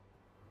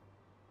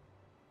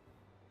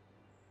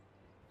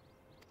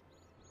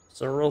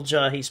 So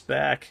Rolljaw, he's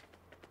back.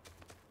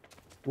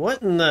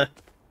 What in the...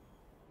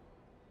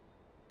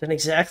 Then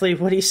exactly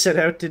what he set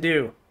out to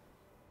do.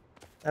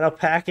 That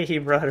alpaca he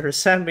brought her,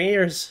 is that me,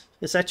 or is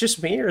that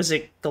just me, or is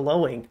it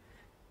glowing?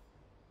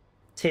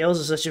 Tales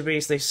of such a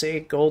beast, they say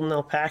golden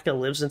alpaca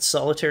lives in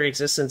solitary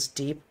existence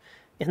deep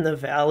in the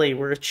valley,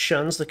 where it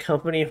shuns the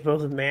company of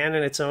both man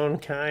and its own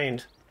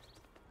kind.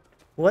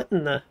 What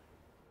in the...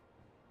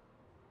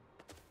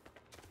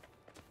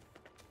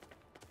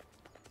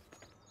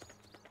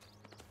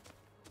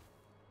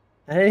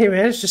 How did he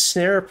manage to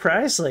snare a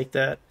prize like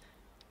that?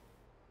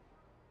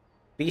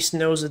 Beast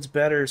knows its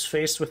betters.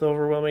 Faced with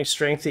overwhelming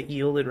strength, it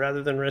yielded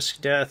rather than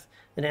risk death.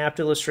 An apt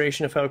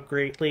illustration of how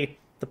greatly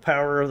the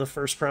power of the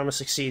first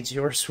promise exceeds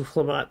yours,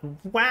 Ulamat.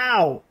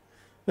 Wow!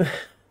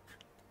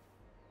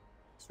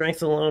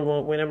 Strength alone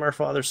won't win him our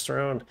father's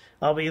throne.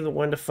 I'll be the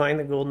one to find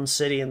the Golden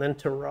City, and then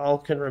Tyrell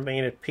can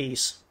remain at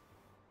peace.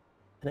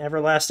 An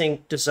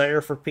everlasting desire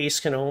for peace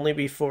can only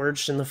be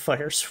forged in the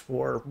fires of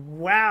war.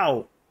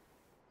 Wow!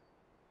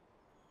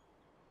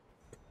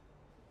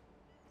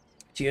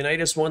 To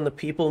unite as one, the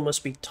people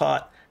must be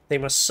taught. They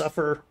must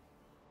suffer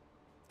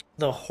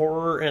the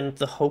horror and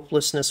the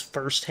hopelessness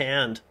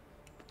firsthand.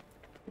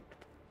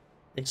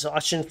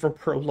 Exhaustion from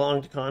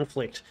prolonged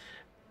conflict.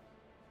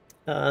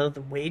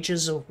 The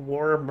wages of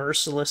war,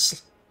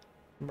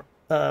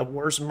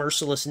 war's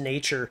merciless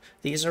nature.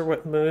 These are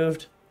what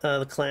moved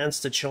the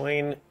clans to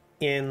join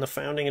in the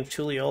founding of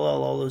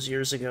Tuliolal all those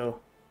years ago.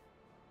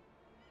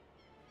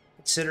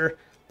 Consider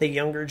the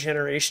younger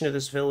generation of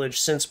this village.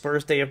 Since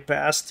birth they have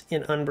basked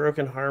in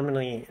unbroken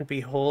harmony, and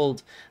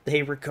behold,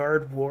 they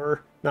regard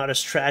war not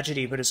as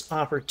tragedy, but as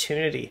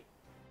opportunity.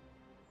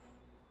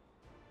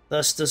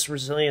 Thus does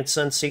resilient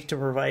son seek to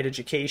provide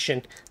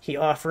education. He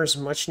offers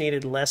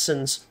much-needed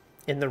lessons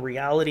in the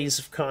realities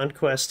of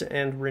conquest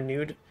and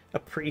renewed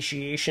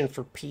appreciation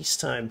for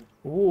peacetime.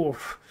 Ooh.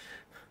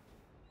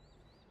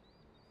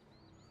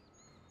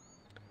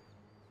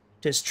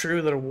 'Tis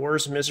true that a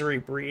war's misery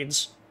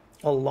breeds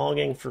a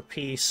longing for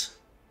peace.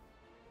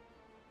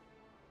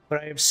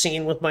 But I have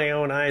seen with my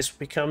own eyes what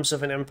becomes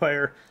of an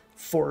empire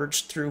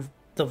forged through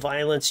the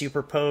violence you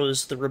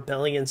propose, the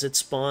rebellions it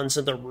spawns,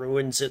 and the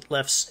ruins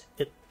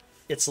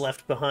it's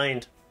left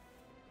behind.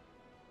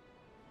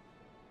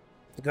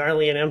 The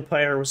Garlean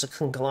Empire was a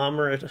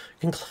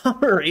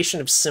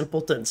conglomeration of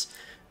simpletons.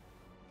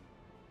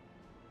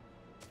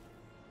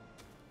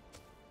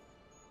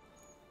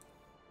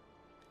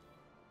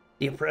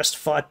 The oppressed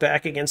fought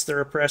back against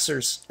their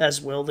oppressors,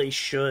 as well they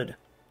should.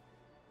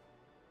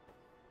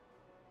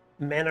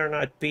 Men are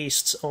not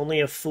beasts,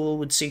 only a fool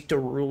would seek to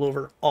rule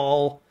over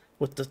all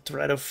with the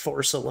threat of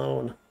force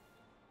alone.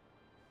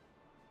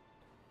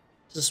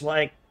 This is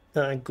why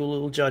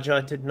Gulul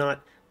Jaja did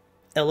not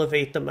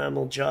elevate the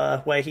Mammal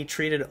Jah, why he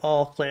treated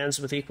all clans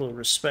with equal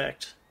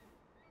respect.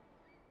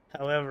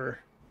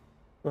 However,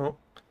 well,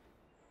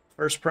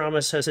 First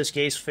Promise has his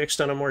gaze fixed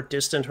on a more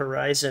distant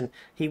horizon.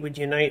 He would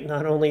unite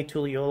not only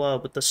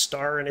Tuliyola, but the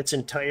star in its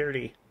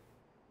entirety.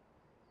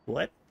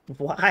 What?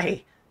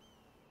 Why?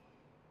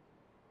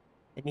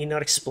 I need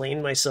not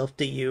explain myself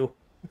to you.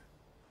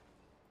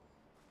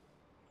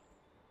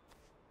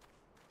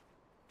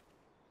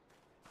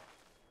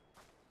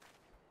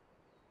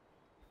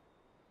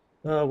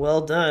 Oh, well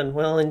done.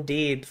 Well,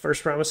 indeed.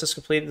 First Promise has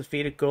completed the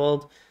feat of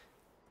gold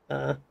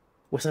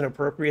with an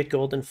appropriate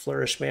golden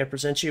flourish. May I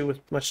present you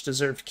with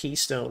much-deserved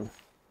keystone?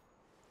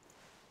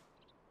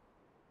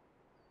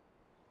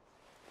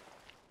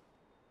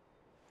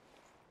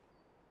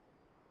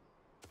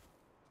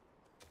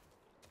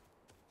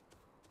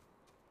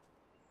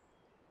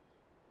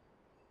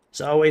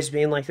 He's always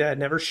being like that,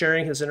 never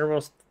sharing his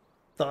innermost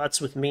thoughts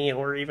with me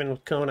or even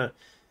with Kona.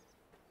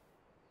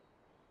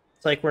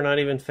 It's like we're not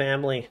even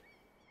family.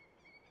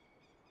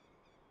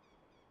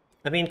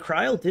 I mean,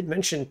 Kryl did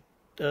mention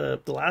the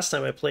last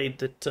time I played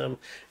that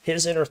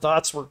his inner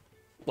thoughts were,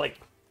 like,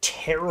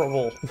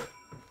 terrible.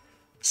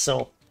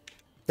 So,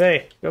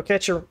 hey, go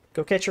catch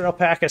your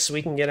alpaca so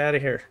we can get out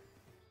of here.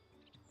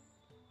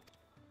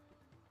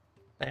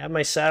 I have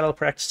my saddle,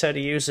 practiced how to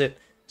use it,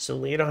 so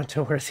lead on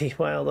to where the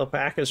wild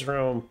alpacas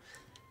roam.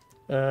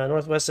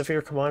 Northwest of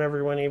here, come on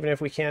everyone, even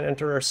if we can't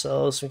enter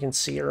ourselves, we can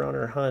see her on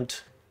her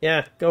hunt.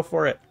 Yeah, go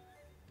for it.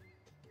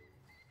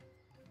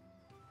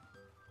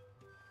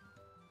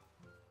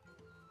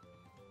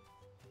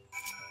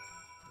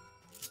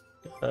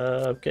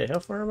 Okay, how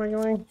far am I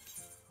going?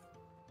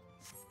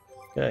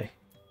 Okay.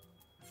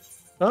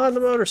 On the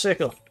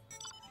motorcycle!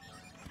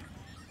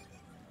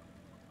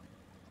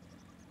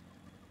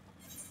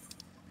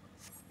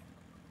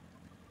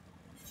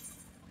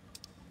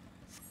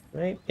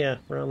 Right? Yeah,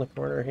 around the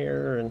corner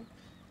here and...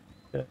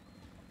 Okay.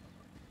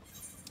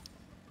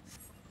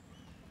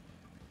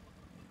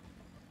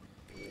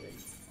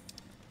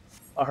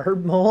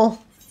 Arbmole?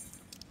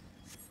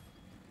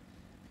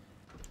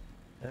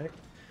 Okay.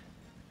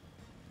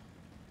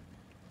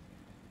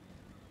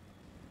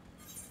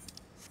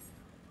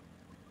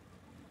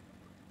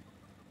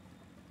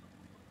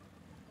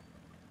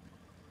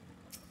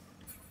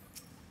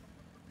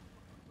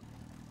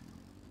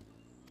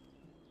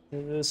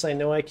 Do this, I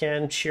know I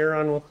can. Cheer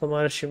on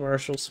Wicklamachi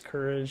Marshall's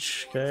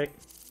courage. Okay.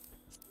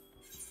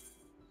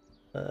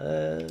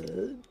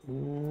 Where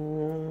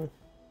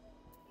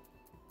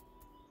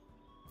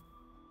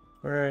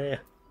are you?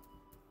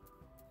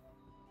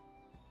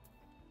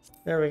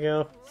 There we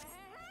go.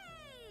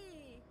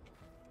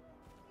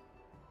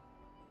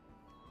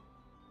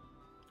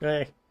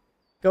 Okay.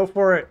 Go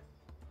for it.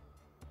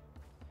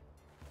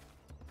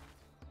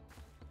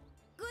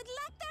 Good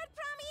luck there,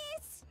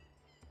 Promise!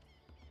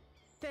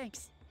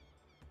 Thanks.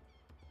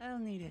 I'll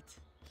need it.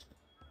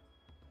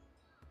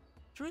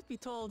 Truth be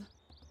told,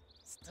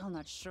 still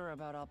not sure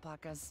about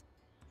alpacas.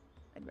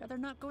 I'd rather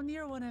not go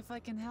near one if I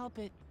can help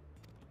it.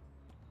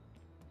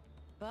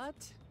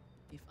 But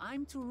if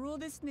I'm to rule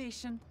this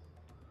nation,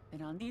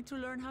 then I'll need to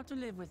learn how to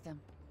live with them.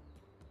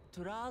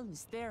 Tural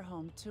is their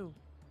home too.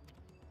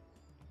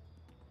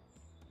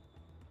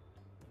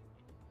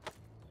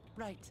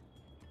 Right.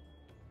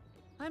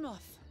 I'm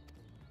off.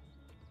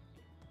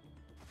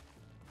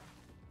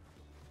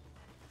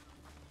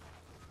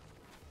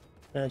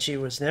 And she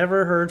was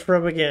never heard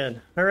from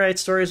again. Alright,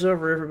 story's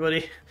over,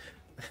 everybody.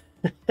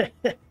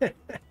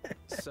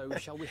 So,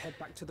 shall we head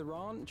back to the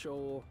ranch,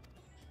 or...?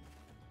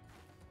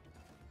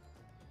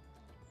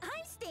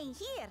 I'm staying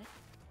here.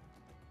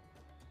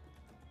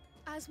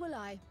 As will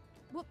I.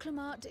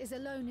 Wicklamat is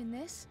alone in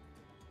this.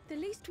 The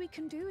least we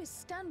can do is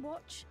stand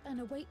watch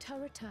and await her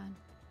return.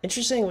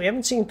 Interesting, we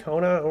haven't seen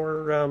Kona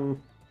or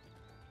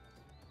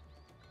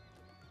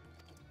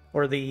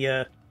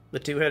the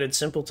two-headed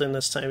simpleton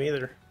this time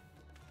either.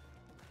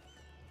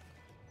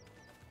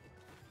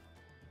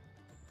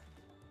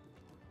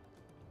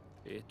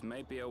 It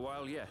may be a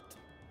while yet.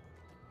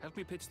 Help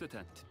me pitch the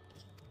tent.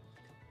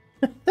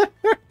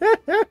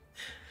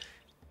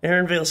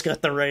 Aaronvale's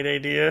got the right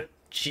idea.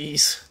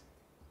 Jeez.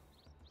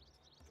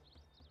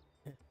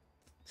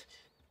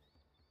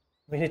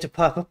 We need to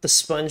pop up the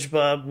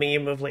SpongeBob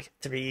meme of like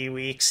 3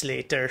 weeks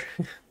later.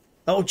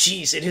 Oh,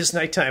 geez, it is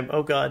nighttime.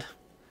 Oh, God.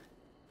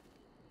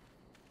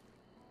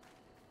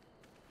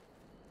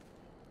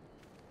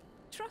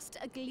 Trust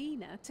a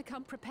gleaner to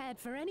come prepared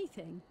for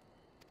anything.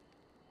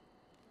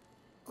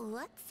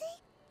 What's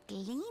a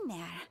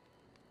gleaner?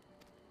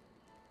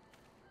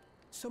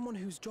 Someone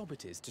whose job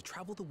it is to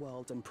travel the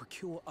world and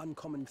procure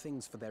uncommon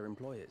things for their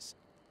employers.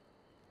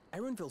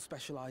 Erenville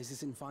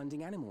specializes in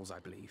finding animals, I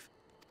believe.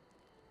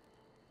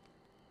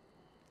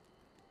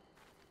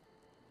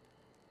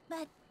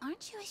 But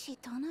aren't you a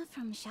Shitona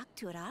from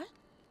Shaktural?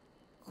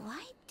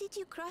 Why did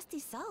you cross the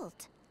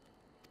salt?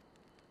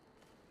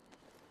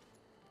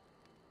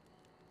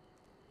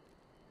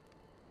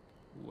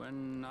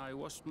 When I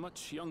was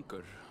much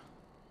younger,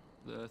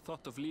 the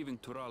thought of leaving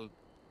Tural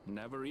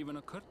never even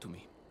occurred to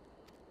me.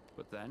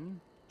 But then,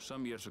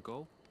 some years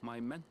ago, my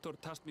mentor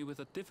tasked me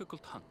with a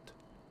difficult hunt.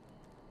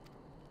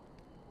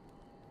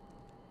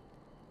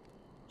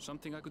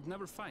 Something I could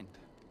never find,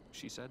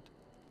 she said,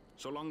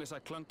 so long as I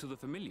clung to the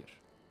familiar.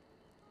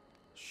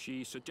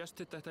 She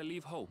suggested that I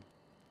leave home,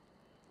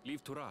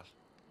 leave Tural,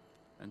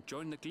 and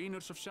join the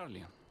Gleaners of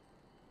Sharlayan.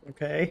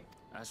 Okay.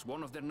 As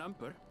one of their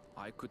number,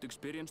 I could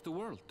experience the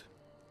world,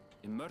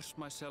 immerse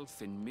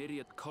myself in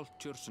myriad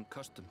cultures and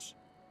customs,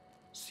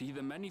 see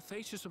the many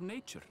faces of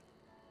nature.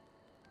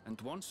 And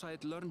once I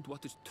had learned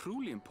what is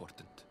truly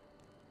important,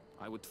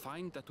 I would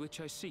find that which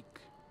I seek.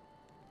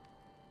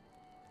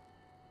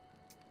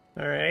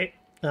 All right.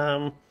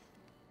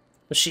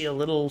 Was she a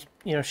little,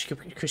 you know,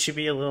 could she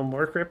be a little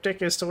more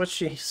cryptic as to what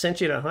she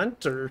sent you to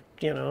hunt, or,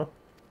 you know?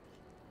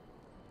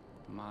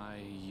 My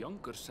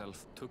younger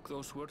self took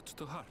those words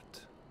to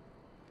heart.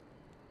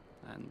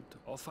 And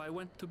off I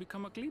went to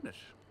become a gleaner.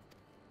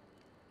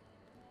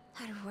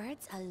 Her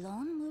words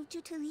alone moved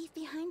you to leave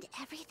behind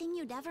everything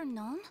you'd ever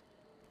known?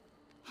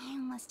 You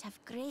must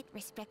have great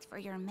respect for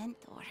your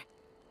mentor.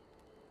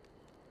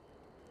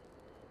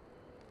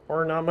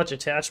 Or not much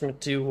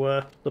attachment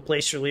to the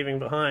place you're leaving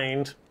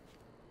behind.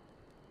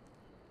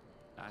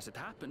 As it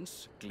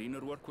happens, gleaner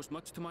work was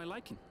much to my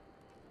liking.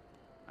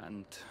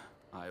 And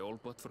I all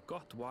but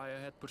forgot why I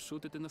had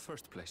pursued it in the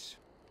first place.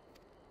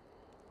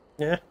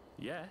 Yeah.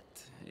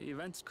 Yet,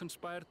 events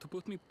conspired to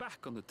put me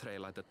back on the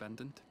trail I'd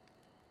abandoned.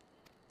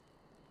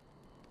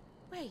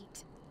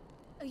 Wait,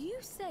 are you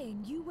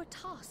saying you were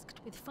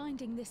tasked with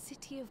finding the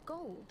City of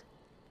Gold?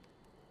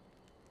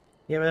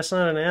 Yeah, but that's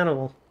not an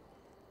animal.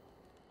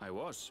 I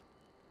was.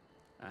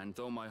 And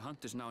though my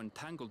hunt is now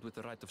entangled with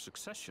the right of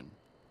succession,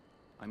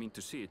 I mean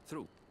to see it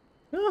through.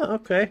 Oh,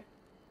 okay.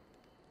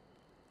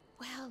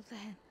 Well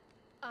then,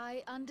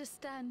 I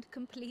understand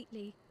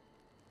completely.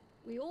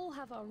 We all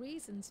have our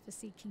reasons for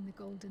seeking the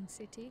Golden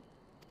City.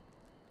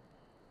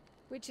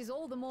 Which is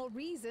all the more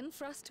reason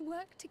for us to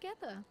work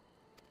together.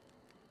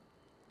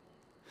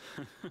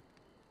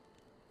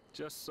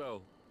 Just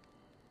so.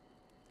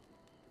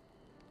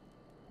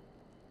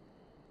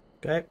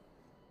 Okay.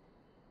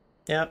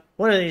 Yeah,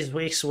 one of these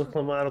weeks,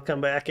 Wicklamat will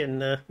come back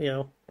and, you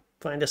know,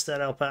 find us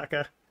that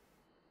alpaca.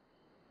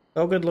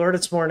 Oh, good lord,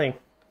 it's morning.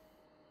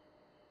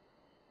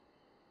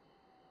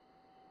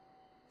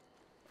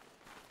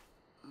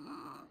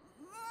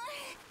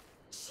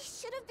 She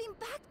should have been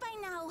back by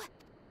now.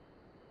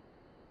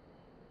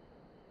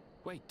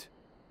 Wait.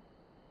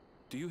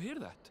 Do you hear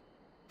that?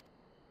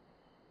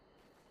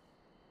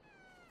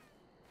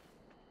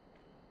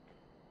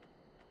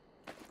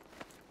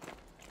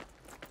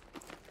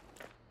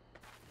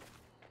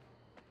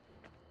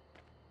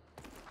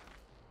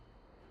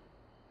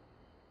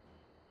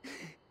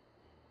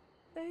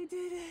 They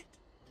did it.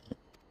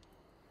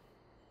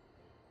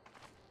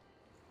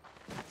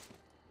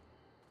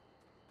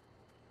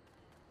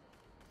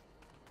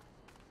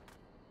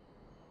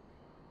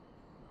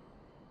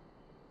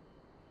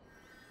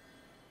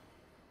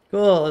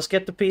 Cool, let's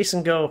get the piece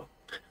and go.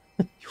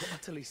 You're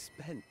utterly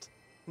spent,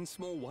 and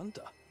small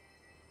wonder.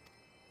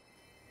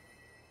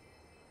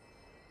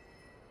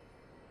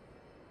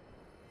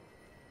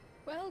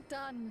 Well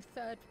done,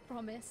 Third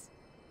Promise.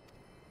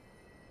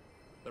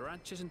 The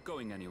ranch isn't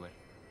going anywhere.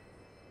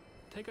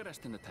 Take a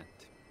rest in the tent.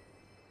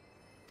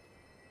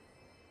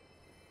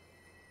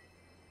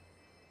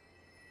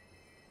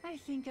 I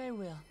think I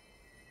will.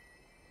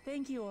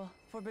 Thank you all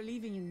for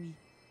believing in me.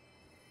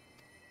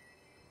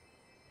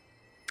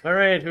 All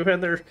right, who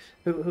had their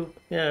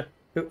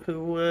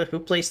who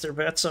placed their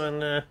bets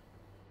on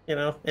you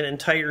know, an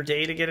entire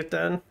day to get it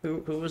done?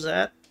 Who was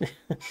that?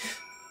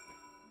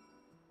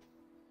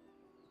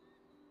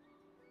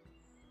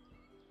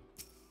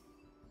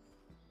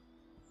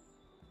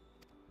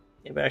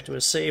 Get back to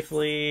us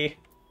safely.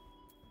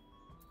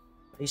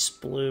 Ice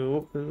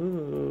blue.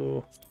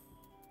 Ooh.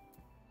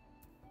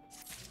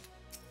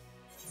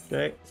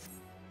 Okay.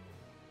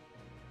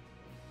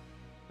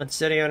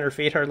 Unsteady on her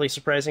feet, hardly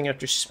surprising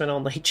after she spent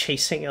all night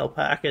chasing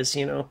alpacas,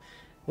 you know.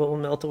 What will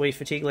melt away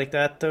fatigue like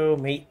that, though?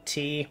 Mate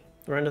tea.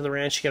 Run to the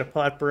ranch, get a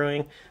pot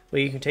brewing.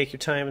 Well, you can take your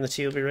time and the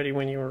tea will be ready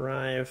when you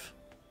arrive.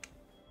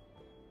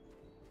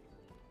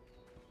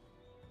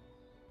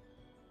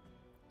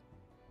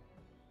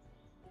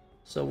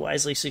 So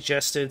wisely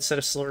suggested, set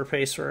a slower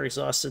pace for our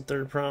exhausted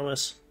Third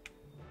Promise.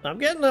 I'm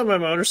getting on my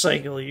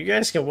motorcycle. You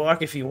guys can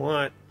walk if you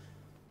want.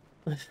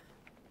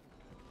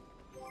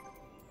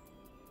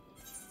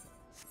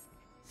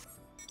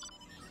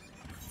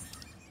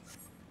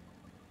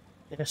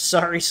 Yeah,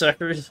 sorry,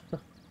 suckers.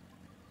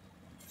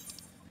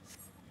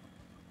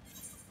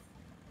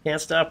 Can't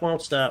stop,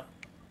 won't stop.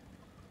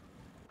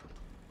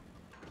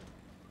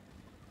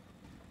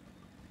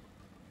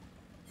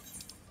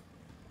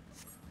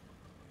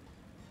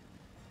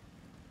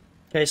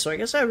 Okay, so I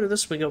guess after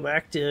this we go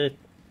back to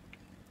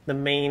the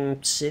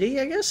main city,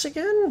 I guess,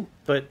 again?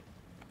 But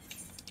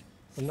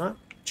I'm not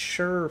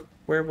sure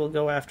where we'll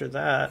go after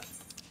that.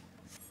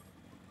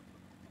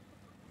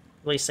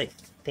 At least I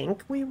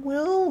think we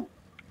will?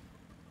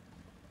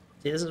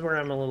 See, this is where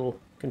I'm a little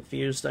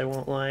confused, I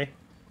won't lie.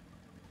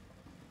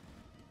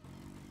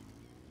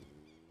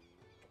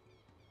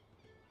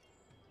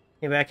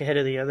 Get back ahead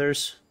of the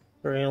others.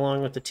 Running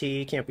along with the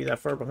T, can't be that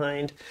far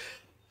behind.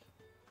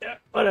 Yeah,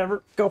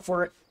 whatever, go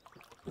for it.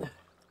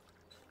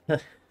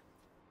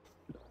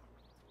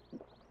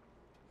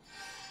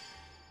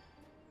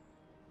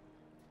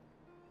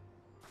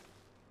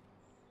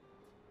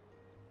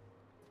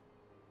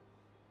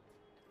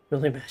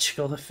 Really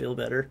magical, I feel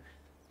better.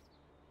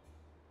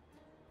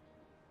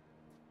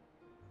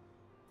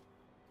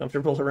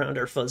 Comfortable around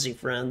our fuzzy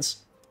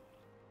friends.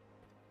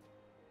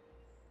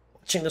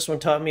 Watching this one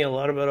taught me a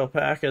lot about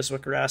alpacas,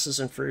 what grasses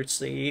and fruits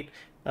they eat,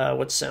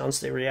 what sounds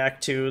they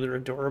react to, their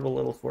adorable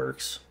little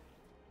quirks.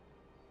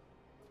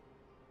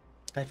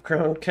 I've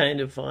grown kind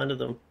of fond of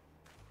them.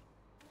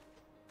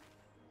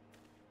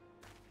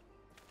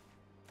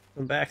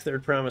 I'm back,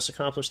 third promise.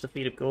 Accomplished the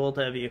feat of gold,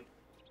 have you?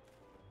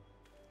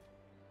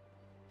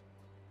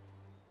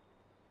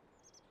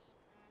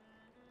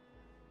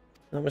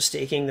 No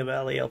mistaking the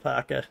valley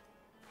alpaca.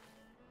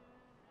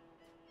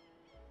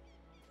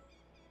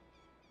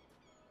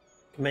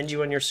 Commend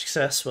you on your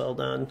success, well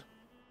done.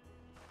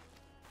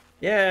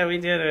 Yeah, we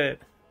did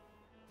it!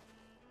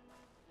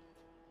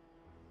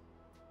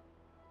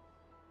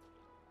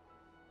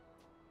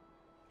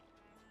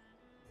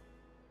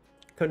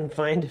 Couldn't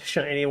find a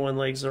shiny one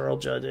like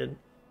Zorlja did.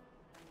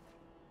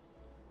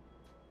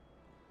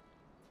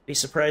 Be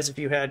surprised if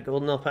you had.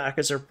 Golden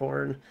alpacas are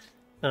born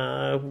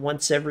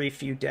once every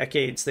few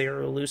decades. They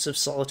are elusive,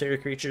 solitary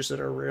creatures that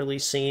are rarely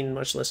seen,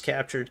 much less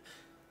captured,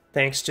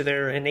 thanks to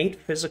their innate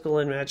physical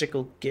and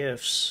magical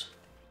gifts.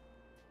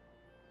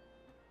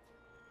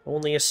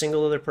 Only a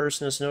single other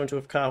person is known to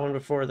have caught one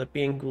before, that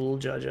being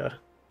Guljaja.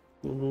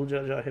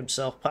 Guljaja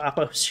himself.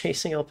 Papa was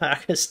chasing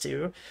alpacas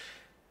too,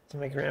 as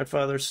my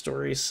grandfather's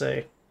stories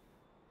say.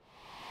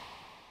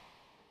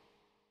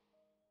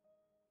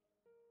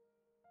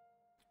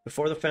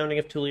 Before the founding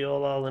of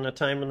Tuliolal, in a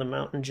time when the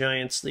mountain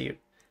giants, the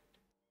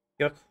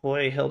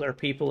Yukhoi, held our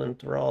people in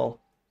thrall.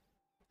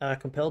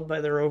 Compelled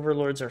by their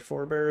overlords, our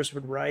forebears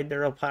would ride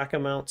their alpaca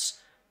mounts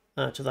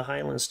to the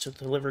highlands to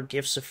deliver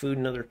gifts of food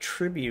and other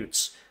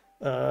tributes.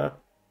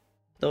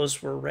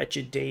 Those were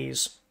wretched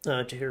days,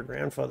 to hear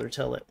grandfather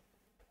tell it.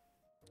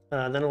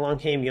 Then along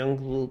came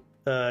young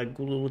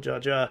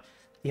Gululjaja,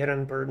 yet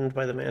unburdened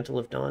by the mantle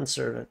of Dawn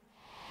Servant.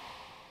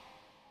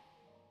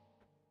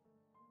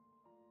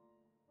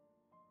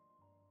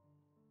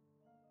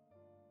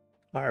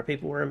 Our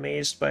people were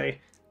amazed by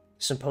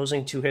this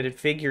imposing two-headed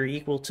figure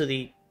equal to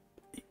the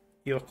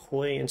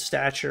Yukhoi in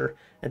stature,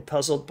 and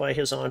puzzled by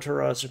his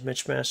entourage of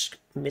mismatched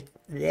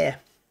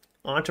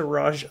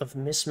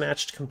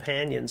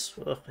companions.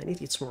 Ugh, I need to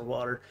get some more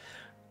water.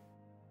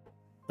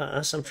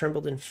 Some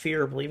trembled in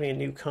fear, believing a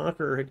new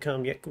conqueror had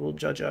come, yet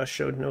Guljaja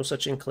showed no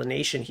such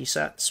inclination. He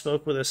sat and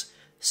spoke with us,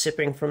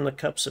 sipping from the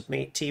cups of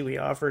mate tea we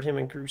offered him,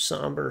 and grew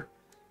somber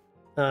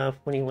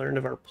when he learned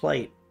of our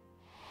plight.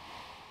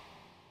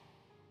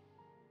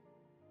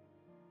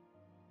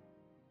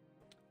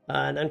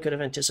 None could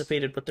have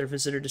anticipated what their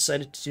visitor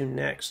decided to do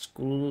next.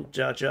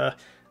 Guljaja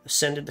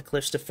ascended the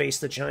cliffs to face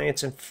the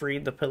giants and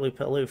freed the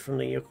Pelu from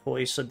the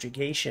Yukhoi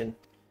subjugation.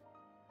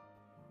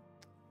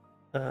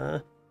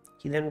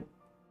 He then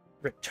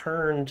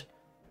turned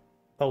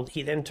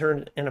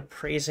an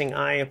appraising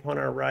eye upon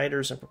our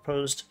riders and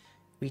proposed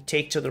we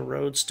take to the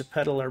roads to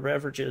peddle our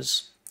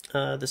beverages.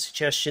 The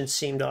suggestion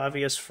seemed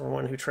obvious for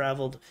one who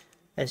traveled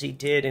as he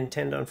did,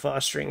 intend on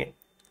fostering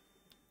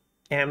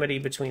amity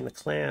between the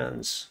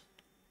clans.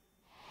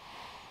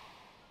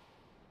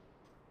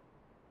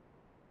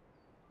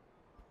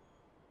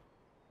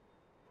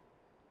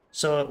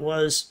 So it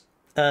was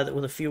that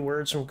with a few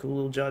words from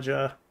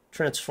Guljaja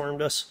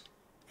transformed us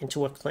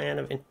into a clan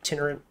of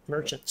itinerant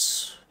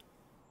merchants.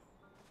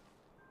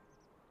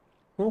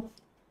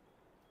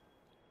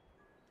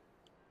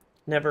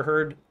 Never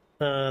heard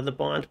the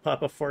bond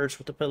Papa forged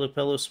with the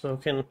Pelu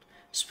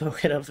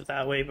spoken of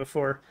that way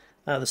before.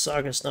 The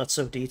saga's not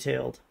so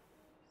detailed.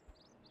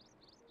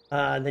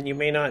 Then you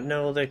may not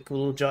know that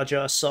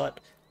Guljaja sought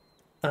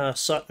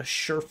a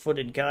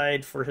sure-footed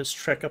guide for his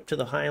trek up to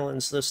the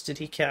highlands. Thus did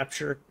he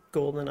capture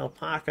golden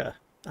alpaca.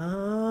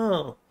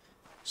 Oh,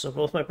 so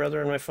both my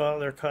brother and my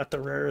father caught the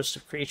rarest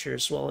of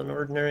creatures, while an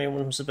ordinary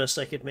one was the best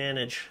I could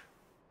manage.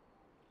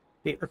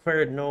 Fate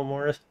required no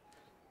more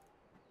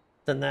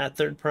than that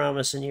third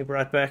promise, and you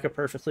brought back a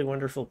perfectly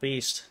wonderful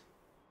beast.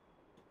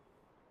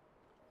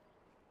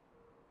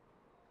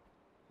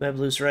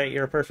 Meblu's right,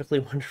 you're a perfectly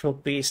wonderful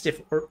beast.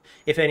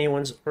 If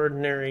anyone's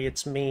ordinary,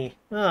 it's me.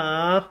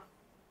 Ah.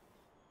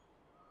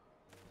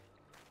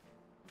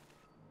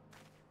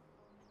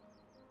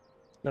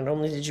 Not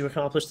only did you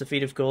accomplish the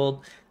feat of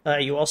gold,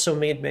 you also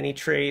made many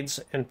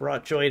trades and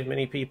brought joy to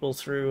many people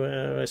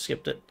through... I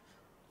skipped it.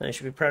 I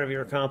should be proud of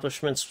your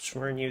accomplishments,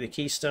 which earn you the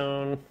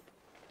keystone.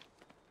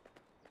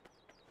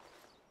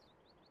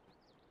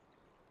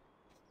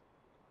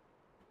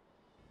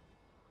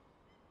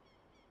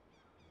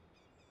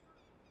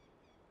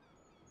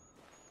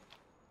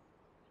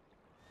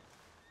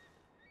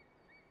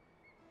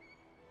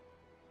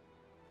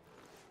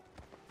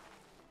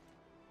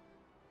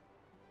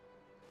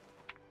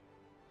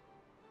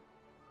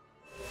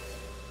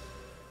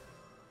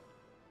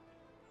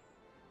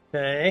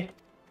 Okay.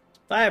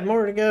 5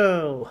 more to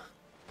go.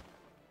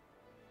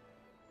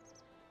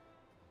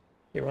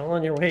 You're well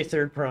on your way,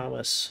 third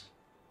promise.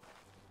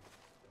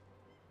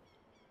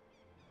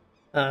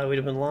 We'd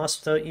have been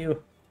lost without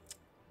you.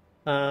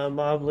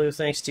 Moblu,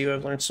 thanks to you,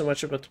 I've learned so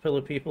much about the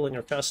Pillow people and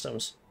your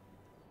customs.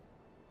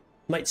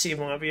 Might seem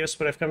obvious,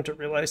 but I've come to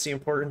realize the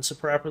importance of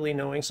properly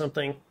knowing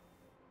something.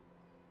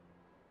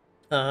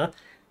 Was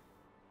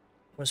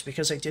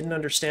because I didn't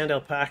understand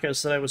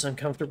alpacas that I was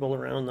uncomfortable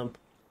around them.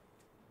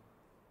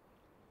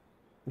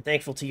 I'm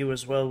thankful to you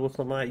as well,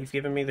 Wuklamat. You've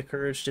given me the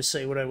courage to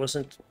say what I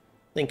wasn't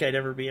think I'd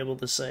ever be able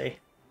to say.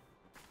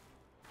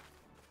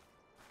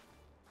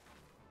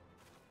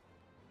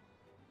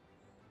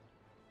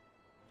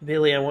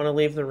 Billy, I want to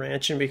leave the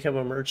ranch and become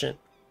a merchant.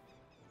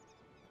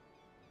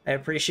 I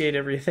appreciate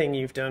everything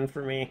you've done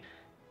for me,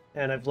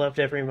 and I've loved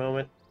every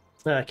moment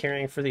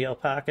caring for the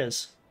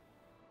alpacas.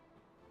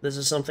 This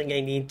is something I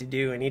need to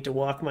do. I need to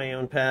walk my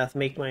own path,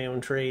 make my own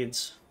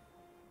trades.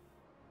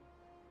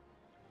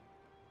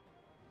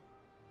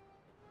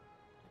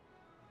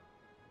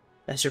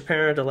 As your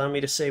parent, allow me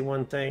to say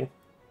one thing.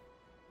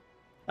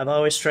 I've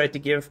always tried to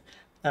give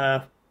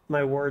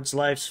my wards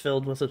lives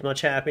filled with as much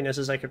happiness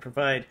as I could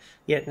provide,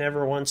 yet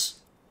never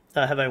once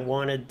have I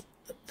wanted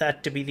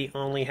that to be the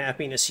only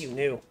happiness you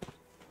knew.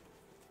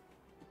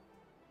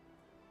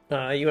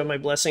 You have my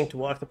blessing to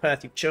walk the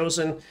path you've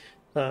chosen.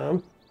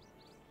 Gladdens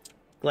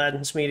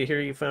me to hear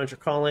you found your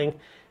calling.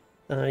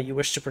 You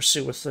wish to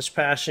pursue with such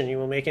passion. You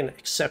will make an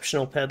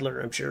exceptional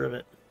peddler, I'm sure of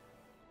it.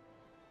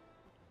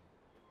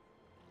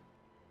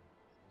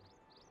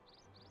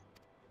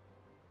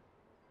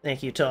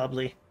 Thank you,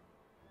 Tobley.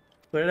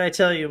 What did I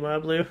tell you,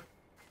 Moblu?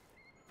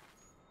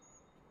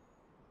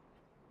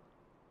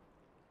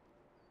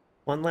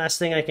 One last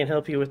thing I can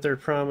help you with,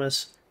 third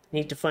promise.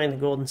 Need to find the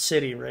Golden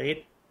City,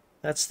 right?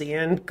 That's the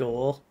end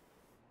goal.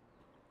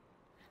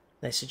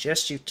 I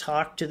suggest you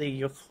talk to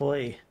the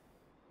Yokhoi.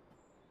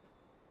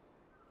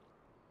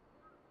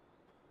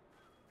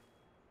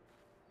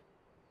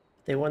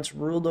 They once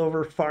ruled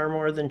over far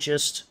more than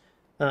just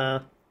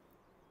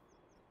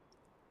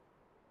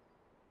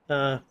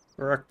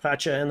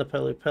Urakpacha and the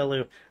Pelu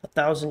Pelu.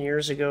 1,000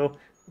 years ago,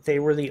 they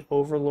were the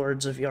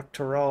overlords of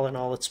Yuktaral and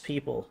all its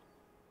people.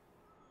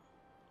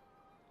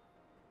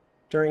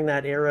 During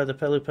that era, the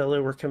Pelu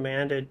Pelu were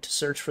commanded to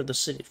search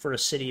for a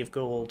city of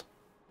gold.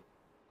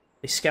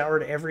 They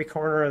scoured every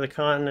corner of the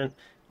continent,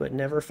 but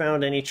never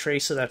found any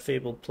trace of that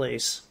fabled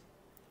place.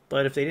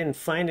 But if they didn't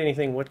find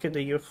anything, what could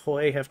the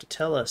Yokhoi have to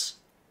tell us?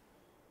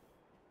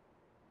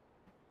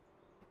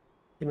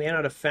 They may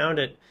not have found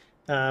it,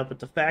 but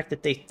the fact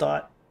that they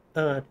thought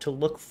to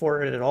look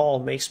for it at all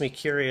makes me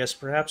curious.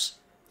 Perhaps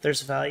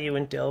there's value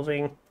in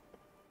delving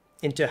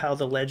into how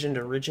the legend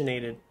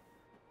originated.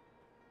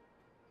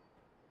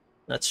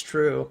 That's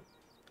true.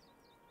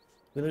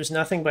 We lose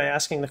nothing by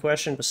asking the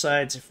question.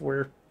 Besides, if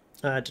we're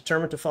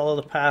determined to follow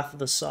the path of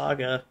the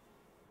saga,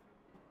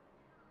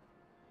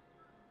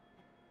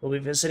 we'll be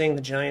visiting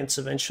the giants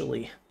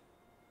eventually.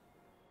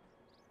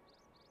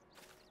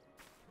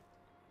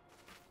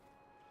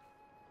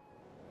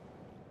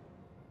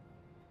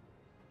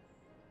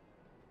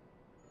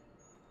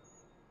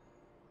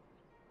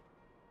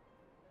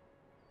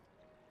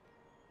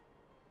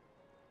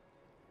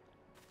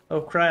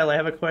 Oh, Kryl, I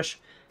have a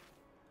question.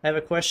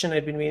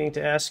 I've been meaning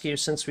to ask you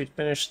since we'd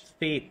finished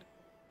the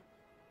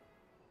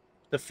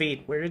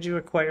feat. Where did you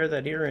acquire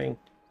that earring?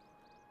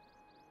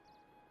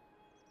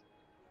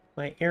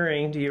 My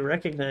earring? Do you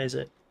recognize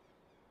it?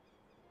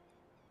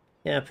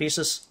 Yeah,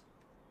 pieces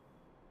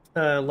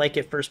like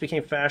it first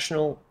became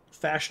fashionable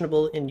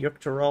in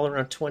Yuktaral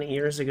around 20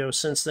 years ago.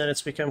 Since then,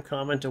 it's become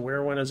common to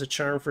wear one as a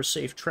charm for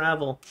safe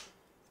travel.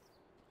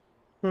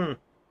 20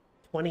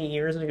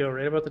 years ago,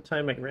 right about the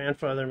time my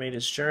grandfather made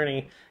his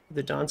journey,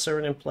 the Dawn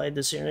Servant implied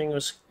this earring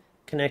was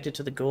connected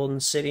to the Golden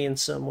City in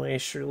some way.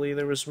 Surely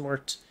there was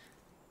more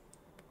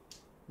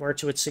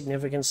to its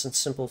significance than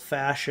simple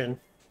fashion.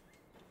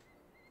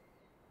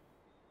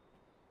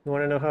 You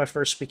want to know how I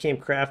first became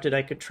crafted?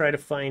 I could try to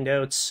find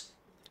out,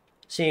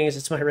 seeing as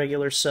it's my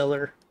regular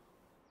seller.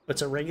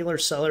 It's a regular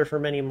seller for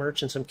many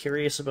merchants. I'm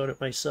curious about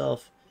it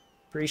myself.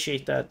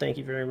 Appreciate that. Thank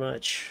you very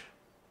much.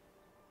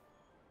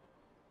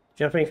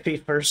 Jumping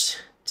feet first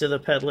to the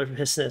peddler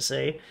business,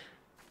 eh?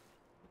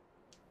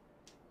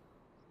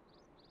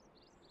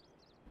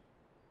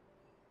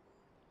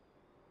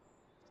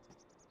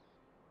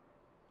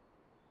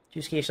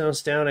 Two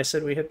keystones down, I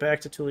said we head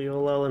back to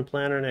Tuliolel and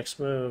plan our next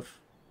move.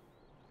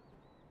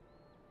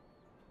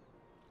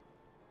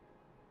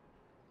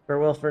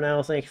 Farewell for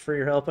now, thank you for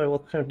your help. I will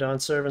come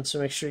Dawn servants, so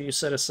make sure you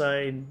set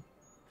aside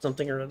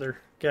something or other.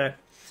 Okay.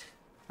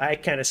 I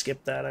kind of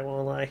skipped that, I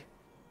won't lie.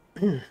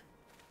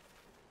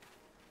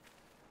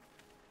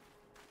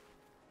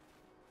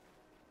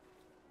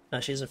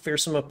 She's a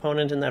fearsome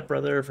opponent, and that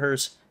brother of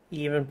hers,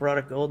 he even brought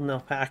a golden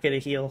alpaca to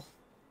heal.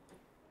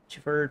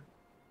 You've heard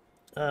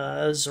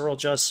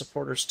Zoraljaw's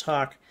supporters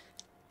talk.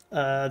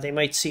 They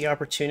might see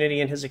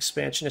opportunity in his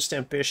expansionist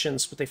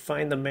ambitions, but they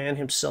find the man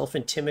himself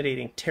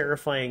intimidating,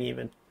 terrifying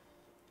even.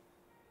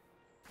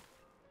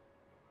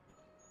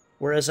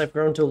 Whereas I've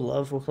grown to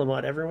love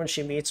Wuklamot, everyone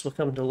she meets will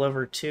come to love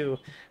her too,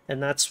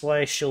 and that's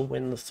why she'll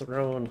win the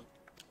throne.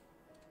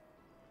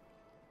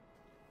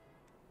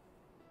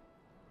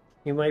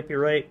 You might be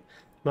right,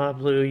 Ma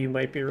Blue, you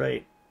might be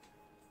right.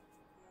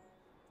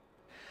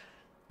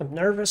 I'm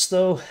nervous,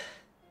 though,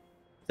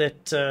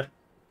 that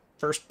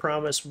First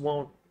Promise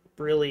won't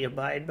really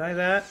abide by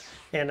that,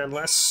 and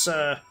unless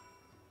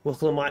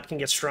Wuklamot can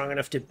get strong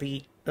enough to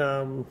beat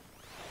the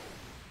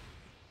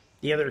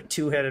other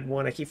two-headed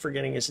one, I keep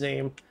forgetting his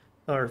name,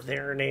 or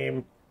their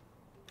name,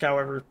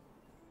 however,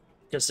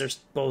 because there's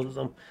both of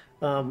them,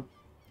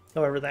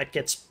 however that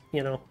gets,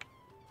 you know,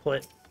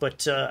 put,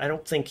 but I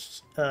don't think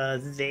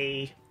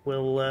they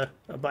will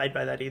abide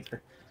by that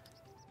either.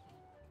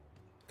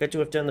 Good to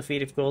have done the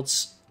feat of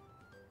golds,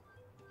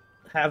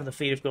 have the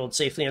feat of gold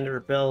safely under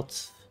her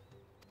belt.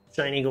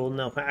 Shiny golden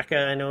alpaca,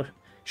 I know,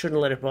 shouldn't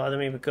let it bother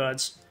me, but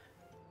gods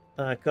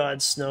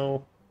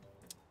know,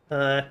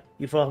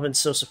 you've all been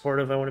so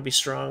supportive. I want to be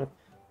strong,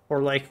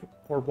 or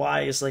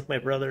wise, like my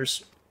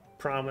brothers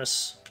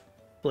promise.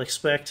 Will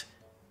expect.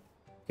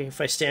 Okay,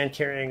 if I stand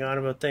carrying on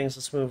about things,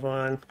 let's move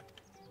on.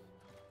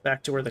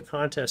 Back to where the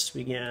contest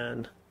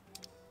began.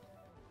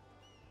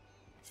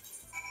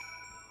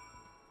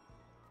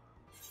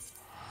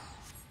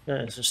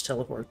 Let's just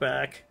teleport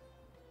back.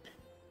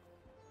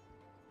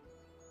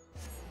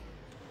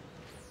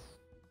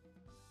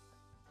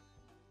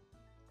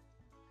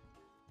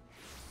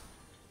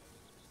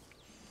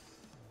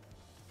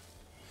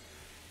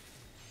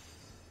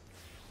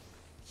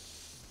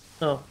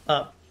 Oh,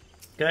 up.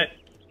 Okay.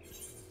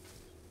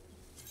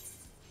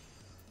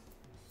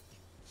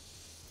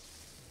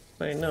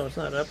 Wait, no, it's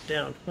not up,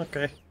 down.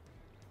 Okay.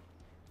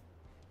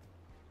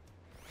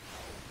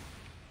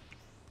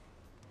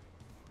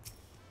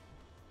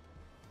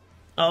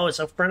 Oh, it's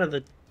up front of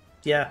the...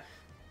 Yeah.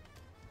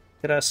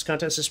 Good us.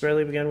 Contest has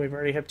barely begun. We've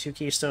already had 2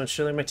 keystones.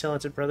 Surely my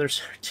talented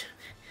brothers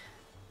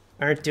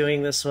aren't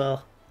doing this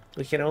well.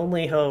 We can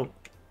only hope.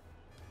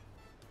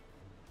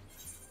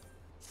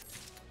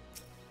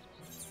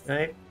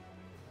 Right?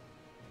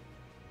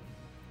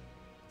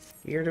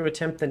 Here to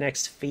attempt the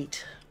next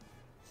feat.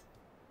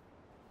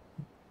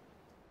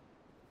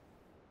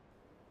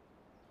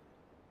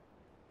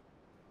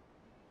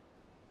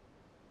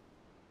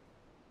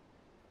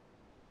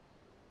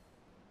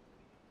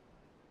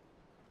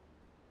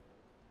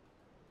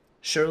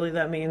 Surely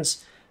that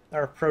means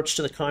our approach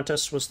to the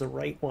contest was the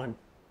right one.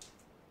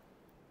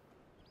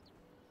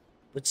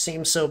 It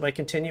seems so. By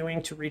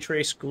continuing to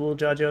retrace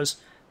Guljaja's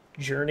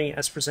journey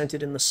as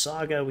presented in the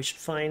saga, we should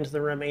find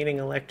the remaining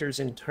electors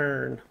in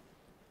turn.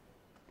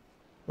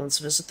 Let's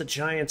visit the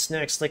giants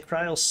next. Like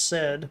Kryl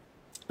said,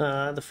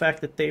 the fact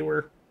that they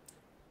were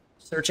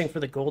searching for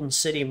the Golden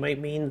City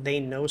might mean they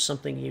know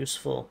something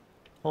useful.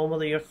 Home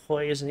of the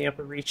Yokhoi is in the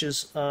upper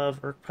reaches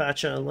of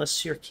Urkpacha.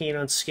 Unless you're keen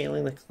on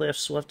scaling the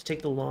cliffs, we'll have to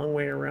take the long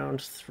way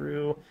around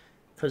through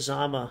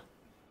Kozama.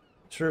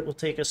 This route will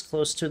take us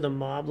close to the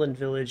Moblin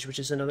village, which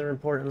is another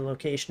important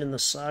location in the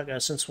saga.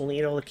 Since we'll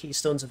need all the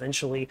keystones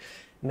eventually, it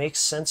makes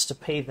sense to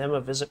pay them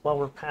a visit while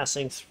we're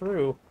passing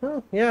through.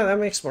 Oh, yeah, that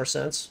makes more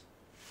sense.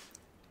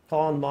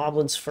 Call on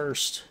Moblins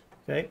first.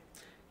 Okay.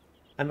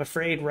 I'm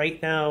afraid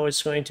right now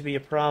is going to be a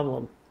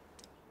problem.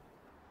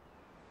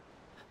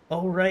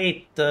 Oh,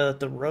 right, the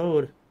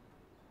road.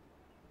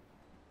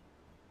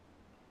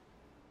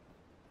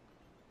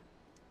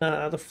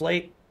 The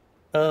flight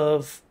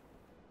of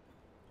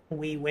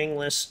Wee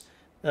Wingless,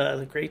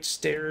 the great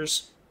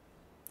stairs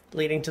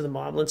leading to the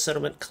Moblin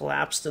settlement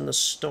collapsed in the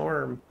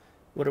storm.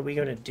 What are we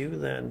going to do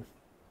then?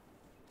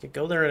 We could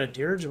go there in a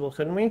dirigible,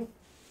 couldn't we?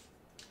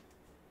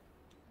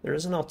 There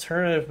is an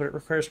alternative, but it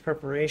requires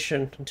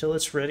preparation. Until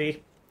it's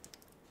ready,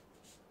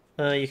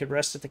 you could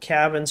rest at the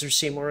cabins or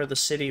see more of the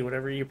city,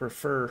 whatever you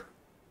prefer.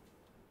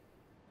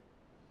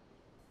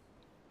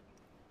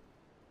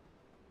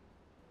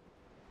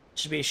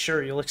 To be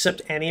sure, you'll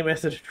accept any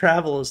method of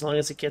travel as long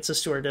as it gets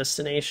us to our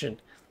destination.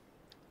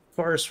 Of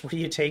course, what do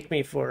you take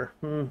me for?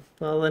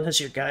 Well, then as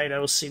your guide, I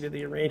will see to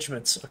the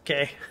arrangements,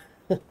 okay?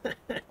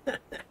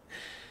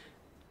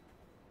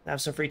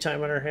 Have some free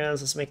time on our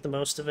hands, let's make the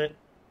most of it.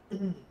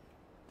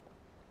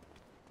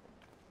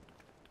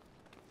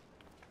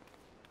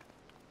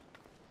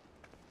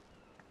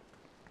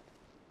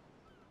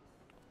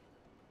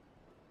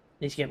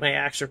 Need to get my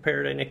axe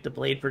repaired. I nicked the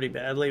blade pretty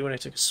badly when I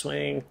took a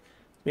swing.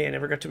 Man, I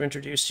never got to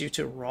introduce you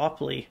to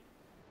Ropley,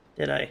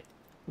 did I?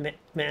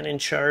 Man in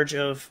charge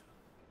of...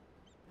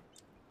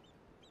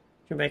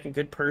 You're make a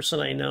good person,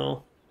 I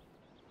know.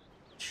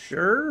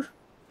 Sure.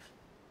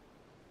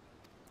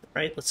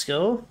 Right, let's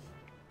go.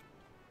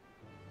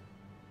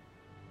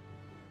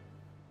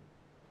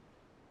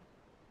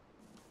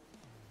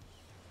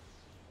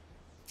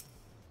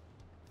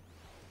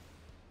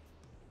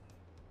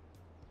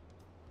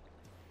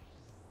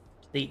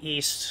 The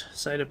east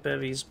side of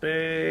Bevy's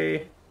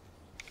Bay.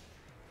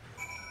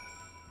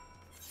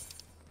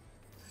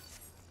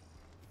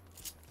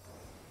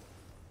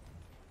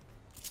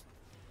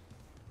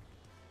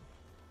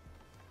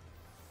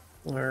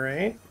 All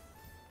right.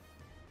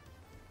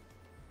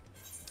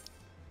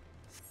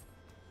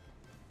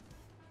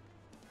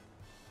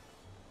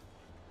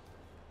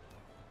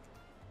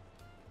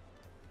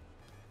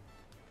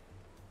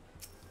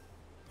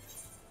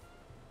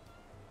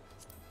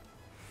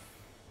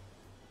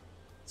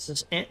 This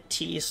is Aunt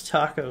T's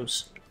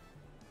Tacos.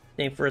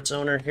 Named for its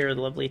owner here,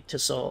 the lovely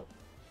Tisol.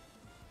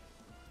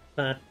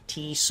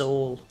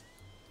 T-Soul.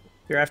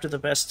 You're after the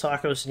best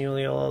tacos in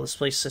Uleo. This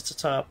place sits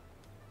atop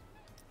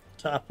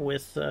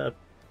with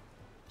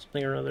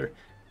something or other.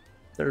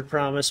 Third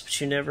promise, but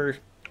you never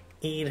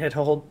eat at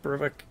Old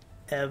Bruvik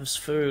Ev's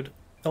food.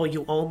 Oh,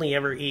 you only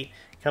ever eat.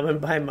 Coming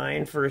by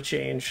mine for a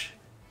change.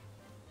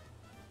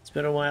 It's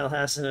been a while,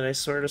 hasn't it? I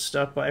sort of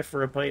stop by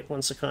for a bite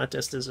once the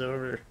contest is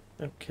over.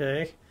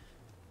 Okay.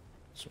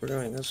 So we're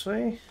going this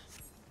way?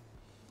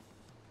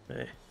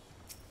 Okay.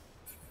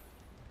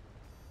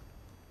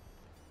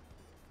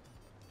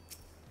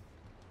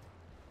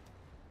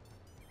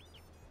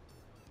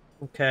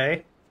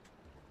 Okay.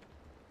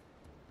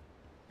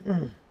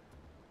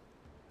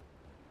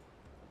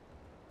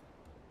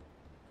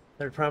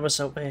 I promise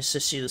I may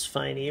assist you this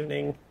fine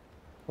evening.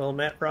 Well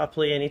met,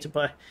 Ropley. I need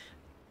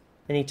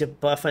to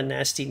buff a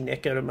nasty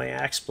nick out of my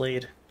axe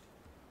blade.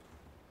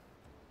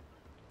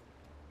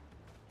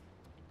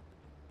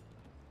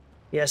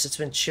 Yes, it's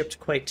been chipped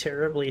quite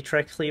terribly.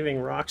 Trying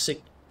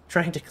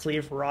to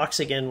cleave rocks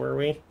again, were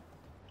we?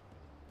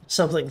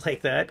 Something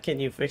like that. Can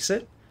you fix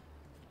it?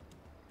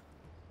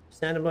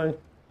 Stand among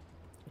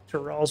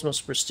Tyrol's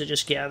most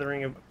prestigious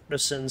gathering of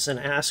artisans and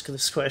ask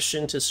this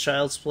question to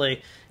child's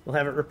play. We'll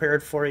have it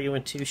repaired for you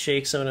in 2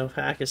 shakes of an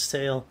alpaca's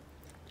tail.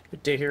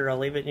 Good to hear. I'll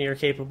leave it in your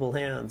capable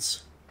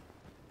hands.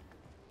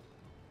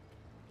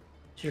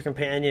 To your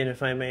companion,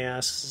 if I may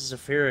ask, this is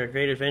Zafira, a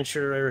great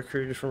adventurer I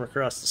recruited from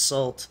across the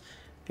salt.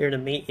 Here to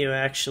meet you,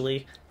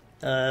 actually.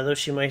 Though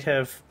she might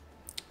have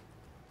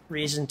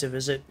reason to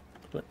visit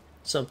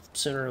some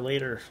sooner or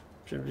later.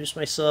 To introduce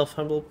myself,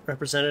 humble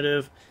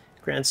representative,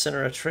 Grand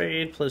Center of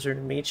Trade, pleasure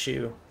to meet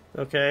you.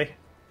 Okay.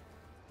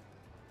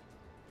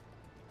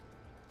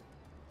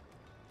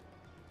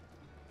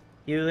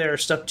 You there,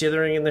 stop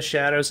dithering in the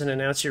shadows and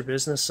announce your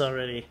business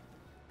already.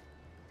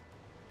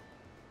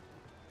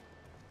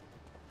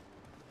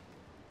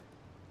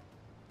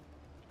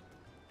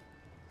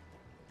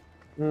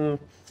 I've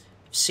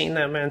seen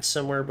that man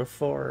somewhere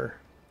before.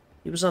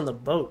 He was on the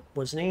boat,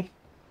 wasn't he?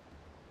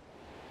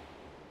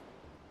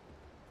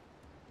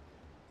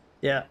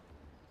 Yeah.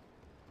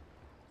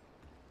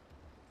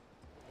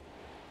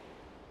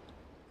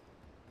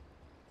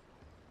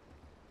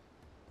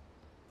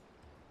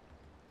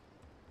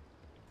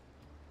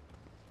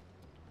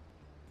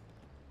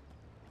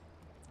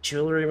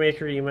 Jewelry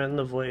maker you met on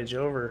the voyage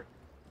over.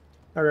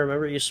 I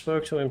remember you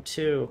spoke to him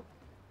too.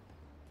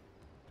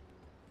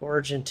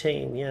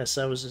 Argentine, yes,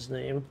 that was his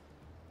name.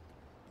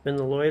 Been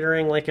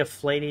loitering like a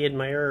flighty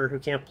admirer who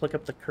can't pluck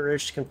up the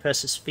courage to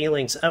confess his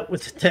feelings. Out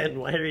with the dead,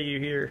 why are you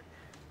here?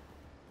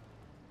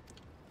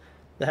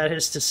 That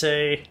is to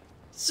say,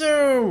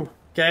 zoom!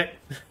 Okay.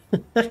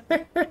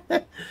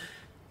 We're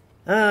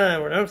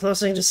now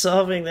closing to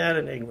solving that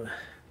enigma.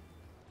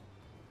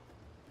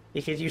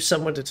 You could use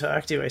someone to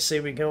talk to. I say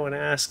we go and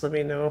ask. Let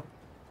me know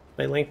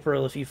by link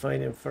pearl if you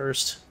find him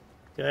first.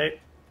 Okay?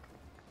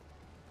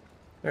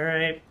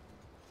 Alright.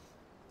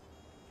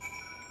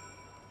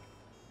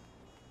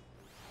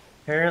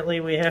 Apparently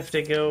we have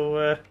to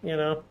go, you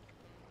know,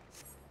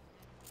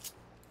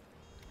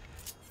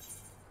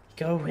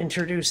 go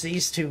introduce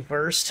these two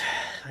first,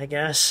 I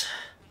guess.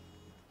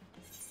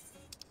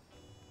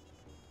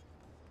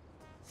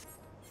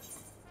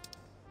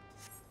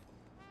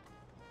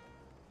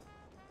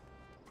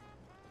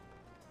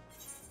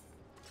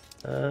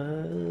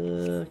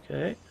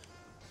 Okay.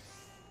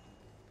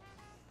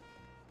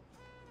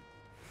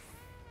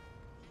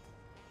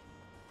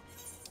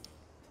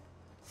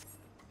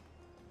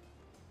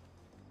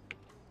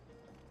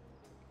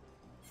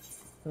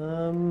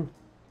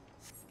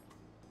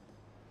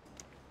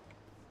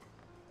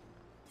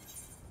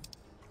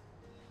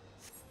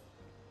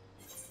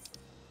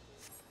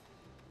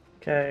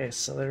 Okay,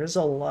 so there is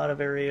a lot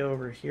of area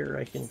over here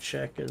I can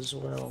check as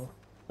well.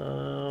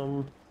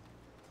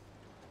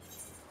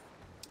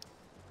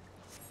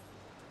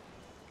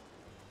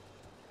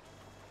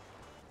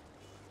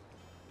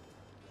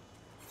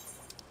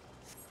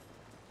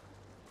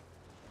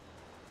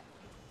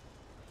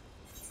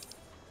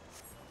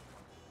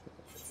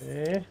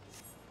 Okay.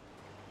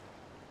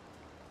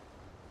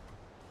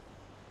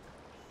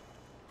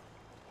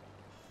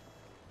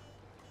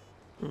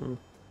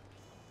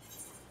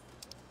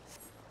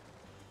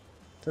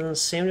 Doesn't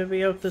seem to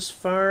be out this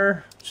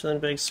far, which then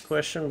begs the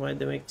question, why'd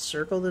they make the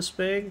circle this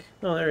big?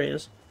 Oh, there he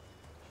is.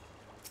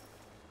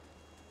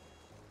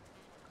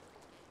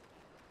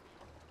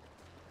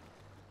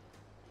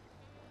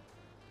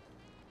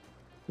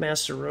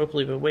 Master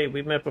Ropley, but wait,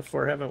 we've met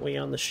before, haven't we,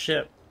 on the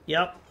ship?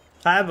 Yep.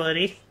 Hi,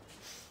 buddy.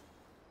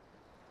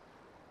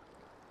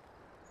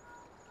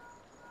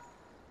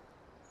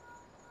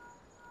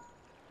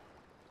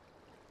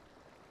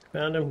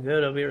 Found him?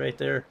 Good, I'll be right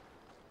there.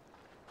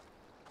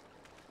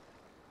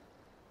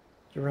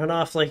 You run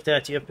off like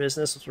that, do you have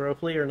business with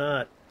Ropley or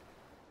not?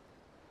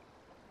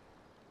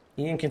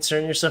 You can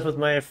concern yourself with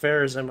my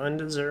affairs. I'm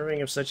undeserving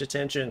of such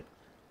attention.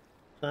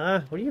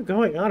 Huh? What are you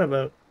going on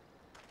about?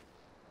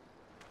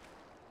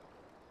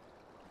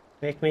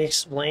 Make me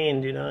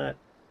explain, do not.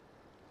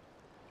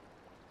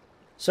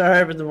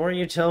 Sorry, but the more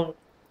you tell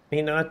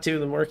me not to,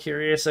 the more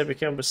curious I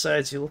become.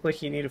 Besides, you look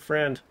like you need a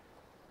friend.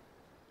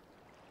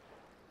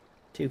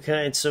 Too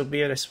kind, so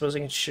be it. I suppose I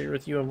can share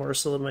with you a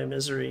morsel of my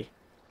misery.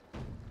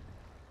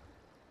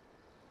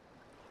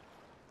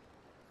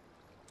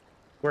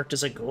 Worked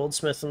as a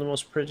goldsmith in the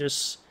most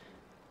prodigious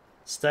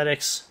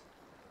aesthetics.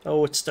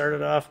 Oh, it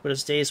started off, but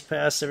as days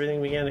passed,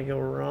 everything began to go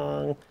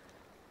wrong.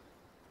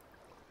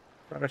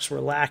 Products were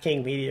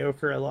lacking,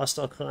 mediocre. I lost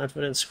all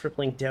confidence.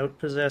 Crippling doubt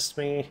possessed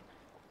me.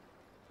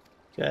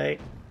 Okay.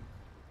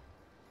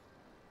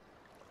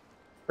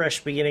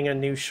 Fresh beginning on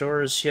new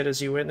shores, yet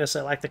as you witness,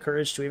 I lack the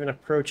courage to even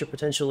approach a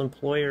potential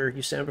employer.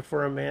 You stand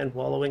before a man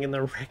wallowing in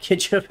the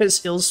wreckage of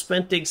his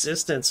ill-spent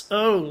existence.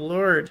 Oh,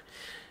 Lord.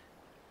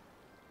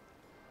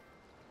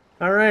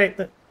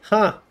 Alright.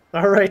 Huh.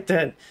 Alright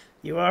then.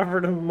 You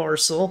offered him a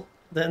morsel,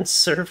 then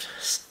served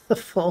us the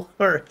full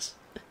course.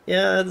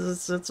 Yeah,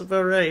 that's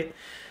about right.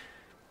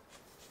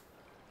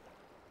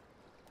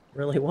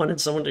 Really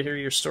wanted someone to hear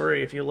your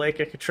story. If you like,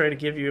 I could try to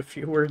give you a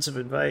few words of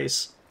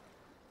advice.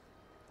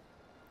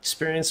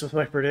 Experience with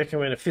my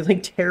predicament of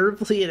feeling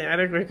terribly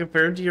inadequate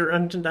compared to your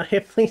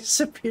undeniably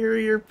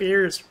superior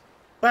peers.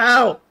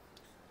 Wow!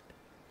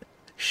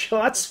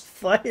 Shots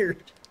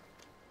fired.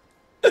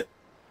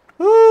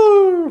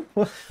 Woo!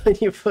 Well, when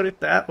you put it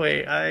that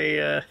way,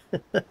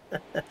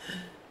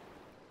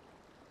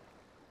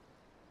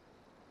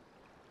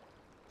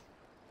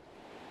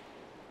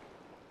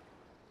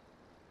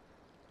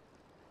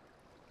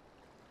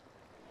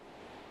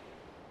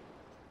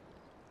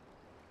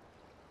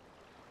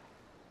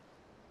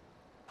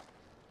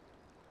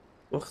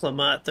 Well,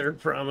 Clamat, third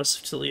promise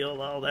of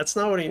Taliolal. That's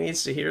not what he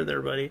needs to hear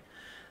there, buddy.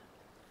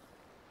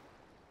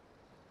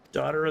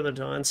 Daughter of the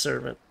Dawn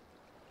Servant.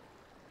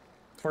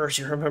 Of course,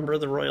 you're a member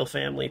of the royal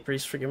family.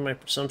 Please forgive my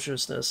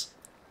presumptuousness.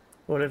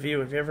 What have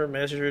you? Have you ever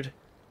measured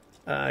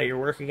your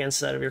work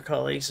against that of your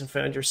colleagues and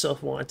found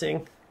yourself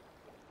wanting?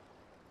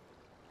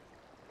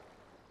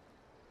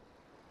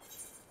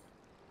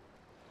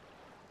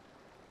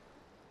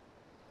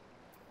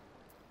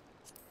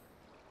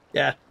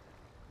 Yeah.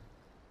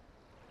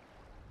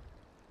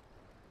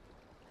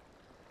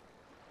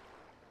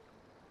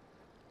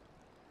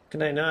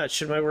 Can I not?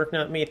 Should my work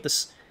not meet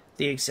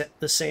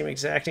the same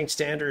exacting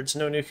standards?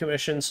 No new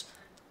commissions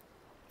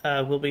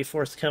will be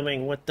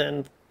forthcoming. What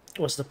then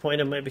was the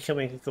point of my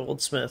becoming a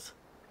goldsmith?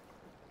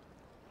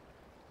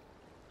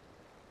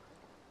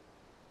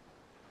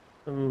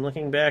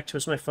 Looking back,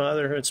 'twas my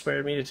father who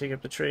inspired me to take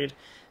up the trade.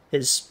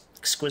 His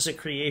exquisite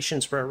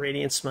creations brought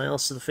radiant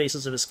smiles to the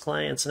faces of his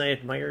clients, and I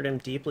admired him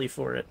deeply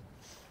for it.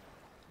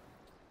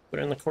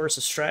 But in the course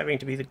of striving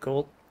to be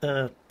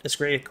as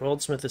great a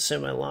goldsmith as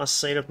him, I lost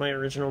sight of my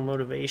original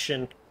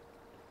motivation.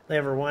 All I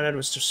ever wanted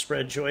was to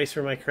spread joy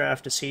through my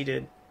craft as he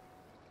did.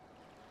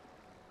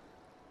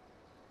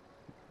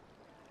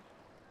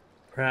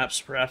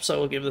 Perhaps I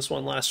will give this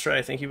one last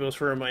try. Thank you both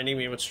for reminding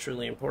me what's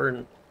truly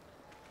important.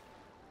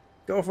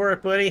 Go for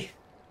it, buddy.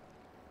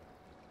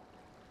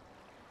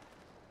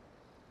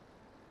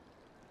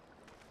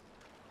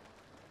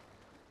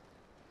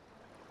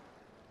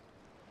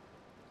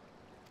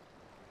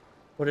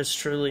 What is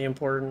truly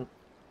important?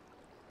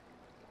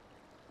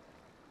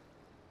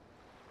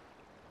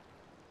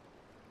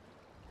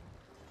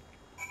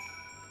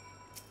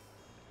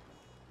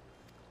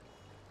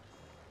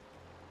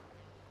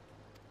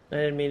 I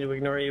didn't mean to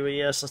ignore you, but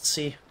yes, let's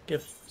see.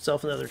 Give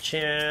yourself another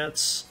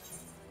chance.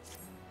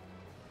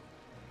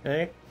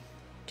 Okay.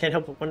 Can't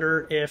help but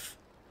wonder if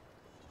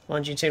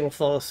Longitane will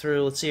follow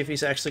through. Let's see if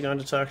he's actually going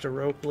to talk to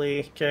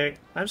Ropley. Okay.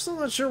 I'm still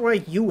not sure why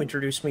you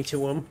introduced me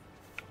to him.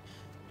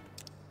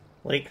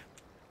 Like,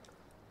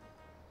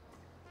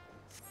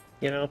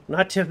 you know,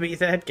 not to be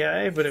that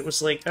guy, but it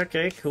was like,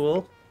 okay,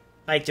 cool.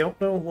 I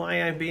don't know why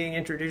I'm being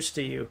introduced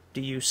to you.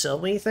 Do you sell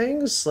me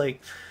things?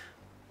 Like,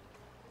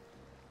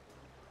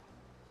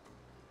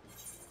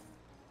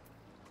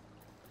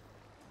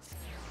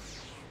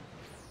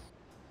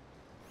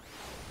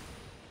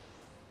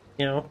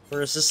 you know,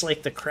 or is this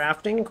like the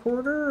crafting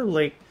quarter?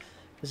 Like,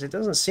 because it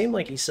doesn't seem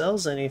like he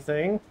sells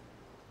anything.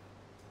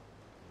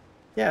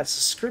 Yeah, it's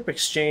a script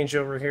exchange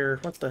over here.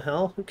 What the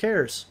hell? Who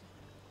cares?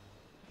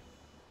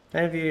 I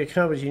have you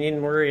covered. You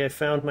needn't worry. I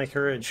found my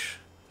courage.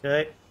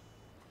 Okay?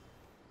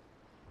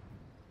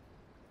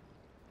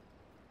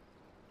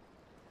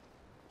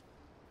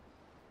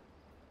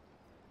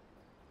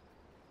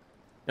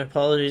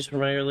 Apologies for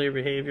my earlier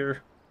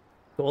behavior.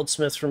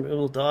 Goldsmith from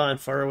Ul'dah in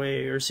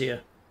faraway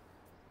Ursia.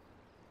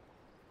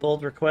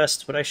 Bold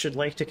request, but I should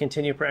like to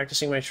continue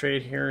practicing my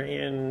trade here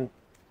in...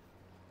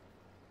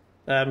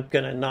 I'm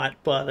gonna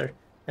not bother.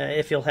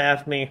 If you'll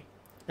have me.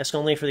 Ask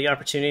only for the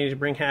opportunity to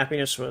bring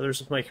happiness to others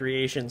with my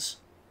creations.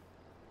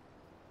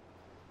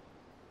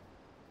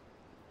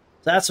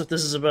 That's what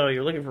this is about.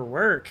 You're looking for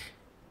work.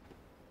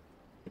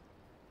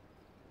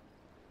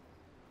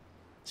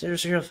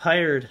 Seriously, you've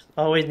hired.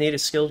 Always needed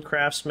skilled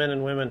craftsmen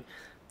and women.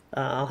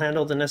 I'll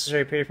handle the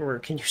necessary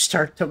paperwork. Can you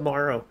start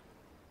tomorrow?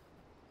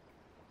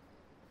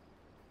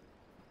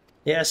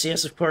 Yes,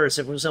 yes, of course.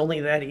 It was only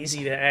that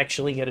easy to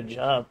actually get a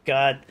job.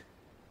 God,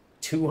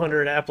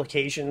 200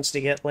 applications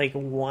to get like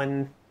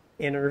one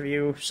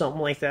interview,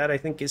 something like that, I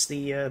think is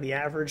the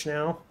average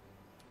now.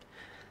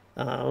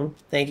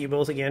 Thank you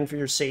both again for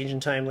your sage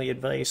and timely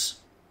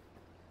advice.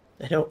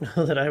 I don't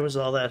know that I was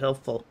all that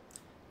helpful.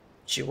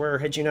 But you were.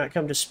 Had you not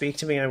come to speak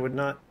to me, I would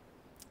not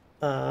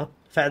have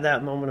had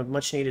that moment of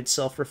much-needed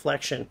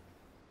self-reflection.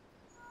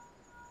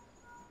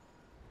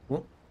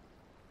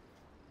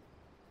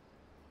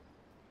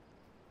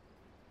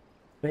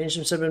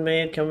 Arrangements have been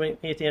made. Come meet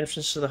at the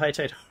entrance to the high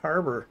tide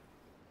harbor.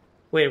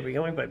 Wait, are we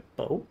going by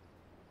boat?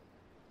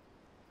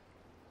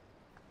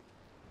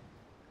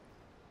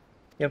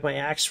 Get my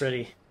axe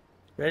ready.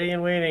 Ready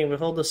and waiting.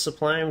 Behold the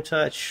sublime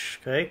touch.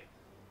 Okay.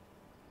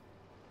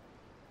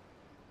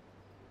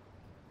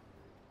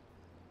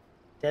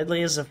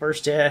 Deadly as the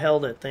first day I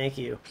held it. Thank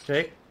you.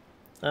 Okay.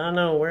 I don't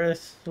know where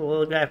the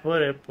little guy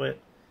put it, but...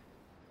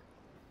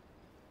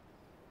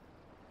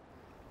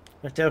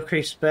 if Dale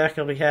creeps back,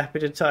 I'll be happy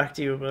to talk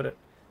to you about it.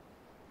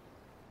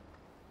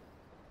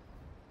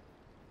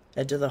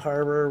 Head to the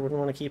harbor. Wouldn't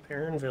want to keep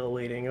Aaronville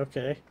waiting.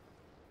 Okay.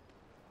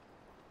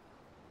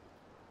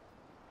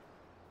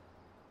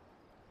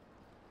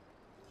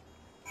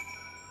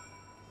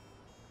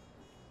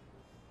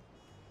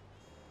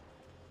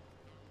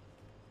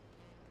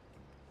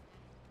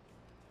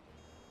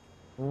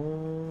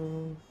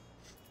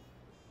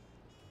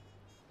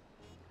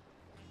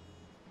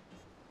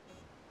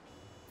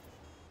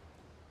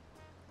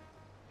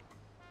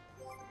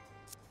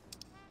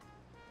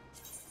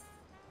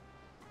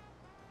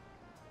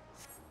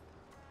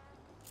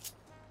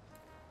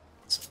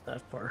 It's not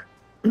that far.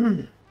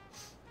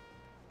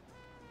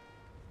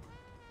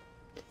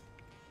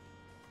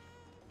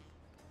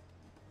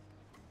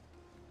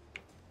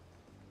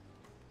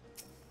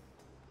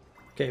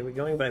 Okay, we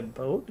going by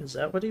boat? Is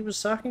that what he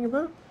was talking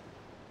about?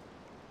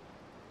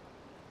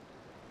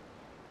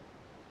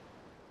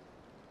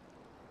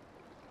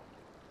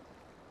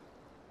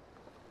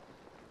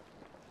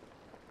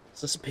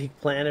 Is this a big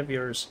plan of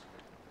yours?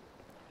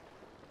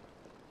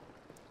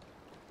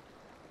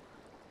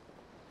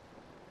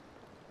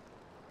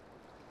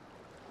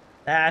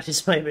 That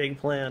is my big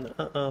plan.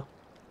 Uh-oh.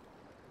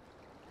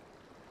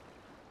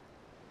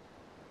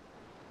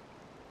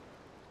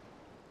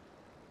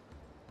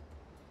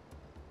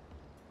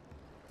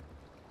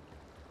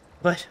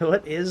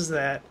 What is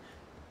that?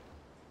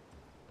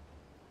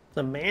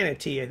 The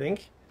manatee, I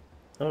think.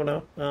 Oh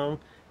no.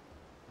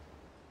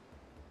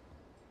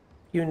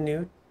 You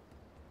knew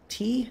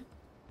tea?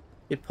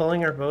 You're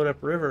pulling our boat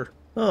upriver.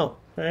 Oh,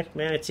 okay,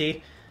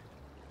 manatee.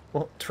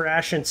 Well,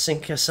 trash and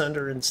sink us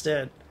under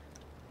instead.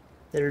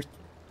 They're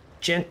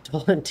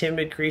gentle and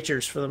timid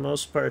creatures for the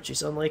most part.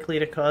 She's unlikely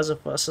to cause a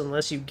fuss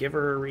unless you give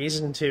her a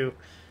reason to.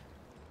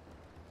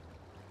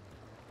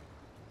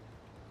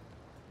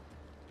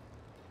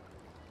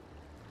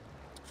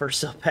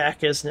 First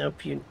alpacas, now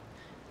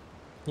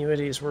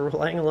peonies. We're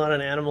relying a lot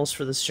on animals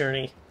for this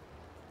journey.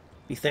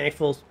 Be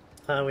thankful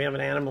we have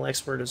an animal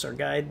expert as our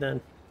guide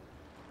then.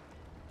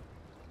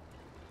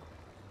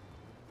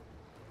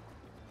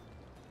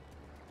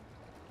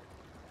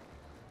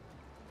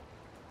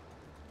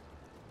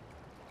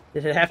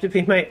 Did it have to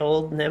be my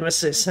old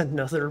nemesis,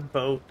 another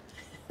boat?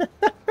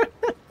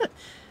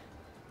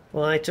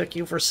 Well, I took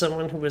you for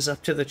someone who was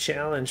up to the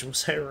challenge.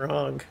 Was I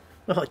wrong?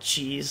 Oh,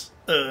 jeez.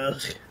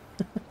 Ugh.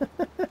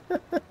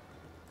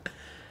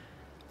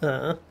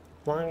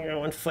 Long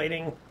ago when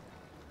fighting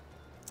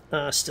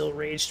still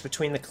raged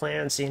between the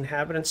clans, the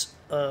inhabitants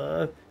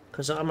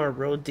Kozama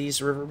rode these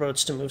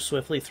riverboats to move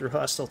swiftly through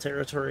hostile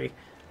territory,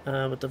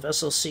 but the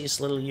vessel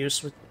ceased little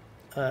use with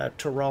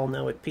Toral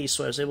now at peace,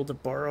 so I was able to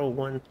borrow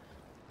one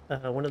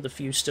of the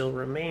few still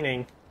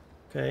remaining.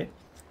 Okay.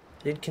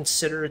 I did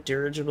consider it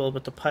dirigible,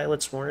 but the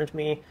pilots warned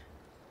me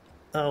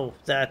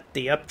that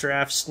the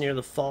updrafts near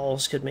the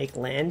falls could make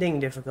landing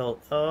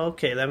difficult.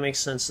 Okay, that makes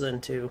sense then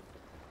too.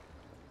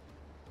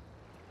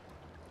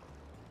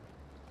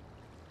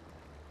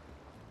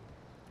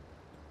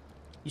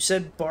 You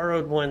said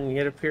borrowed one,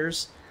 yet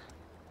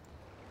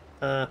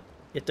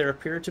there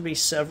appear to be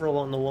several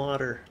on the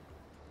water.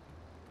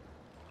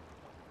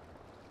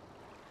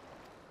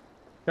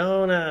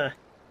 Kona!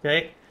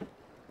 Okay.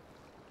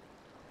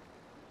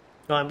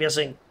 Oh, I'm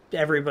guessing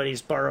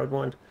everybody's borrowed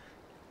one.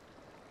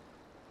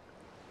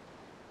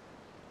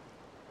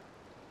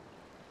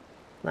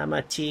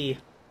 Lama T.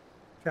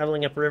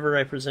 Traveling upriver,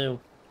 I presume.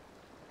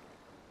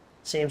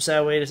 Same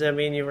side way, does that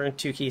mean you earned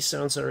 2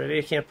 keystones already?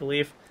 I can't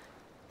believe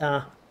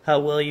how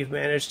well you've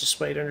managed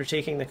despite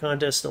undertaking the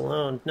contest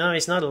alone. No,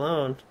 he's not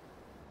alone.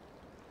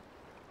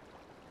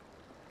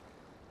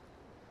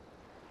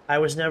 I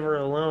was never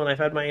alone. I've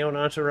had my own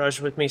entourage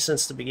with me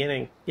since the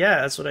beginning.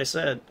 Yeah, that's what I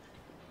said.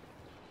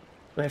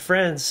 My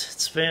friends,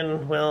 it's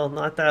been, well,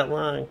 not that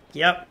long.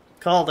 Yep,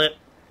 called it.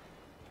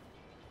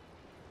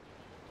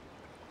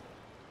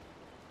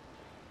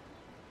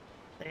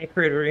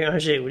 Anchored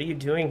Urianger, what are you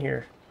doing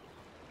here?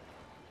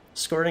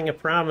 Escorting a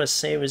promise,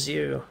 same as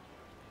you.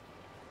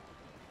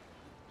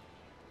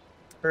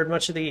 Heard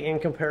much of the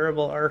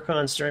incomparable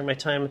Archons during my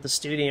time at the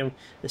Studium.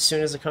 As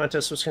soon as the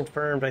contest was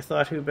confirmed, I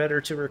thought who better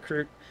to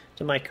recruit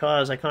to my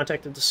cause. I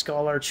contacted the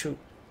Scholarch who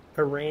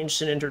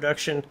arranged an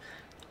introduction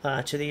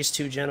to these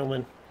 2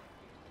 gentlemen.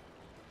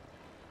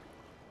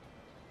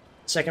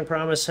 Second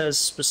promise has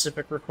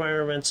specific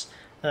requirements.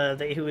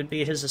 They who would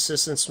be his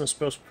assistants must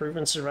boast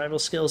proven survival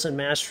skills and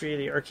mastery of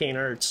the arcane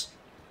arts.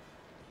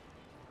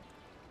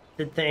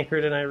 Did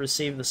Thancred and I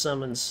receive the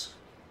summons?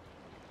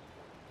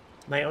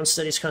 My own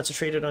studies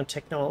concentrated on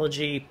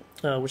technology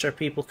which our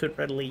people could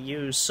readily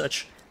use,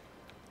 such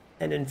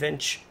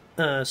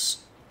as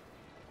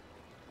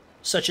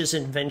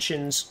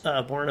inventions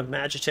born of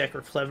magitech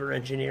or clever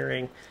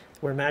engineering.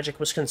 Where magic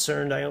was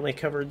concerned, I only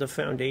covered the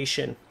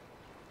foundation.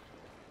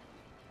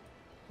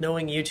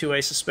 Knowing you 2,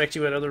 I suspect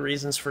you had other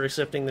reasons for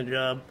accepting the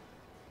job.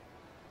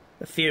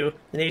 A few.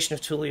 The nation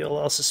of Tuliol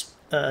also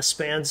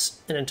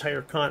spans an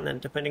entire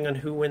continent. Depending on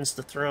who wins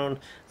the throne,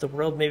 the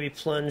world may be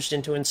plunged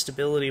into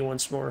instability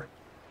once more.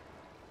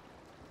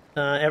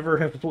 Ever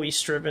have we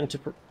striven to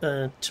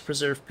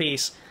preserve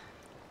peace?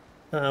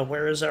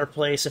 Where is our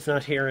place, if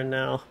not here and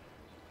now?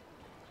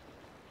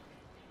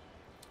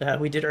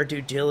 We did our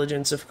due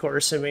diligence, of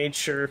course, and made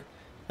sure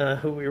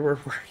who we were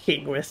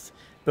working with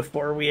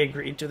before we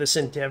agreed to this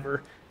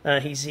endeavor.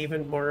 He's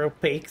even more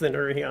opaque than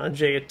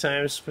Urianger at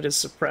times, but is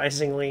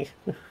surprisingly...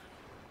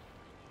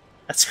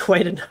 That's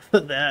quite enough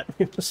of that.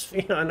 We must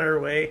be on our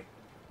way.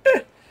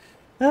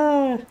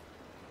 Wait,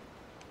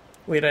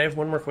 I have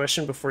one more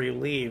question before you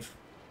leave.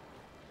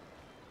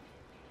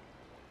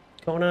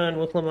 Kona and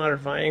Wiklamat are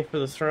vying for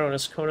the throne.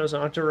 As Kona's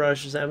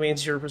entourage, that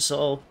means you've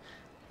resolved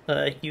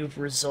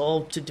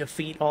to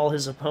defeat all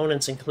his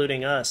opponents,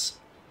 including us.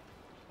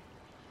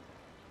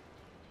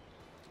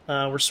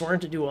 We're sworn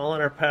to do all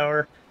in our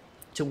power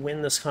to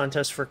win this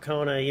contest for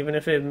Kona, even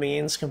if it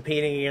means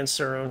competing against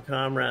our own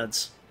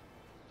comrades.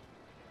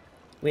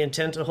 We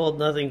intend to hold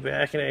nothing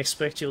back, and I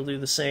expect you'll do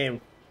the same.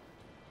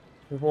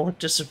 We won't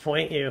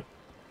disappoint you.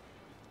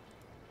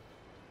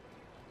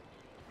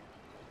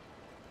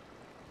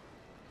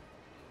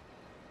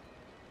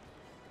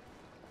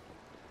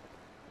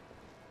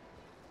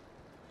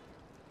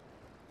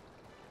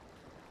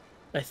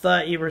 I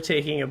thought you were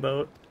taking a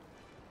boat.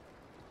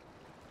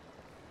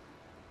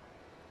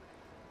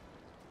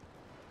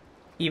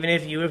 Even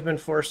if you have been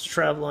forced to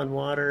travel on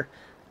water,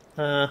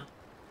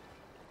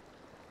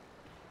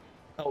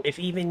 if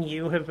even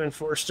you have been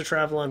forced to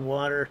travel on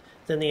water,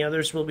 then the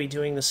others will be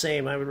doing the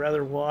same. I would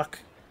rather walk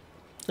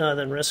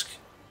than risk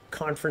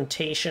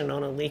confrontation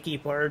on a leaky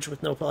barge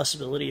with no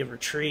possibility of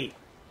retreat.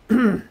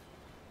 Yeah,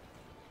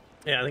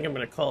 I think I'm going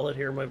to call it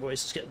here. My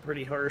voice is getting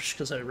pretty harsh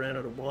because I ran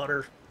out of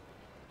water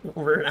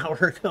over an hour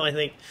ago, I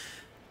think.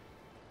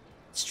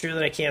 It's true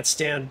that I can't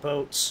stand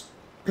boats.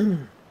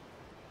 But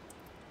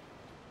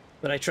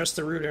I trust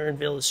the route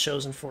Erenville has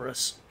chosen for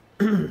us.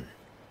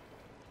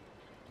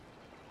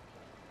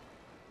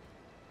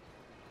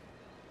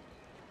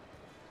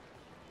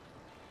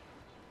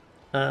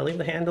 Leave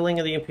the handling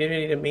of the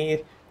impunity to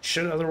me.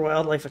 Should other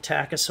wildlife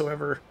attack us,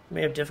 however, you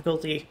may have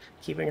difficulty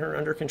keeping her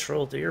under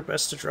control. Do your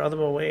best to draw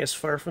them away as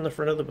far from the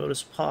front of the boat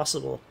as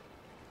possible.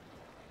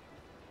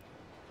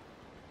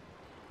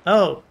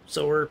 Oh,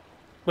 so we're...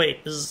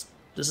 Wait, this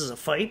is a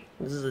fight?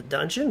 This is a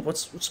dungeon?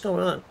 What's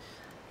going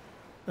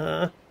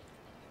on?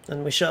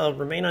 And we shall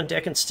remain on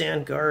deck and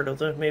stand guard,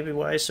 although it may be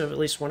wise to have at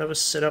least one of us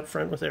sit up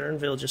front with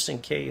Erenville just in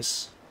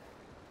case.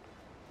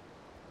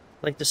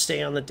 I'd like to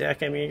stay on the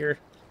deck, I'm eager.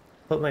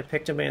 Put my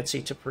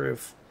pictomancy to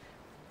proof.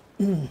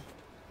 And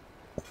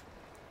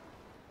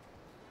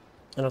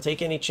I'll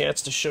take any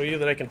chance to show you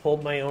that I can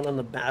hold my own on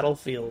the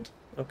battlefield,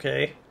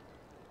 okay?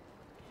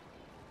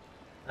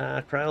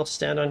 Kryl,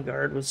 stand on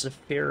guard with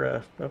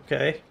Zephyra,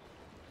 okay.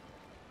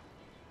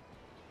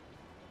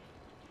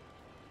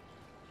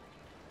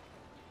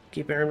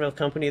 Keep Erenville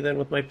company then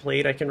with my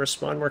plate. I can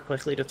respond more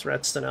quickly to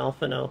threats than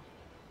Alphino.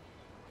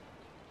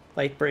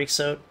 Fight breaks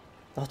out.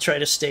 I'll try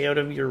to stay out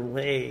of your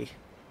way.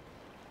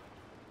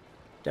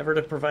 Endeavor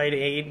to provide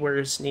aid where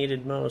it's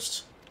needed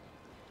most.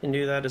 Can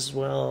do that as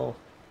well.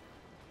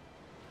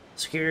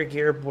 Secure your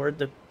gear, board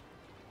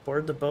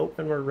the boat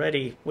when we're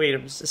ready. Wait,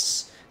 is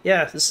this...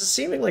 Yeah, this is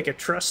seeming like a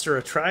trust or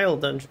a trial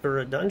dungeon or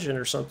a dungeon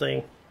or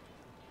something.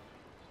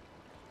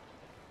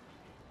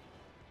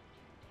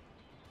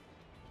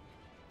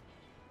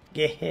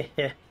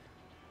 Yeah.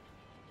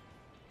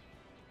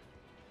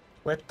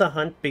 Let the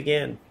hunt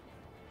begin.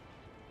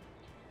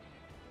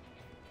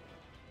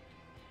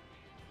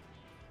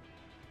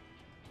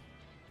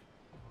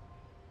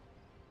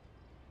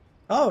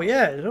 Oh,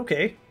 yeah,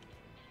 okay.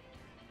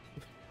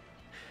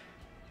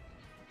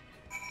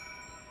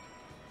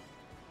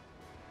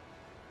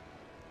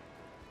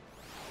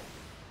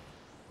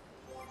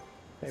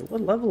 Okay,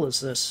 what level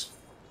is this?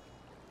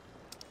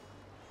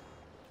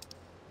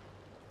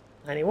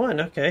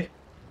 91, okay.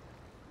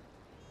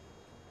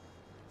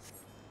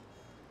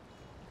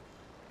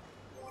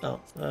 Oh,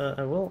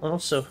 I will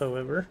also,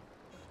 however...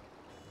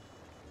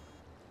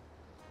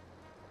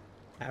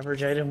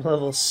 Average item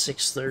level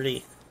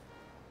 630.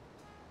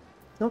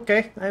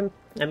 Okay, I'm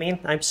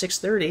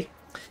 630.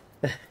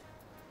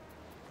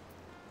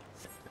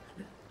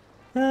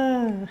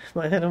 My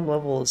item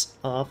level is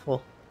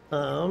awful.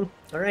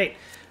 Alright.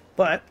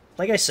 But,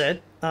 like I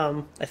said,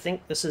 I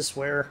think this is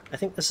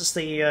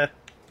the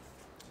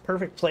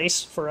perfect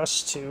place for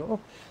us to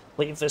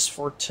leave this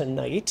for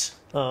tonight.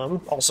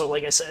 Also,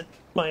 like I said,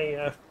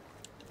 my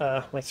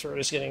throat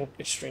is getting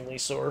extremely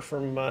sore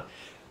from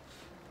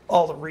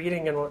all the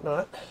reading and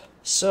whatnot.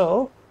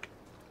 So,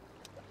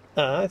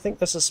 I think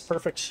this is a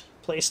perfect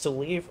place to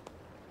leave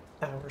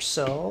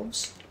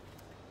ourselves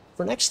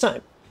for next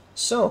time.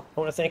 So, I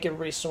want to thank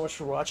everybody so much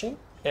for watching,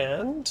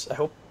 and I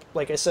hope,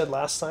 like I said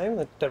last time,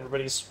 that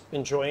everybody's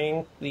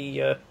enjoying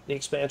the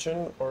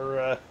expansion,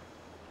 or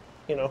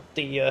you know,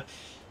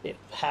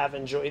 have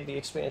enjoyed the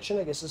expansion,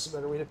 I guess is a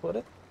better way to put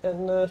it.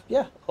 And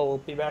yeah, I'll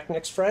be back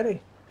next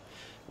Friday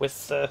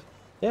with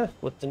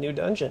with the new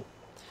dungeon.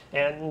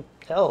 And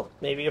hell,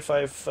 maybe if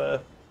I've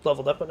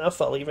leveled up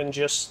enough, I'll even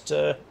just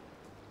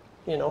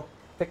you know,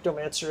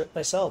 Pictomancer it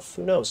myself.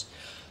 Who knows?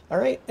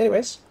 Alright,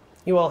 anyways,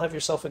 you all have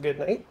yourself a good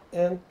night,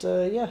 and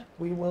yeah,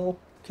 we will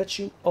catch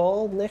you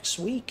all next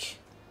week.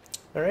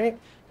 Alright,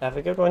 have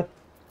a good one.